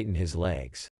would straighten his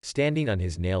legs, standing on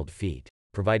his nailed feet,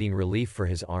 providing relief for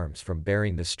his arms from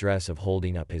bearing the stress of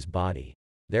holding up his body,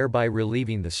 thereby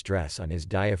relieving the stress on his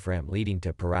diaphragm leading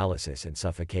to paralysis and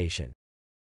suffocation.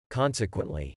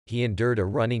 Consequently, he endured a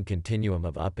running continuum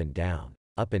of up and down,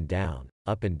 up and down,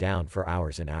 up and down for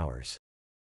hours and hours.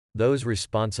 Those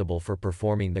responsible for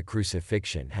performing the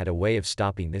crucifixion had a way of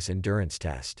stopping this endurance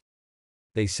test.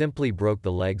 They simply broke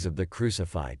the legs of the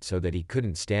crucified so that he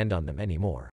couldn't stand on them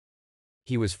anymore.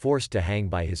 He was forced to hang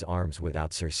by his arms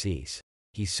without surcease.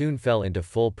 He soon fell into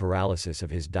full paralysis of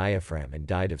his diaphragm and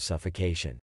died of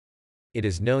suffocation. It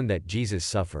is known that Jesus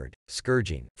suffered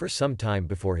scourging for some time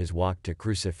before his walk to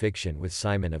crucifixion with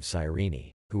Simon of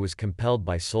Cyrene, who was compelled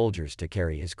by soldiers to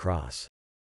carry his cross.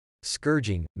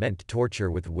 Scourging meant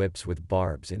torture with whips with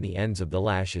barbs in the ends of the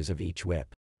lashes of each whip.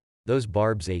 Those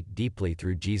barbs ate deeply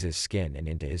through Jesus' skin and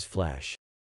into his flesh.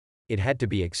 It had to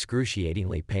be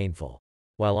excruciatingly painful.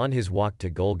 While on his walk to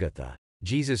Golgotha,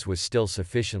 Jesus was still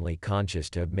sufficiently conscious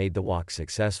to have made the walk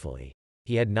successfully.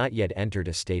 He had not yet entered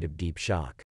a state of deep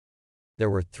shock. There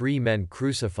were 3 men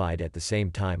crucified at the same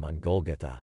time on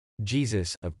Golgotha.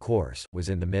 Jesus, of course, was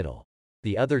in the middle.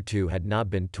 The other 2 had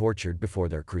not been tortured before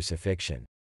their crucifixion.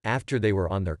 After they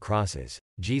were on their crosses,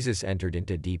 Jesus entered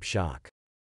into deep shock.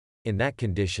 In that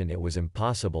condition it was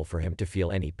impossible for him to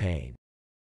feel any pain.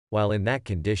 While in that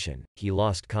condition, he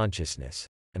lost consciousness,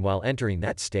 and while entering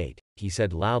that state, he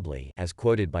said loudly, as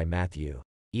quoted by Matthew,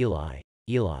 Eli,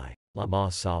 Eli,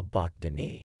 lama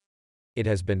sabachthani. It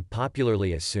has been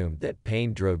popularly assumed that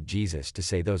pain drove Jesus to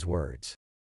say those words.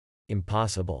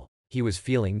 Impossible. He was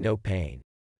feeling no pain.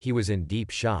 He was in deep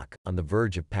shock, on the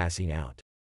verge of passing out.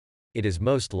 It is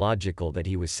most logical that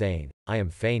he was saying, I am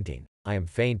fainting,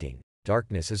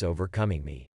 darkness is overcoming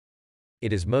me.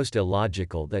 It is most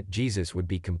illogical that Jesus would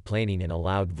be complaining in a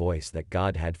loud voice that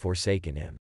God had forsaken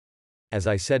him. As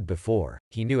I said before,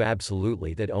 he knew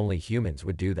absolutely that only humans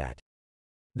would do that.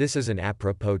 This is an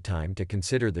apropos time to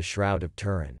consider the Shroud of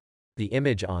Turin. The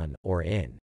image on, or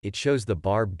in, it shows the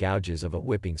barbed gouges of a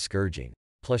whipping scourging,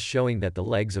 plus showing that the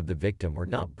legs of the victim were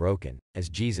not broken, as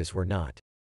Jesus were not.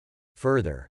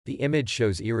 Further, the image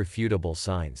shows irrefutable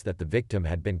signs that the victim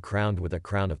had been crowned with a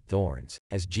crown of thorns,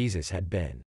 as Jesus had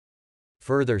been.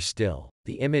 Further still,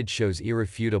 the image shows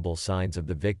irrefutable signs of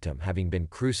the victim having been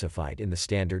crucified in the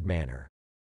standard manner.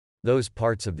 Those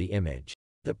parts of the image,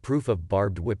 the proof of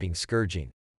barbed whipping scourging,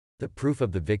 the proof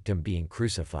of the victim being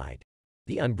crucified,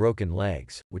 the unbroken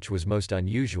legs, which was most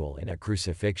unusual in a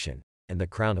crucifixion, and the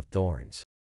crown of thorns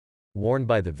worn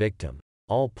by the victim,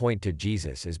 all point to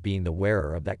Jesus as being the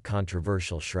wearer of that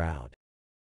controversial shroud.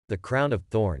 The crown of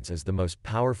thorns is the most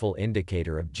powerful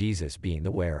indicator of Jesus being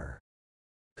the wearer.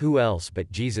 Who else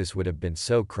but Jesus would have been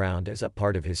so crowned as a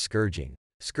part of his scourging,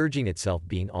 scourging itself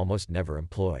being almost never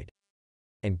employed?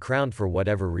 And crowned for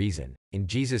whatever reason, in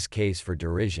Jesus' case for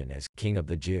derision as King of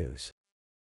the Jews.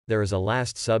 There is a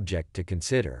last subject to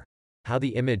consider: how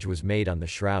the image was made on the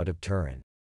Shroud of Turin.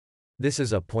 This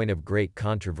is a point of great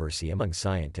controversy among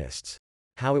scientists.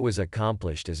 How it was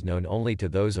accomplished is known only to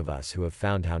those of us who have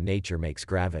found how nature makes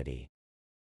gravity.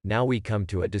 Now we come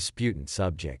to a disputant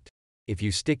subject. If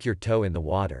you stick your toe in the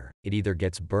water, it either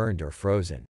gets burned or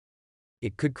frozen.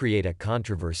 It could create a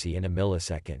controversy in a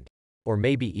millisecond, or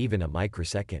maybe even a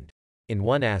microsecond. In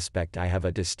one aspect I have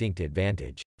a distinct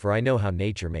advantage, for I know how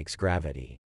nature makes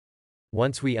gravity.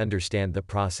 Once we understand the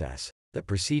process, the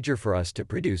procedure for us to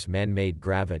produce man-made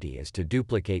gravity is to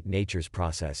duplicate nature's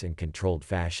process in controlled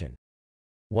fashion.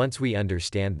 Once we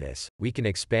understand this, we can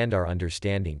expand our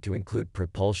understanding to include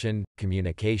propulsion,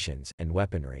 communications, and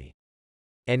weaponry.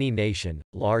 Any nation,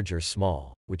 large or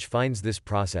small, which finds this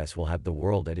process will have the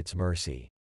world at its mercy.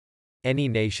 Any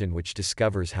nation which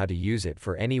discovers how to use it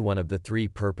for any one of the three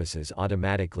purposes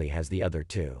automatically has the other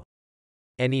two.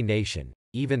 Any nation,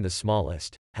 even the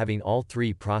smallest, having all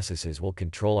three processes will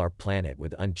control our planet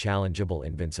with unchallengeable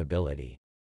invincibility.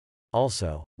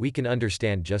 Also, we can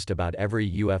understand just about every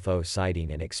UFO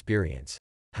sighting and experience,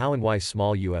 how and why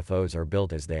small UFOs are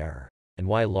built as they are, and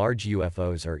why large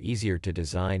UFOs are easier to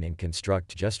design and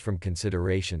construct just from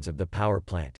considerations of the power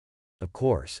plant. Of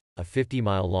course, a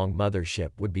 50-mile-long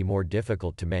mothership would be more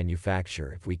difficult to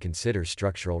manufacture if we consider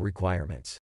structural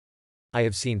requirements. I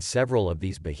have seen several of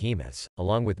these behemoths,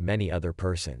 along with many other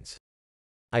persons.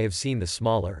 I have seen the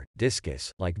smaller,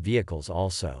 discus-like vehicles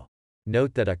also.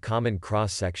 Note that a common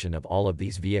cross-section of all of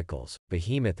these vehicles,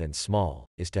 behemoth and small,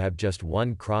 is to have just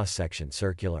one cross-section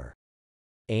circular.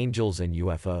 Angels and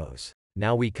UFOs.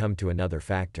 Now we come to another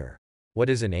factor. What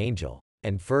is an angel?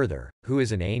 And further, who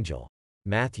is an angel?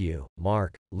 Matthew,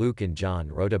 Mark, Luke and John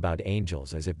wrote about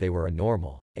angels as if they were a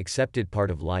normal, accepted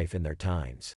part of life in their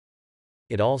times.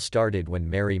 It all started when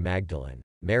Mary Magdalene,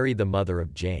 Mary the mother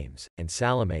of James, and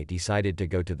Salome decided to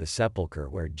go to the sepulchre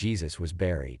where Jesus was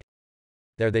buried.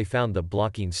 There they found the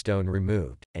blocking stone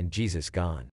removed, and Jesus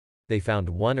gone. They found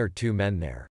one or two men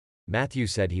there. Matthew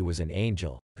said he was an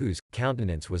angel, whose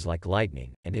countenance was like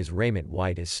lightning, and his raiment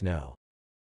white as snow.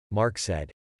 Mark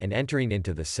said, and entering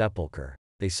into the sepulchre,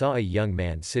 they saw a young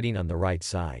man sitting on the right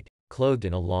side, clothed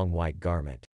in a long white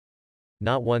garment.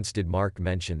 Not once did Mark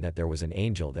mention that there was an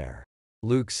angel there.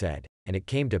 Luke said, and it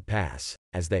came to pass,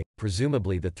 as they,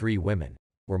 presumably the three women,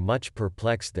 were much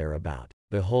perplexed thereabout,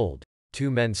 behold,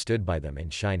 two men stood by them in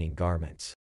shining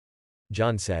garments.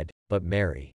 John said, but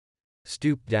Mary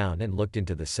stooped down and looked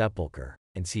into the sepulchre,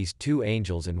 and sees two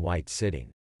angels in white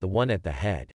sitting, the one at the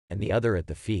head, and the other at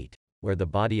the feet, where the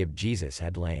body of Jesus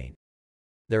had lain.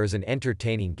 There is an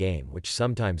entertaining game which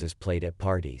sometimes is played at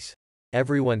parties.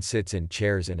 Everyone sits in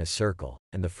chairs in a circle,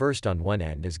 and the first on one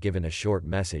end is given a short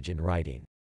message in writing.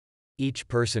 Each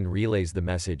person relays the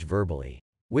message verbally,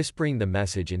 whispering the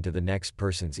message into the next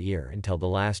person's ear until the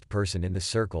last person in the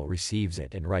circle receives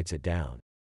it and writes it down.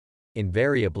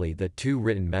 Invariably, the two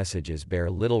written messages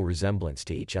bear little resemblance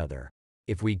to each other.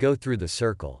 If we go through the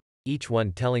circle, each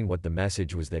one telling what the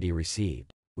message was that he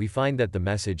received, we find that the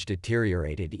message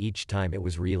deteriorated each time it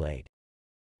was relayed.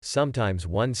 Sometimes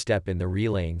one step in the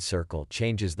relaying circle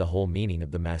changes the whole meaning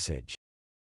of the message.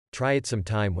 Try it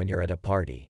sometime when you're at a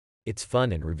party. It's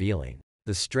fun and revealing.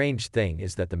 The strange thing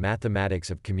is that the mathematics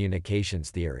of communications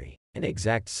theory, an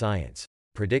exact science,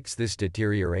 predicts this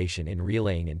deterioration in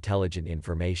relaying intelligent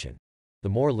information. The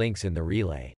more links in the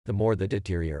relay, the more the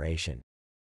deterioration.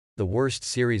 The worst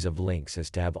series of links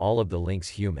is to have all of the links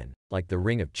human, like the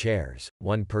ring of chairs,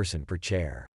 one person per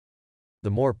chair. The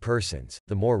more persons,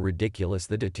 the more ridiculous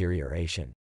the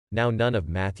deterioration. Now none of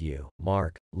Matthew,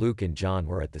 Mark, Luke and John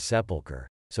were at the sepulchre,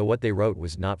 so what they wrote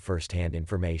was not first-hand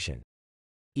information.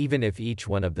 Even if each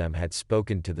one of them had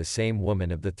spoken to the same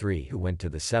woman of the three who went to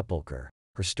the sepulchre,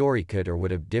 her story could or would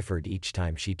have differed each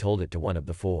time she told it to one of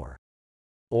the four.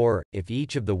 Or, if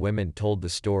each of the women told the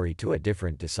story to a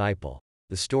different disciple,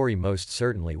 the story most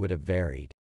certainly would have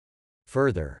varied.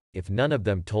 Further, if none of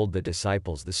them told the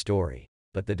disciples the story,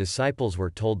 but the disciples were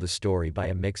told the story by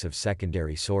a mix of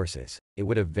secondary sources, it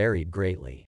would have varied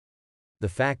greatly. The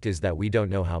fact is that we don't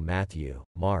know how Matthew,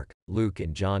 Mark, Luke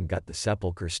and John got the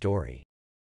sepulchre story.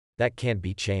 That can't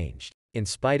be changed. In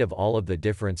spite of all of the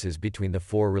differences between the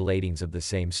four relatings of the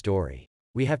same story,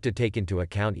 we have to take into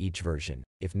account each version,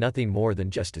 if nothing more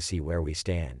than just to see where we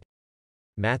stand.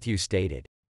 Matthew stated,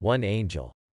 one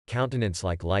angel, countenance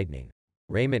like lightning,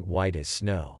 raiment white as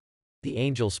snow. The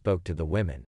angel spoke to the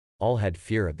women. All had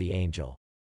fear of the angel.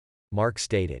 Mark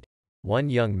stated, One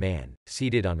young man,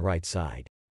 seated on right side,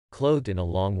 clothed in a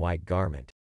long white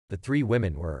garment. The three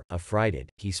women were affrighted.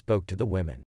 He spoke to the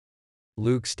women.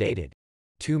 Luke stated,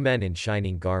 two men in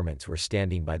shining garments were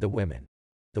standing by the women.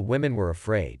 The women were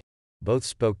afraid. Both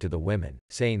spoke to the women,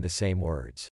 saying the same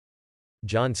words.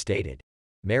 John stated,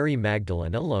 Mary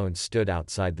Magdalene alone stood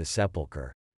outside the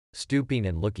sepulchre. Stooping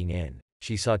and looking in,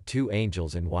 she saw two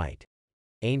angels in white.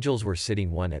 Angels were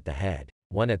sitting, one at the head,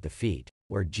 one at the feet,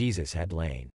 where Jesus had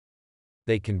lain.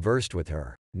 They conversed with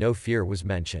her. No fear was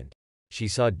mentioned. She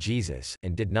saw Jesus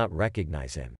and did not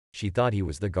recognize him. She thought he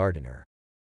was the gardener.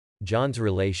 John's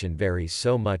relation varies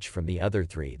so much from the other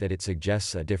three that it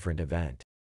suggests a different event.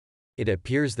 It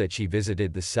appears that she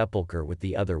visited the sepulchre with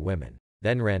the other women,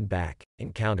 then ran back,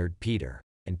 encountered Peter,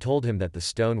 and told him that the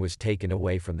stone was taken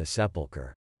away from the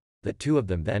sepulchre. The two of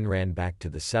them then ran back to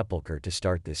the sepulchre to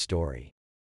start this story.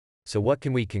 So what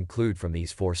can we conclude from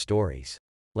these four stories?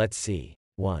 Let's see.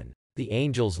 1. The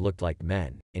angels looked like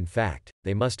men. In fact,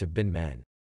 they must have been men.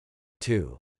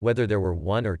 2. Whether there were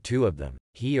one or two of them,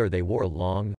 he or they wore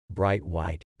long, bright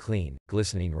white, clean,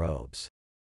 glistening robes.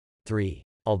 3.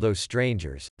 Although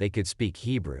strangers, they could speak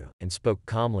Hebrew, and spoke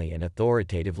calmly and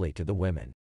authoritatively to the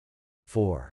women.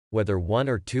 4. Whether one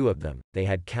or two of them, they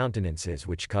had countenances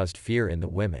which caused fear in the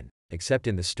women, except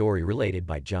in the story related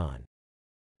by John.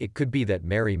 It could be that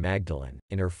Mary Magdalene,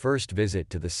 in her first visit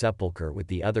to the sepulchre with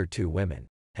the other two women,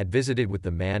 had visited with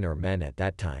the man or men at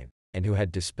that time, and who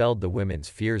had dispelled the women's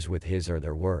fears with his or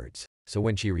their words, so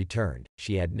when she returned,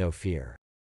 she had no fear.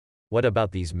 What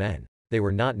about these men? They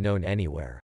were not known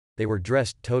anywhere. They were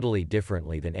dressed totally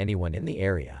differently than anyone in the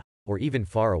area, or even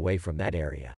far away from that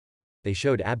area. They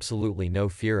showed absolutely no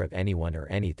fear of anyone or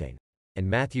anything, and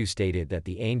Matthew stated that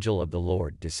the angel of the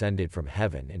Lord descended from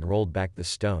heaven and rolled back the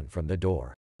stone from the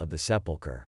door of the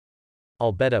sepulchre.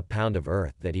 I'll bet a pound of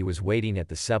earth that he was waiting at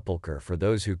the sepulchre for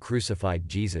those who crucified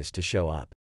Jesus to show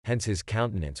up, hence his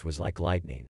countenance was like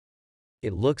lightning.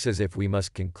 It looks as if we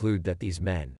must conclude that these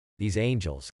men, these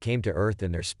angels, came to earth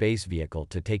in their space vehicle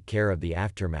to take care of the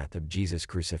aftermath of Jesus'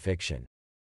 crucifixion.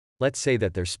 Let's say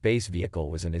that their space vehicle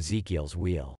was an Ezekiel's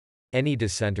wheel. Any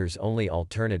dissenter's only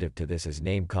alternative to this is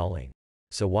name-calling.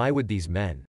 So why would these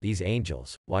men, these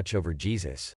angels, watch over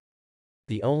Jesus?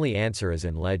 The only answer is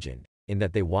in legend, in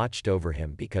that they watched over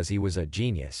him because he was a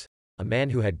genius, a man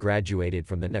who had graduated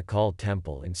from the Nakal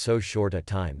temple in so short a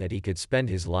time that he could spend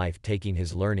his life taking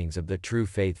his learnings of the true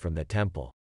faith from the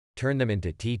temple, turn them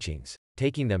into teachings,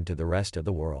 taking them to the rest of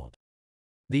the world.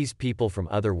 These people from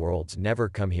other worlds never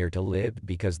come here to live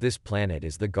because this planet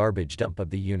is the garbage dump of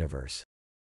the universe.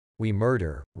 We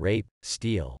murder, rape,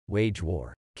 steal, wage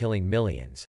war, killing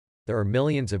millions. There are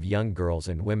millions of young girls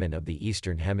and women of the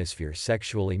Eastern Hemisphere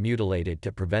sexually mutilated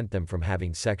to prevent them from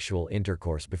having sexual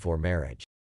intercourse before marriage.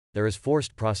 There is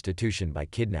forced prostitution by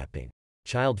kidnapping,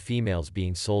 child females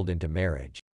being sold into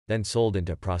marriage, then sold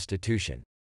into prostitution,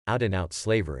 out-and-out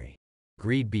slavery,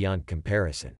 greed beyond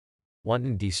comparison,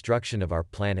 wanton destruction of our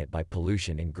planet by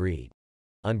pollution and greed,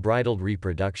 unbridled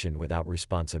reproduction without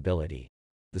responsibility,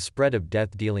 the spread of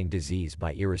death-dealing disease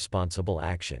by irresponsible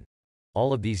action.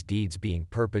 All of these deeds being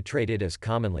perpetrated as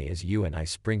commonly as you and I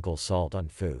sprinkle salt on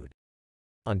food.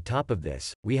 On top of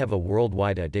this, we have a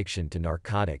worldwide addiction to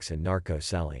narcotics and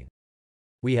narco-selling.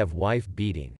 We have wife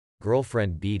beating,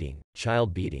 girlfriend beating,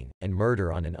 child beating, and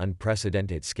murder on an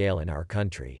unprecedented scale in our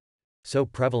country, so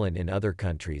prevalent in other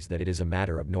countries that it is a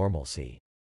matter of normalcy.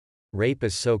 Rape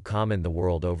is so common the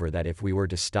world over that if we were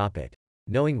to stop it,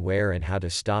 knowing where and how to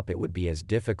stop it would be as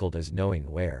difficult as knowing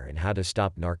where and how to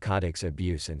stop narcotics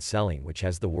abuse and selling, which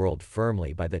has the world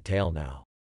firmly by the tail now.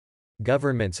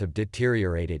 Governments have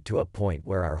deteriorated to a point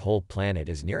where our whole planet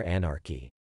is near anarchy.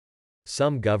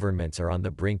 Some governments are on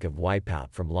the brink of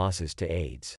wipeout from losses to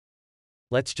AIDS.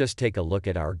 Let's just take a look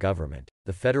at our government,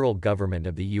 the federal government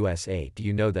of the USA. Do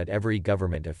you know that every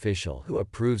government official who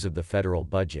approves of the federal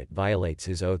budget violates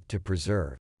his oath to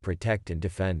preserve, protect and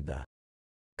defend the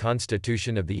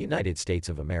Constitution of the United States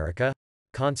of America?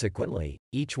 Consequently,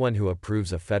 each one who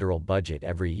approves a federal budget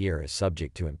every year is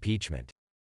subject to impeachment.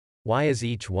 Why is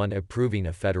each one approving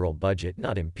a federal budget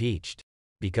not impeached?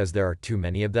 Because there are too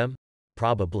many of them?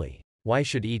 Probably. Why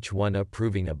should each one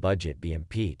approving a budget be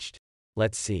impeached?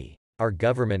 Let's see. Our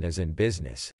government is in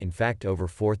business, in fact over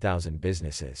 4,000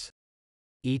 businesses.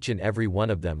 Each and every one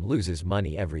of them loses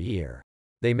money every year.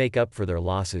 They make up for their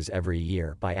losses every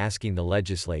year by asking the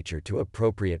legislature to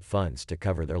appropriate funds to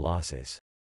cover their losses.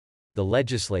 The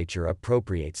legislature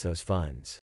appropriates those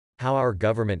funds. How our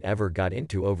government ever got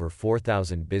into over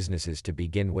 4,000 businesses to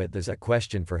begin with is a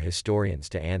question for historians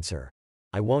to answer.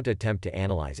 I won't attempt to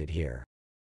analyze it here.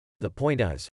 The point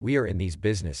is, we are in these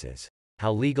businesses.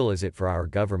 How legal is it for our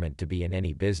government to be in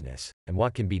any business, and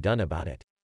what can be done about it?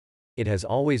 It has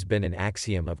always been an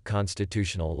axiom of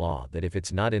constitutional law that if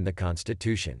it's not in the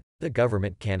Constitution, the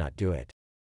government cannot do it.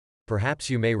 Perhaps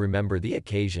you may remember the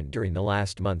occasion during the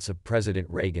last months of President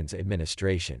Reagan's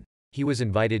administration. He was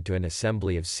invited to an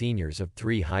assembly of seniors of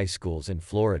 3 high schools in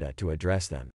Florida to address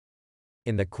them.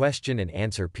 In the question and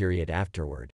answer period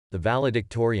afterward, the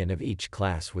valedictorian of each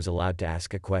class was allowed to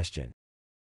ask a question.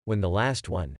 When the last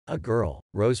one, a girl,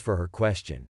 rose for her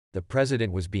question, the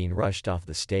president was being rushed off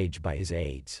the stage by his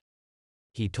aides.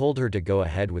 He told her to go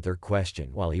ahead with her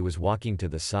question while he was walking to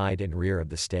the side and rear of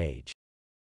the stage.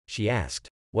 She asked,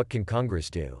 "What can Congress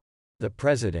do?" The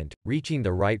president, reaching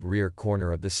the right rear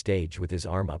corner of the stage with his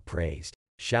arm upraised,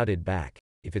 shouted back,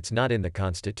 "If it's not in the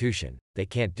Constitution, they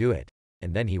can't do it,"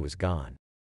 and then he was gone.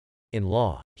 In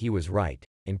law, he was right.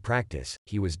 In practice,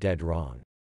 he was dead wrong.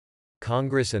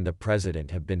 Congress and the president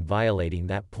have been violating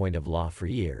that point of law for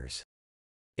years.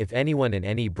 If anyone in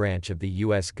any branch of the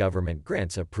U.S. government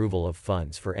grants approval of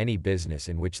funds for any business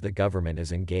in which the government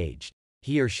is engaged,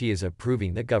 he or she is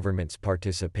approving the government's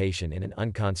participation in an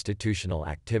unconstitutional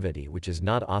activity which is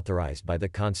not authorized by the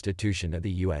Constitution of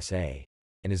the USA,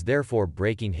 and is therefore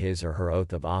breaking his or her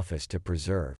oath of office to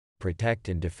preserve, protect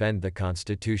and defend the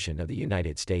Constitution of the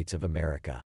United States of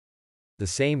America. The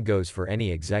same goes for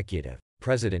any executive,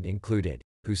 president included,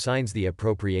 who signs the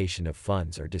appropriation of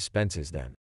funds or dispenses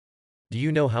them. Do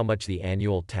you know how much the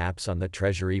annual taps on the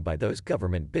Treasury by those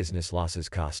government business losses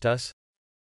cost us?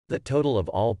 The total of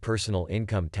all personal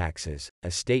income taxes,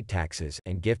 estate taxes,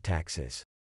 and gift taxes.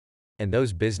 And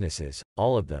those businesses,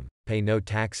 all of them, pay no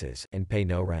taxes and pay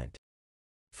no rent.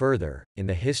 Further, in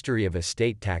the history of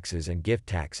estate taxes and gift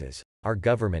taxes, our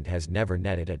government has never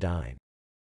netted a dime.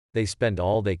 They spend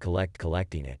all they collect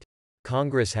collecting it.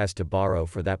 Congress has to borrow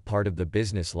for that part of the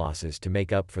business losses to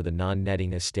make up for the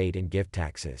non-netting estate and gift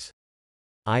taxes.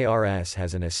 IRS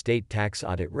has an estate tax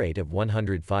audit rate of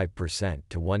 105%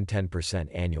 to 110%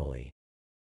 annually.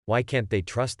 Why can't they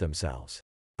trust themselves?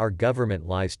 Our government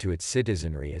lies to its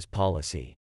citizenry as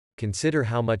policy. Consider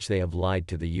how much they have lied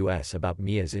to the U.S. about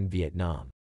MIAs in Vietnam.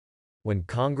 When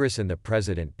Congress and the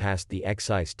President passed the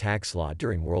excise tax law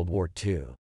during World War II,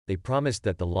 they promised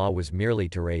that the law was merely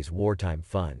to raise wartime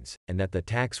funds, and that the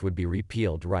tax would be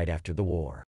repealed right after the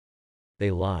war. They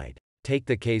lied. Take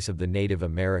the case of the Native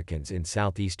Americans in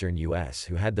southeastern U.S.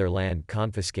 who had their land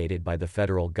confiscated by the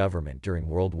federal government during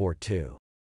World War II.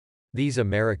 These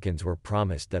Americans were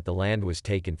promised that the land was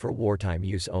taken for wartime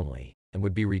use only, and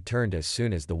would be returned as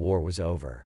soon as the war was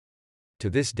over. To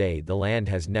this day, the land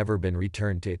has never been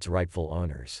returned to its rightful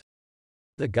owners.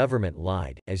 The government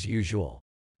lied, as usual.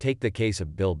 Take the case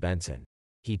of Bill Benson.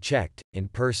 He checked, in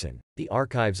person, the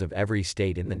archives of every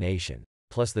state in the nation,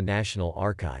 plus the National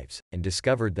Archives, and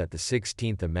discovered that the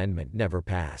 16th Amendment never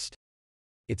passed.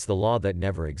 It's the law that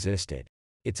never existed.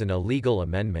 It's an illegal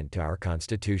amendment to our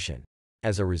Constitution.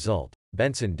 As a result,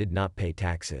 Benson did not pay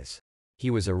taxes.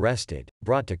 He was arrested,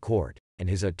 brought to court, and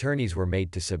his attorneys were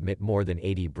made to submit more than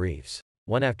 80 briefs,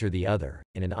 one after the other,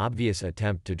 in an obvious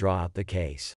attempt to draw out the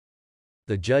case.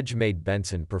 The judge made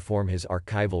Benson perform his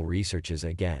archival researches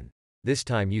again, this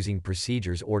time using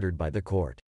procedures ordered by the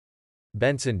court.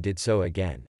 Benson did so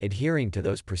again, adhering to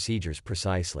those procedures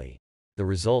precisely. The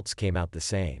results came out the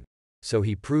same. So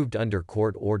he proved under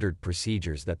court-ordered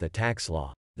procedures that the tax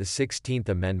law, the 16th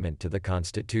Amendment to the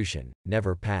Constitution,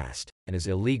 never passed, and is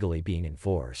illegally being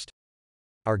enforced.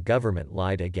 Our government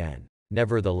lied again.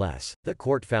 Nevertheless, the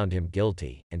court found him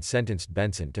guilty, and sentenced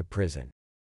Benson to prison.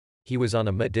 He was on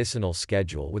a medicinal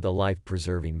schedule with a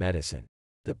life-preserving medicine.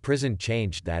 The prison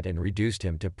changed that and reduced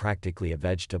him to practically a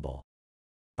vegetable.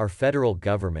 Our federal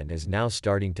government is now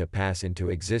starting to pass into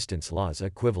existence laws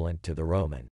equivalent to the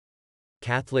Roman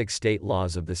Catholic state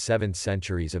laws of the 7th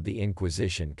centuries of the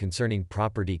Inquisition concerning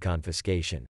property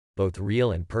confiscation, both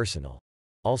real and personal.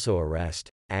 Also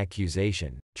arrest,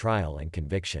 accusation, trial and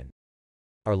conviction.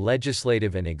 Our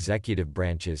legislative and executive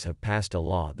branches have passed a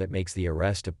law that makes the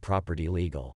arrest of property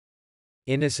legal.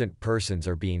 Innocent persons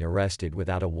are being arrested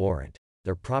without a warrant,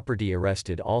 their property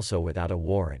arrested also without a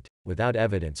warrant, without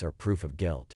evidence or proof of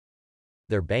guilt.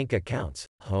 Their bank accounts,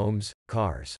 homes,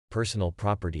 cars, personal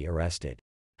property arrested.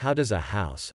 How does a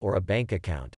house, or a bank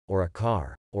account, or a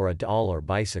car, or a doll or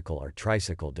bicycle or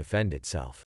tricycle defend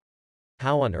itself?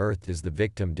 How on earth does the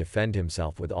victim defend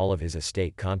himself with all of his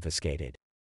estate confiscated?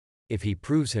 If he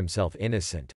proves himself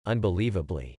innocent,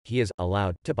 unbelievably, he is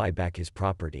allowed to buy back his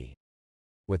property.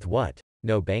 With what?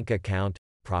 No bank account,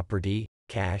 property,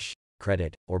 cash,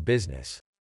 credit, or business.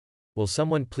 Will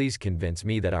someone please convince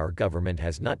me that our government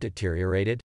has not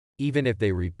deteriorated? Even if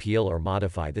they repeal or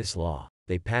modify this law,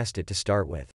 they passed it to start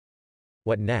with.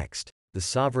 What next? The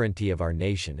sovereignty of our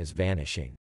nation is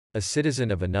vanishing. A citizen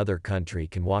of another country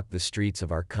can walk the streets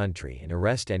of our country and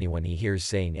arrest anyone he hears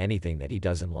saying anything that he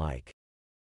doesn't like.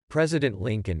 President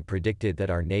Lincoln predicted that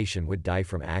our nation would die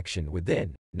from action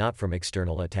within, not from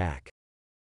external attack.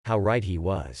 How right he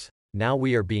was. Now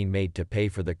we are being made to pay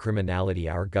for the criminality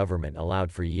our government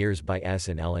allowed for years by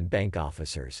S&L and bank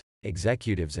officers,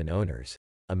 executives and owners,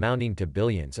 amounting to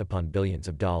billions upon billions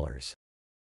of dollars.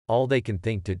 All they can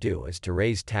think to do is to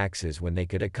raise taxes when they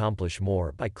could accomplish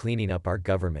more by cleaning up our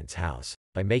government's house,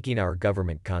 by making our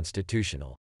government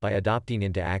constitutional, by adopting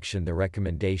into action the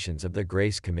recommendations of the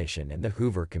Grace Commission and the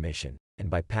Hoover Commission, and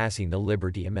by passing the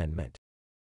Liberty Amendment.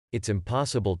 It's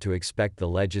impossible to expect the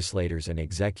legislators and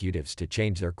executives to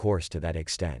change their course to that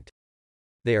extent.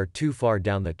 They are too far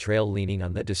down the trail leaning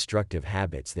on the destructive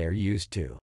habits they are used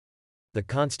to. The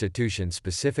Constitution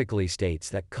specifically states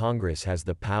that Congress has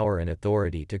the power and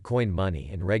authority to coin money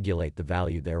and regulate the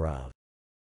value thereof.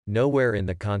 Nowhere in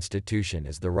the Constitution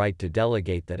is the right to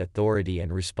delegate that authority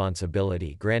and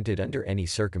responsibility granted under any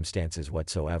circumstances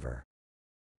whatsoever.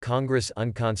 Congress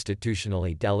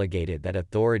unconstitutionally delegated that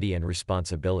authority and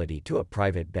responsibility to a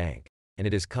private bank, and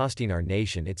it is costing our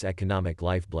nation its economic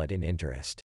lifeblood and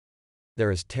interest.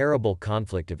 There is terrible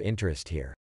conflict of interest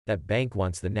here. That bank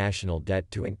wants the national debt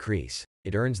to increase,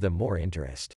 it earns them more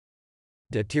interest.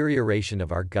 Deterioration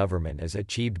of our government is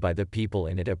achieved by the people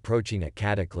in it approaching a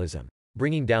cataclysm,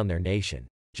 bringing down their nation,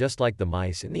 just like the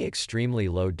mice in the extremely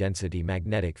low-density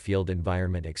magnetic field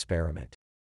environment experiment.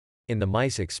 In the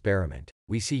mice experiment,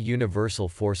 we see universal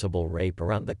forcible rape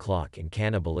around the clock and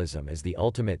cannibalism as the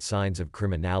ultimate signs of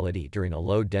criminality during a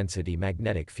low-density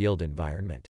magnetic field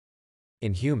environment.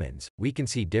 In humans, we can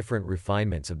see different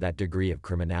refinements of that degree of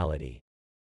criminality.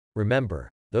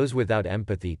 Remember, those without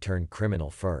empathy turn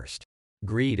criminal first.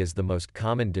 Greed is the most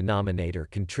common denominator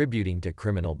contributing to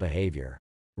criminal behavior.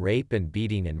 Rape and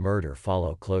beating and murder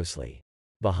follow closely.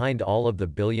 Behind all of the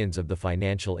billions of the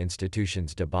financial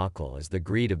institutions debacle is the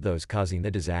greed of those causing the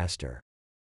disaster.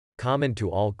 Common to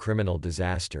all criminal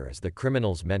disaster is the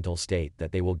criminal's mental state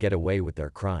that they will get away with their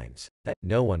crimes, that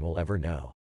no one will ever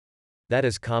know. That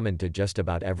is common to just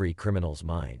about every criminal's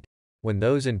mind. When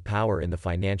those in power in the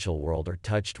financial world are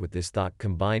touched with this thought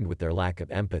combined with their lack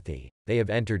of empathy, they have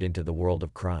entered into the world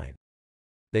of crime.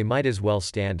 They might as well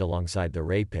stand alongside the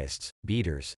rapists,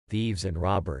 beaters, thieves and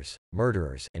robbers,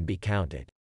 murderers, and be counted.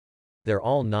 They're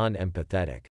all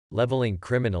non-empathetic, leveling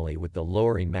criminally with the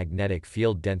lowering magnetic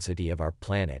field density of our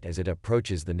planet as it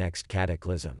approaches the next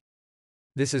cataclysm.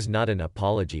 This is not an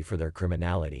apology for their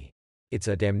criminality. It's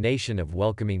a damnation of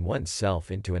welcoming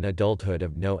oneself into an adulthood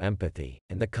of no empathy,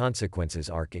 and the consequences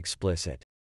are explicit.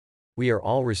 We are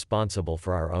all responsible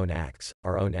for our own acts,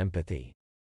 our own empathy.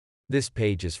 This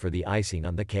page is for the icing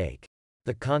on the cake.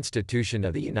 The Constitution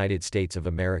of the United States of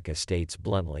America states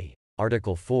bluntly,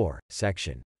 Article 4,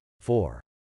 Section 4.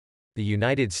 The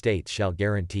United States shall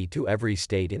guarantee to every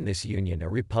state in this Union a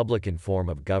republican form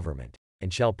of government,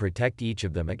 and shall protect each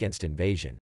of them against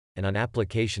invasion, and on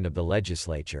application of the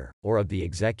legislature, or of the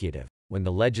executive, when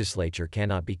the legislature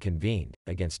cannot be convened,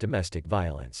 against domestic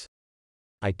violence.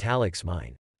 Italics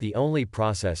mine. The only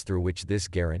process through which this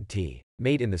guarantee,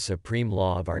 made in the supreme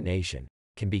law of our nation,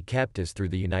 can be kept is through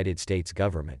the United States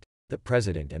government, the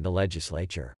President and the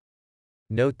legislature.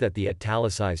 Note that the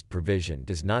italicized provision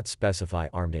does not specify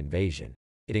armed invasion.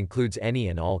 It includes any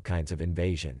and all kinds of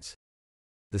invasions.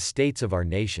 The states of our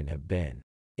nation have been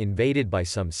invaded by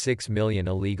some 6 million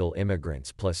illegal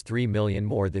immigrants plus 3 million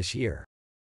more this year.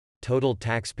 Total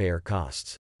taxpayer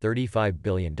costs, $35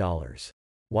 billion.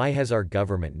 Why has our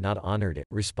government not honored its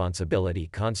responsibility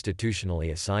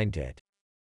constitutionally assigned to it?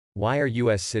 Why are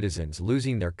U.S. citizens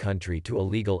losing their country to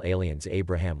illegal aliens?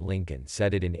 Abraham Lincoln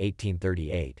said it in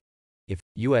 1838. If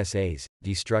USA's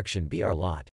destruction be our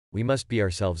lot, we must be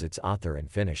ourselves its author and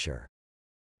finisher.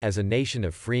 As a nation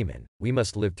of freemen, we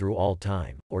must live through all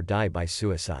time, or die by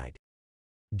suicide.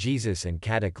 Jesus and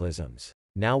cataclysms.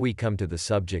 Now we come to the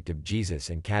subject of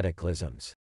Jesus and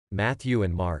cataclysms. Matthew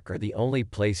and Mark are the only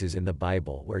places in the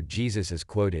Bible where Jesus is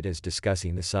quoted as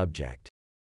discussing the subject.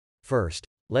 First,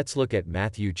 let's look at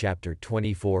Matthew chapter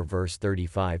 24 verse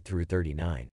 35 through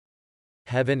 39.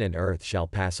 Heaven and earth shall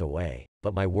pass away,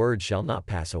 but my word shall not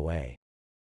pass away.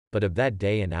 But of that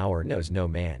day and hour knows no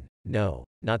man, no,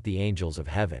 not the angels of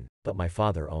heaven, but my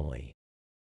Father only.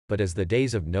 But as the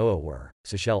days of Noah were,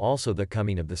 so shall also the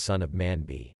coming of the Son of Man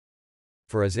be.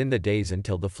 For as in the days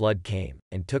until the flood came,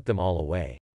 and took them all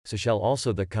away, so shall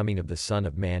also the coming of the Son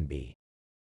of Man be.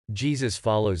 Jesus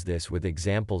follows this with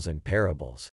examples and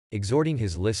parables, exhorting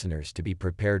his listeners to be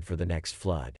prepared for the next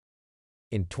flood.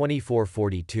 In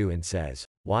 24:42 and says,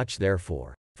 Watch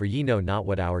therefore, for ye know not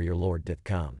what hour your Lord doth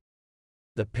come.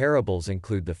 The parables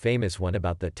include the famous one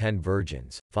about the 10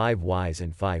 virgins, 5 wise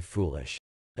and 5 foolish.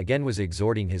 Again was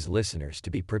exhorting his listeners to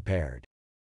be prepared.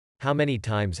 How many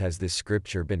times has this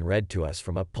scripture been read to us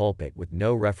from a pulpit with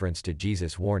no reference to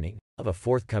Jesus' warning of a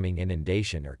forthcoming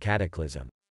inundation or cataclysm?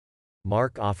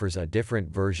 Mark offers a different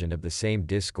version of the same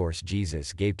discourse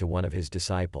Jesus gave to one of his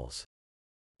disciples.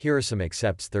 Here are some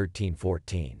excepts.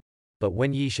 13:14. But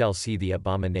when ye shall see the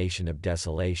abomination of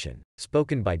desolation,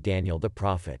 spoken by Daniel the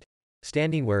prophet,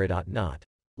 standing where it ought not,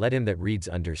 let him that reads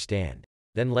understand.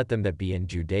 Then let them that be in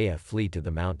Judea flee to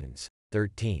the mountains.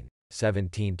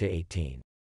 13:17-18.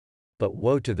 But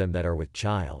woe to them that are with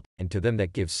child, and to them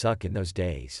that give suck in those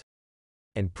days.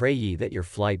 And pray ye that your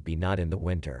flight be not in the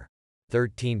winter.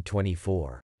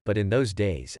 13:24. But in those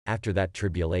days, after that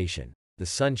tribulation, the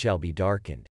sun shall be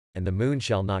darkened, and the moon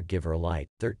shall not give her light.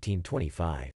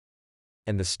 13:25.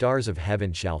 And the stars of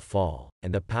heaven shall fall,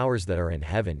 and the powers that are in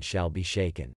heaven shall be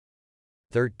shaken.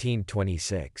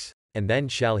 13:26. And then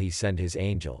shall he send his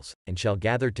angels, and shall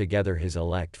gather together his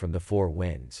elect from the 4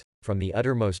 winds, from the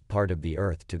uttermost part of the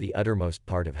earth to the uttermost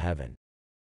part of heaven.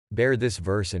 Bear this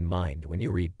verse in mind when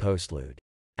you read postlude.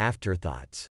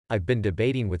 Afterthoughts. I've been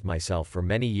debating with myself for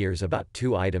many years about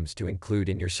 2 items to include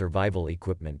in your survival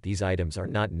equipment. These items are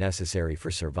not necessary for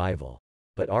survival,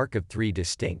 but arc of 3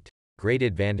 distinct, great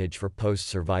advantage for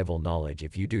post-survival knowledge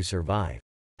if you do survive.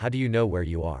 How do you know where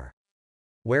you are?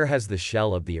 Where has the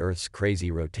shell of the Earth's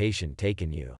crazy rotation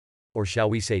taken you? Or shall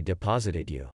we say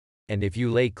deposited you? And if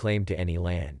you lay claim to any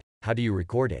land, how do you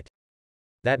record it?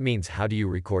 That means how do you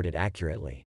record it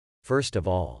accurately? First of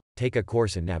all, take a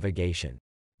course in navigation.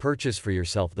 Purchase for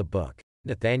yourself the book,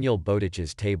 Nathaniel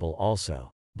Bowditch's Table.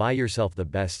 Also, buy yourself the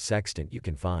best sextant you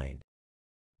can find.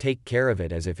 Take care of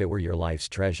it as if it were your life's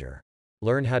treasure.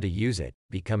 Learn how to use it,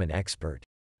 become an expert.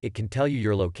 It can tell you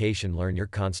your location. Learn your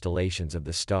constellations of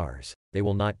the stars. They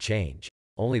will not change,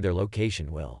 only their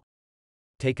location will.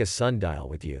 Take a sundial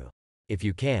with you. If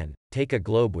you can, take a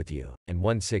globe with you, and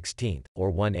 1/16 or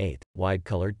 1/8 wide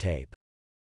colored tape.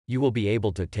 You will be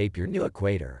able to tape your new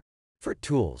equator. For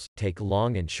tools, take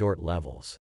long and short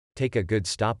levels. Take a good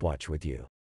stopwatch with you.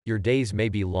 Your days may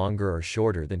be longer or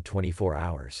shorter than 24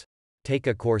 hours. Take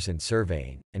a course in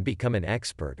surveying, and become an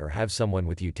expert, or have someone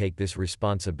with you take this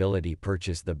responsibility.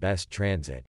 Purchase the best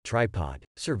transit, tripod,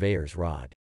 surveyor's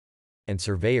rod, and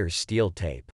surveyor's steel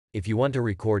tape. If you want to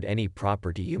record any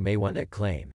property you may want to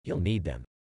claim, you'll need them.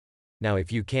 Now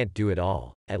if you can't do it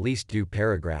all, at least do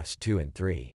paragraphs 2 and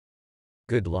 3.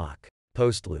 Good luck.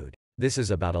 Postlude. This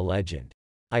is about a legend.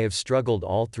 I have struggled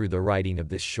all through the writing of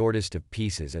this shortest of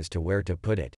pieces as to where to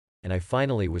put it, and I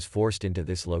finally was forced into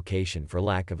this location for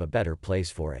lack of a better place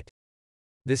for it.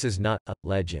 This is not a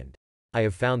legend. I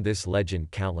have found this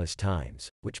legend countless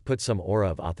times, which puts some aura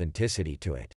of authenticity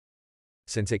to it.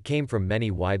 Since it came from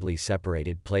many widely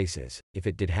separated places, if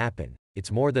it did happen,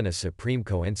 it's more than a supreme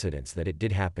coincidence that it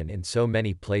did happen in so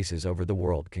many places over the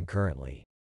world concurrently.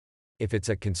 If it's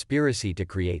a conspiracy to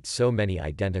create so many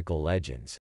identical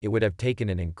legends, it would have taken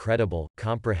an incredible,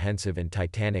 comprehensive and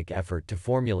titanic effort to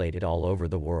formulate it all over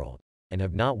the world, and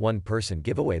have not one person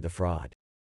give away the fraud.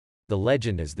 The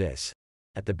legend is this.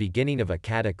 At the beginning of a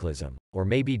cataclysm, or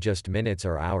maybe just minutes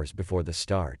or hours before the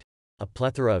start, a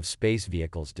plethora of space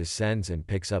vehicles descends and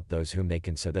picks up those whom they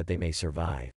can so that they may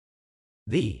survive.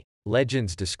 The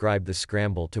legends describe the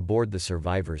scramble to board the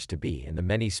survivors to be in the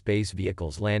many space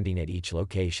vehicles landing at each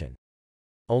location.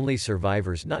 Only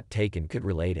survivors not taken could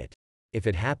relate it. If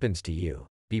it happens to you,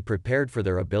 be prepared for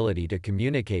their ability to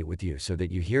communicate with you so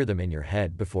that you hear them in your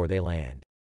head before they land.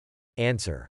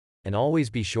 Answer. And always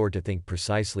be sure to think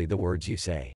precisely the words you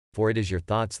say, for it is your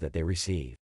thoughts that they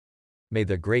receive. May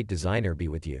the great designer be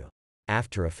with you.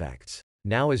 After effects.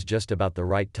 Now is just about the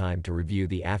right time to review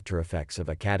the after effects of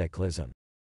a cataclysm.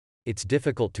 It's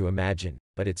difficult to imagine,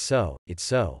 but it's so.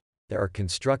 There are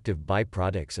constructive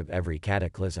byproducts of every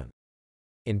cataclysm.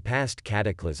 In past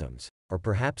cataclysms, or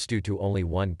perhaps due to only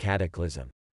one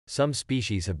cataclysm, some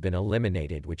species have been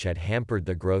eliminated which had hampered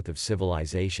the growth of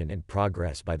civilization and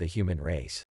progress by the human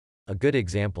race. A good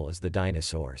example is the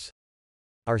dinosaurs.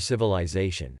 Our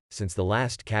civilization, since the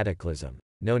last cataclysm,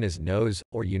 known as Noah's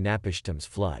or Unapishtim's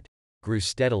flood, grew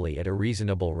steadily at a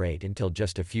reasonable rate until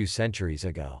just a few centuries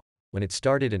ago, when it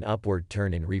started an upward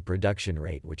turn in reproduction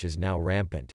rate which is now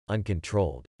rampant,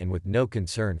 uncontrolled, and with no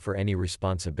concern for any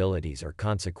responsibilities or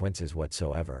consequences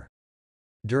whatsoever.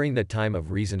 During the time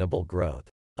of reasonable growth,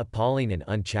 appalling and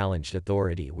unchallenged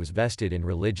authority was vested in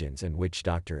religions and witch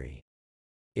doctory.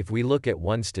 If we look at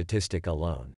one statistic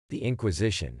alone, the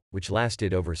Inquisition, which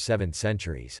lasted over 7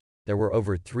 centuries, there were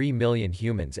over 3 million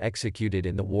humans executed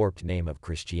in the warped name of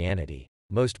Christianity,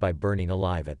 most by burning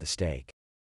alive at the stake.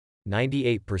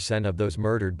 98% of those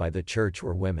murdered by the church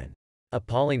were women.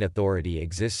 Appalling authority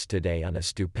exists today on a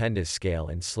stupendous scale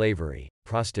in slavery,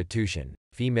 prostitution,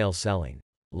 female selling,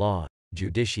 law,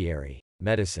 judiciary,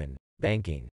 medicine,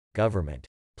 banking, government,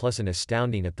 plus an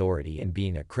astounding authority in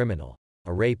being a criminal,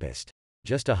 a rapist,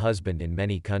 just a husband in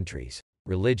many countries,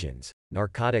 religions,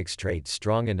 narcotics trade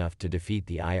strong enough to defeat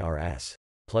the IRS,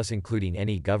 plus including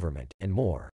any government, and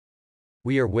more.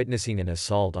 We are witnessing an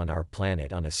assault on our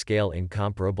planet on a scale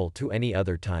incomparable to any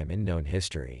other time in known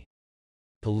history.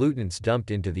 Pollutants dumped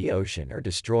into the ocean are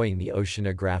destroying the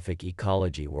oceanographic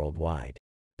ecology worldwide.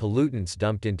 Pollutants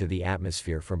dumped into the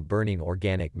atmosphere from burning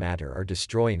organic matter are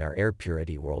destroying our air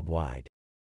purity worldwide.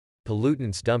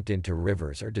 Pollutants dumped into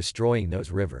rivers are destroying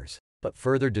those rivers, but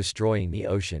further destroying the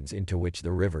oceans into which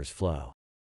the rivers flow.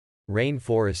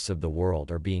 Rainforests of the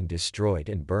world are being destroyed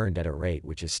and burned at a rate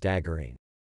which is staggering.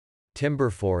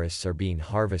 Timber forests are being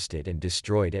harvested and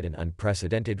destroyed at an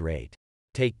unprecedented rate.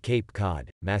 Take Cape Cod,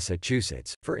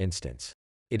 Massachusetts, for instance.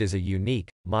 It is a unique,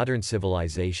 modern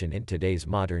civilization in today's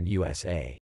modern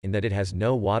USA, in that it has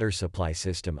no water supply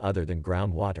system other than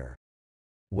groundwater.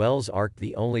 Wells are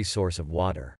the only source of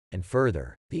water, and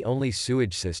further, the only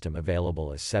sewage system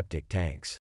available is septic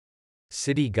tanks.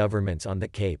 City governments on the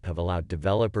Cape have allowed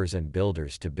developers and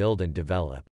builders to build and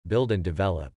develop,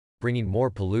 bringing more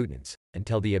pollutants,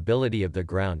 until the ability of the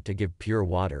ground to give pure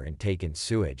water and take in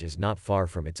sewage is not far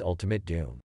from its ultimate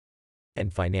doom.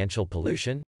 And financial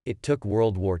pollution? It took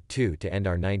World War II to end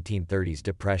our 1930s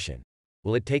depression.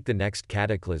 Will it take the next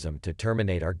cataclysm to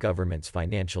terminate our government's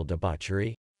financial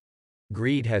debauchery?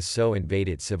 Greed has so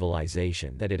invaded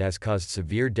civilization that it has caused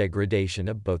severe degradation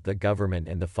of both the government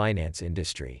and the finance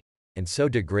industry, and so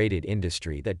degraded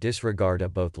industry that disregard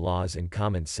of both laws and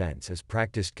common sense is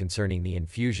practiced concerning the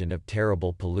infusion of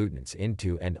terrible pollutants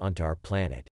into and onto our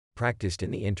planet, practiced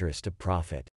in the interest of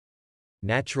profit.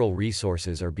 Natural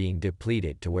resources are being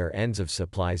depleted to where ends of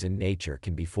supplies in nature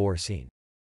can be foreseen.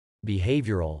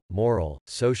 Behavioral, moral,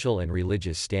 social and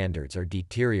religious standards are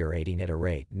deteriorating at a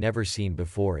rate never seen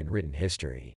before in written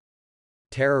history.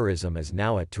 Terrorism is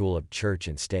now a tool of church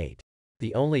and state.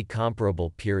 The only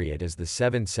comparable period is the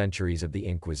 7 centuries of the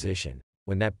Inquisition,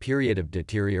 when that period of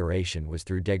deterioration was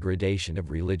through degradation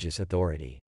of religious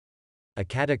authority. A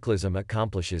cataclysm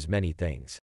accomplishes many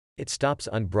things. It stops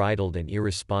unbridled and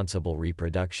irresponsible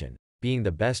reproduction, being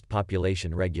the best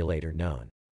population regulator known.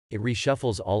 It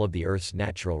reshuffles all of the Earth's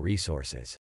natural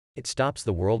resources. It stops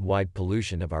the worldwide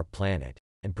pollution of our planet,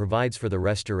 and provides for the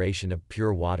restoration of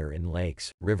pure water in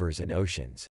lakes, rivers and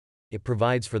oceans. It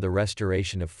provides for the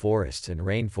restoration of forests and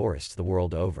rainforests the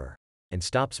world over, and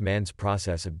stops man's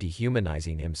process of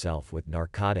dehumanizing himself with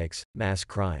narcotics, mass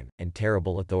crime, and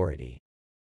terrible authority.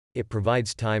 It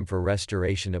provides time for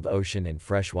restoration of ocean and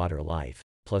freshwater life,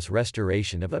 plus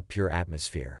restoration of a pure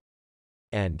atmosphere.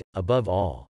 And, above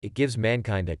all, it gives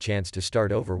mankind a chance to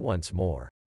start over once more,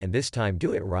 and this time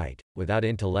do it right, without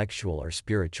intellectual or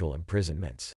spiritual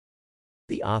imprisonments.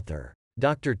 The author,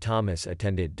 Dr. Thomas,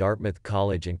 attended Dartmouth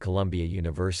College and Columbia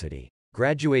University,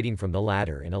 graduating from the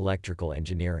latter in electrical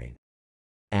engineering.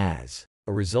 As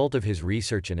a result of his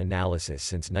research and analysis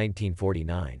since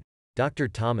 1949, Dr.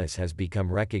 Thomas has become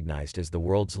recognized as the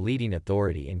world's leading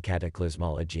authority in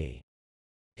cataclysmology.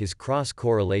 His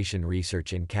cross-correlation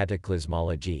research in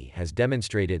cataclysmology has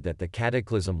demonstrated that the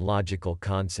cataclysm logical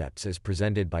concepts as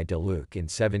presented by de Luc in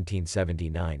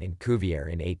 1779 and Cuvier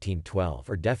in 1812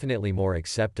 are definitely more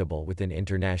acceptable within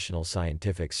international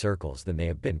scientific circles than they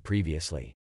have been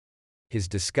previously. His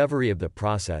discovery of the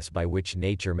process by which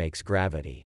nature makes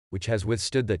gravity, which has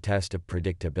withstood the test of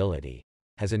predictability,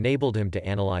 has enabled him to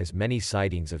analyze many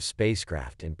sightings of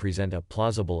spacecraft and present a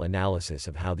plausible analysis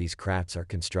of how these crafts are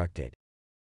constructed.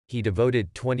 He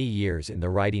devoted 20 years in the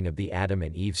writing of the Adam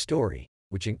and Eve story,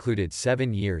 which included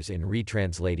 7 years in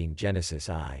retranslating Genesis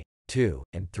I, II,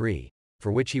 and III,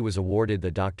 for which he was awarded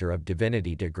the Doctor of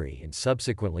Divinity degree and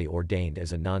subsequently ordained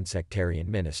as a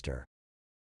non-sectarian minister.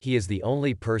 He is the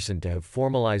only person to have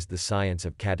formalized the science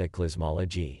of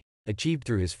cataclysmology, achieved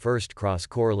through his first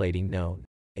cross-correlating known,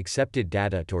 accepted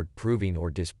data toward proving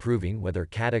or disproving whether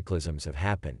cataclysms have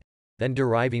happened, then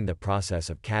deriving the process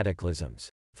of cataclysms,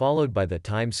 followed by the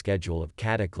time schedule of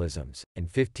cataclysms,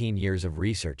 and 15 years of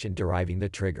research in deriving the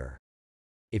trigger.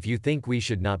 If you think we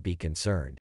should not be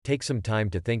concerned, take some time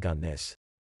to think on this.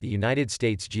 The United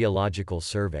States Geological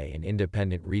Survey and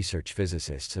independent research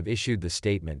physicists have issued the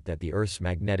statement that the Earth's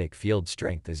magnetic field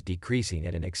strength is decreasing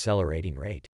at an accelerating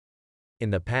rate.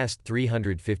 In the past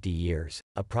 350 years,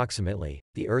 approximately,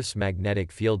 the Earth's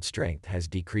magnetic field strength has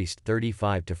decreased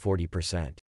 35 to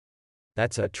 40%.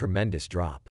 That's a tremendous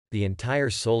drop. The entire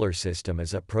solar system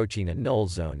is approaching a null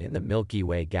zone in the Milky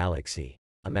Way galaxy,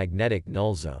 a magnetic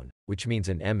null zone, which means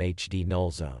an MHD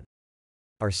null zone.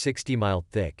 Our 60-mile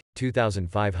thick,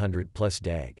 2,500 plus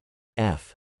deg.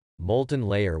 F. molten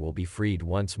layer will be freed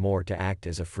once more to act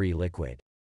as a free liquid.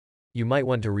 You might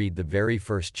want to read the very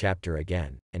first chapter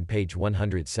again, and page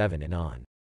 107 and on.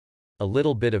 A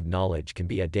little bit of knowledge can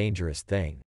be a dangerous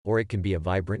thing, or it can be a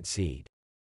vibrant seed,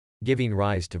 giving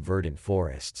rise to verdant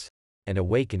forests and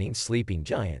awakening sleeping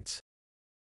giants.